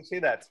want to see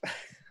that.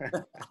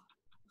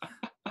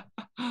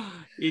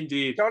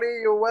 Indeed. Charlie,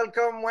 you're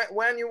welcome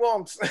when you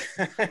want.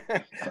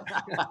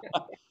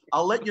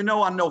 I'll let you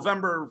know on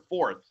November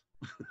 4th.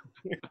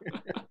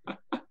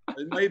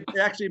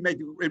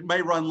 It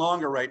may run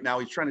longer right now.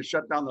 He's trying to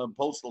shut down the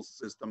postal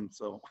system,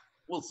 so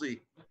we'll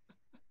see.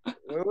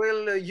 We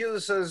will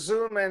use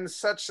Zoom and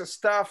such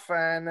stuff,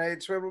 and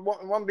it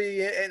won't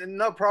be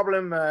no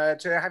problem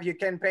to have your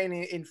campaign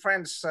in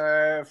France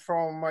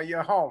from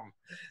your home.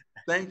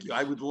 Thank you.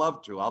 I would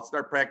love to. I'll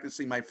start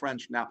practicing my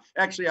French now.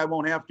 Actually, I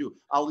won't have to.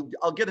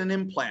 I'll get an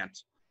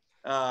implant,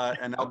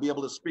 and I'll be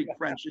able to speak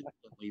French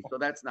instantly. So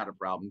that's not a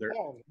problem.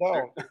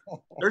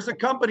 There's a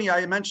company,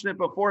 I mentioned it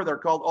before. They're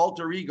called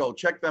Alter Ego.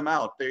 Check them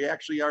out. They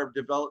actually are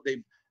developed.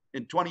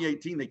 In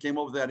 2018 they came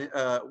up with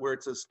that where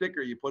it's a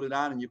sticker. You put it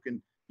on, and you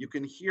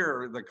can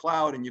hear the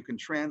cloud, and you can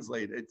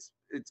translate. It's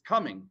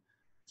coming.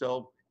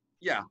 So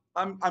yeah,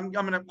 I'm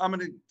gonna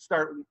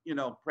start, you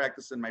know,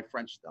 practicing my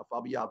French stuff.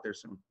 I'll be out there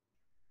soon.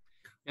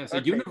 Yes,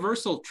 a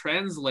universal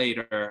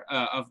translator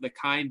of the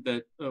kind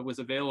that was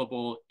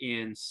available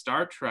in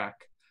Star Trek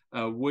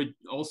would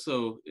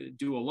also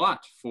do a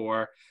lot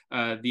for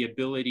the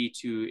ability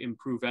to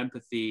improve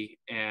empathy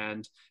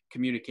and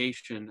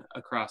communication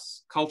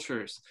across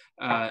cultures.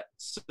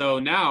 So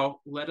now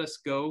let us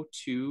go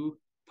to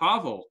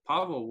Pavel.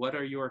 Pavel, what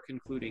are your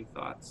concluding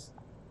thoughts?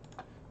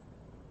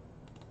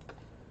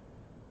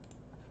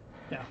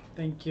 Yeah,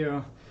 thank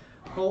you.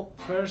 Well,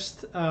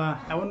 first,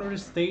 I want to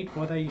restate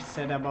what I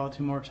said about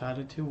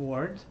immortality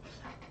word.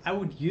 I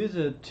would use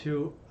it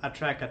to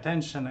attract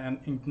attention and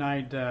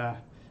ignite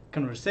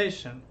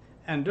conversation.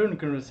 And during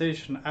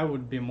conversation, I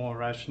would be more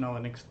rational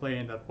and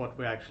explain that what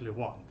we actually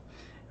want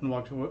and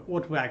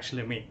what we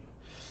actually mean.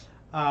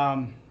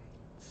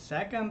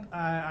 Second,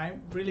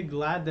 I'm really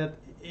glad that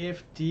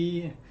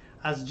AFT,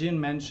 as Jean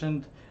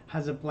mentioned,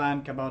 has a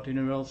plan about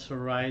universal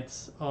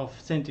rights of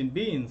sentient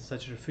beings,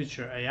 such as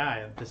future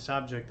AI. The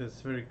subject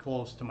is very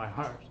close to my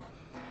heart.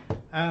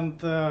 And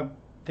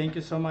thank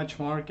you so much,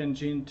 Marc and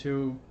Jean,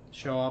 to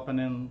show up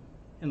and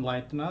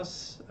enlighten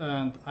us.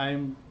 And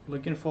I'm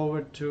looking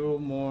forward to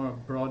more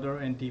broader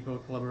and deeper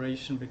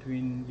collaboration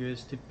between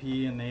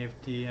USTP and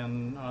AFT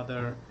and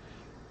other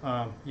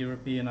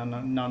European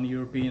and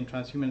non-European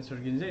transhumanist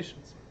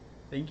organizations.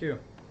 Thank you.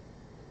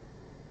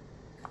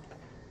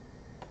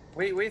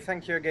 We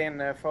thank you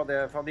again for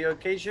the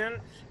occasion.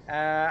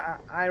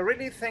 I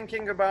really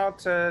thinking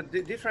about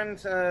the different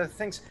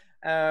things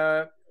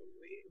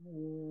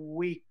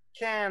we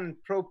can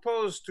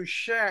propose to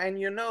share, and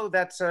you know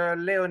that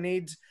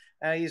Leonid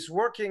is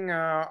working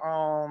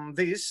on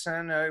this,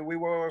 and we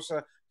was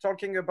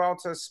talking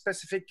about a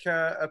specific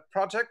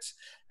project.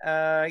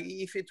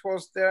 If it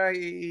was there,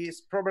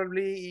 he's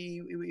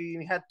probably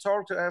he had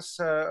told us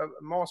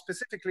more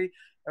specifically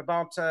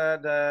about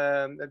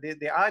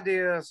the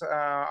ideas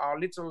our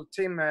little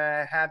team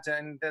had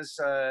in this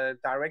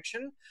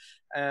direction,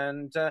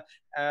 and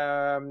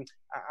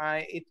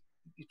it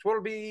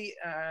will be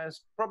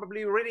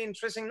probably really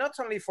interesting, not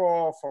only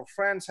for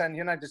France and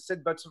United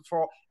States, but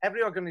for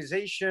every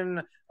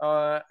organization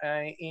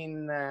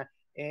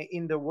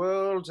in the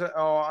world,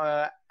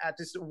 or at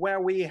least where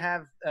we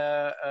have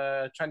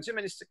a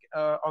transhumanist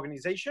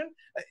organization.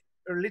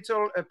 A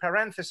little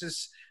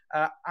parenthesis,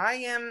 I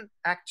am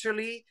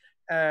actually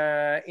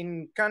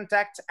in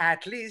contact,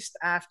 at least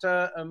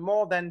after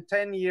more than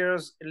 10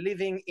 years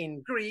living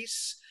in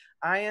Greece.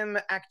 I am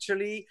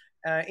actually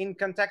in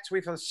contact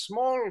with a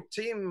small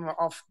team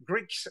of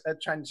Greek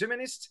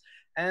transhumanists,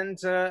 and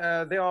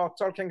they are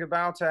talking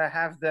about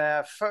have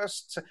their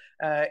first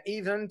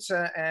event,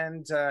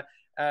 and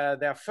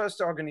their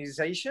first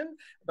organization,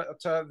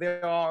 but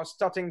they are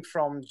starting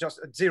from just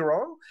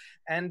zero.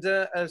 And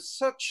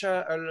such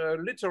a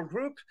little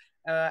group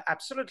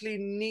absolutely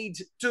need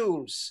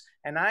tools.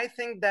 And I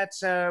think that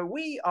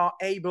we are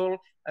able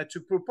to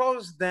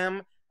propose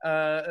them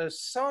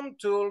some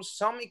tools,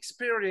 some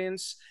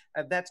experience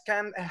that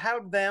can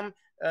help them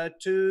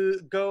to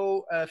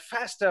go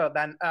faster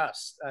than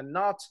us,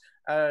 not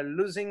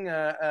losing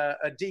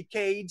a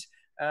decade,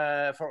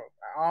 for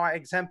our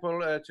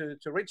example,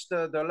 to reach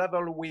the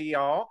level we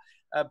are,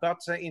 but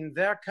in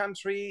their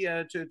country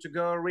to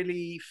go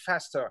really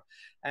faster.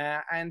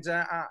 And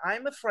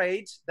I'm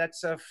afraid that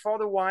for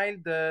the while,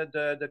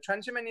 the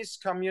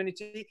transhumanist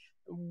community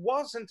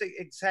wasn't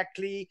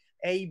exactly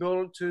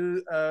able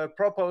to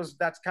propose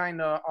that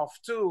kind of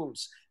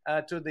tools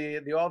to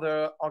the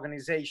other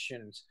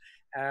organizations.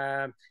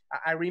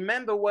 I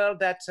remember well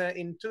that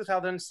in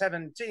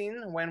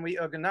 2017, when we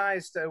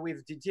organized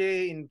with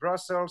Didier in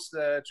Brussels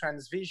the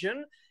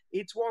Transvision,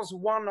 it was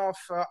one of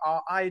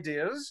our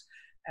ideas.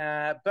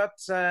 But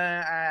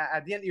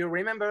at the end, you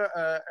remember,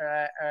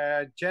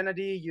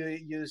 Gennady,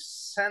 you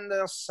sent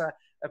us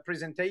a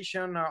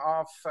presentation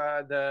of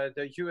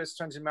the US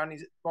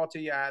Transhumanist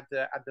Party at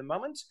the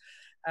moment.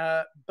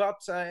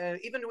 But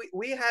even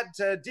we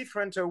had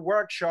different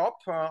workshop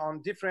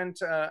on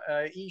different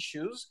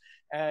issues,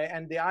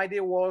 and the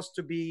idea was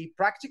to be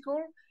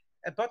practical,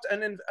 but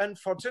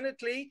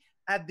unfortunately,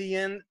 at the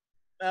end,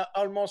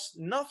 almost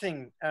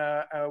nothing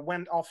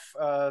went off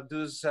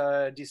those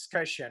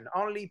discussion.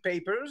 Only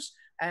papers,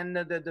 and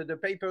the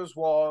papers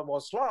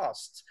was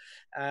lost.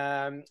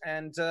 And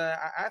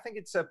I think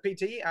it's a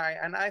pity.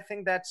 And I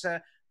think that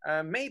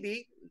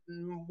maybe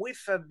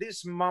with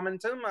this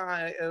momentum,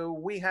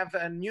 we have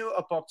a new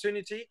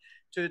opportunity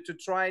to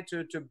try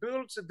to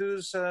build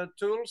those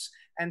tools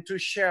and to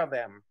share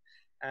them.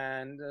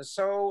 And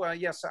so,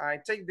 yes, I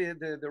take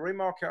the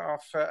remark of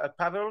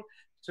Pavel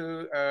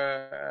to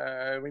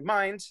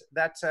remind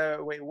that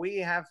we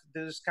have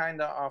this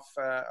kind of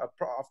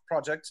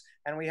projects,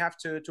 and we have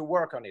to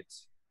work on it.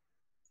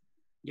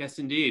 Yes,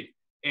 indeed.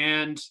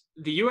 And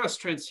the US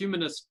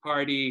Transhumanist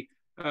Party,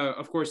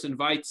 of course,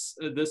 invites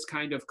this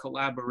kind of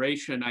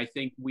collaboration. I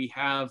think we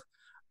have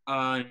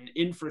an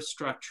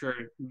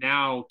infrastructure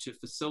now to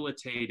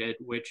facilitate it,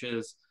 which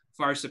is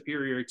far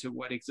superior to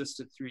what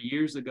existed 3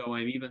 years ago.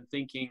 I'm even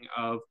thinking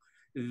of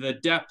the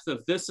depth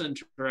of this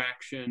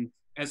interaction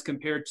as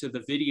compared to the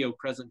video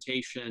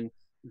presentation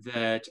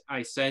that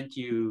I sent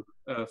you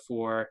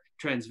for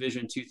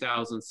Transvision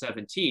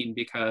 2017,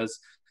 because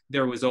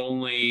there was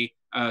only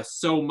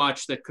so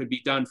much that could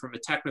be done from a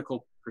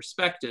technical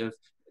perspective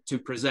to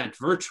present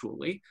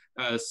virtually.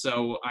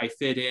 So I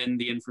fit in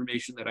the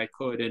information that I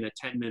could in a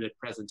 10-minute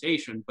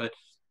presentation. But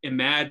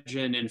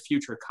imagine in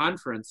future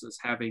conferences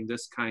having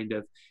this kind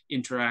of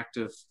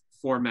interactive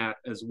format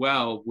as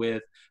well,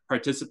 with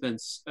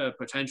participants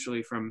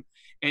potentially from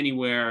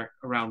anywhere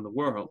around the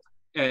world.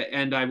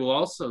 And I will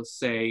also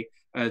say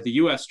the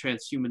US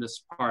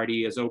Transhumanist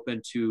Party is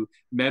open to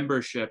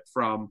membership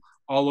from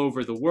all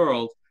over the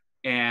world.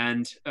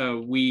 And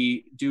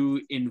we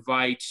do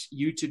invite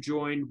you to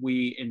join.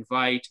 We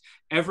invite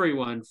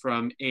everyone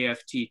from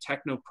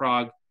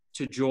AFT-Technoprog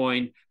to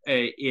join.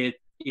 It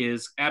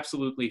is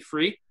absolutely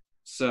free,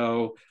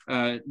 so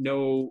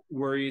no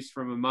worries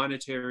from a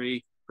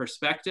monetary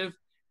perspective.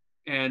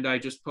 And I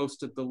just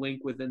posted the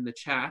link within the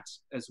chat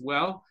as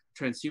well,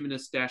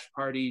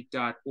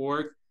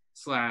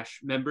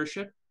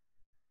 transhumanist-party.org/membership.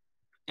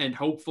 And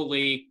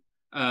hopefully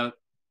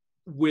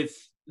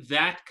with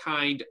that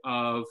kind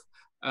of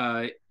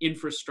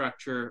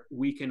infrastructure,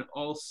 we can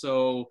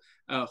also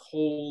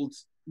hold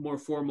more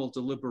formal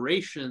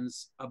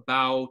deliberations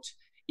about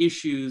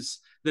issues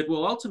that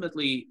will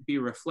ultimately be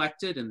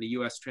reflected in the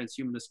US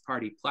Transhumanist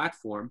Party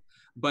platform.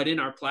 But in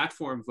our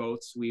platform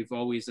votes, we've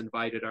always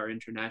invited our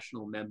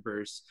international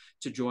members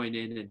to join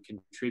in and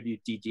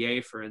contribute.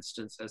 DDA, for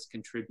instance, has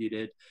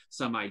contributed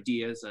some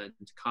ideas and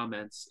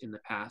comments in the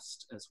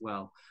past as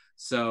well.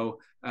 So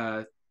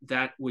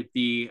that would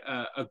be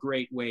a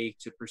great way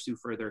to pursue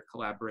further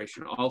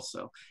collaboration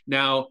also.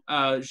 Now,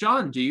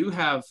 Jean, do you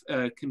have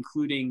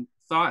concluding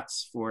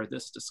thoughts for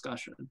this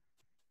discussion?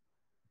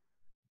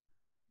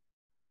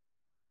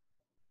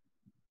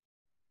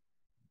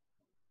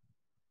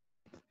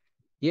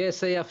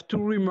 Yes, I have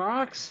two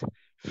remarks.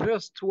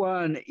 First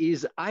one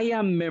is I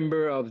am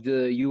member of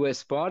the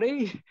US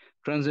party,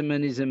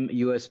 Transhumanism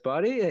US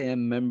party. I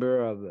am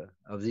member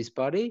of this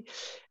party.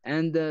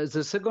 And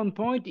the second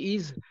point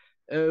is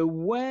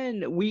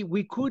when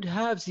we could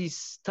have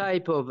this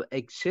type of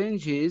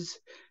exchanges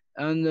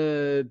on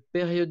a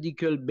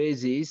periodical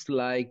basis,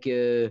 like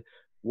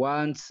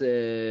once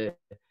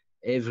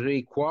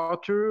every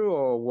quarter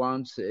or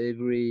once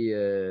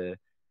every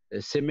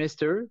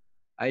semester,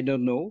 I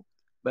don't know.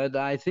 But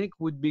I think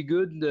would be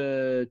good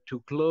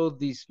to close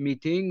this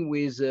meeting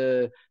with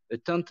a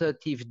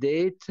tentative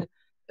date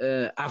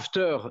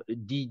after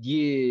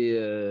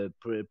Didier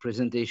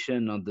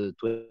presentation on the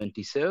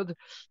 23rd,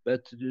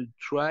 but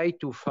try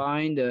to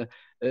find a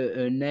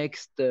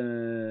next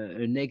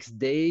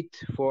date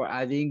for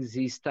having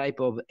this type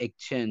of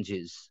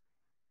exchanges.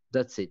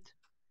 That's it.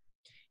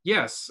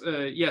 Yes,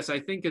 yes, I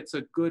think it's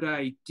a good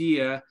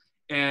idea.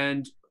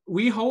 And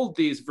we hold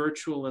these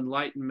virtual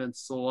Enlightenment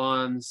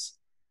salons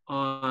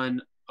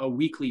on a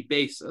weekly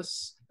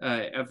basis,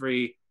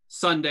 every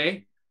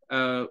Sunday,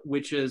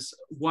 which is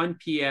 1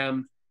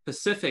 p.m.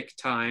 Pacific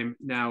time.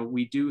 Now,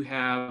 we do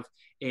have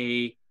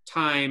a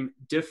time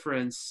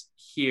difference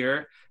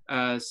here.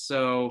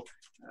 So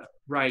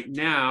right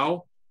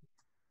now,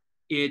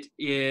 it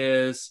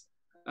is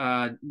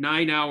a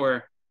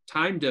 9-hour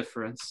time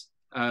difference.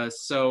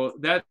 So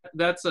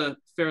that's a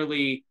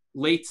fairly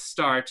late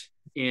start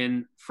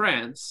in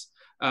France,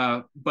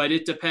 but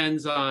it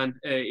depends on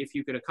if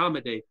you could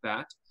accommodate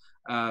that.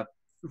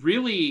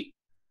 Really,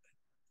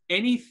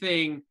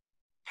 anything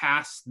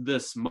past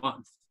this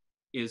month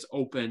is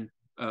open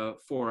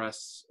for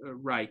us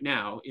right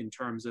now in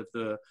terms of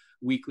the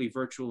weekly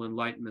virtual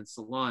Enlightenment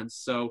salons.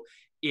 So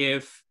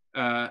if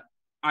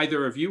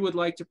either of you would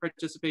like to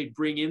participate,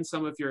 bring in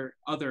some of your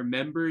other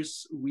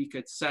members, we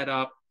could set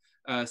up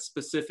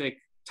specific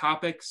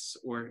topics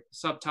or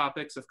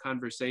subtopics of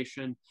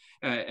conversation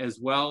as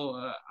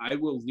well. I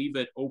will leave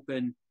it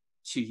open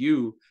to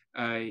you,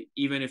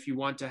 even if you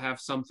want to have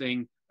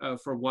something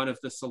for one of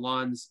the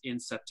salons in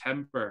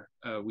September,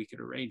 we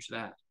could arrange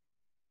that.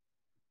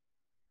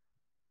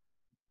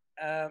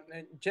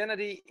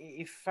 Gennady,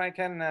 if I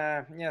can,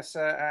 yes,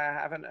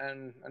 have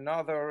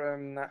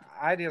another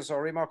ideas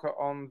or remark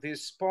on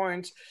this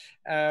point.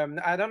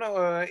 I don't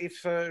know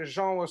if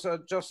Jean was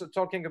just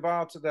talking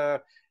about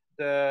the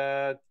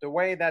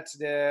way that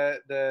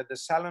the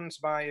salons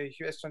by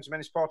US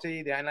Transhumanist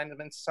Party, the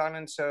Enlightenment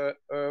salons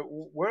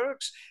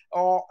works,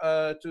 or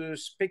to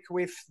speak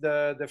with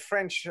the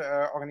French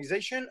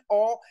organization,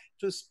 or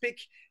to speak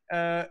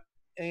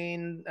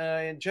in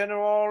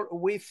general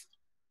with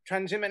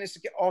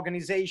transhumanistic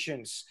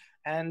organizations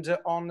and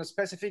on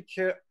specific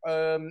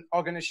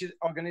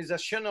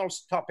organizational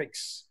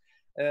topics.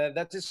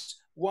 That is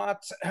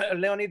what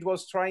Leonid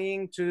was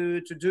trying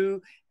to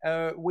do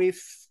with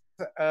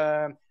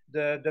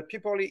the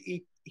people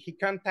he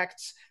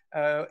contacts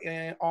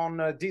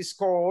on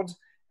Discord.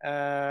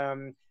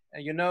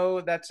 You know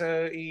that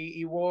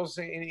he was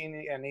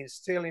and is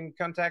still in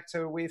contact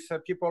with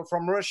people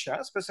from Russia,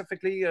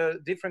 specifically a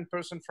different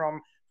person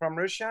from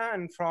Russia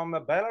and from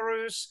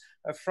Belarus,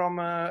 from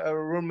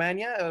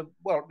Romania.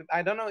 Well,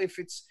 I don't know if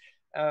it's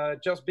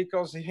just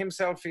because he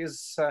himself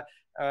is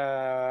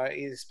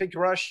speak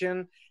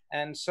Russian,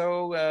 and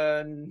so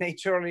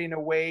naturally, in a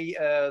way,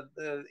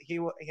 he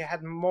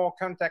had more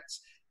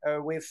contacts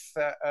with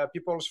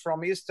people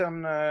from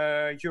Eastern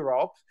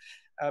Europe.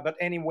 But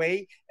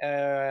anyway,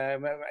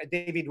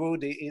 David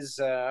Wood is,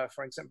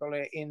 for example,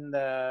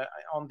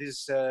 on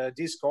this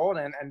Discord,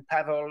 and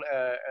Pavel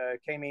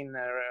came in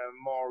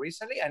more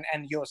recently,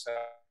 and yourself,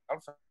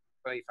 if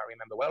I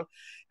remember well.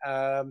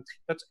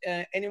 But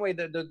anyway,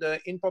 the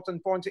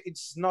important point,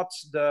 it's not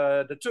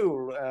the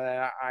tool.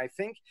 I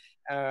think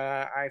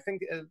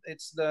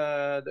it's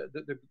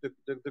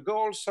the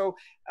goal. So,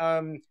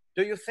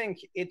 do you think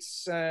it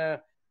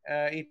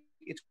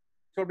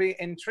will be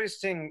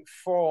interesting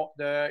for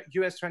the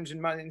US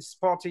Transhumanist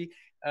Party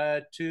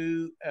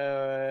to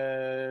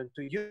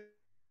use?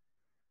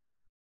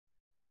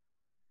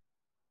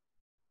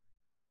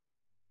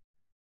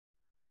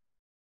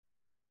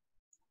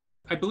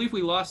 I believe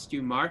we lost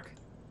you, Marc.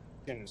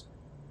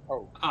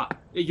 Oh.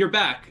 You're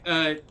back.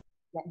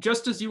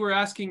 Just as you were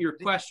asking your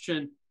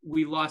question,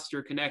 we lost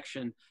your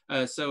connection.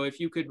 So if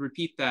you could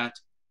repeat that,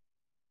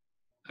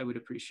 I would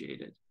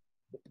appreciate it.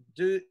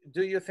 Do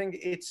you think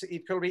it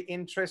could be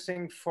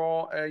interesting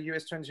for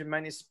US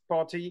Transhumanist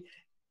Party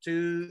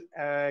to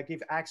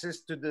give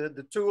access to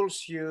the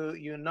tools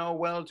you know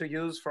well to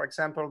use, for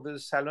example, the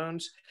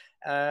salons,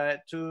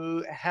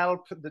 to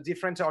help the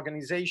different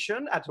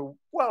organizations at a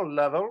world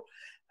level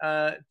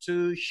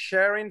to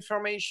share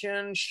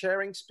information,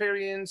 share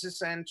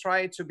experiences, and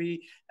try to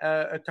be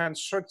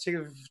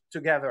constructive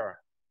together?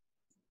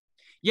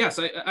 Yes,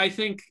 I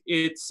think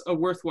it's a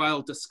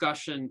worthwhile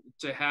discussion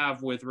to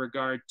have with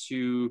regard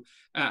to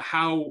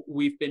how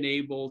we've been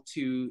able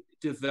to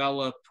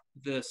develop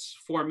this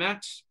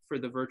format for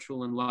the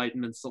virtual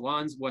Enlightenment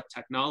salons, what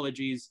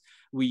technologies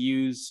we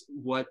use,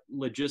 what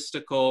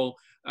logistical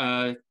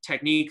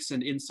techniques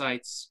and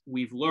insights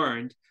we've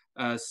learned.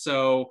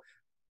 So,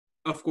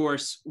 of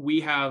course, we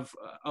have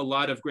a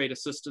lot of great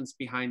assistance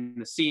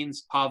behind the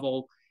scenes.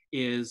 Pavel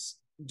is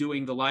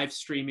doing the live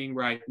streaming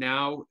right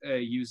now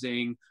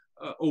using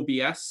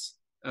OBS,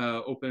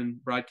 Open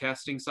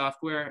Broadcasting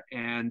Software,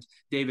 and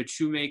David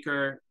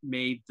Shoemaker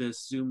made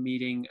this Zoom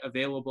meeting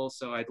available.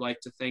 So I'd like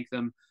to thank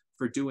them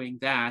for doing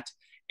that.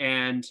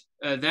 And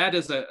that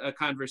is a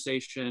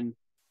conversation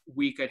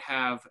we could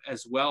have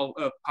as well,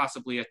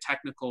 possibly a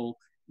technical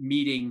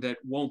meeting that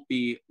won't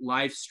be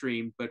live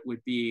streamed, but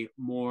would be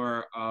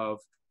more of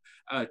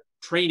a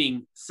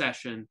training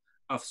session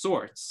of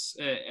sorts.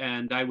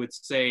 And I would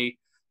say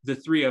the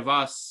three of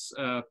us,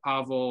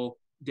 Pavel,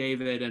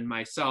 David, and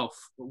myself,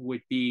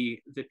 would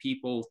be the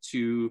people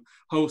to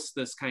host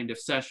this kind of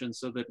session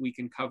so that we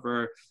can cover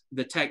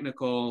the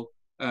technical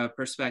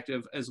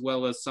perspective as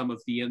well as some of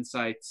the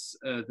insights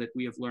that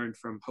we have learned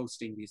from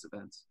hosting these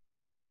events.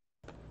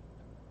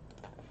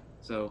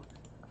 So,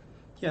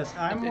 yes,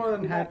 I'm more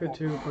than happy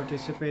to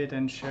participate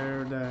and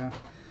share the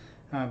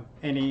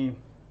any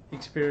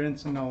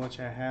experience and knowledge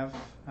I have,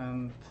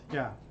 and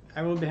yeah,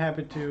 I will be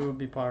happy to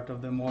be part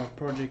of the more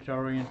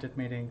project-oriented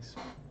meetings.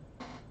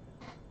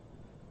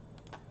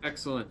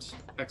 excellent,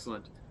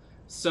 excellent.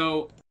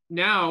 So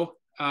now,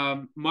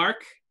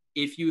 Marc,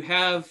 if you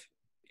have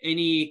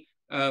any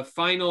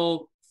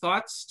final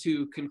thoughts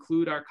to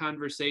conclude our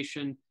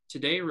conversation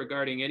today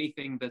regarding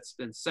anything that's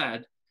been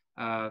said,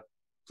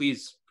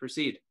 please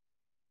proceed.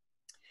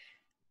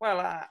 Well,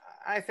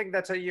 I think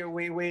that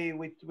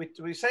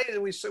we say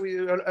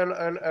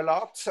a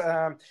lot,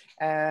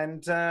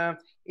 and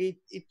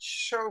it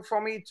showed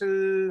for me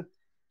two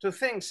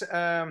things.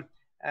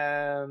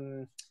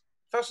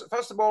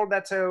 First of all,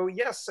 that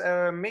yes,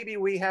 maybe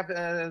we have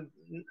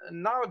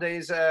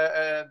nowadays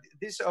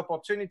this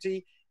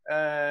opportunity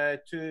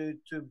to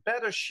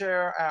better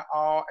share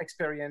our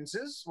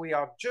experiences. We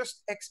are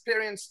just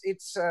experienced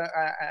it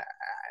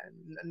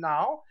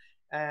now.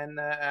 And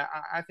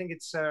I think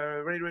it's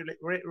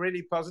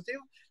really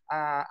positive.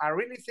 I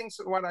really think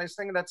what I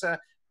think that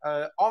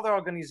other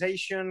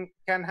organization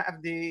can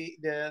have the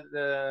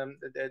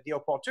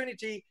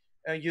opportunity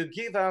you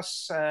give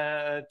us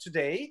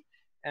today.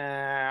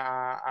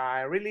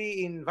 I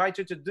really invite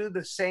you to do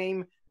the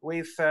same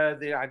with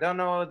the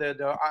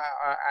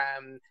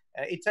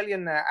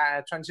Italian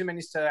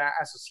Transhumanist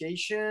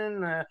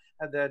Association,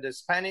 the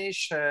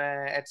Spanish,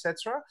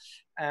 etc.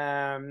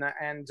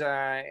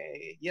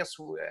 Yes,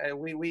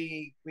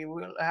 we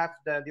will have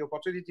the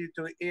opportunity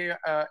to hear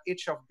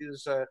each of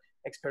these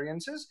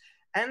experiences.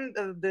 And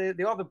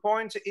the other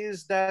point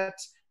is that,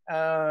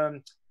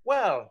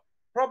 well,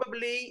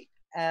 probably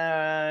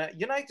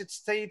United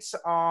States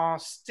are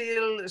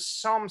still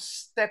some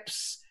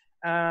steps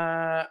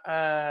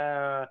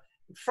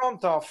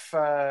front of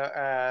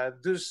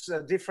those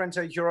different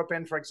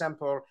European, for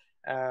example,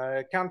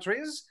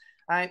 countries.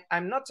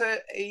 I'm not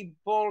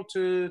able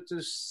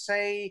to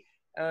say.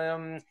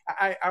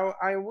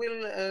 I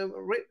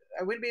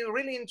will be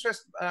really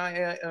interested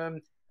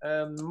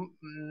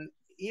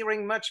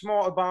hearing much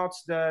more about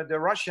the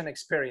Russian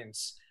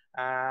experience.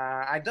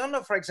 I don't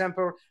know, for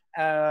example,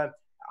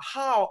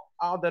 how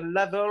are the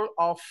level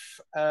of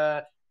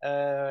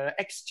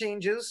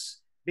exchanges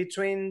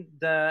between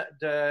the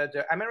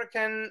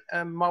American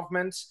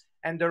movement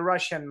and the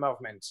Russian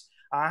movement.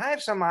 I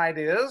have some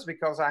ideas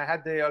because I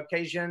had the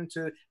occasion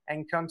to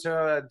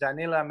encounter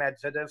Danila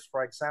Medvedev,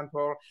 for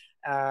example,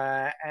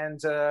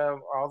 and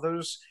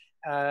others.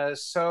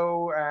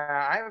 So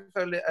I have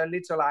a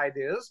little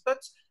ideas,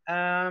 but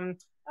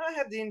I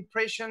have the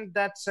impression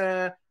that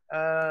the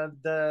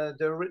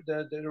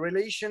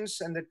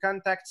relations and the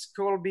contacts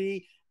could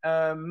be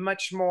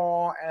much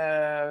more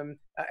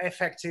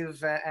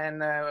effective,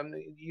 and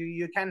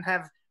you can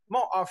have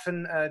more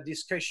often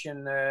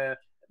discussion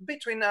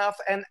between us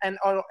and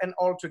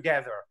all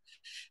together.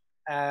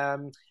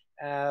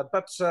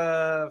 But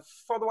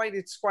for the way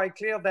it's quite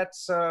clear that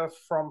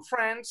from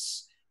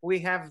France we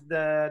have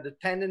the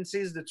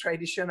tendencies, the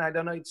tradition. I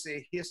don't know, it's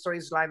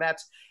histories like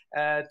that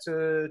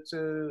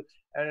to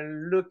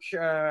look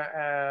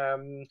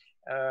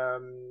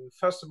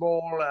first of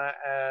all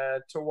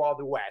toward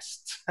the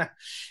West.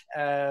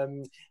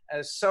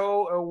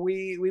 So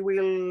we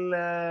will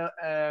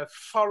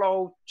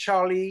follow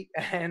Charlie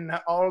and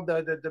all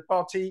the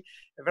party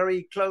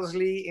very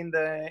closely in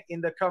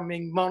the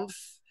coming month,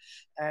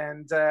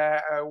 and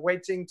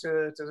waiting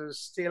to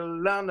still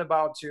learn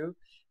about you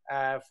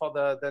for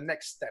the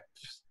next step.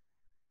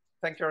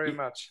 Thank you very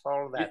much for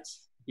all that.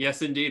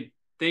 Yes, indeed.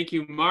 Thank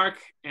you, Marc,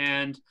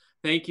 and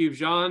thank you,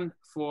 Jean,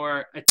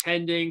 for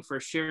attending,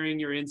 for sharing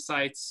your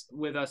insights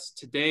with us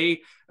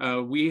today.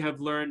 We have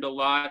learned a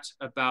lot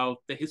about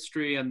the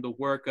history and the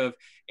work of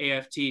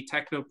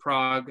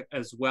AFT-Technoprog,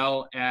 as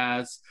well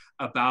as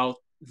about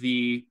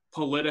the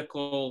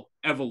political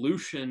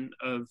evolution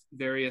of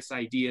various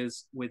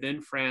ideas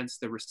within France,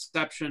 the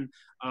reception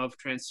of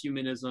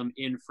transhumanism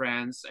in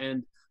France,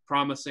 and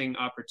promising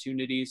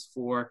opportunities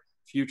for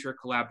future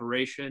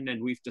collaboration.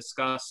 And we've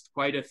discussed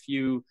quite a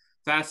few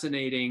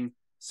fascinating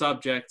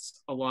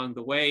subjects along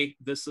the way.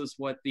 This is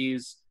what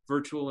these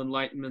virtual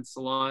enlightenment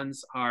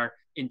salons are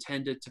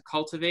intended to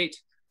cultivate.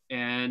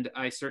 And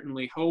I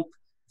certainly hope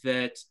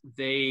that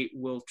they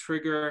will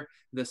trigger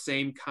the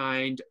same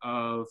kind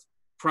of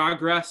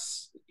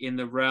progress in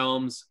the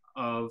realms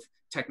of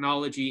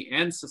technology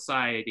and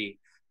society,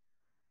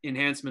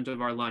 enhancement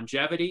of our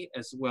longevity,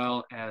 as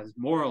well as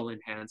moral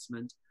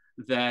enhancement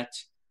that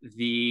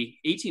the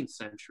 18th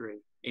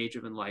century Age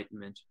of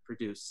Enlightenment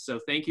produced. So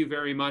thank you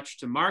very much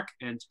to Marc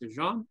and to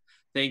Jean.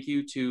 Thank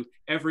you to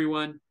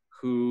everyone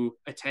who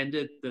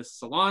attended this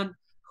salon,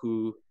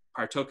 who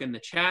partook in the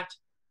chat.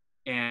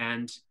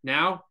 And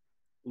now,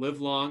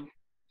 live long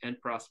and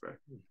prosper.